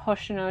force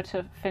Hoshino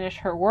to finish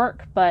her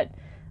work, but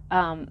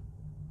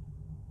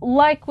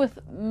like with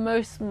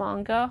most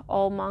manga,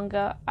 all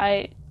manga,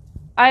 I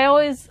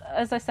always,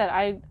 as I said,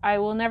 I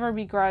will never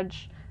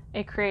begrudge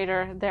a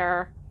creator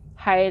their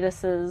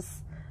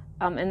hiatuses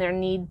and their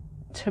need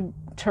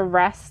to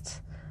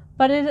rest.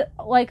 But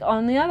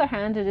on the other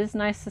hand, it is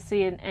nice to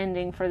see an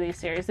ending for these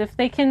series. If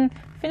they can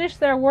finish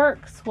their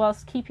works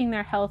whilst keeping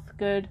their health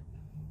good,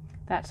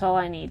 that's all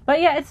I need. But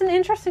yeah, it's an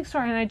interesting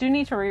story, and I do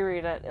need to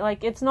reread it.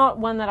 Like, it's not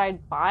one that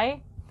I'd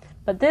buy,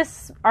 but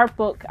this art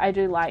book I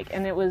do like,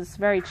 and it was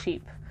very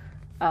cheap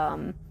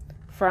from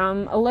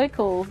a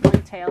local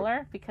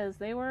retailer because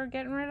they were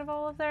getting rid of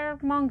all of their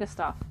manga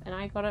stuff, and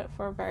I got it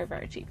for very,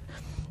 very cheap.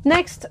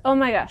 Next, oh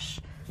my gosh,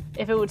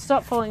 if it would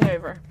stop falling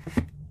over.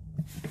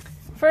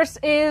 First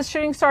is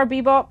Shooting Star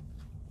Bebop,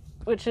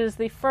 which is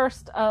the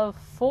first of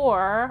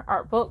 4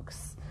 art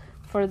books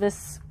for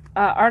this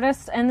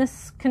artist, and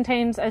this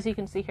contains, as you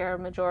can see here, a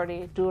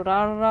majority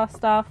Durarara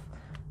stuff,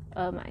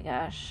 Oh my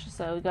gosh.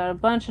 So we got a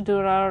bunch of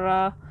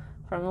Durarara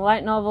from the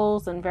light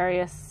novels and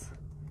various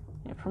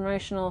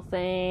promotional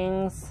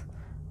things,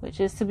 which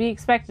is to be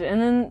expected.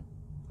 And then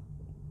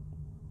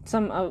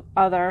some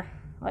other,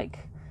 like,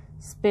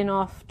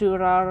 spin-off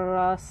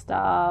Durarara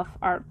stuff,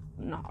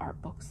 not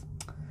art books,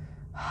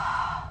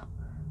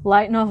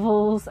 light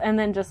novels, and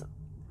then just,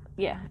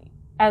 yeah,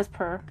 as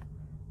per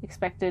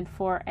expected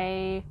for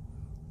a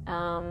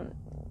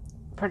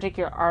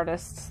particular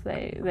artist,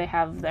 they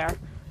have their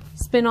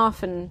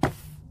spin-off and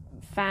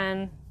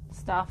fan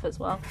stuff as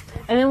well.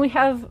 And then we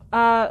have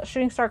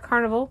Shooting Star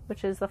Carnival,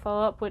 which is the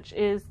follow-up, which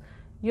is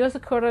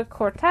Yozakura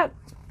Quartet,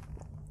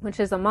 which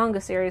is a manga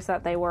series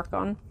that they work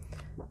on.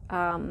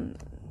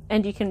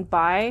 And you can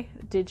buy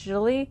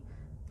digitally.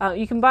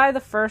 You can buy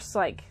the first,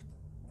 like,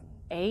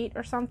 8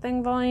 or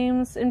something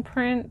volumes in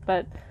print,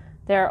 but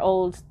they're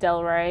old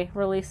Del Rey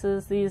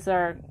releases. It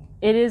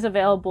is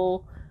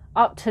available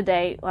up to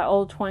date, like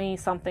old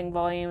 20-something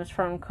volumes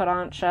from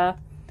Kodansha,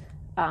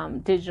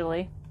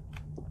 digitally.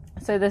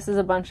 So this is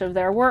a bunch of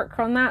their work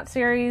on that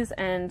series,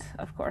 and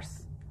of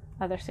course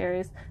other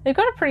series. They've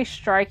got a pretty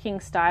striking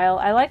style.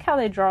 I like how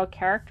they draw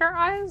character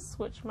eyes,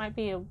 which might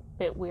be a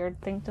bit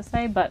weird thing to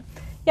say, but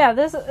yeah,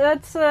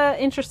 that's an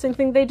interesting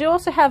thing. They do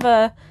also have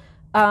a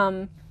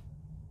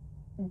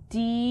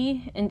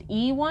D and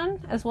E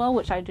one as well,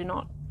 which I do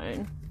not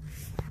own,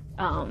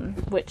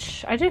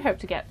 which I do hope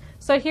to get.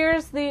 So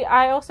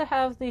I also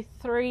have the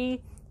 3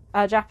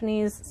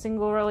 Japanese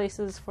single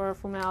releases for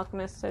Fullmetal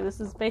Alchemist. So this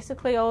is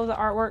basically all of the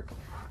artwork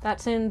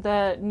that's in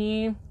the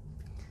new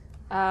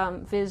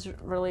Viz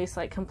release,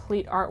 like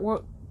complete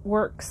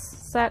artworks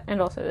set,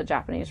 and also the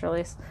Japanese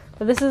release.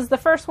 But this is the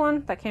first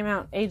one that came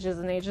out ages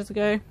and ages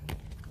ago.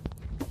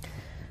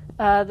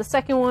 The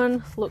second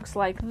one looks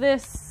like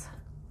this,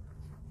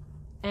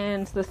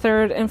 and the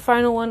third and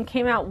final one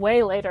came out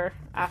way later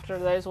after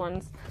those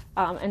ones,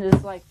 and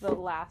is like the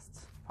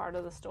last part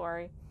of the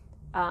story.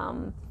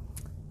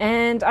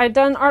 And I've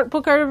done art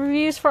book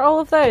reviews for all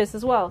of those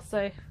as well,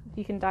 so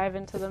you can dive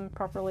into them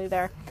properly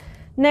there.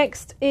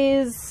 Next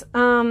is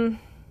Pseudomorph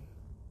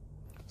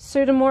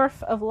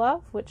of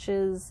Love, which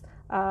is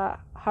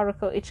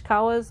Haruko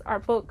Ichikawa's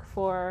art book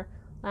for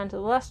Land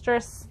of the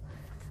Lustrous.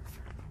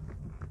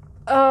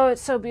 Oh,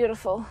 it's so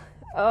beautiful.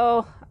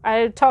 Oh,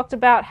 I talked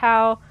about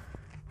how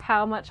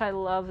much I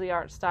love the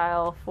art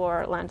style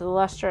for Land of the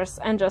Lustrous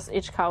and just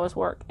Ichikawa's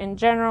work in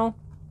general.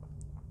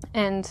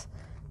 And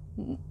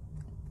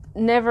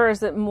never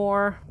is it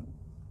more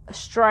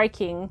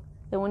striking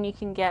than when you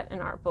can get an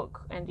art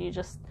book and you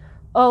just,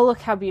 oh, look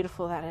how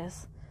beautiful that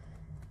is.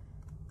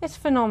 It's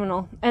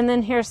phenomenal. And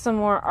then here's some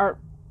more art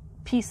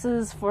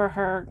pieces for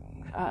her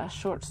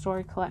short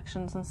story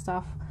collections and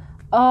stuff.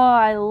 Oh,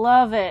 I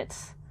love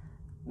it.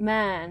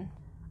 Man,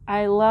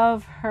 I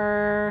love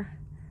her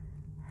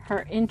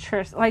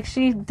interest. Like,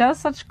 she does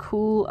such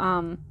cool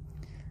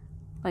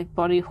like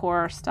body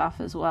horror stuff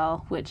as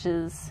well, which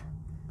is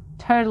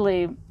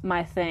totally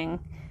my thing.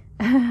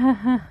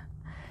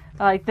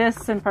 Like,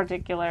 this in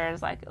particular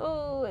is like,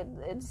 oh,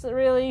 it's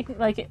really,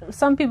 like,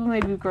 some people may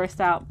be grossed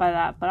out by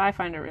that, but I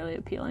find it really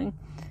appealing.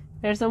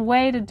 There's a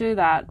way to do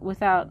that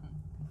without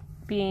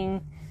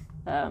being,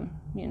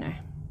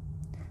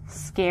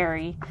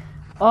 scary.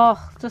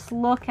 Oh, just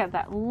look at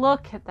that.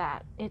 Look at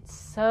that. It's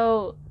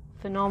so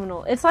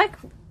phenomenal. It's like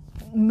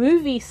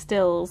movie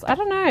stills. I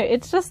don't know.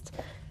 It's just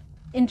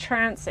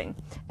entrancing.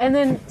 And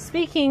then,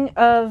 speaking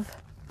of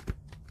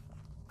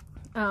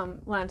Land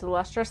of the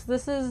Lustrous,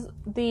 this is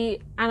the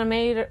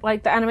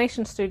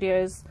animation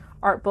studio's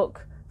art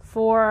book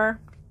for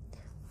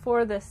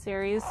this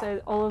series.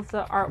 So all of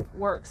the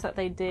artworks that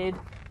they did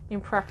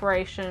in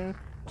preparation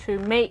to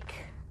make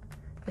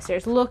the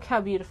series. Look how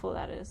beautiful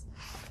that is.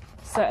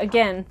 So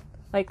again,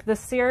 like, the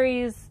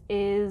series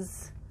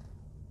is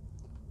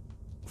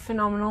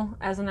phenomenal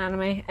as an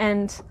anime,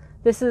 and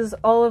this is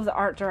all of the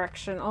art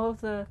direction, all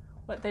of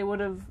what they would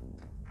have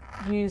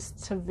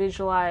used to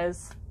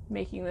visualize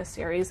making this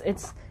series.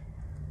 It's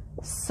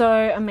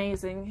so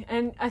amazing,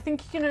 and I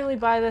think you can only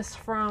buy this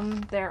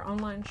from their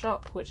online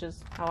shop, which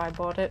is how I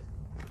bought it.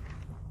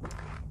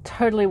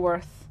 Totally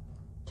worth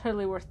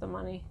the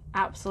money.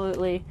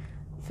 Absolutely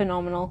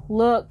phenomenal.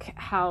 Look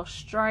how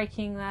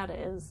striking that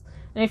is.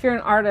 And if you're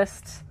an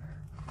artist,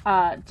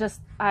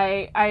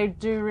 I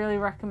do really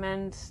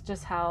recommend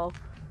just how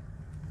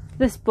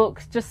this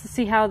book, just to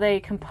see how they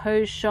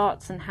compose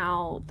shots and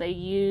how they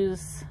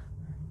use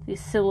these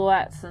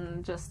silhouettes,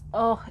 and just,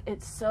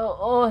 it's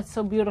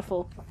so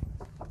beautiful.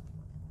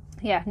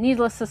 Yeah,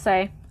 needless to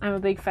say, I'm a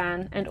big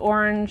fan. And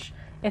Orange,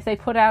 if they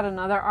put out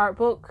another art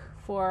book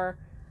for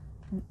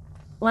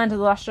Land of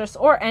the Lustrous,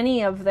 or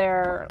any of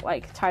their,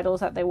 like,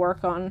 titles that they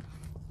work on,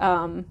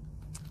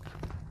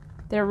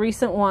 their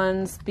recent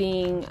ones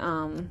being,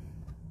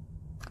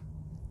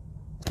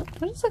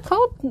 what is it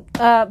called?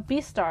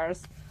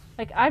 Beastars.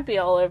 Like, I'd be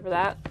all over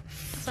that.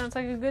 Sounds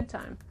like a good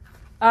time.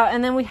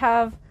 And then we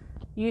have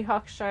Yu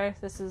Hakusho.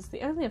 This is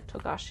the only of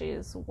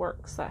Togashi's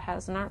works that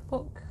has an art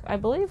book, I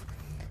believe.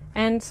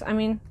 And, I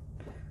mean,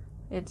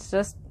 it's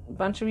just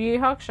bunch of Yu Yu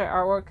Hakusho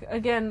artwork.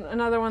 Again,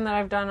 another one that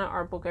I've done an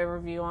art book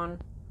overview on.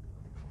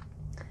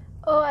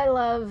 Oh, I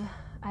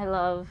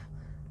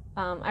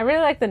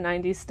really like the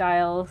 90s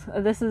styles.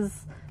 This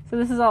is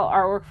all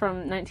artwork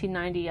from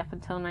 1990 up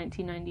until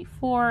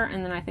 1994,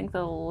 and then I think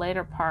the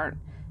later part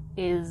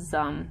is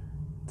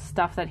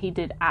stuff that he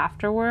did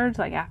afterwards,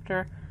 like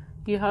after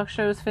Yu Yu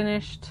Hakusho was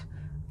finished.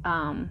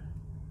 And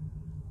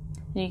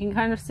you can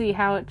kind of see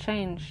how it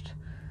changed.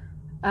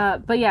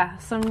 But yeah,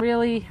 some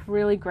really,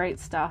 really great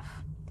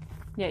stuff.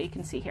 Yeah, you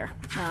can see here.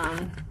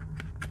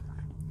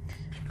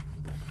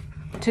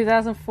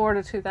 2004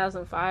 to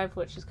 2005,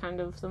 which is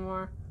kind of the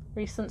more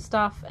recent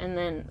stuff, and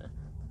then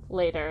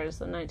later is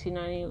the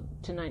 1990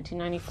 to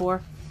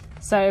 1994.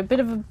 So a bit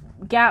of a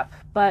gap,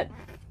 but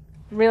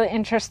really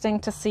interesting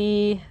to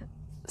see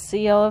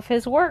all of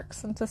his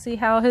works and to see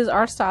how his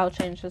art style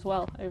changed as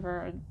well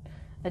over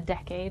a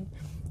decade.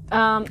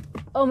 Oh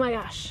my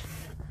gosh.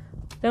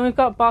 Then we've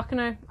got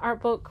Baccano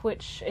art book,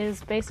 which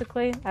is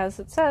basically, as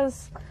it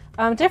says,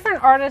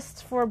 different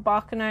artists for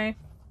Baccano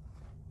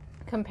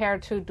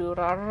compared to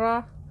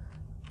Durarara.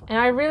 And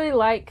I really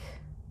like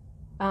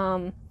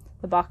the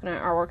Baccano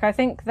artwork. I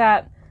think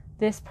that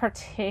this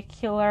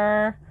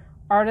particular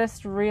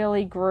artist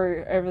really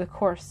grew over the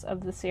course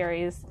of the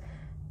series.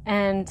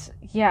 And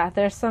yeah,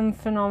 there's some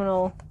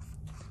phenomenal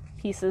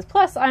pieces.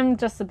 Plus, I'm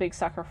just a big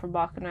sucker for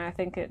Baccano. I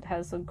think it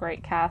has a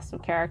great cast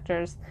of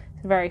characters.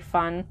 It's very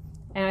fun.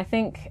 And I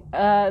think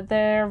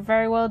they're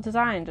very well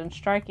designed and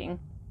striking.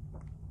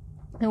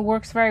 It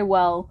works very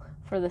well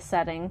for the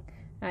setting.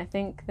 And I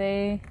think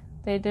they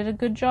did a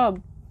good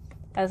job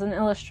as an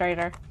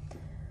illustrator.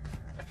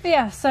 But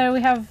yeah, so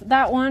we have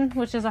that one,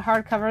 which is a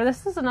hardcover.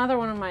 This is another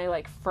one of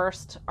my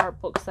first art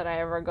books that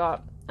I ever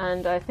got.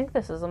 And I think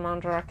this is a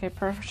Mandarake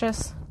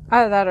purchase.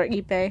 Either that or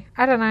eBay.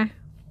 I don't know.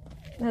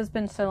 It has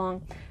been so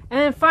long. And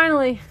then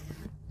finally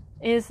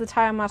is the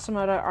Taiyo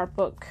Matsumoto art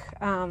book,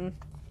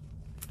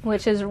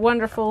 which is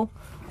wonderful,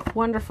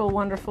 wonderful,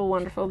 wonderful,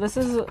 wonderful. This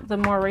is the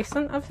more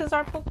recent of his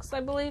art books,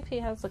 I believe. He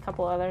has a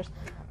couple others,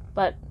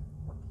 but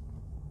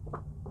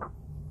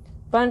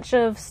bunch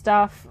of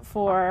stuff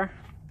for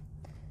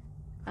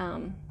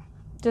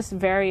just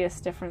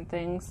various different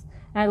things.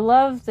 And I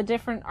love the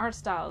different art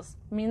styles.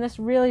 I mean, this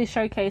really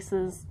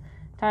showcases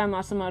Taiyo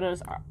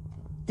Matsumoto's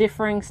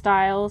differing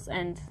styles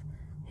and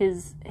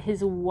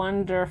his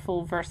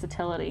wonderful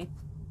versatility.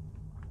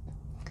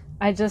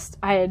 I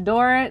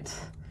adore it.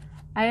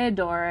 I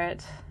adore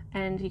it.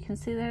 And you can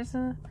see there's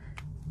a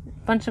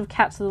bunch of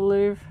Cats of the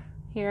Louvre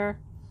here.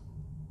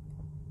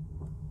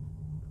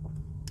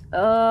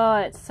 Oh,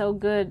 it's so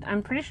good.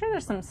 I'm pretty sure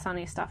there's some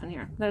Sunny stuff in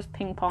here. There's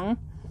Ping Pong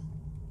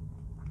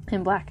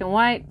in black and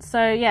white.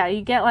 So yeah,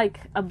 you get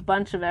a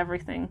bunch of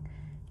everything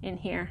in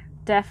here.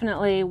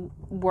 Definitely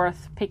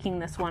worth picking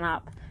this one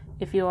up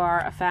if you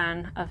are a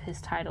fan of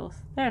his titles.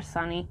 There's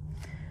Sunny.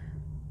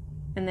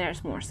 And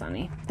there's more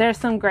Sunny. There's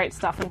some great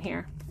stuff in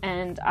here.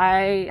 And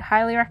I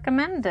highly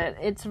recommend it.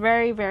 It's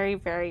very, very,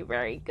 very,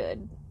 very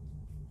good.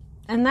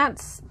 And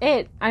that's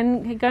it.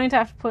 I'm going to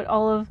have to put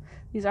all of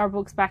these art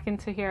books back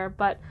into here,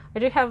 but I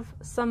do have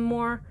some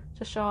more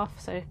to show off,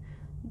 so it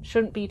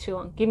shouldn't be too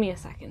long. Give me a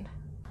second.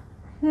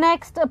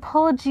 Next,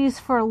 apologies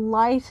for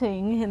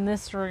lighting in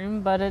this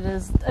room, but it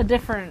is a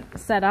different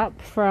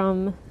setup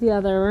from the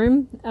other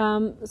room.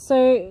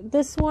 So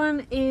this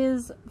one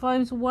is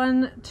volumes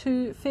 1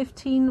 to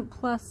 15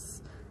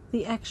 plus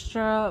the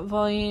extra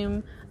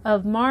volume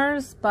of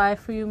Mars by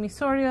Fuyumi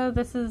Soryo.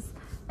 This is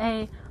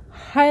a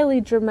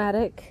highly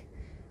dramatic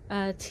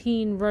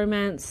teen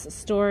romance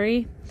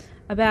story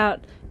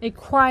about a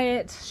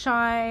quiet,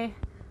 shy,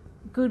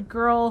 good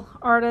girl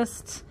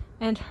artist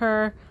and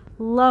her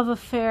love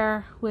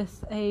affair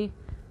with a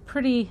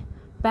pretty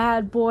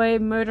bad boy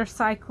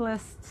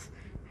motorcyclist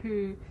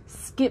who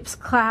skips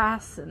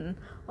class and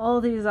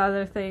all these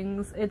other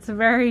things. It's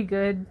very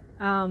good.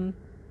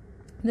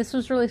 This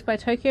was released by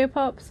Tokyo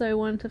Pop, so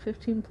 1 to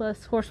 15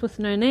 plus, Horse with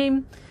No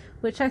Name,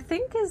 which I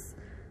think is,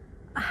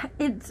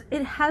 it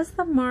has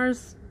the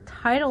Mars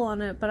title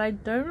on it, but I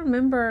don't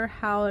remember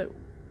how it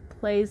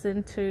plays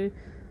into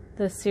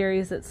the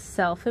series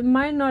itself. It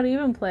might not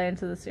even play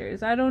into the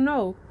series. I don't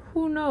know.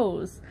 Who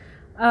knows?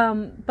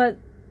 But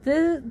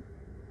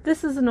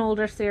this is an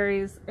older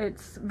series.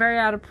 It's very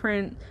out of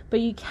print, but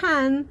you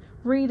can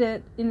read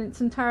it in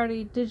its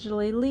entirety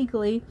digitally,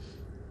 legally,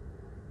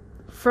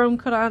 from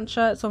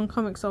Kodansha. It's on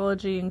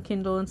Comixology and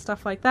Kindle and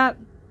stuff like that.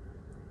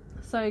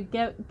 So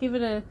give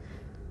it a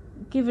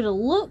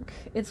look.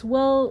 It's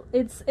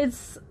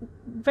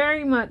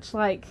very much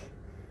like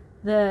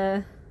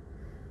the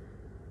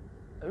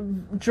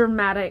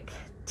dramatic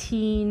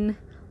teen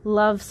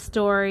love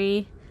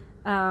story,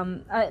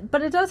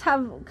 but it does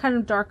have kind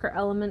of darker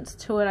elements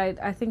to it.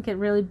 I think it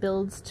really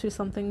builds to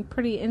something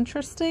pretty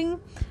interesting,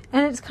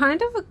 and it's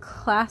kind of a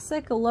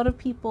classic. A lot of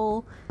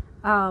people,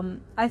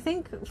 I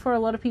think for a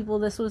lot of people,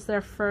 this was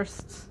their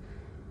first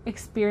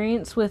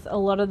experience with a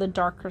lot of the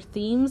darker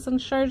themes in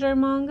shoujo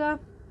manga,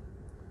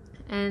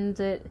 and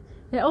it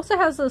also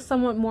has a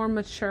somewhat more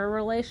mature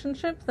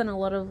relationship than a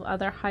lot of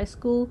other high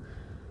school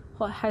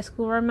high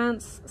school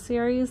romance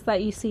series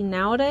that you see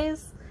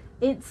nowadays.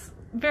 It's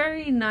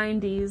very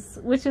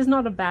 90s, which is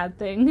not a bad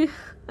thing.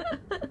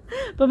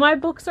 But my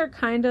books are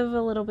kind of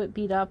a little bit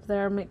beat up.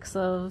 They're a mix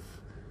of,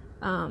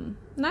 and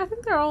I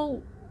think they're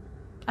all,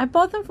 I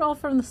bought them all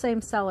from the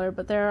same seller,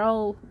 but they're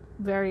all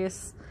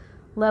various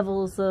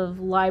levels of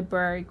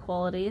library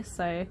quality,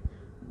 so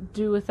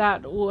do with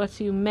that what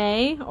you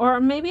may, or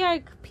maybe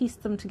I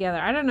pieced them together.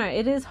 I don't know.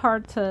 It is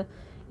hard to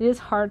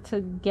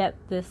get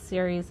this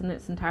series in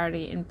its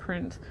entirety in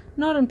print.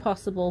 Not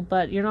impossible,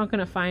 but you're not going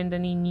to find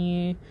any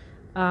new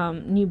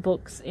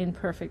books in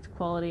perfect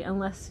quality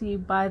unless you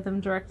buy them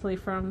directly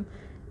from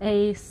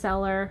a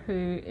seller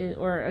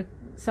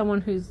someone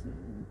who's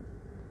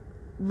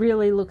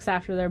really looks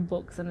after their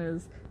books and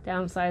is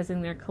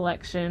downsizing their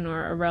collection,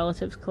 or a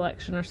relative's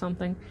collection or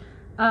something.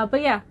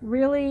 But yeah,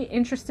 really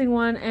interesting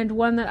one, and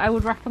one that I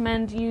would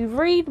recommend you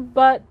read,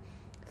 but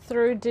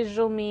through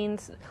digital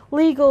means,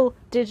 legal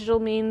digital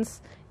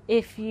means,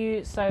 if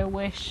you so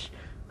wish,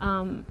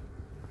 and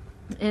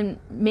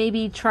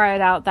maybe try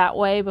it out that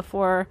way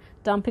before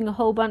dumping a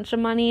whole bunch of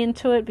money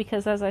into it,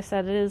 because as I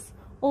said, it is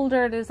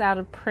older, it is out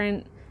of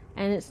print,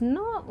 and it's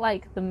not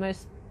like the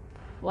most,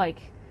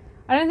 like,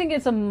 I don't think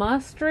it's a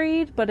must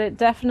read, but it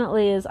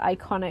definitely is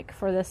iconic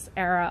for this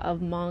era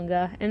of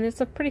manga, and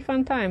it's a pretty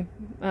fun time.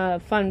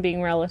 Fun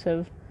being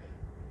relative.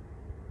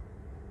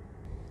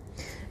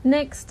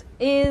 Next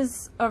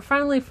is, or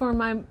finally for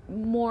my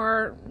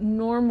more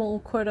normal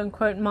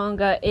quote-unquote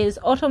manga, is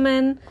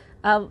Ottoman,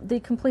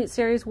 the complete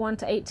series 1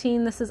 to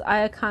 18. This is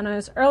Aya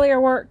Kano's earlier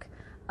work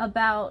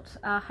about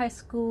a high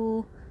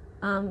school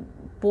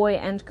boy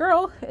and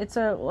girl. It's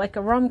like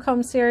a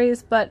rom-com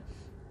series, but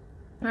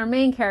our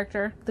main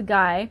character, the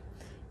guy,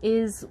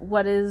 is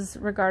what is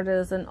regarded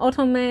as an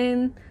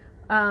ottoman,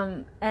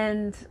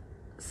 and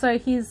so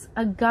he's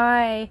a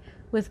guy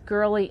with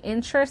girly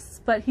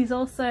interests, but he's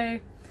also,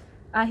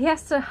 he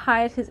has to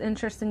hide his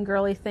interest in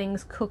girly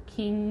things,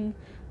 cooking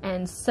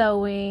and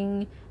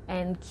sewing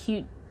and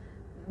cute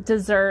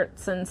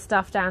desserts and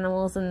stuffed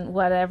animals and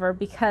whatever,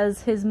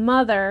 because his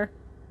mother,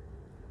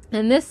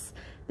 and this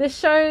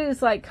show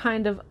is like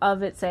kind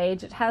of its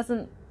age. It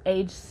hasn't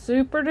aged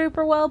super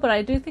duper well, but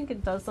I do think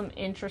it does some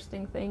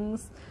interesting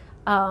things,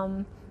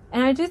 and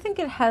I do think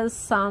it has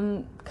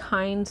some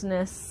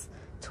kindness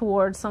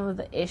towards some of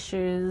the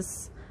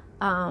issues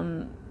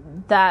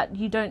that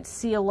you don't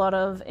see a lot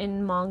of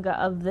in manga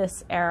of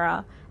this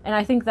era, and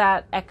I think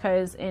that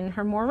echoes in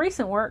her more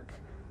recent work,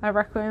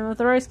 Requiem of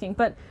the Rose King.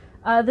 But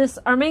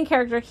our main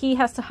character, he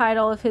has to hide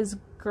all of his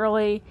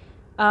girly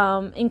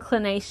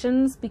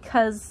inclinations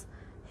because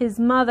his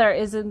mother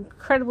is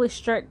incredibly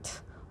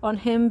strict on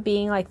him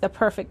being like the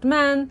perfect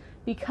man,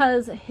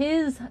 because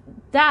his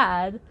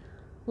dad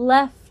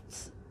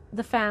left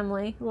the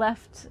family,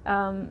 left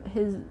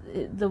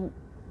the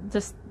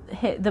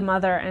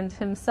mother and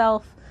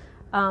himself,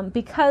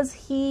 because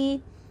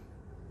he,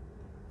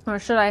 or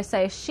should I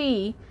say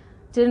she,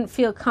 didn't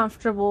feel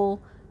comfortable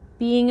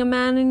being a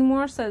man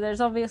anymore. So there's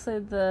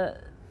obviously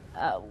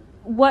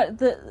what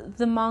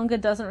the manga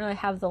doesn't really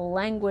have the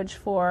language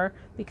for,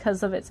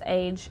 because of its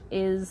age,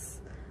 is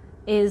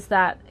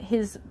that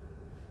his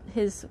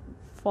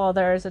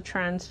father is a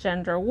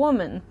transgender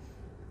woman.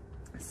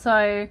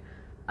 So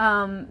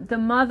the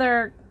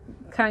mother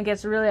kind of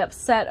gets really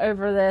upset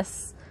over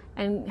this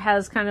and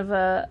has kind of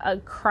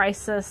a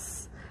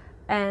crisis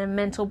and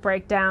mental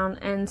breakdown,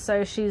 and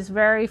so she's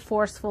very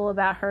forceful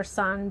about her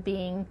son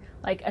being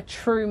like a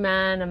true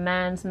man, a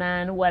man's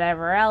man,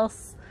 whatever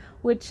else,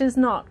 which is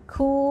not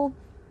cool.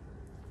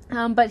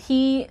 But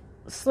he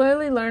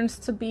slowly learns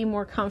to be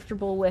more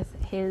comfortable with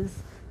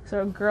his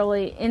sort of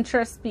girly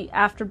interests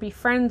after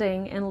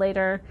befriending and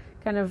later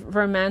kind of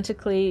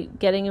romantically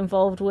getting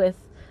involved with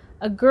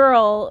a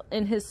girl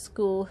in his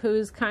school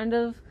who's kind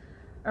of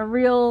a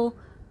real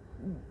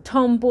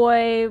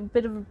tomboy,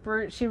 bit of a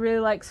brute. She really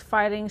likes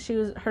fighting.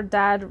 Her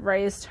dad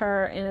raised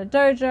her in a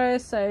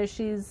dojo, so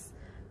she's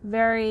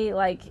very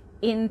like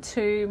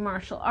into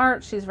martial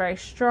arts. She's very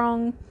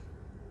strong,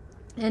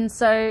 and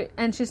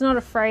she's not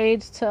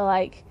afraid to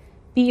like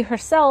be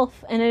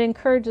herself, and it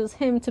encourages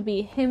him to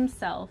be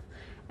himself.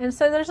 And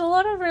so there's a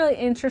lot of really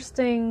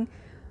interesting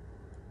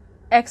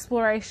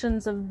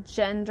explorations of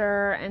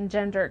gender and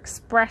gender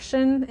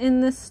expression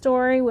in this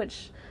story,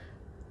 which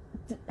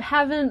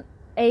haven't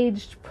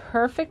aged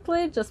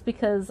perfectly, just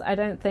because I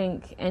don't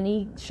think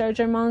any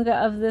shoujo manga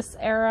of this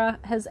era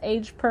has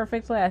aged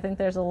perfectly. I think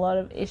there's a lot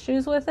of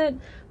issues with it,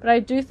 but I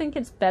do think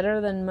it's better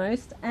than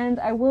most. And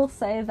I will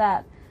say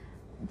that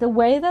the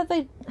way that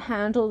they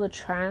handle the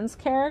trans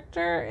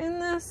character in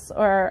this,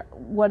 or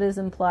what is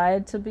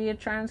implied to be a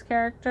trans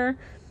character,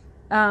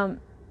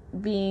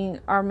 being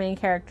our main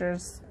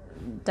character's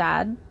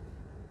dad,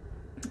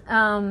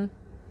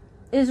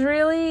 is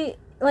really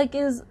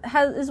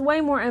is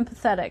way more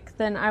empathetic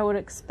than I would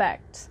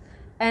expect,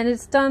 and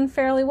it's done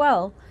fairly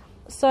well.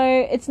 So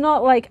it's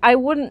not like, I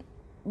wouldn't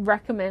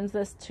recommend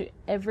this to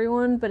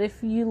everyone, but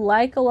if you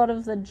like a lot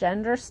of the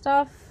gender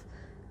stuff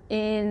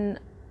in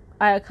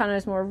Aya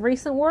Kano's more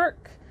recent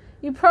work,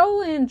 you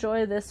probably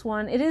enjoy this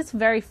one. It is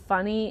very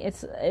funny.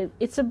 It's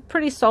a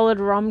pretty solid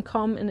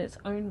rom-com in its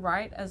own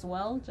right as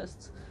well,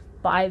 just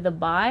by the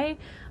by.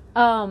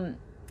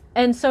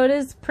 And so it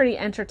is pretty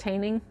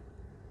entertaining.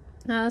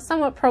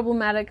 Somewhat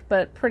problematic,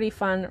 but pretty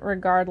fun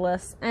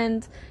regardless.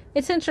 And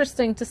it's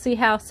interesting to see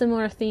how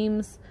similar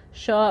themes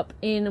show up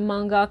in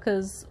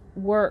mangaka's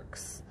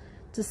works,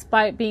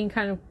 despite being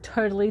kind of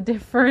totally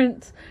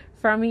different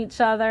from each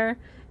other.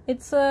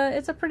 It's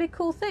a pretty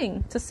cool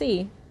thing to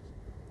see.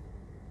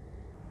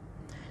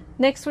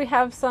 Next we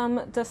have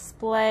some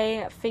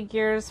display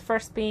figures,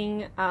 first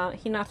being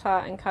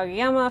Hinata and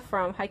Kageyama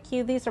from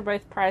Haikyuu. These are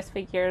both prize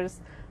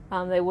figures.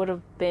 They would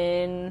have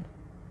been,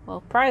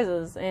 well,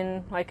 prizes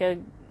in like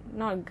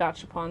not a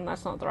gachapon,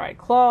 that's not the right,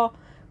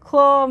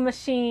 claw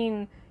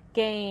machine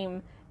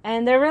game.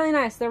 And they're really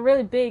nice. They're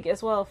really big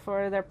as well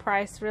for their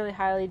price, really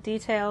highly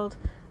detailed.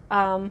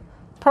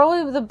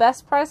 Probably the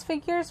best prize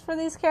figures for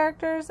these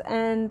characters,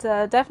 and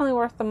definitely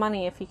worth the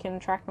money if you can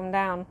track them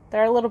down.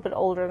 They're a little bit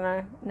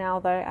older now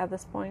though at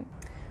this point.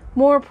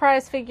 More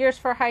prize figures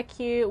for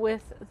Haikyuu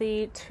with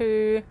the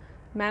two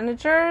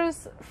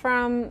managers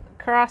from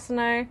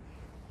Karasuno.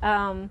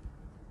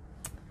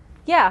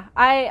 Yeah,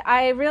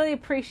 I really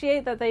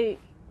appreciate that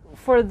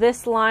for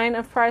this line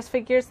of prize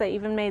figures, they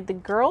even made the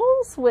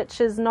girls, which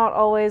is not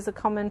always a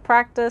common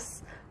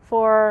practice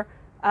for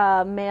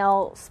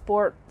male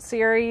sport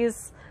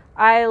series.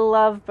 I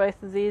love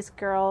both of these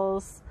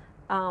girls.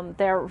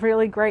 They're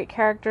really great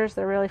characters.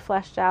 They're really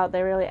fleshed out.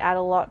 They really add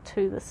a lot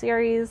to the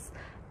series.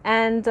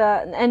 And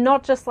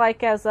not just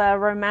like as a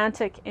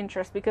romantic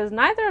interest, because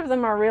neither of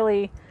them are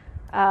really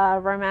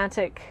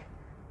romantic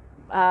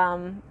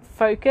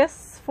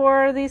focus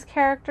for these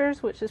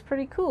characters, which is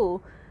pretty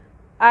cool.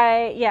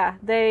 I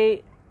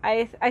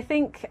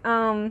think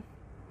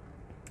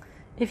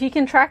if you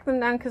can track them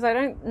down, because I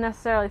don't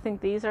necessarily think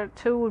these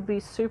two would be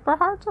super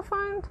hard to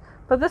find,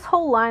 but this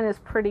whole line is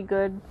pretty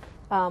good.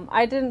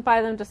 I didn't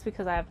buy them just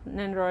because I have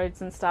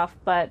Nendoroids and stuff,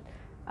 but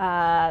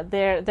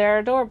they're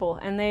adorable,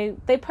 and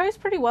they pose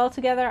pretty well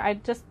together. I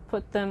just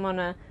put them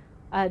on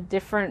a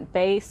different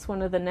base,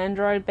 one of the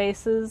Nendoroid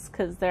bases,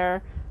 because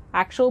their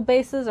actual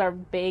bases are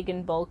big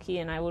and bulky,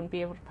 and I wouldn't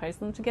be able to pose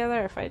them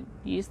together if I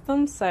used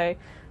them. So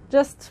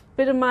just a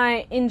bit of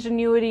my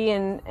ingenuity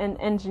and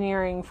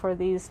engineering for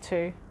these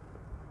two.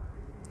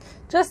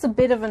 Just a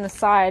bit of an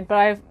aside, but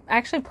I've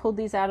actually pulled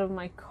these out of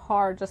my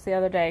car just the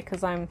other day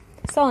because I'm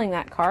selling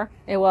that car.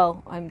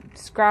 Well, I'm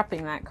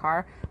scrapping that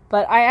car.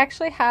 But I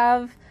actually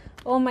have,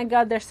 oh my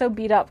god, they're so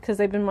beat up because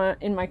they've been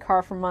in my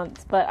car for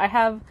months. But I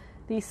have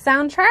the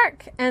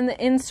soundtrack and the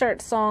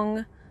insert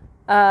song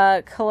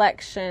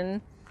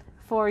collection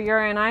for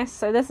Yuri on Ice.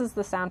 So this is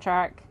the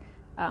soundtrack,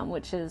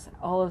 which is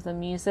all of the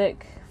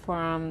music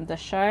from the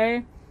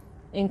show,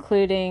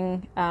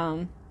 including,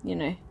 you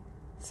know,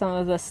 some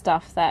of the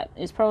stuff that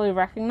is probably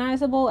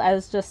recognizable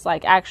as just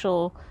like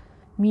actual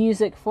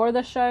music for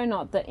the show,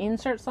 not the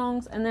insert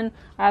songs. And then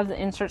I have the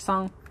insert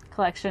song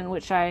collection,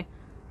 which I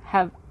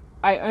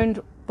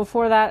owned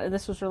before that.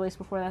 This was released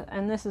before that,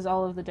 and this is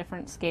all of the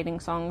different skating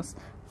songs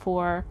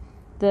for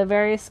the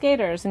various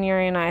skaters in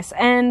Yuri on Ice.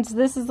 And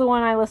this is the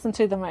one I listen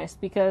to the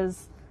most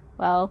because,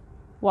 well,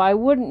 why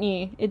wouldn't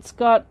you? It's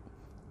got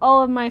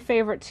all of my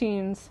favorite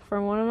tunes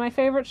from one of my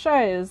favorite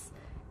shows,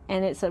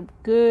 and it's a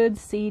good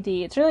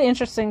CD. It's really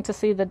interesting to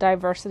see the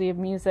diversity of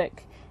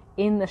music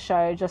in the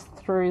show just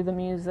through the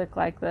music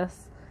like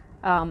this.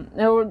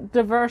 Or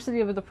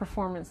diversity of the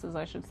performances,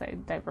 I should say.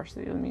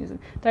 Diversity of the music.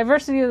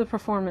 Diversity of the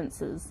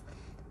performances.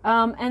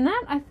 And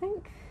that, I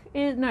think,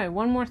 is... No,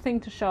 one more thing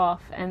to show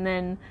off, and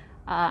then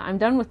I'm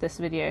done with this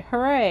video.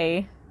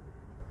 Hooray!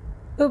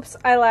 Oops,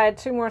 I lied.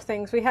 Two more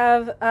things. We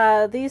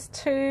have these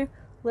two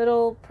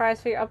little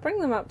prize figures. I'll bring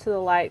them up to the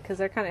light because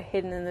they're kind of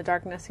hidden in the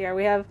darkness here.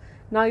 We have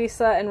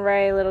Nagisa and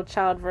Rei, little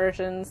child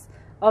versions.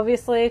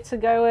 Obviously, to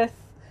go with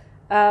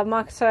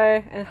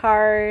Makoto and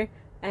Haru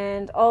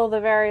and all the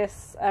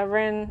various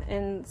Rin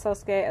and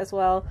Sosuke as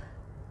well.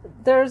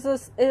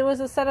 It was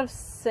a set of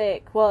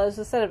 6, well, it was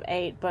a set of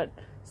 8, but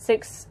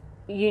 6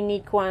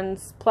 unique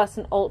ones, plus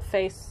an alt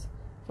face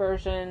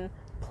version,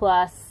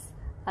 plus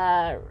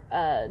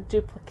a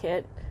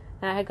duplicate.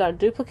 And I had got a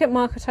duplicate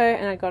Makoto,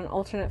 and I got an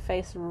alternate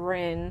face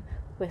Rin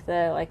with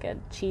a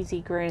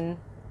cheesy grin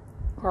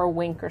or a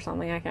wink or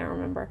something, I can't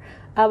remember.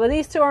 But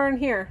these two are in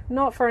here,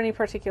 not for any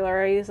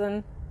particular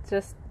reason,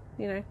 just,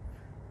 you know,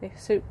 they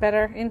suit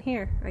better in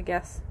here, I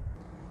guess.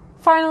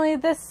 Finally,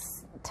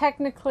 this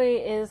technically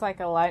is like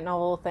a light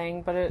novel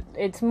thing, but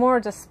it's more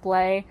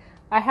display.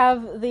 I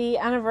have the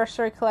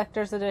Anniversary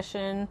Collector's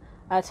Edition,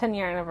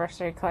 10-year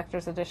Anniversary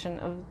Collector's Edition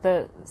of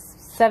the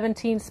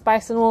 17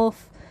 Spice and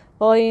Wolf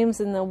volumes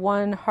in the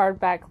one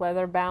hardback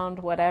leather-bound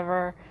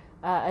whatever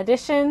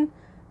edition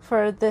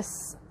for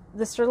this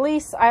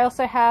release. I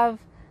also have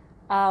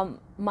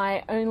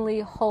my only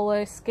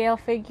holo scale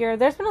figure.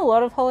 There's been a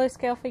lot of holo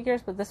scale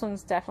figures, but this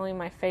one's definitely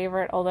my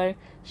favorite, although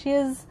she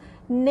is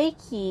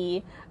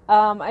naked.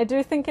 I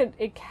do think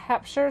it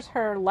captures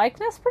her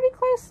likeness pretty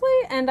closely,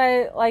 and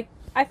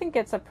I think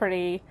it's a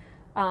pretty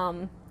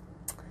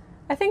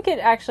I think it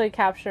actually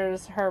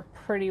captures her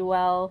pretty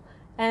well,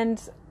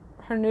 and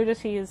her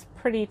nudity is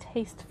pretty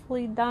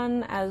tastefully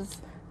done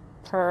as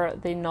per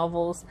the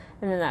novels,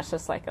 and then that's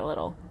just like a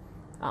little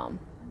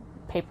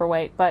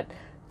paperweight. But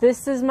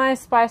this is my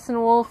Spice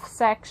and Wolf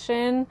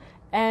section,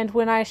 and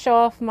when I show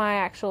off my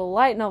actual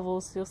light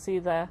novels, you'll see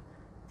the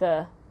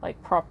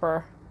like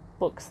proper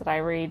books that I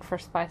read for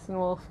Spice and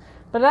Wolf.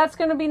 But that's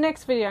going to be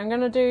next video. I'm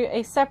going to do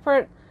a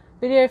separate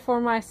video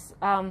for my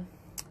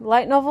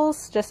light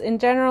novels, just in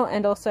general,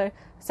 and also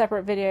a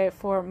separate video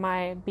for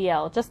my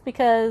BL, just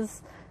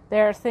because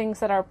there are things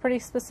that are pretty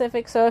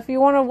specific. So if you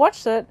want to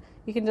watch it,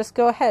 you can just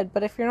go ahead.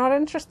 But if you're not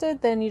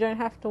interested, then you don't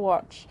have to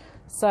watch.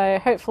 So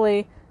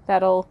hopefully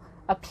that'll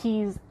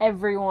appease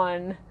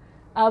everyone.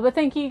 But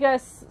thank you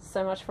guys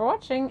so much for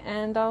watching,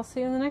 and I'll see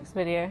you in the next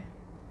video.